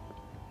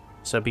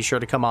 So be sure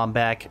to come on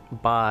back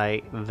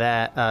by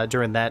that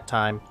during that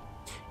time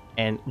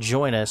and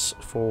join us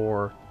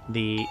for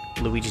the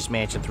Luigi's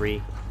Mansion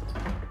 3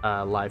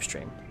 live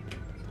stream.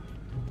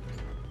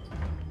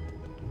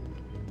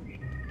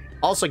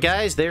 Also,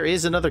 guys, there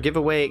is another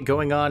giveaway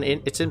going on.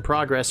 It's in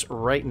progress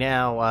right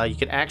now. You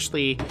can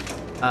actually,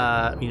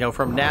 you know,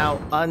 from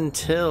now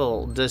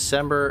until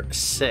December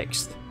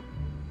 6th,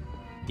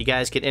 you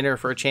guys can enter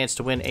for a chance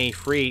to win a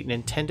free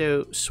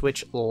Nintendo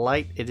Switch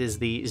Lite. It is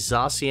the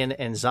Zacian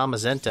and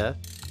Zamazenta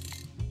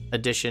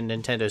edition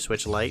Nintendo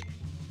Switch Lite.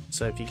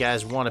 So if you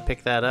guys want to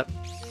pick that up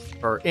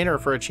or enter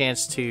for a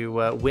chance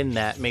to win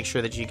that, make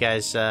sure that you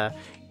guys,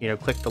 you know,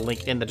 click the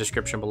link in the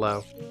description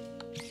below.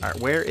 All right,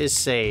 where is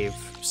save?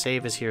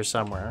 Save is here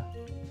somewhere.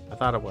 I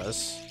thought it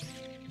was.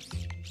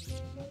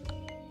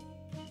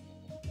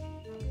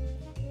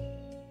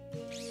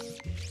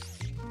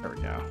 There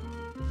we go.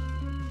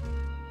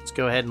 Let's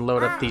go ahead and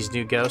load up these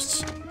new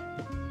ghosts.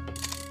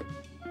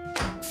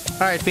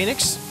 All right,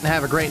 Phoenix,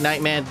 have a great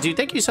night, man. Dude,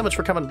 thank you so much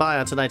for coming by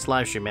on tonight's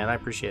live stream, man. I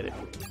appreciate it.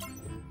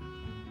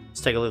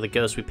 Let's take a look at the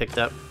ghosts we picked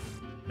up.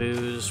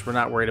 Booze, we're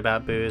not worried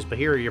about booze, but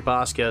here are your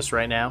boss ghosts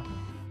right now.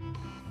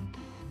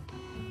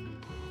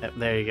 Yep,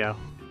 there you go.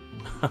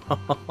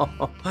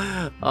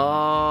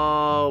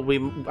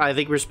 Oh, I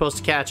think we're supposed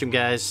to catch him,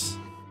 guys.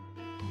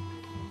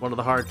 One of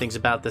the hard things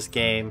about this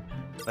game,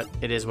 but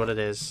it is what it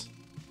is.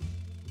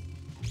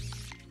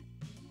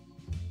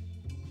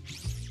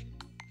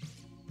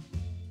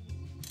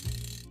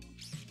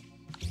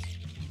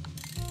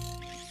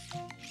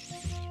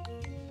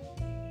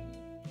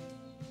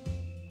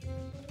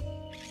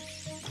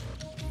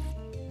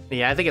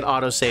 Yeah, I think it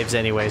auto-saves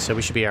anyway, so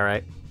we should be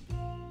alright.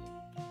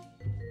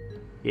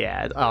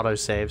 Yeah, it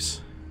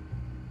auto-saves.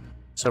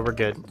 So we're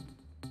good.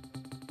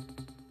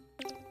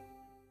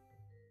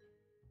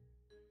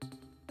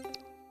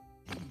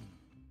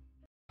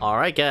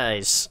 Alright,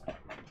 guys.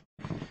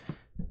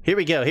 Here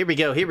we go, here we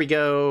go, here we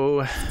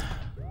go.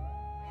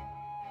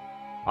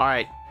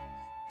 Alright.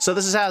 So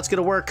this is how it's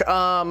gonna work.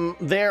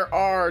 There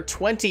are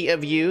 20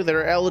 of you that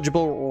are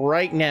eligible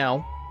right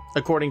now,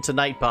 according to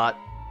Nightbot.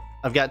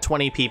 I've got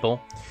 20 people.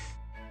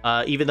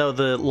 Even though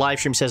the live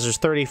stream says there's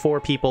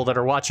 34 people that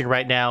are watching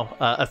right now,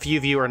 a few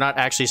of you are not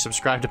actually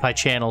subscribed to my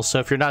channel. So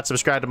if you're not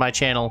subscribed to my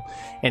channel,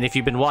 and if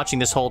you've been watching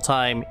this whole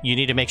time, you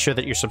need to make sure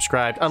that you're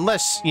subscribed.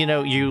 Unless, you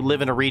know, you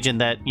live in a region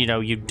that, you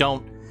know, you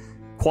don't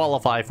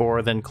qualify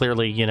for, then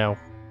clearly, you know,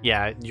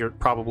 yeah, you're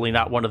probably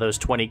not one of those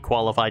 20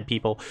 qualified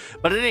people.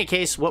 But in any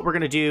case, what we're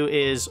going to do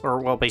is, or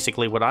well,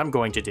 basically what I'm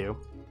going to do,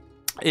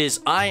 is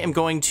I am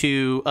going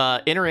to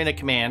enter in a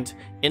command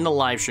in the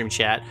live stream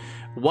chat.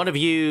 One of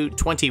you,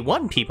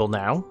 21 people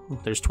now,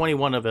 there's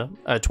 21 of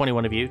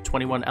you,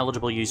 21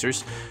 eligible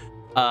users,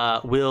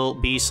 will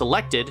be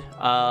selected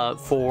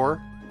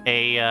for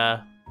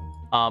a,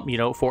 you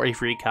know, for a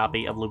free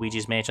copy of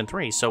Luigi's Mansion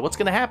 3. So what's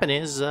going to happen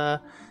is, yeah,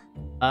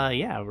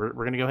 we're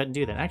going to go ahead and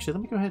do that. Actually,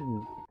 let me go ahead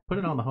and put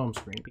it on the home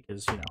screen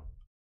because, you know,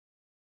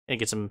 and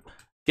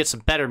get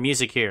some better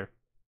music here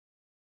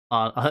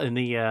on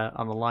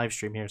the live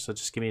stream here. So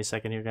just give me a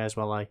second here, guys,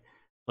 while I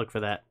look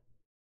for that.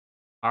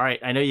 All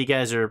right, I know you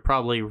guys are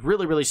probably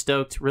really, really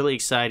stoked, really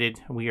excited.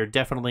 We are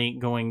definitely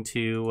going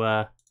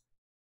to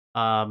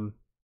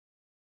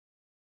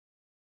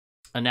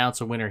announce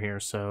a winner here.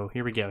 So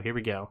here we go, here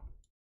we go.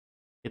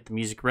 Get the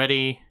music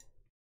ready.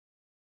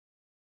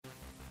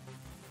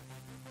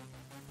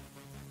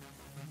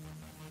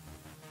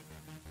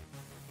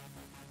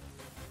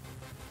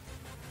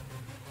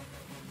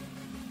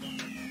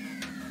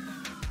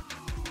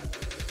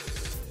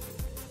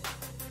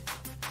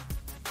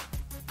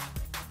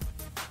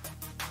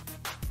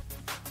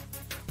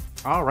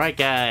 All right,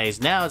 guys.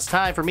 Now it's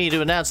time for me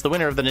to announce the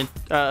winner of the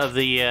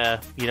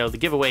you know, the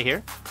giveaway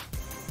here.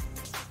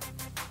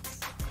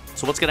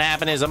 So what's gonna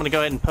happen is I'm gonna go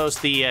ahead and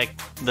post the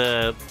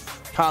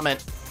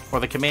comment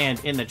or the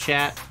command in the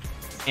chat,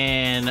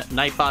 and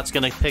Nightbot's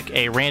gonna pick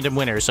a random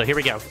winner. So here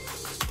we go.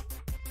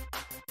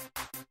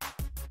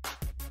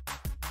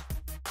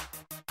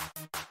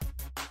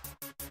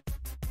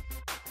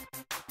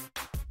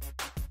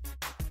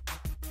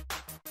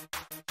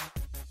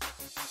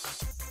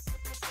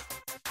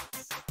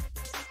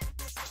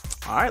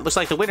 All right, looks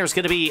like the winner is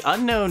going to be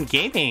Unknown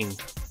Gaming.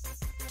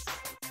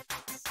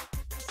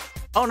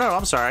 Oh, no,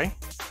 I'm sorry.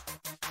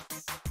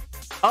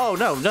 Oh,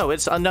 no,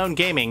 it's Unknown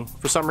Gaming.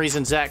 For some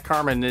reason, Zach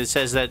Carmen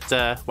says that,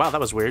 wow, that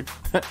was weird.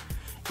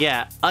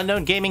 Yeah,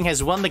 Unknown Gaming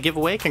has won the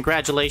giveaway.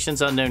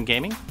 Congratulations, Unknown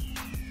Gaming.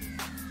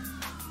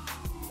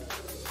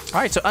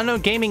 Alright, so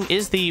Unknown Gaming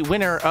is the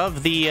winner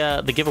of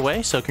the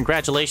giveaway, so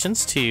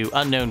congratulations to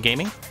Unknown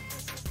Gaming.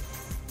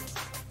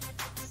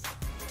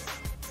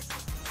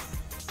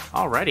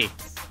 Alrighty.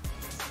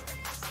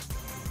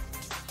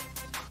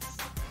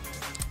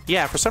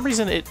 Yeah, for some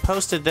reason it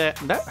posted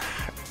that...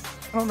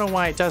 I don't know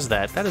why it does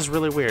that. That is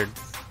really weird.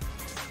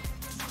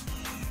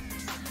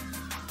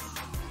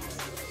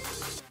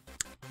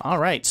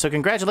 Alright, so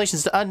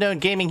congratulations to Unknown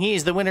Gaming. He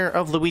is the winner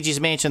of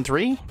Luigi's Mansion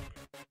 3.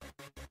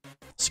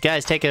 So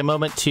guys, take a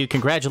moment to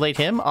congratulate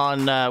him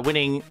on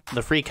winning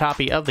the free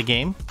copy of the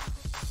game.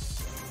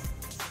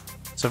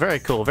 So very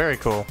cool, very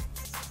cool.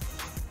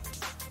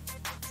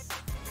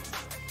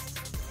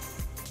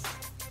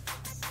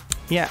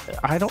 Yeah,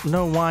 I don't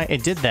know why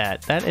it did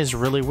that. That is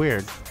really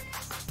weird.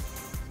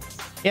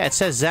 Yeah, it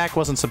says Zach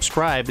wasn't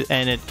subscribed,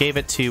 and it gave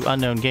it to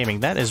Unknown Gaming.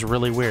 That is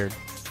really weird.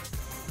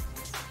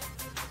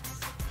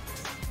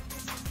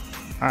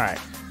 Alright.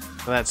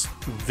 So that's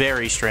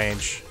very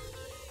strange.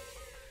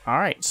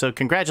 Alright, so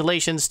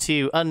congratulations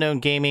to Unknown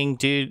Gaming.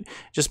 Dude,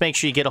 just make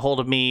sure you get a hold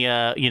of me,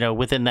 you know,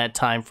 within that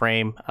time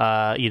frame.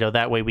 You know,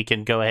 that way we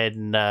can go ahead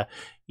and,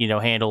 you know,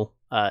 handle,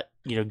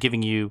 you know,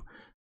 giving you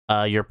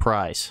your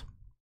prize.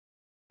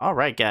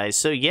 Alright, guys.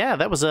 So, yeah,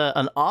 that was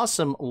an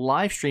awesome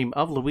live stream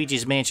of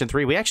Luigi's Mansion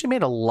 3. We actually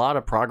made a lot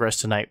of progress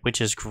tonight, which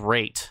is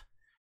great.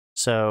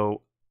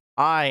 So,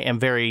 I am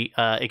very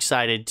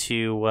excited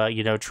to,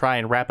 you know, try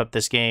and wrap up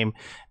this game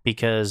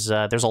because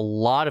there's a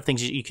lot of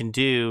things that you can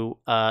do,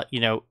 you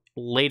know,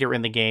 later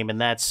in the game. And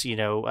that's, you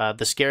know,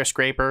 the Scare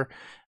Scraper,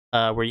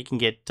 where you can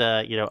get,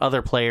 you know,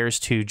 other players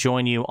to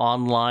join you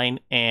online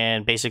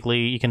and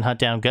basically you can hunt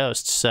down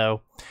ghosts.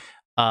 So,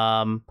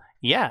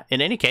 yeah, in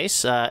any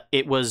case,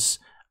 it was...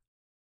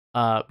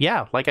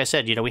 yeah, like I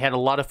said, you know, we had a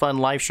lot of fun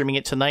live streaming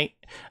it tonight.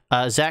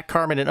 Zach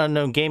Carmen and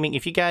Unknown Gaming,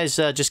 if you guys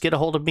just get a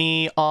hold of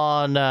me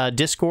on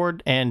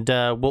Discord, and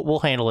we'll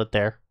handle it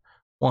there.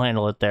 We'll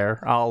handle it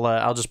there.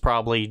 I'll just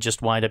probably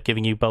just wind up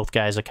giving you both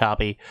guys a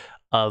copy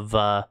of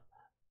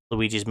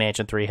Luigi's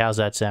Mansion 3. How's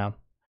that sound?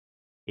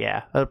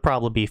 Yeah, that'll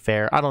probably be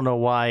fair. I don't know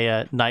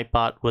why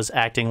Nightbot was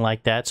acting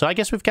like that, so I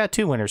guess we've got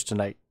two winners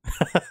tonight.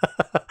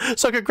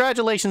 So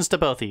congratulations to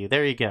both of you.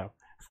 There you go.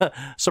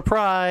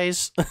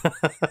 Surprise.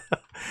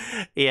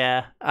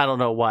 Yeah, I don't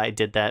know why I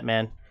did that,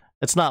 man.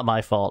 It's not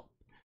my fault.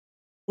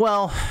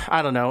 Well,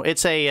 I don't know.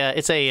 It's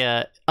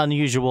a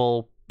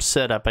unusual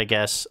setup, I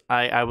guess.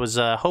 I was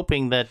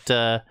hoping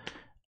that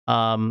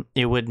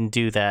it wouldn't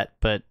do that,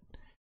 but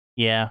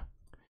yeah,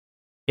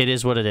 it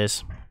is what it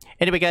is.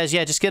 Anyway, guys,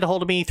 yeah, just get a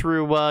hold of me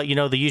through you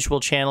know, the usual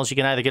channels. You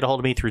can either get a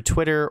hold of me through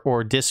Twitter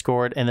or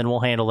Discord, and then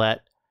we'll handle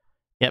that.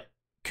 Yep.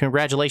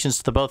 Congratulations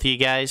to the both of you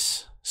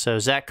guys. So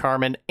Zach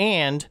Carmen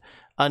and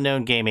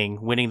Unknown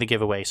Gaming winning the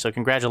giveaway. So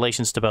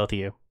congratulations to both of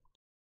you.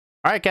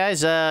 All right,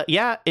 guys.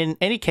 Yeah, in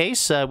any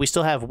case, we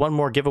still have one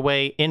more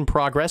giveaway in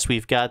progress.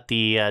 We've got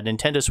the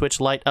Nintendo Switch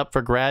Lite up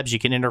for grabs. You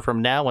can enter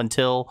from now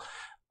until,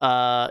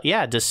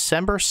 yeah,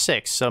 December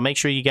 6th. So make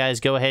sure you guys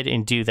go ahead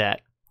and do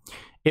that.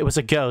 It was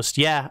a ghost.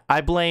 Yeah,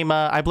 I blame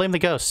the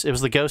ghosts. It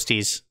was the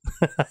ghosties.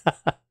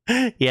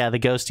 Yeah, the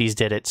ghosties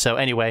did it. So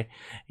anyway,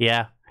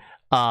 yeah.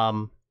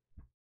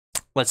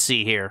 Let's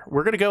see here.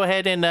 We're going to go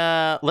ahead and,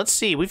 let's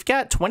see. We've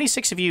got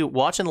 26 of you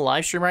watching the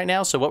live stream right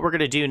now. So what we're going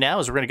to do now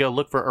is we're going to go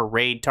look for a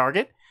raid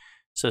target.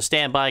 So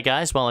stand by,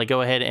 guys, while I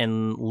go ahead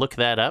and look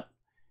that up.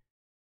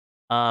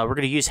 We're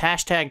going to use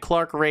hashtag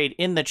ClarkRaid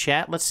in the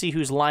chat. Let's see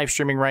who's live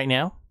streaming right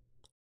now.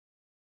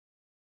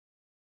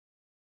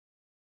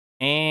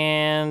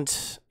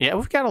 And, yeah,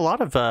 we've got a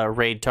lot of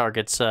raid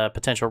targets,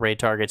 potential raid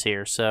targets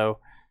here. So,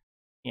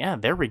 yeah,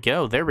 there we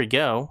go. There we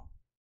go.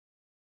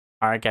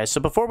 All right, guys, so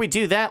before we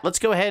do that, let's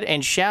go ahead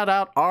and shout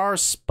out our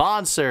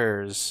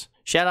sponsors.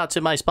 Shout out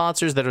to my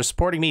sponsors that are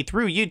supporting me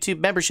through YouTube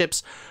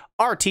memberships: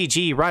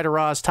 RTG, Ryder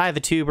Ross, Ty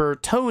the Tuber,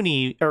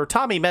 Tommy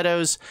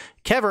Meadows,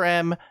 Kever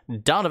M,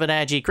 Donovan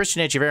Aggie,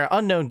 Christian Echeverria,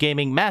 Unknown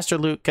Gaming, Master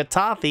Luke,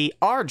 Katathi,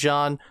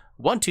 Arjon,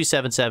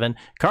 1277,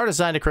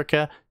 Cardesign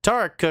Akrika,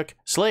 Tarek Cook,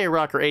 Slayer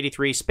Rocker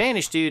 83,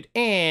 Spanish Dude,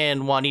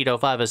 and Juanito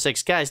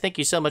 506. Guys, thank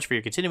you so much for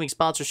your continuing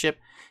sponsorship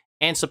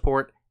and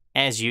support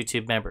as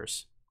YouTube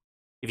members.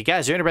 If you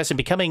guys are interested in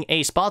becoming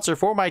a sponsor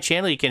for my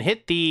channel, you can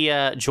hit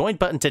the join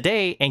button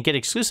today and get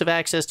exclusive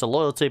access to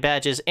loyalty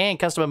badges and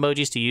custom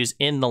emojis to use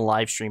in the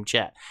live stream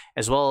chat,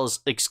 as well as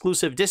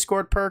exclusive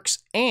Discord perks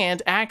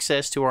and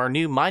access to our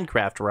new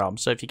Minecraft realm.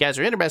 So if you guys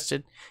are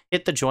interested,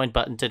 hit the join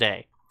button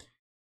today.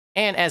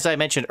 And as I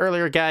mentioned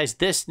earlier, guys,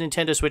 this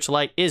Nintendo Switch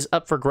Lite is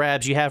up for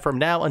grabs. You have from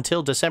now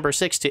until December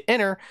 6th to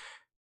enter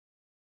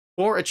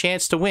for a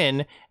chance to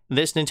win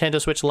this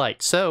Nintendo Switch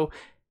Lite. So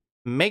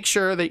make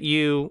sure that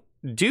you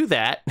do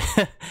that.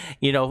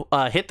 You know,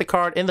 hit the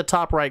card in the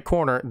top right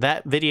corner.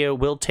 That video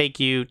will take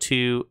you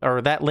to,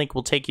 or that link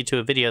will take you to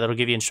a video that'll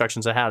give you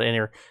instructions on how to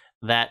enter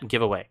that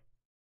giveaway.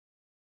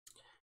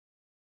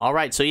 All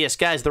right, so yes,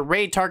 guys, the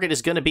raid target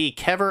is going to be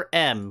Kever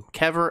M.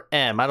 Kever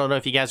M. I don't know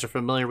if you guys are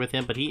familiar with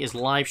him, but he is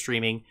live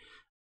streaming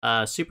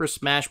Super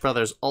Smash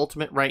Brothers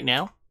Ultimate right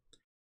now.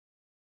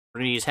 We're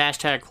going to use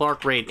hashtag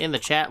Clark Raid in the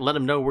chat. Let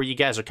him know where you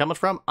guys are coming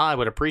from. I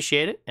would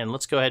appreciate it. And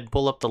let's go ahead and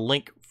pull up the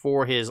link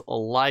for his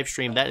live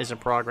stream. That is in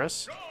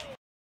progress.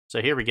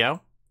 So here we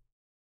go.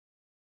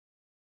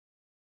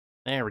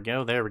 There we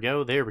go, there we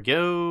go, there we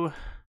go.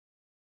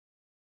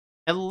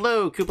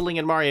 Hello, Koopaling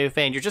and Mario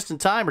fan. You're just in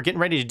time. We're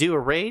getting ready to do a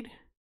raid.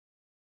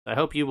 I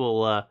hope you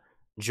will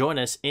join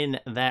us in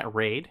that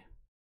raid.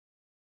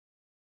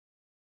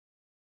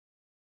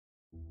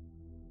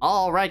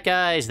 All right,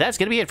 guys, that's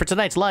going to be it for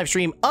tonight's live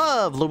stream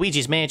of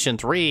Luigi's Mansion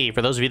 3.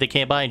 For those of you that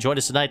came by and joined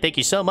us tonight, thank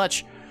you so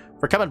much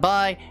for coming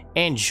by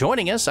and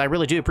joining us. I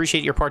really do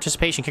appreciate your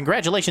participation.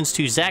 Congratulations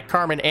to Zach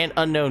Carmen and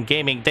Unknown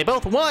Gaming. They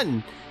both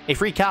won a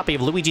free copy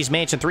of Luigi's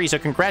Mansion 3, so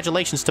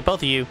congratulations to both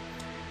of you.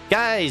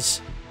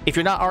 Guys, if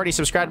you're not already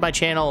subscribed to my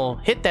channel,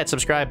 hit that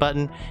subscribe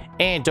button,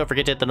 and don't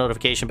forget to hit the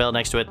notification bell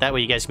next to it. That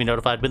way you guys can be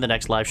notified when the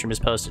next live stream is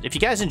posted. If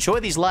you guys enjoy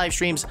these live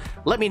streams,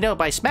 let me know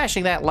by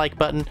smashing that like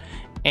button,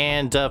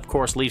 and of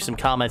course, leave some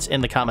comments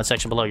in the comment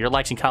section below. Your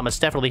likes and comments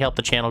definitely help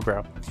the channel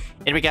grow.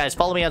 Anyway, guys,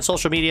 follow me on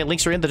social media.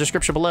 Links are in the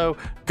description below.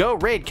 Go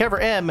raid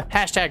Kever M,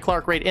 hashtag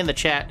Clark Raid in the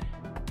chat.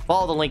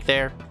 Follow the link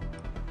there.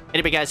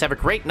 Anyway, guys, have a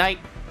great night,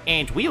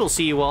 and we will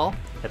see you all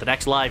at the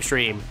next live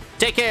stream.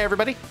 Take care,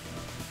 everybody.